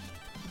like. fault.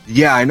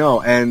 Yeah, I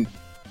know, and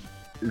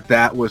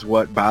that was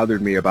what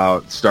bothered me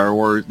about Star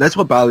Wars. That's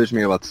what bothers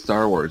me about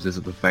Star Wars, is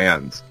the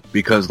fans.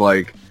 Because,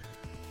 like,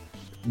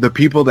 the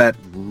people that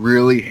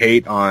really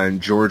hate on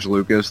George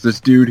Lucas, this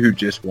dude who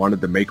just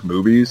wanted to make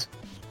movies,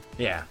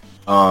 Yeah.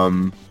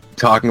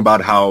 talking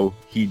about how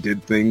he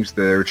did things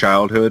to their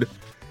childhood,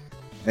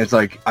 and it's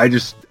like,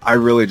 I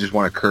really just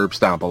want to curb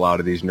stomp a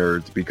lot of these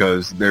nerds,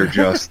 because they're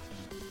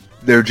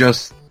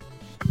just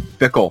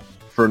fickle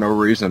for no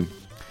reason,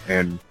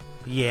 and...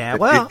 Yeah,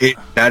 well...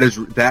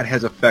 that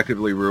has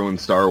effectively ruined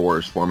Star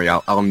Wars for me.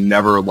 I'll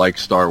never like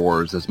Star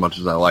Wars as much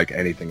as I like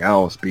anything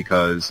else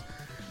because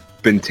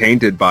it's been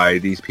tainted by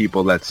these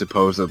people that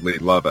supposedly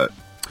love it.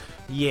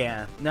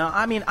 Yeah. No,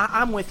 I mean,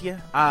 I'm with you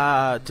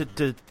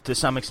to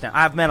some extent.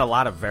 I've met a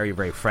lot of very,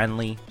 very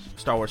friendly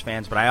Star Wars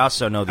fans, but I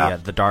also know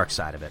the dark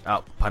side of it.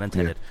 Oh, pun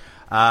intended.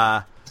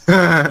 Yeah.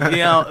 You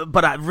know,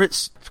 but I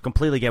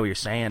completely get what you're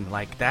saying.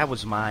 Like, that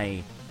was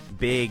my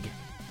big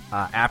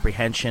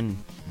apprehension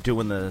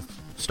doing the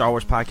Star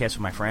Wars podcast with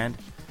my friend,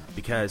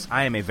 because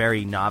I am a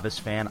very novice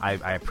fan.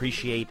 I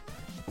appreciate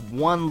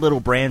one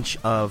little branch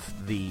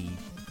of the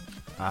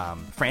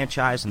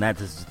franchise, and that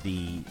is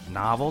the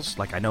novels.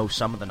 Like, I know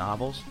some of the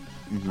novels,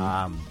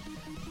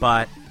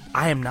 but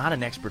I am not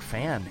an expert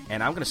fan,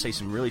 and I'm going to say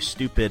some really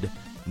stupid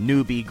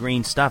newbie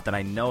green stuff that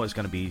I know is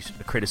going to be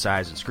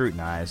criticized and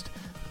scrutinized.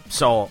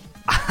 So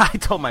I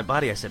told my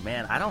buddy, I said,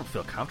 man, I don't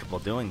feel comfortable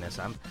doing this.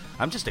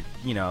 I'm just a,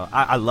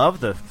 I love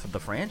the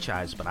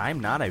franchise, but I'm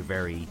not a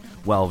very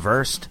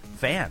well-versed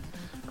fan.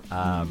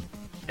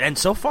 And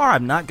so far,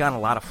 I've not gotten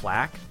a lot of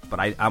flack, but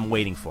I'm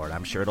waiting for it.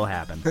 I'm sure it'll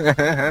happen.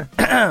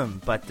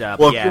 But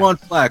well, if you want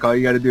flack, all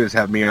you got to do is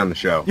have me on the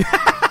show.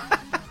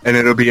 And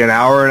it'll be an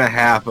hour and a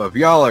half of,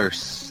 y'all are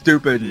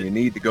stupid and you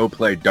need to go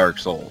play Dark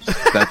Souls.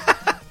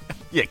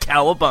 Yeah,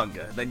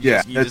 cowabunga. Then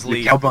you just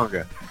leave.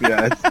 Cowabunga.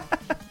 Yeah.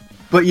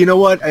 But you know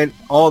what? And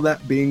all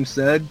that being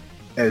said,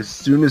 as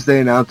soon as they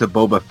announce a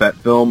Boba Fett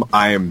film,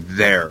 I am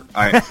there.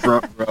 I am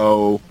front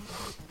row.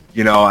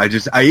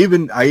 I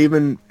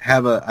even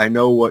have I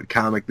know what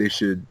comic they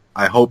should,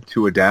 I hope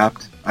to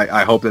adapt.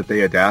 I hope that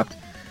they adapt.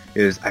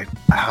 I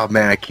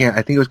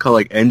think it was called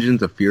like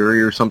Engines of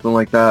Fury or something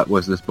like that,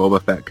 was this Boba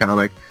Fett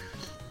comic.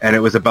 And it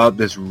was about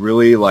this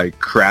really like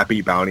crappy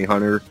bounty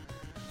hunter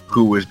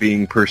who was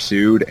being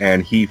pursued,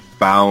 and he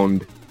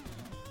found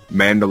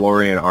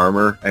Mandalorian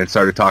armor and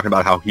started talking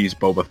about how he's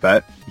Boba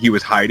Fett. He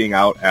was hiding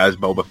out as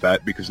Boba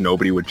Fett because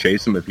nobody would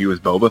chase him if he was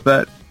Boba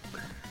Fett.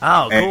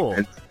 Oh, cool.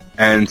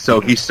 And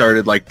so he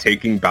started like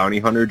taking bounty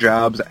hunter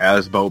jobs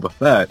as Boba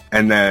Fett,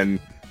 and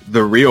then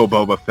the real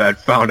Boba Fett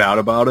found out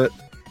about it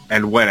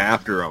and went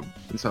after him.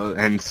 And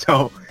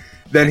so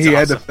then he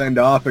had to fend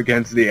off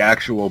against the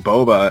actual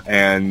Boba,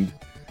 and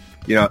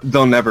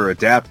they'll never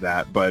adapt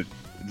that, but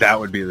that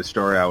would be the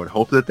story I would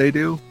hope that they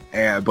do.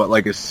 But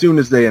like as soon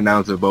as they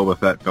announce a Boba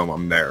Fett film,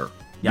 I'm there.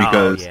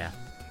 Because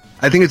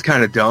I think it's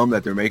kind of dumb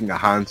that they're making a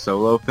Han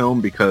Solo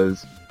film,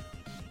 because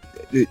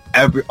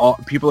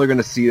people are going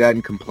to see that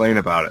and complain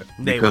about it.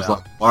 Because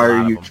like, why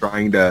are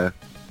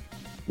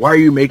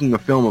you making a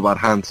film about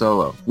Han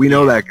Solo? We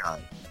know that guy.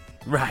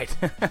 Right.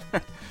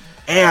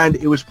 And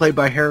it was played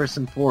by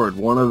Harrison Ford,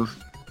 one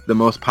of the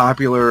most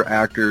popular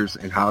actors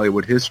in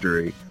Hollywood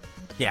history.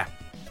 Yeah.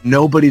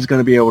 Nobody's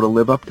going to be able to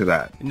live up to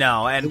that.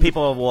 No, and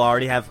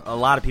a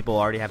lot of people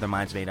already have their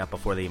minds made up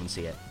before they even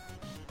see it.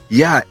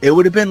 Yeah, it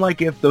would have been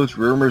like if those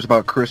rumors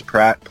about Chris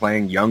Pratt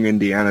playing young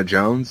Indiana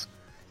Jones,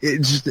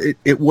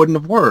 it wouldn't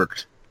have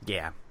worked.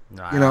 Yeah,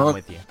 no, I'm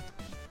with you.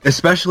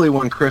 Especially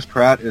when Chris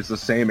Pratt is the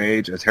same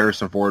age as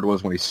Harrison Ford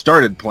was when he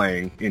started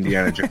playing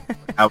Indiana Jones.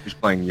 Now he's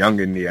playing young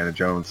Indiana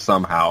Jones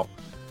somehow.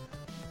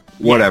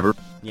 Whatever.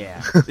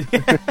 Yeah.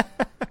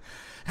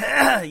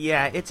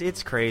 Yeah,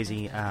 it's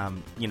crazy,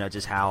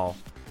 just how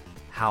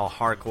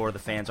hardcore the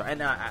fans are.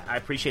 And I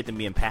appreciate them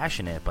being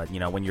passionate, but,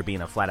 when you're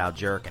being a flat-out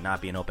jerk and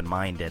not being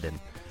open-minded, and,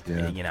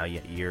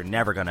 you're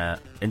never going to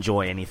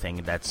enjoy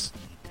anything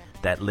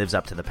that lives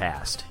up to the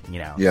past,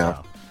 Yeah.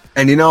 So.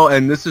 And,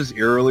 and this is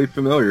eerily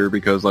familiar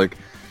because, like,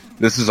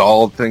 this is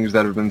all things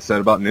that have been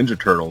said about Ninja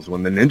Turtles.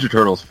 When the Ninja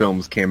Turtles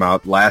films came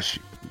out last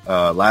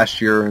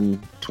year in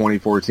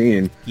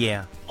 2014,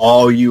 yeah,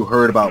 all you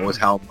heard about was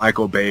how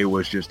Michael Bay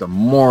was just a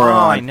moron.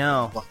 Oh, I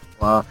know. Blah,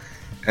 blah.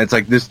 And it's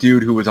like this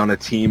dude who was on a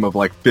team of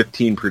like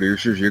 15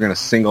 producers, you're going to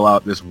single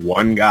out this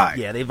one guy.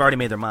 Yeah, they've already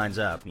made their minds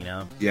up,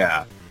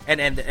 Yeah.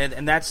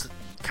 And that's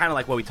kind of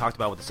like what we talked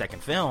about with the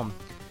second film.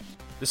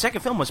 The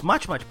second film was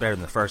much, much better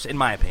than the first, in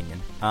my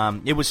opinion.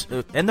 It was,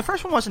 and the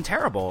first one wasn't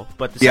terrible,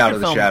 but the second Out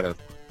of the Shadow.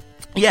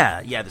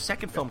 Yeah, the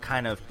second film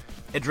kind of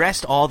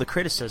addressed all the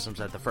criticisms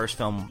that the first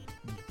film,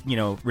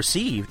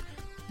 received,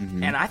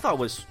 and I thought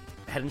was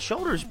head and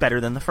shoulders better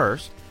than the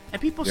first.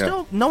 And people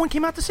no one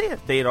came out to see it.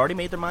 They had already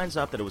made their minds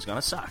up that it was going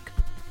to suck.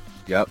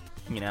 Yep.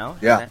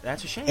 Yeah.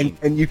 That's a shame.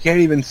 And you can't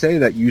even say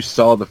that you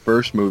saw the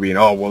first movie and,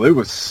 it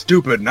was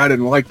stupid and I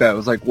didn't like that. It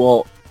was like,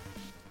 well,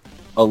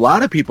 a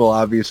lot of people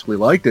obviously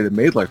liked it. It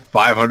made like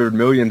 $500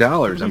 million.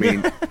 I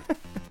mean,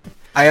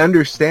 I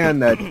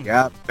understand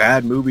that,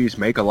 bad movies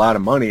make a lot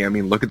of money. I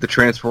mean, look at the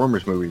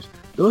Transformers movies.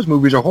 Those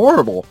movies are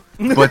horrible,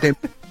 but they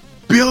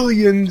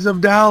billions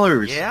of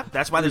dollars. Yeah,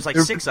 that's why there's like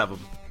 6 of them.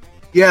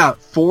 Yeah,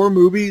 4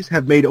 movies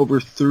have made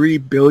over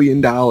 $3 billion.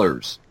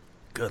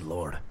 Good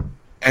Lord.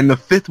 And the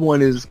 5th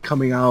one is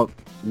coming out,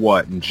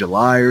 in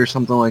July or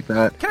something like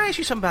that? Can I ask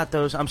you something about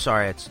those? I'm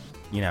sorry, it's,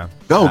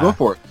 go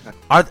for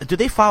it. Do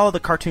they follow the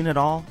cartoon at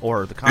all?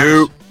 Or the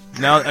comics?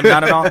 No,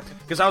 not at all?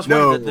 Because I was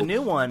wondering,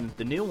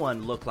 the new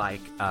one looked like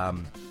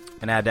an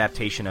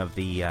adaptation of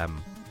the,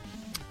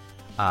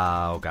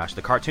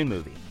 the cartoon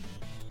movie.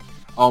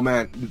 Oh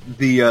man,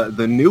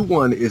 the new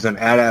one is an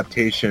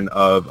adaptation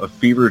of a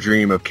fever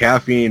dream of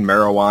caffeine,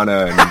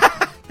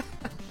 marijuana,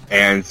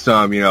 and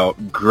some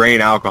grain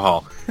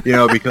alcohol.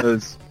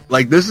 Because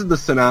like this is the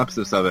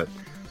synopsis of it.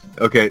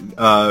 Okay,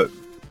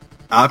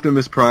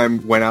 Optimus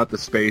Prime went out to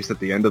space at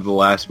the end of the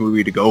last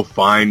movie to go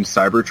find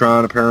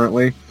Cybertron,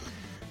 apparently,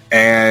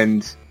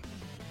 and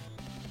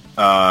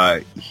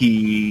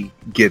he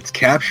gets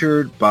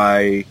captured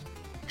by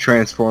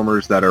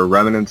Transformers that are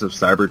remnants of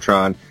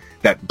Cybertron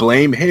that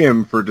blame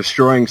him for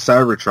destroying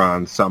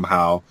Cybertron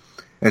somehow.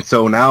 And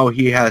so now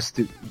he has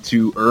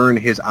to earn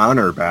his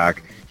honor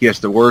back. He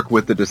has to work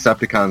with the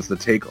Decepticons to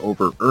take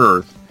over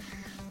Earth.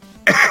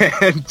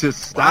 And to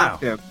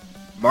stop him,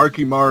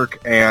 Marky Mark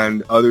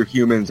and other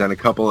humans and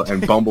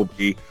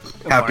Bumblebee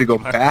have to go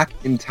back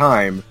in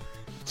time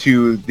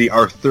to the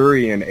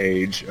Arthurian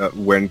age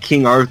when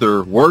King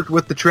Arthur worked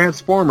with the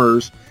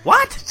Transformers.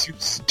 What?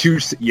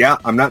 Yeah,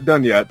 I'm not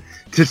done yet.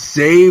 To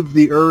save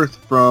the Earth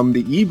from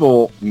the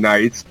evil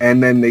knights,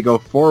 and then they go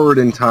forward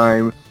in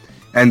time,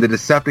 and the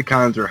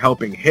Decepticons are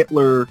helping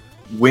Hitler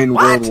win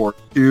World War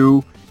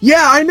II.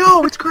 Yeah, I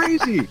know, it's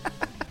crazy.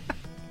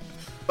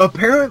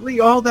 Apparently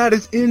all that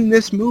is in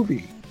this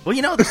movie. Well,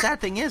 you know, the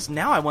sad thing is,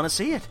 now I want to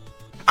see it.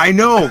 I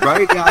know,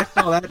 right? Yeah, I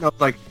saw that and I was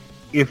like,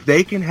 if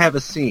they can have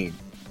a scene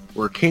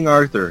where King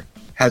Arthur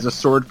has a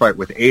sword fight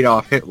with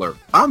Adolf Hitler,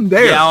 I'm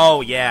there. Yeah,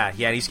 oh, yeah.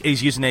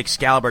 He's using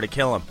Excalibur to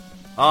kill him.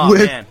 Oh,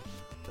 man.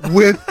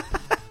 With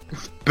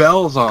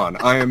bells on,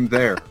 I am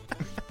there.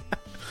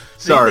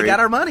 Sorry. They got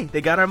our money.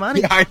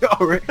 Yeah, I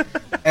know,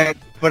 right?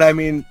 But, I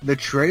mean, the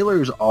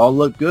trailers all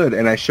look good,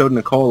 and I showed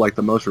Nicole, like,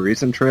 the most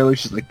recent trailer.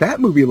 She's like, that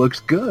movie looks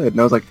good. And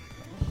I was like,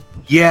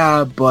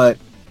 yeah, but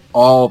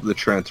all of the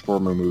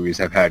Transformer movies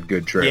have had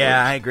good trailers.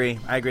 Yeah, I agree.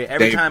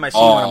 Every time I see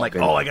one, I'm like,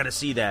 oh, I got to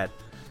see that.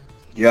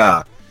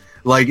 Yeah.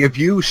 Like, if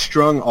you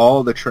strung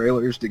all the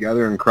trailers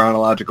together in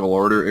chronological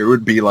order, it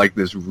would be like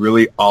this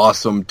really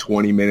awesome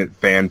 20-minute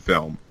fan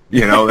film.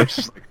 You know, it's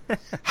just like,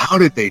 how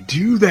did they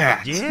do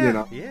that? Yeah, you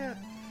know? Yeah.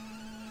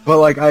 But,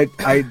 like,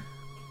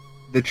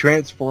 the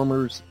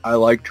Transformers, I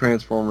like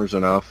Transformers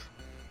enough.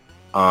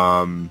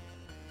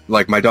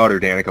 Like, my daughter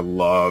Danica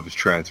loves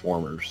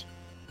Transformers.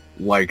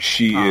 Like,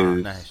 she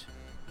is nice.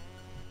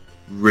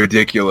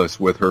 Ridiculous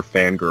with her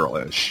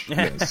fangirl-ish.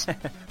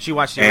 She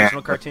watched the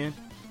original cartoon?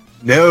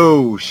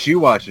 No, she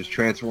watches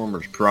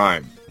Transformers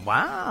Prime.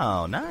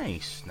 Wow,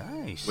 nice.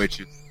 Which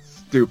is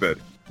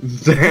stupid.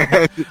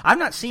 I've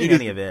not seen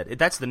any of it.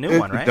 That's the new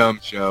one, right? It's a dumb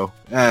show.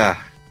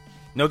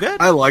 No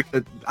good? I like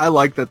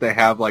that they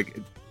have like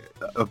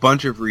a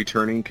bunch of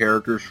returning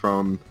characters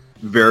from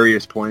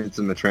various points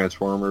in the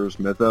Transformers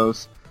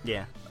mythos.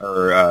 Yeah.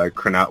 Or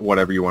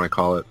whatever you want to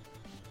call it.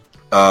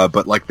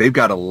 But like they've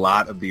got a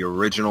lot of the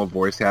original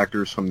voice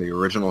actors from the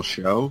original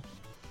show.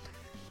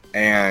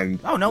 And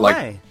oh, no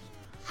way.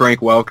 Frank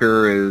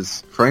Welker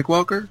is Frank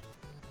Welker?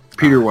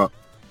 Peter Welker.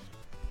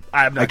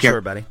 I'm not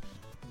sure, buddy.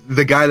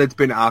 The guy that's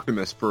been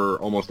Optimus for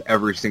almost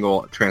every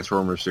single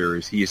Transformers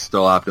series, he's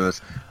still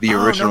Optimus. The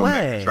original no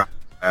way.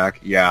 back.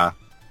 Yeah.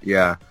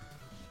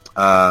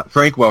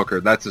 Frank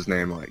Welker, that's his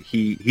name. Like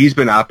he's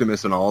been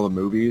Optimus in all the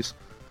movies,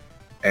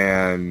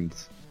 and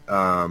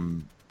I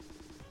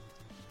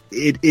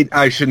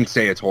shouldn't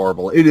say it's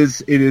horrible. It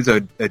is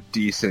a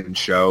decent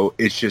show.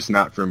 It's just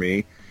not for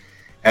me.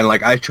 And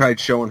like I tried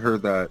showing her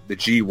the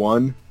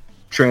G1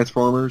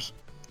 Transformers,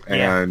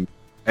 and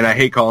I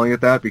hate calling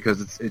it that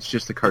because it's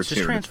just a cartoon. It's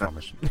just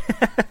Transformers.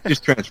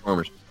 Just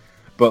Transformers.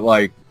 But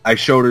like I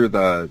showed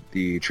her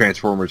the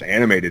Transformers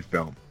animated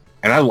film,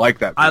 and I like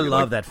that movie. I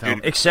love that film,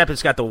 except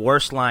it's got the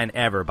worst line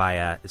ever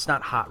by it's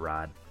not Hot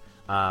Rod,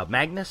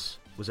 Magnus.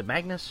 Was it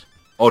Magnus?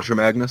 Ultra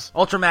Magnus.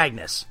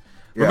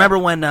 Yeah. Remember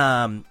when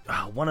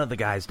one of the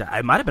guys died?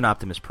 It might have been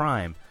Optimus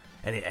Prime.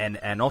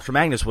 And Ultra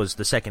Magnus was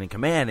the second in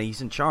command, and he's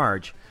in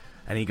charge,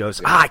 and he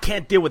goes, I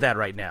can't deal with that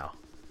right now.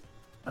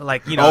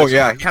 Like, you know,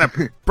 kind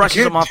of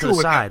brushes him off to the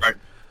side. Right.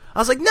 I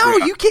was like, no,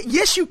 you can't.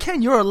 Yes, you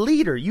can. You're a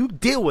leader. You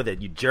deal with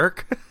it, you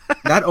jerk.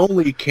 Not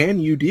only can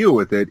you deal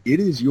with it,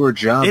 it is your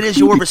job. It is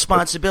your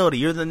responsibility.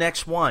 You're the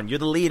next one. You're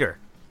the leader.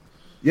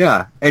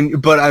 Yeah,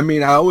 but I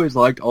mean, I always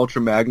liked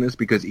Ultra Magnus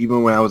because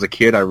even when I was a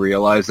kid, I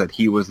realized that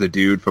he was the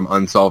dude from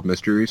Unsolved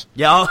Mysteries.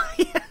 Yeah,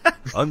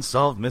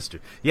 Unsolved Mystery.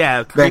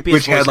 Yeah, creepiest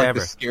which had voice like ever.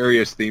 the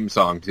scariest theme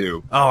song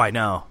too. Oh, I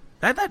know.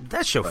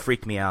 That show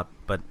freaked me out.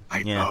 But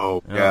I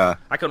know. Yeah,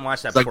 I couldn't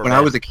watch that. It's like when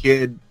I was a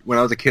kid. When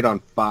I was a kid on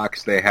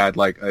Fox, they had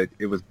like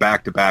it was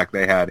back to back.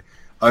 They had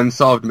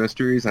Unsolved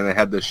Mysteries, and they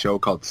had this show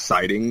called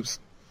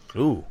Sightings.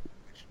 Ooh,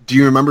 do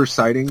you remember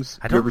Sightings?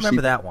 I don't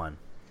remember that one.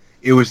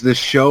 It was this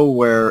show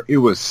where it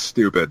was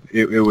stupid.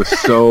 It was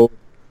so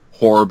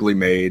horribly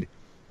made,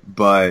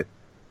 but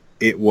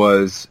it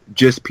was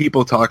just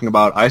people talking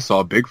about, I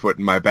saw Bigfoot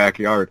in my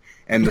backyard.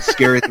 And the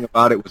scary thing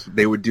about it was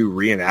they would do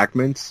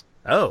reenactments.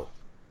 Oh.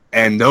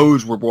 And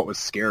those were what was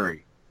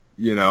scary.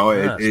 You know,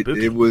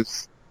 it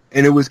was,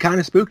 and it was kind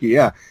of spooky,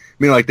 yeah. I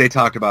mean, like they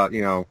talked about,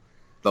 you know,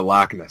 the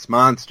Loch Ness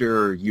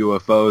Monster,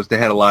 UFOs. They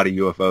had a lot of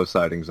UFO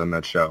sightings on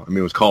that show. I mean,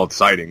 it was called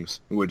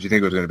Sightings. What did you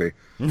think it was going to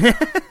be?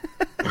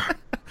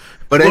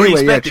 But what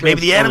anyway, maybe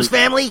the Addams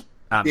Family?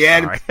 I'm sorry.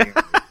 Addams Family.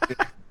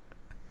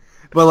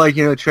 But like,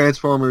 you know,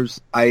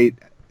 Transformers,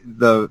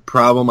 the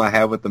problem I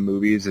have with the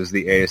movies is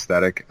the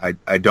aesthetic.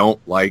 I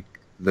don't like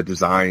the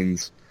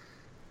designs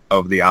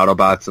of the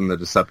Autobots and the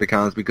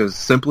Decepticons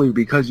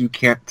because you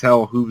can't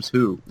tell who's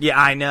who. Yeah,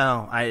 I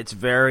know. It's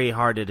very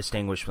hard to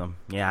distinguish them.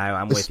 Yeah,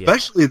 I'm with you.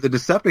 Especially the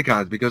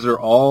Decepticons because they're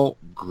all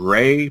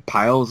gray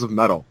piles of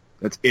metal.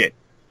 That's it.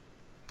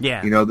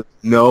 Yeah. You know, there's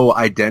no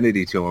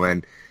identity to them.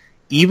 And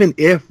even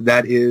if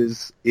it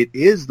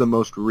is the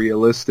most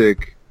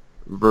realistic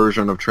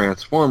version of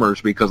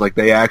Transformers because like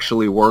they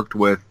actually worked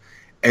with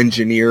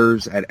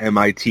engineers at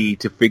MIT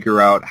to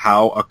figure out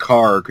how a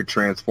car could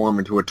transform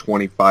into a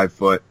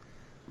 25-foot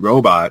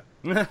robot.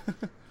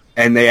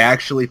 And they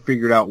actually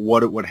figured out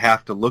what it would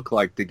have to look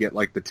like to get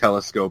like the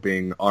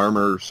telescoping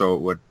armor so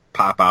it would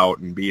pop out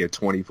and be a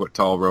 20-foot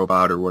tall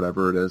robot or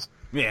whatever it is.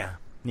 Yeah.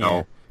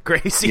 No.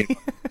 Crazy. Yeah.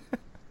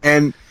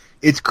 And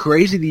it's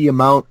crazy the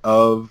amount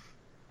of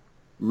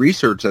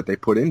research that they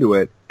put into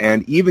it.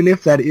 And even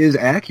if that is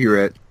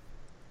accurate,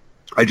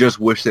 I just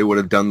wish they would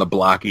have done the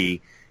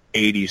blocky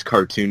 80s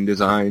cartoon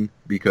design,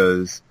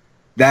 because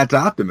that's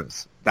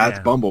Optimus. That's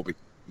Bumblebee.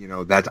 You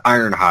know, that's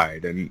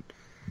Ironhide. And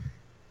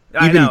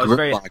even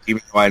Grimlock,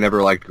 even though I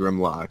never liked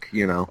Grimlock,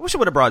 you know. I wish it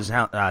would have brought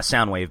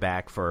Soundwave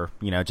back for,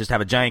 you know, just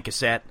have a giant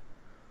cassette.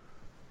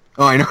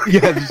 Oh, I know.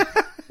 Yeah.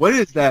 What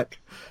is that?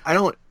 I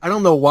don't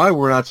know why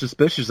we're not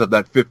suspicious of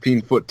that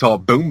 15-foot tall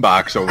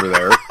boombox over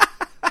there.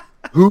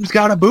 Who's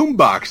got a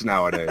boombox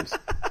nowadays?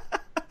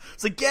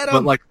 It's like, get him.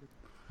 But like,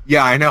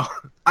 yeah, I know.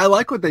 I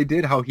like what they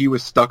did, how he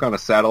was stuck on a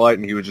satellite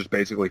and he was just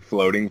basically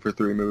floating for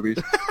 3 movies.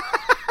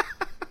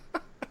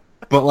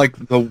 But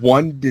like the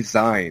one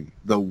design,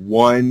 the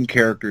one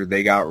character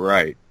they got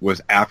right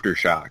was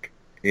Aftershock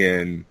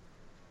in,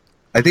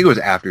 I think it was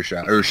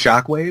Aftershock, or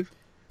Shockwave?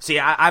 See,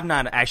 I've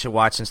not actually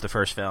watched since the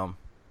first film.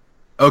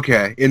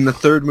 Okay, in the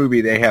 3rd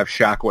movie they have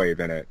Shockwave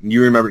in it. And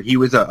you remember, he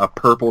was a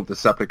purple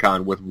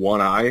Decepticon with one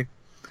eye.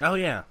 Oh,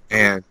 yeah.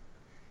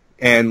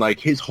 And like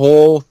his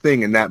whole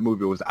thing in that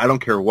movie was, I don't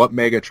care what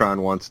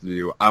Megatron wants to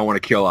do, I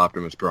want to kill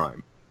Optimus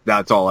Prime.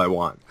 That's all I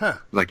want. Huh.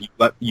 Like,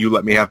 you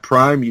let me have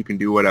Prime, you can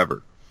do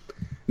whatever.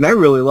 And I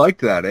really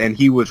liked that. And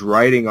he was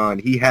riding on,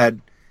 he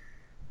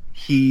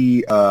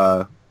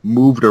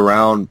moved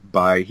around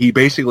by, he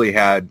basically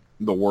had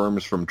the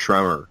worms from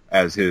Tremor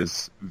as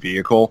his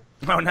vehicle.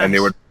 Oh, nice. And they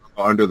would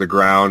go under the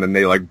ground, and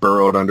they like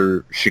burrowed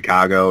under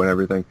Chicago and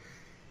everything.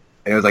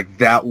 And it was like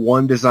that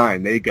one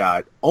design they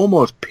got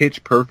almost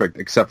pitch perfect,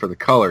 except for the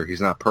color.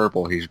 He's not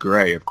purple, he's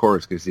gray, of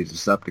course, because he's a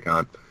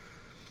Decepticon.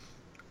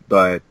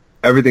 But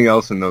everything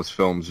else in those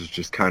films is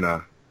just kind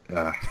of,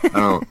 I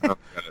don't get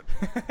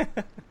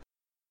it.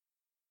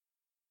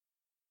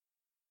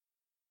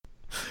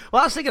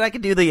 Well, I was thinking I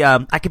could do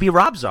I could be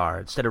Robzar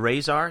instead of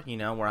Razor, you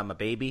know, where I'm a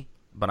baby,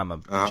 but I'm a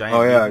giant.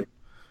 Oh, yeah.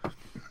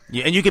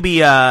 Yeah. And you could be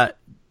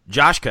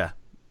Joshka.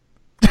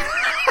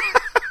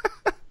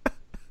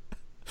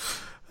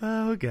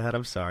 Oh, God,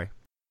 I'm sorry.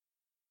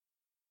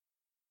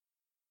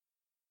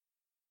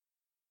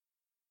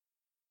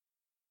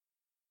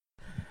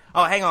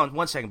 Oh, hang on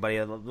 1 second, buddy.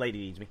 The lady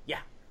needs me. Yeah.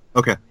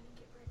 Okay.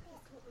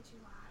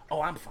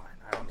 Oh, I'm fine.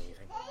 I don't need anything.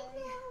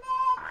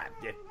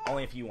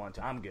 Only if you want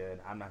to. I'm good.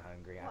 I'm not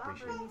hungry. I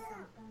appreciate it.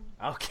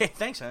 Okay,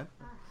 thanks, hon.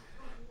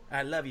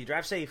 I love you.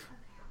 Drive safe.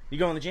 You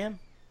going to the gym?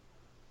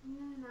 No,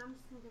 I'm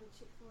just going to go to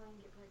Chick-fil-A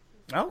and get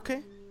breakfast.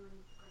 Okay.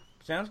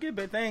 Sounds good,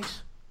 babe.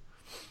 Thanks.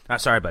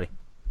 Sorry, buddy.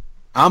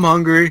 I'm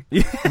hungry.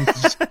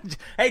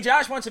 Hey,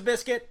 Josh wants a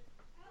biscuit.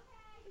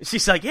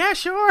 She's like, yeah,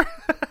 sure.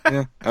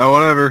 Yeah. Oh,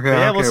 whatever.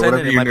 Yeah, okay, we'll send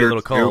whatever it. It might be a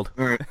little nerds cold.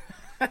 do. All right.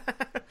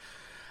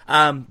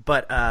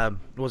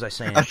 What was I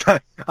saying?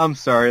 I'm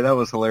sorry, that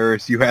was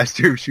hilarious. You asked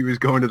her if she was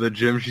going to the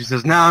gym. She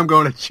says, "Nah, I'm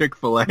going to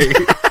Chick-fil-A."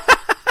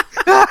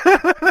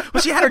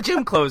 Well, she had her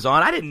gym clothes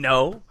on. I didn't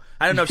know.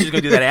 I don't know if she's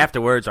going to do that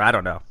afterwards, or I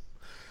don't know.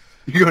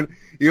 You going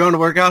to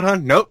work out,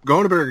 hon? Nope,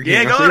 going to Burger King.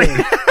 Yeah, going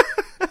to.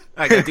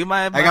 I got to do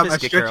my I got my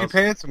biscuit stretchy curls.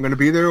 pants. I'm going to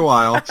be there a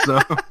while. So.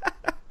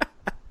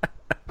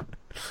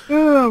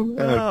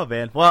 Oh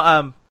man.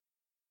 Well,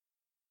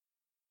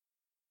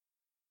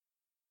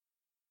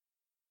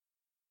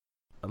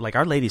 like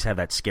our ladies have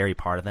that scary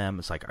part of them.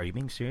 It's like, are you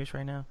being serious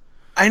right now?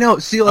 I know.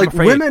 See, like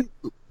women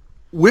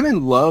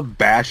love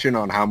bashing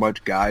on how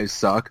much guys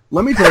suck.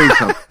 Let me tell you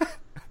something.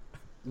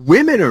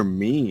 Women are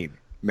mean,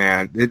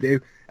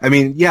 man. I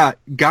mean, yeah,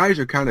 guys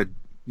are kind of,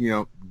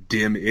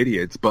 dim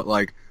idiots, but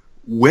like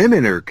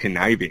women are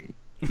conniving,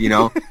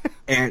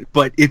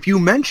 but if you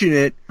mention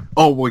it,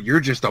 oh, well, you're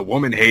just a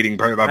woman hating,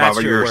 blah, blah, blah,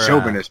 you're a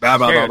chauvinist, blah,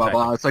 blah, blah, blah,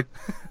 blah. It's like,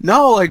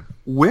 no, like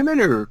women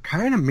are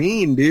kind of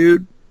mean,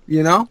 dude.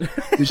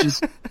 It's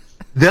just,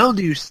 they'll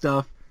do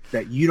stuff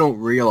that you don't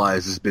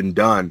realize has been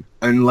done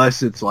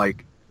unless it's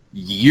like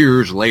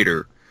years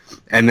later.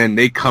 And then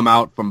they come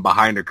out from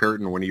behind a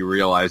curtain when you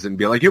realize it and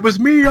be like, it was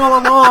me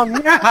all along.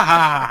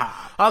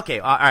 Okay,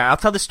 all right, I'll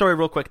tell the story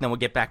real quick and then we'll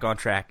get back on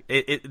track.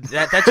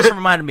 That just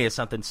reminded me of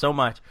something so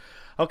much.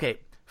 Okay,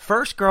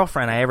 first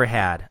girlfriend I ever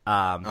had,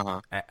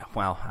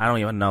 well, I don't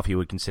even know if you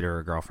would consider her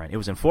a girlfriend. It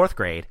was in 4th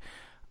grade.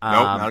 Nope,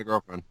 not a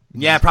girlfriend.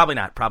 Yeah, probably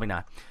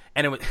not.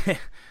 And it was...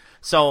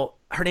 So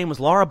her name was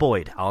Laura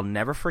Boyd. I'll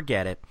never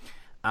forget it.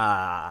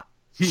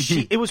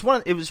 It was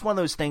one of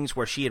those things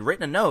where she had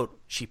written a note.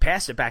 She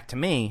passed it back to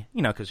me,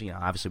 because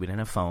obviously we didn't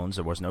have phones.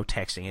 There was no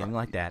texting, anything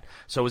like that.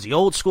 So it was the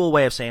old school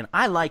way of saying,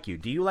 "I like you.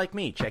 Do you like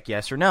me?" Check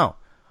yes or no.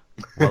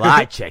 Well,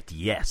 I checked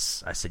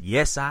yes. I said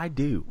yes, I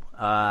do.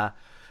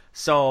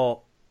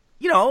 So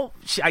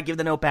I give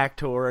the note back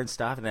to her and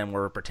stuff, and then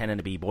we're pretending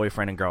to be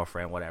boyfriend and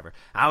girlfriend, whatever.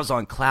 I was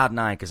on cloud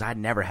 9 because I'd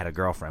never had a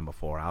girlfriend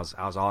before. I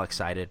was all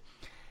excited.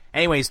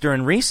 Anyways,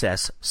 during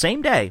recess,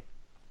 same day,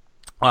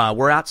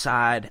 we're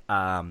outside,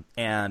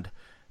 and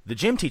the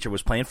gym teacher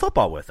was playing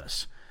football with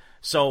us.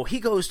 So he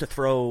goes to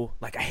throw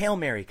like a Hail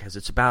Mary because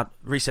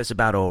recess is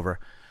about over,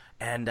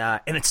 and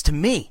it's to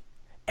me.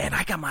 And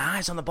I got my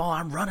eyes on the ball.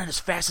 I'm running as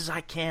fast as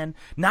I can,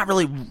 not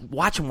really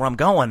watching where I'm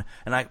going.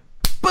 And I,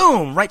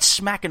 boom, right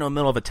smack into the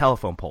middle of a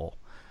telephone pole.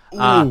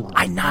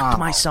 I knocked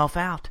myself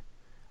out.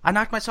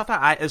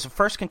 It was the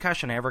first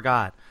concussion I ever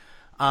got.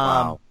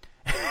 Wow.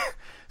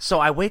 So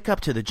I wake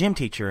up to the gym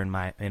teacher in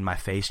my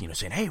face,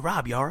 saying, "Hey,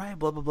 Rob, you all right?"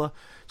 Blah, blah, blah.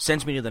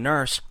 Sends me to the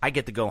nurse. I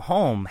get to go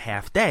home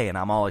half day, and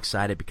I'm all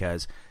excited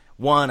because,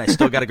 1, I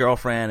still got a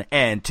girlfriend,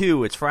 and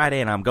 2, it's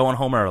Friday, and I'm going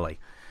home early.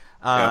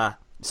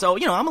 So,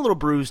 I'm a little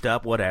bruised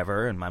up,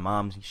 whatever, and my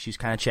mom, she's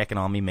kind of checking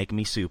on me, making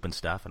me soup and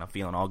stuff, and I'm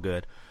feeling all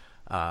good.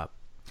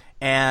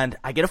 And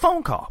I get a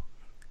phone call,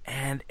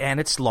 and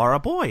it's Laura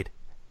Boyd.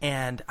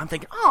 And I'm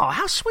thinking, oh,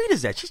 how sweet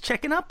is that? She's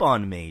checking up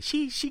on me.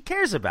 She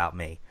cares about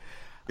me.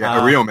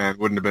 Yeah, a real man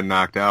wouldn't have been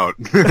knocked out.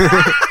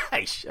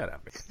 Hey, shut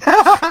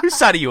up. Whose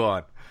side are you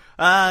on?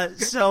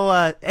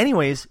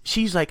 Anyways,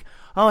 she's like,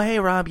 oh, hey,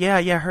 Rob, yeah,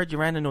 I heard you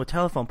ran into a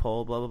telephone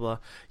pole, blah, blah, blah.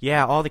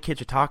 Yeah, all the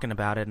kids are talking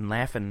about it and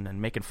laughing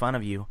and making fun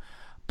of you.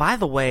 By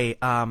the way,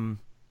 I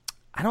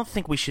don't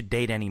think we should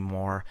date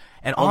anymore.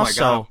 And Oh my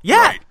also, God.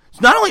 yeah,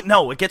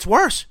 Right. it gets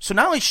worse. So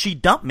not only she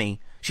dumped me,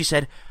 she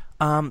said,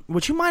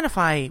 would you mind if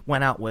I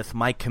went out with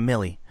Mike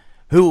Camilli,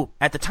 who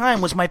at the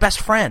time was my best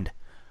friend?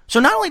 So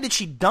not only did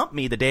she dump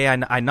me the day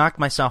I knocked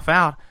myself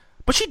out,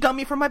 but she dumped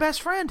me for my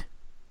best friend.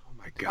 Oh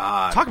my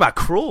God. Talk about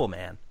cruel,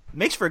 man.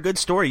 Makes for a good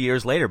story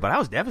years later, but I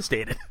was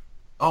devastated.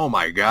 Oh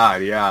my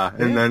God, yeah.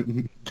 And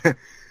then,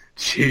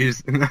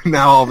 jeez,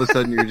 now all of a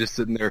sudden you're just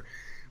sitting there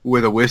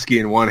with a whiskey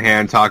in one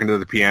hand talking to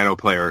the piano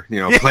player.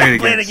 Play it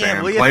again,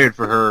 Sam. Play it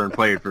for her and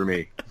play it for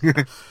me.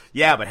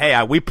 Yeah, but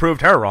hey, we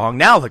proved her wrong.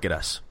 Now look at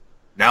us.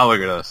 Now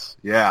look at us.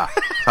 Yeah.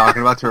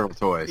 Talking about turtle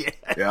toys.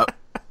 Yeah.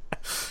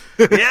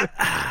 Yep.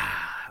 Yeah.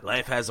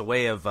 Life has a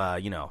way of,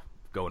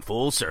 going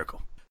full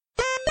circle.